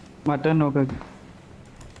 കുഴപ്പമില്ല. മറ്റേ നോക്കാക്കി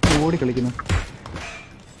ഓടി കളിക്കുന്നു.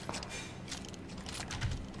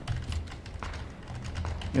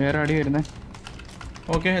 വേറെ അടി വരുന്നേ.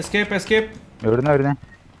 എവിടുന്നാ വരുന്നേ?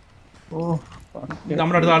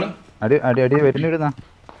 നമ്മുടെ അടുത്ത ആള് അടി വരുന്ന.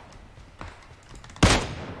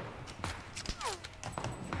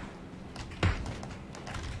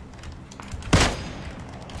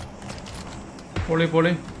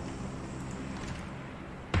 പൊളി.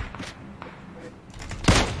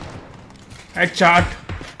 Headshot.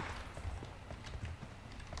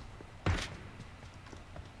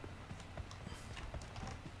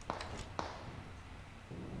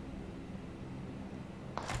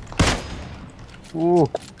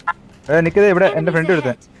 നിക്കേ ഇവിടെ എന്റെ ഫ്രണ്ട്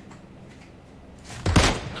എടുത്തേ.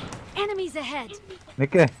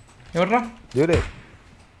 നിക്കേ ജോലി.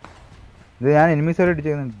 ഇത് ഞാൻ എനിമീസ് വരെ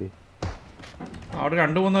അടിച്ചേക്കുന്നുണ്ട്. അവിടെ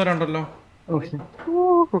 2-3 പേരുണ്ടല്ലോ.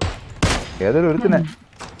 ഏതൊരു ഒരുത്തിനെ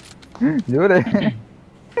ജോലി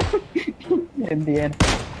എന്ത് ചെയ്യാൻ?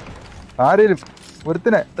 ആരേലും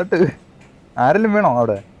ഒരുത്തിനെ തട്ട്. ആരെങ്കിലും വേണോ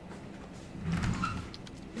അവിടെ?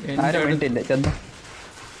 ആരും വേണ്ടിയില്ല. ചെന്നു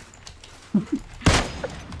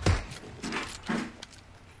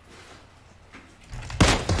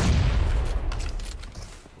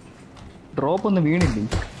ഡ്രോപ്പ് ഒന്നും വീണില്ലേ?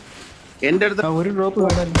 എന്റെ അടുത്ത് ഒരു ഡ്രോപ്പ്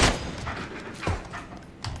വേണമല്ലോ.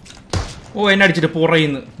 എന്നെ അടിച്ചിട്ട്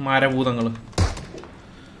പുറയുന്നു മാരഭൂതങ്ങള്.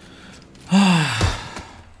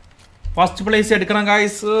 ഫസ്റ്റ് പ്ലേസ് എടുക്കണം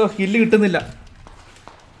ഗായ്സ്. ഹില്ല് കിട്ടുന്നില്ല.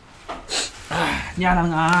 ഞാൻ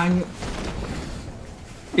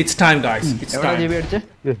ഇറ്റ്സ് ടൈം ഗായ്സ്.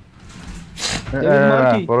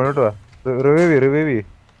 റിവൈവ്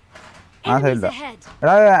ആ സൈഡില്ല.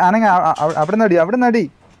 എടാ ആണെങ്കിൽ അവിടെ നടി, അവിടെ നടി.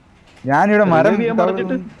 ഞാനിവിടെ മരം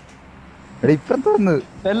എടാ ഇപ്പുറത്ത് വന്ന്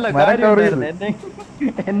മരം കവർ ചെയ്തു.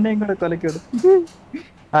 എന്നെയും കൂടെ കൊലക്കോട്.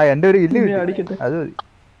 ആ എന്റെ ഒരു ഇല്ല അത് മതി.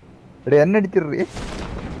 എടാ എന്നെ അടിച്ചിട്ടേ.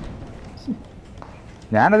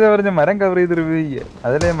 ഞാനതേ പറഞ്ഞ മരം കവർ ചെയ്ത് റിവ്യൂ ചെയ്യുക.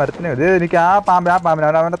 അതിലെ മരത്തിനെ എനിക്ക് ആ പാമ്പിനെ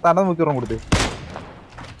അവന്റെ തല നോക്കി ഉറങ്ങും കൊടുത്ത്.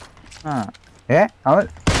 ആ അവൻ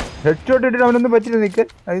ഹെഡ് ഷോട്ട് ഇട്ടിട്ട് അവനൊന്നും പറ്റില്ല. നിക്ക്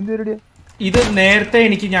അതിന്റെ ഒരു ഇത് നേരത്തെ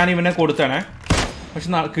എനിക്ക് ഞാൻ ഇവനെ കൊടുത്താണ്, പക്ഷെ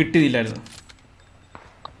കിട്ടിയില്ലായിരുന്നു.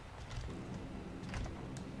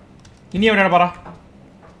 ഇനി എവിടെയാണ് പറ.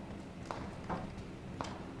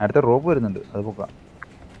 അടുത്ത റോപ്പ് വരുന്നുണ്ട്, അത് പൊക്കാം.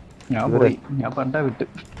 ഞാൻ പോയി, ഞാൻ പണ്ടാ വിട്ട്.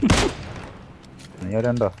 നീ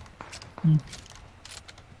വരണ്ടോ?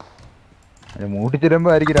 മൂട്ടിച്ചിരുമ്പോ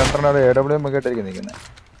ആയിരിക്കും 2 AWM ഒക്കെ ആയിട്ടായിരിക്കും നിൽക്കുന്നത്.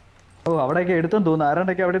 ഓ അവിടെയൊക്കെ എടുത്തെന്ന് തോന്നുന്നു.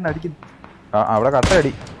 ആരാണ്ടൊക്കെ അവിടെ നിന്ന് അടിക്കുന്നു. അവിടെ കട്ട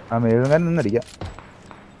അടി. ആ മേഴുകാൻ നിന്ന് അടിക്കാം.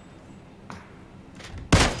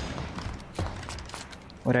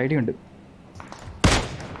 ഒരു ഐഡിയ ഉണ്ട്.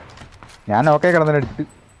 ഞാൻ ഓക്കെ കിടന്നടിച്ചിട്ട്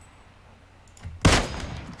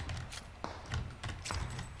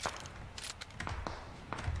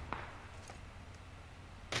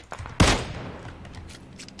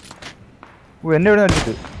എന്നെ ഇവിടെ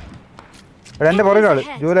അടിച്ചിട്ട്. എന്റെ പുറകിലാള്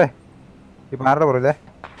ജൂലേ. ഇപ്പൊ ആരുടെ പുറകിലേ?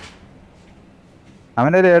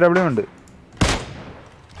 അവന്റെ ഒരു AW ഉണ്ട്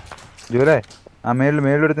ജൂലേ. ആ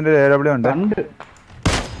മേളിലൊരുത്തിന്റെ AW ഉണ്ട്.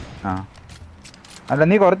 ആ അല്ല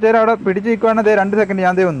നീ കുറച്ചു നേരം അവിടെ പിടിച്ച് നിൽക്കുവാണെങ്കിൽ 2 സെക്കൻഡ്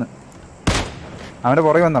ഞാൻ വന്ന് അവന്റെ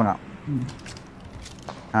പുറകെ വന്നിറങ്ങാം.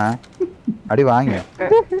 ആ അടി വാങ്ങിയോ?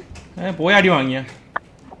 പോയ അടി വാങ്ങിയ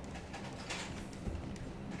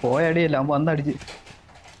പോയ അടിയല്ല, അവൻ വന്നടിച്ച്.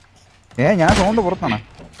 ഞാൻ സോണിന്റെ പുറത്താണ്.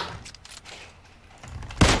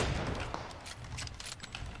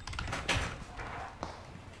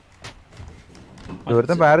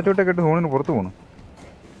 ഒരുത്തൻ പാരച്ചൂട്ടൊക്കെ ഇട്ട് സോണിന് പുറത്ത് പോണു.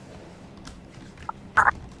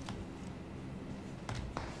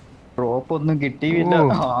 ഡ്രോപ്പ് ഒന്നും കിട്ടിയില്ല.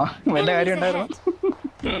 വല്ല കാര്യം ഉണ്ടായിരുന്നു.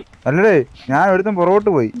 അല്ലേ ഞാൻ ഒരുത്തൻ പുറകോട്ട്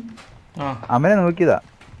പോയി, അവനെ നോക്കിയതാ.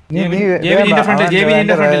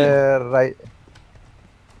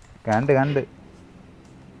 കണ്ട്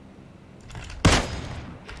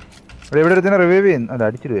ഇവിടെ ഒരുത്തന്നെ റിവൈവ് ചെയ്യുന്നു. അല്ല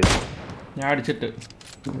അടിച്ചിട്ട് വരും. ഞാൻ അടിച്ചിട്ട്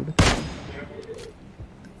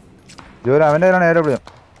ജോലി അവന്റെ AW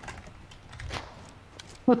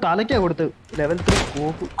തലക്കാ കൊടുത്ത്. Level 3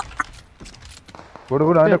 scope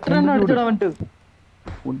കൊടുക്കൂട.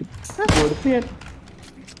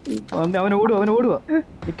 അവൻ ഓടുക.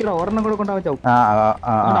 നിക്കടാ, ഒരെണ്ണം കൂടെ കൊണ്ട് അവൻ ചാവും.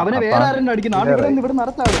 അവനെ വേറെ ആരെങ്കിലും അടിക്കുന്നു. ഇവിടെ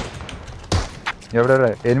നടത്താള് എവിടെ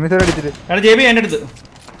എനിമിസൈഡ് അടിച്ചിട്ട് എന്റെ അടുത്ത്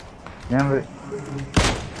ഞാൻ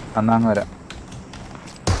അന്നാങ്ങ് വരാം.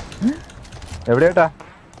 എവിടെയാട്ടാ?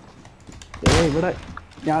 ഇവിടെ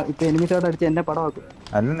ഞാൻ ഇപ്പൊ എനിമിസൈഡ് അടിച്ച് എന്നെ പടമാക്കും.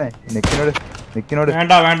 അല്ലേ നിക്കിനോട്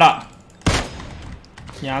വേണ്ട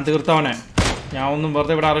ഞാൻ തീർത്തവനെ. ഞാൻ ഒന്നും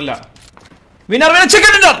വെറുതെ വിടാറില്ല. Winner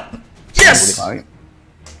chicken dinner. Yes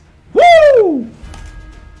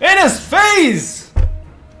in his face.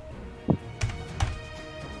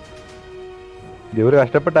 ഇവര്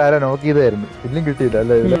കഷ്ടപ്പെട്ട ആരാ നോക്കിയതായിരുന്നു. ഇല്ലും കിട്ടിയില്ല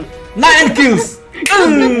അല്ലേ? 9 kills.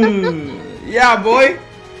 Yeah boy.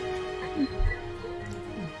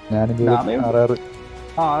 ഞാനും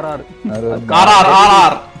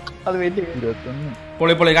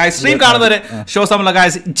പൊളി guys. Stream കാണുന്നവര് show സമയമുള്ള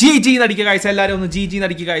guys GG നടിക്കുക guys. എല്ലാവരും ഒന്ന് GG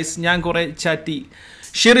നടിക്കുക ഗൈസ്. ഞാൻ കുറെ ചാറ്റി.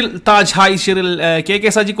 ഷിറിൽ താജ് ഹായ് ഷിറിൽ. KK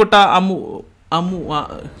സജിക്കുട്ട അമ്മു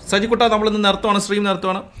സജിക്കുട്ട നമ്മളിന്ന് നിർത്തുവാണ്, stream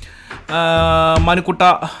നിർത്തുവാണ്. മനുക്കുട്ട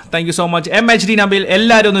thank you so much. MHD Nabil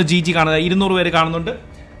എല്ലാവരും ഒന്ന് GG കാണുക. 200 പേര് കാണുന്നുണ്ട്.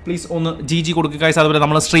 പ്ലീസ് ഒന്ന് GG കൊടുക്കുക ഗൈസ്. അതുപോലെ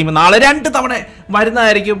നമ്മൾ സ്ട്രീം നാളെ 2 തവണ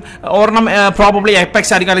വരുന്നതായിരിക്കും. ഒരെണ്ണം പ്രോബബ്ലി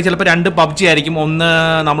എപ്പെക്സ് ആയിരിക്കും, അല്ലെങ്കിൽ ചിലപ്പോൾ 2 PUBG ആയിരിക്കും. ഒന്ന്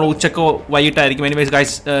നമ്മൾ ഉച്ചക്കോ വൈകിട്ടായിരിക്കും. Anyways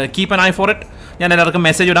guys keep an I for it. ഞാൻ എല്ലാവർക്കും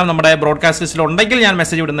മെസ്സേജ് ഇടാം. നമ്മുടെ ബ്രോഡ്കാസ്റ്റ് ലിസ്റ്റിൽ ഉണ്ടെങ്കിൽ ഞാൻ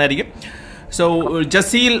മെസ്സേജ് ഇടുന്നതായിരിക്കും. സോ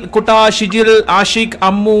ജസീൽ കുട്ട, ഷിജിൽ, ആഷിഖ്,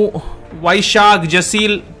 അമ്മു, വൈശാഖ്,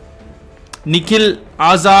 ജസീൽ, നിഖിൽ,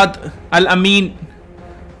 ആസാദ്, അൽ അമീൻ,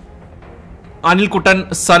 അനിൽകുട്ടൻ,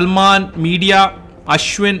 Salman, media,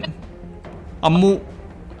 Ashwin, Ammu.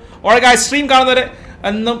 Alright guys, stream കാണുന്നവരെ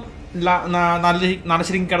എന്നും നല്ല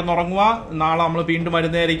ശരിക്കും കിടന്നുറങ്ങുക. നാളെ നമ്മൾ വീണ്ടും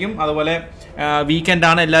വരുന്നതായിരിക്കും. അതുപോലെ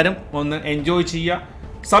വീക്കെൻഡാണ്, എല്ലാവരും ഒന്ന് എൻജോയ് ചെയ്യുക.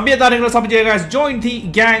 സബ് താരങ്ങൾ സബ് ചെയ്യുക guys. Join the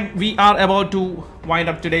gang. V are about to wind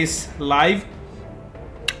up today's live.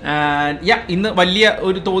 ഇന്ന് വലിയ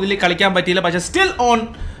ഒരു തോതിൽ കളിക്കാൻ പറ്റിയില്ല, പക്ഷെ still on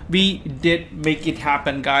we did make it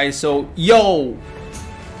happen guys. So yo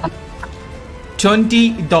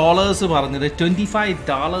 $20 പറഞ്ഞത്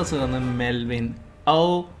 $25 തന്ന Melvin.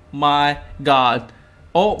 Oh my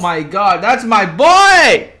god, that's my boy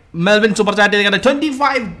Melvin super chat ചെയ്തിട്ട്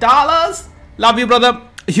 $25. love you brother,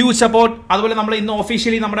 huge support. അതുപോലെ നമ്മൾ ഇന്ന്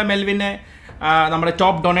ഒഫീഷ്യലി നമ്മുടെ മെൽവിനെ നമ്മുടെ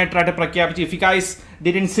ടോപ്പ് ഡൊണേറ്റർ ആയിട്ട് പ്രഖ്യാപിച്ചു. If you guys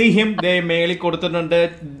didn't see him, they മേളിൽ കൊടുത്തിട്ടുണ്ട്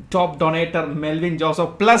top donator Melvin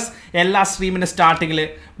Joseph plus എല്ലാ സ്ട്രീമിന്റെ സ്റ്റാർട്ടിങ്ങിൽ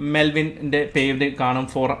മെൽവിൻ്റെ പേര് കാണും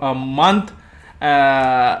four A month.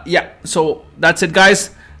 Yeah, so that's it guys.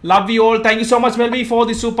 Love you all. Thank you so much Melvi for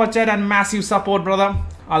the super chat and massive support brother.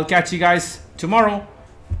 I'll catch you guys tomorrow.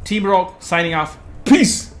 Team Rock signing off.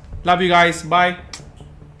 Peace. Love you guys. Bye.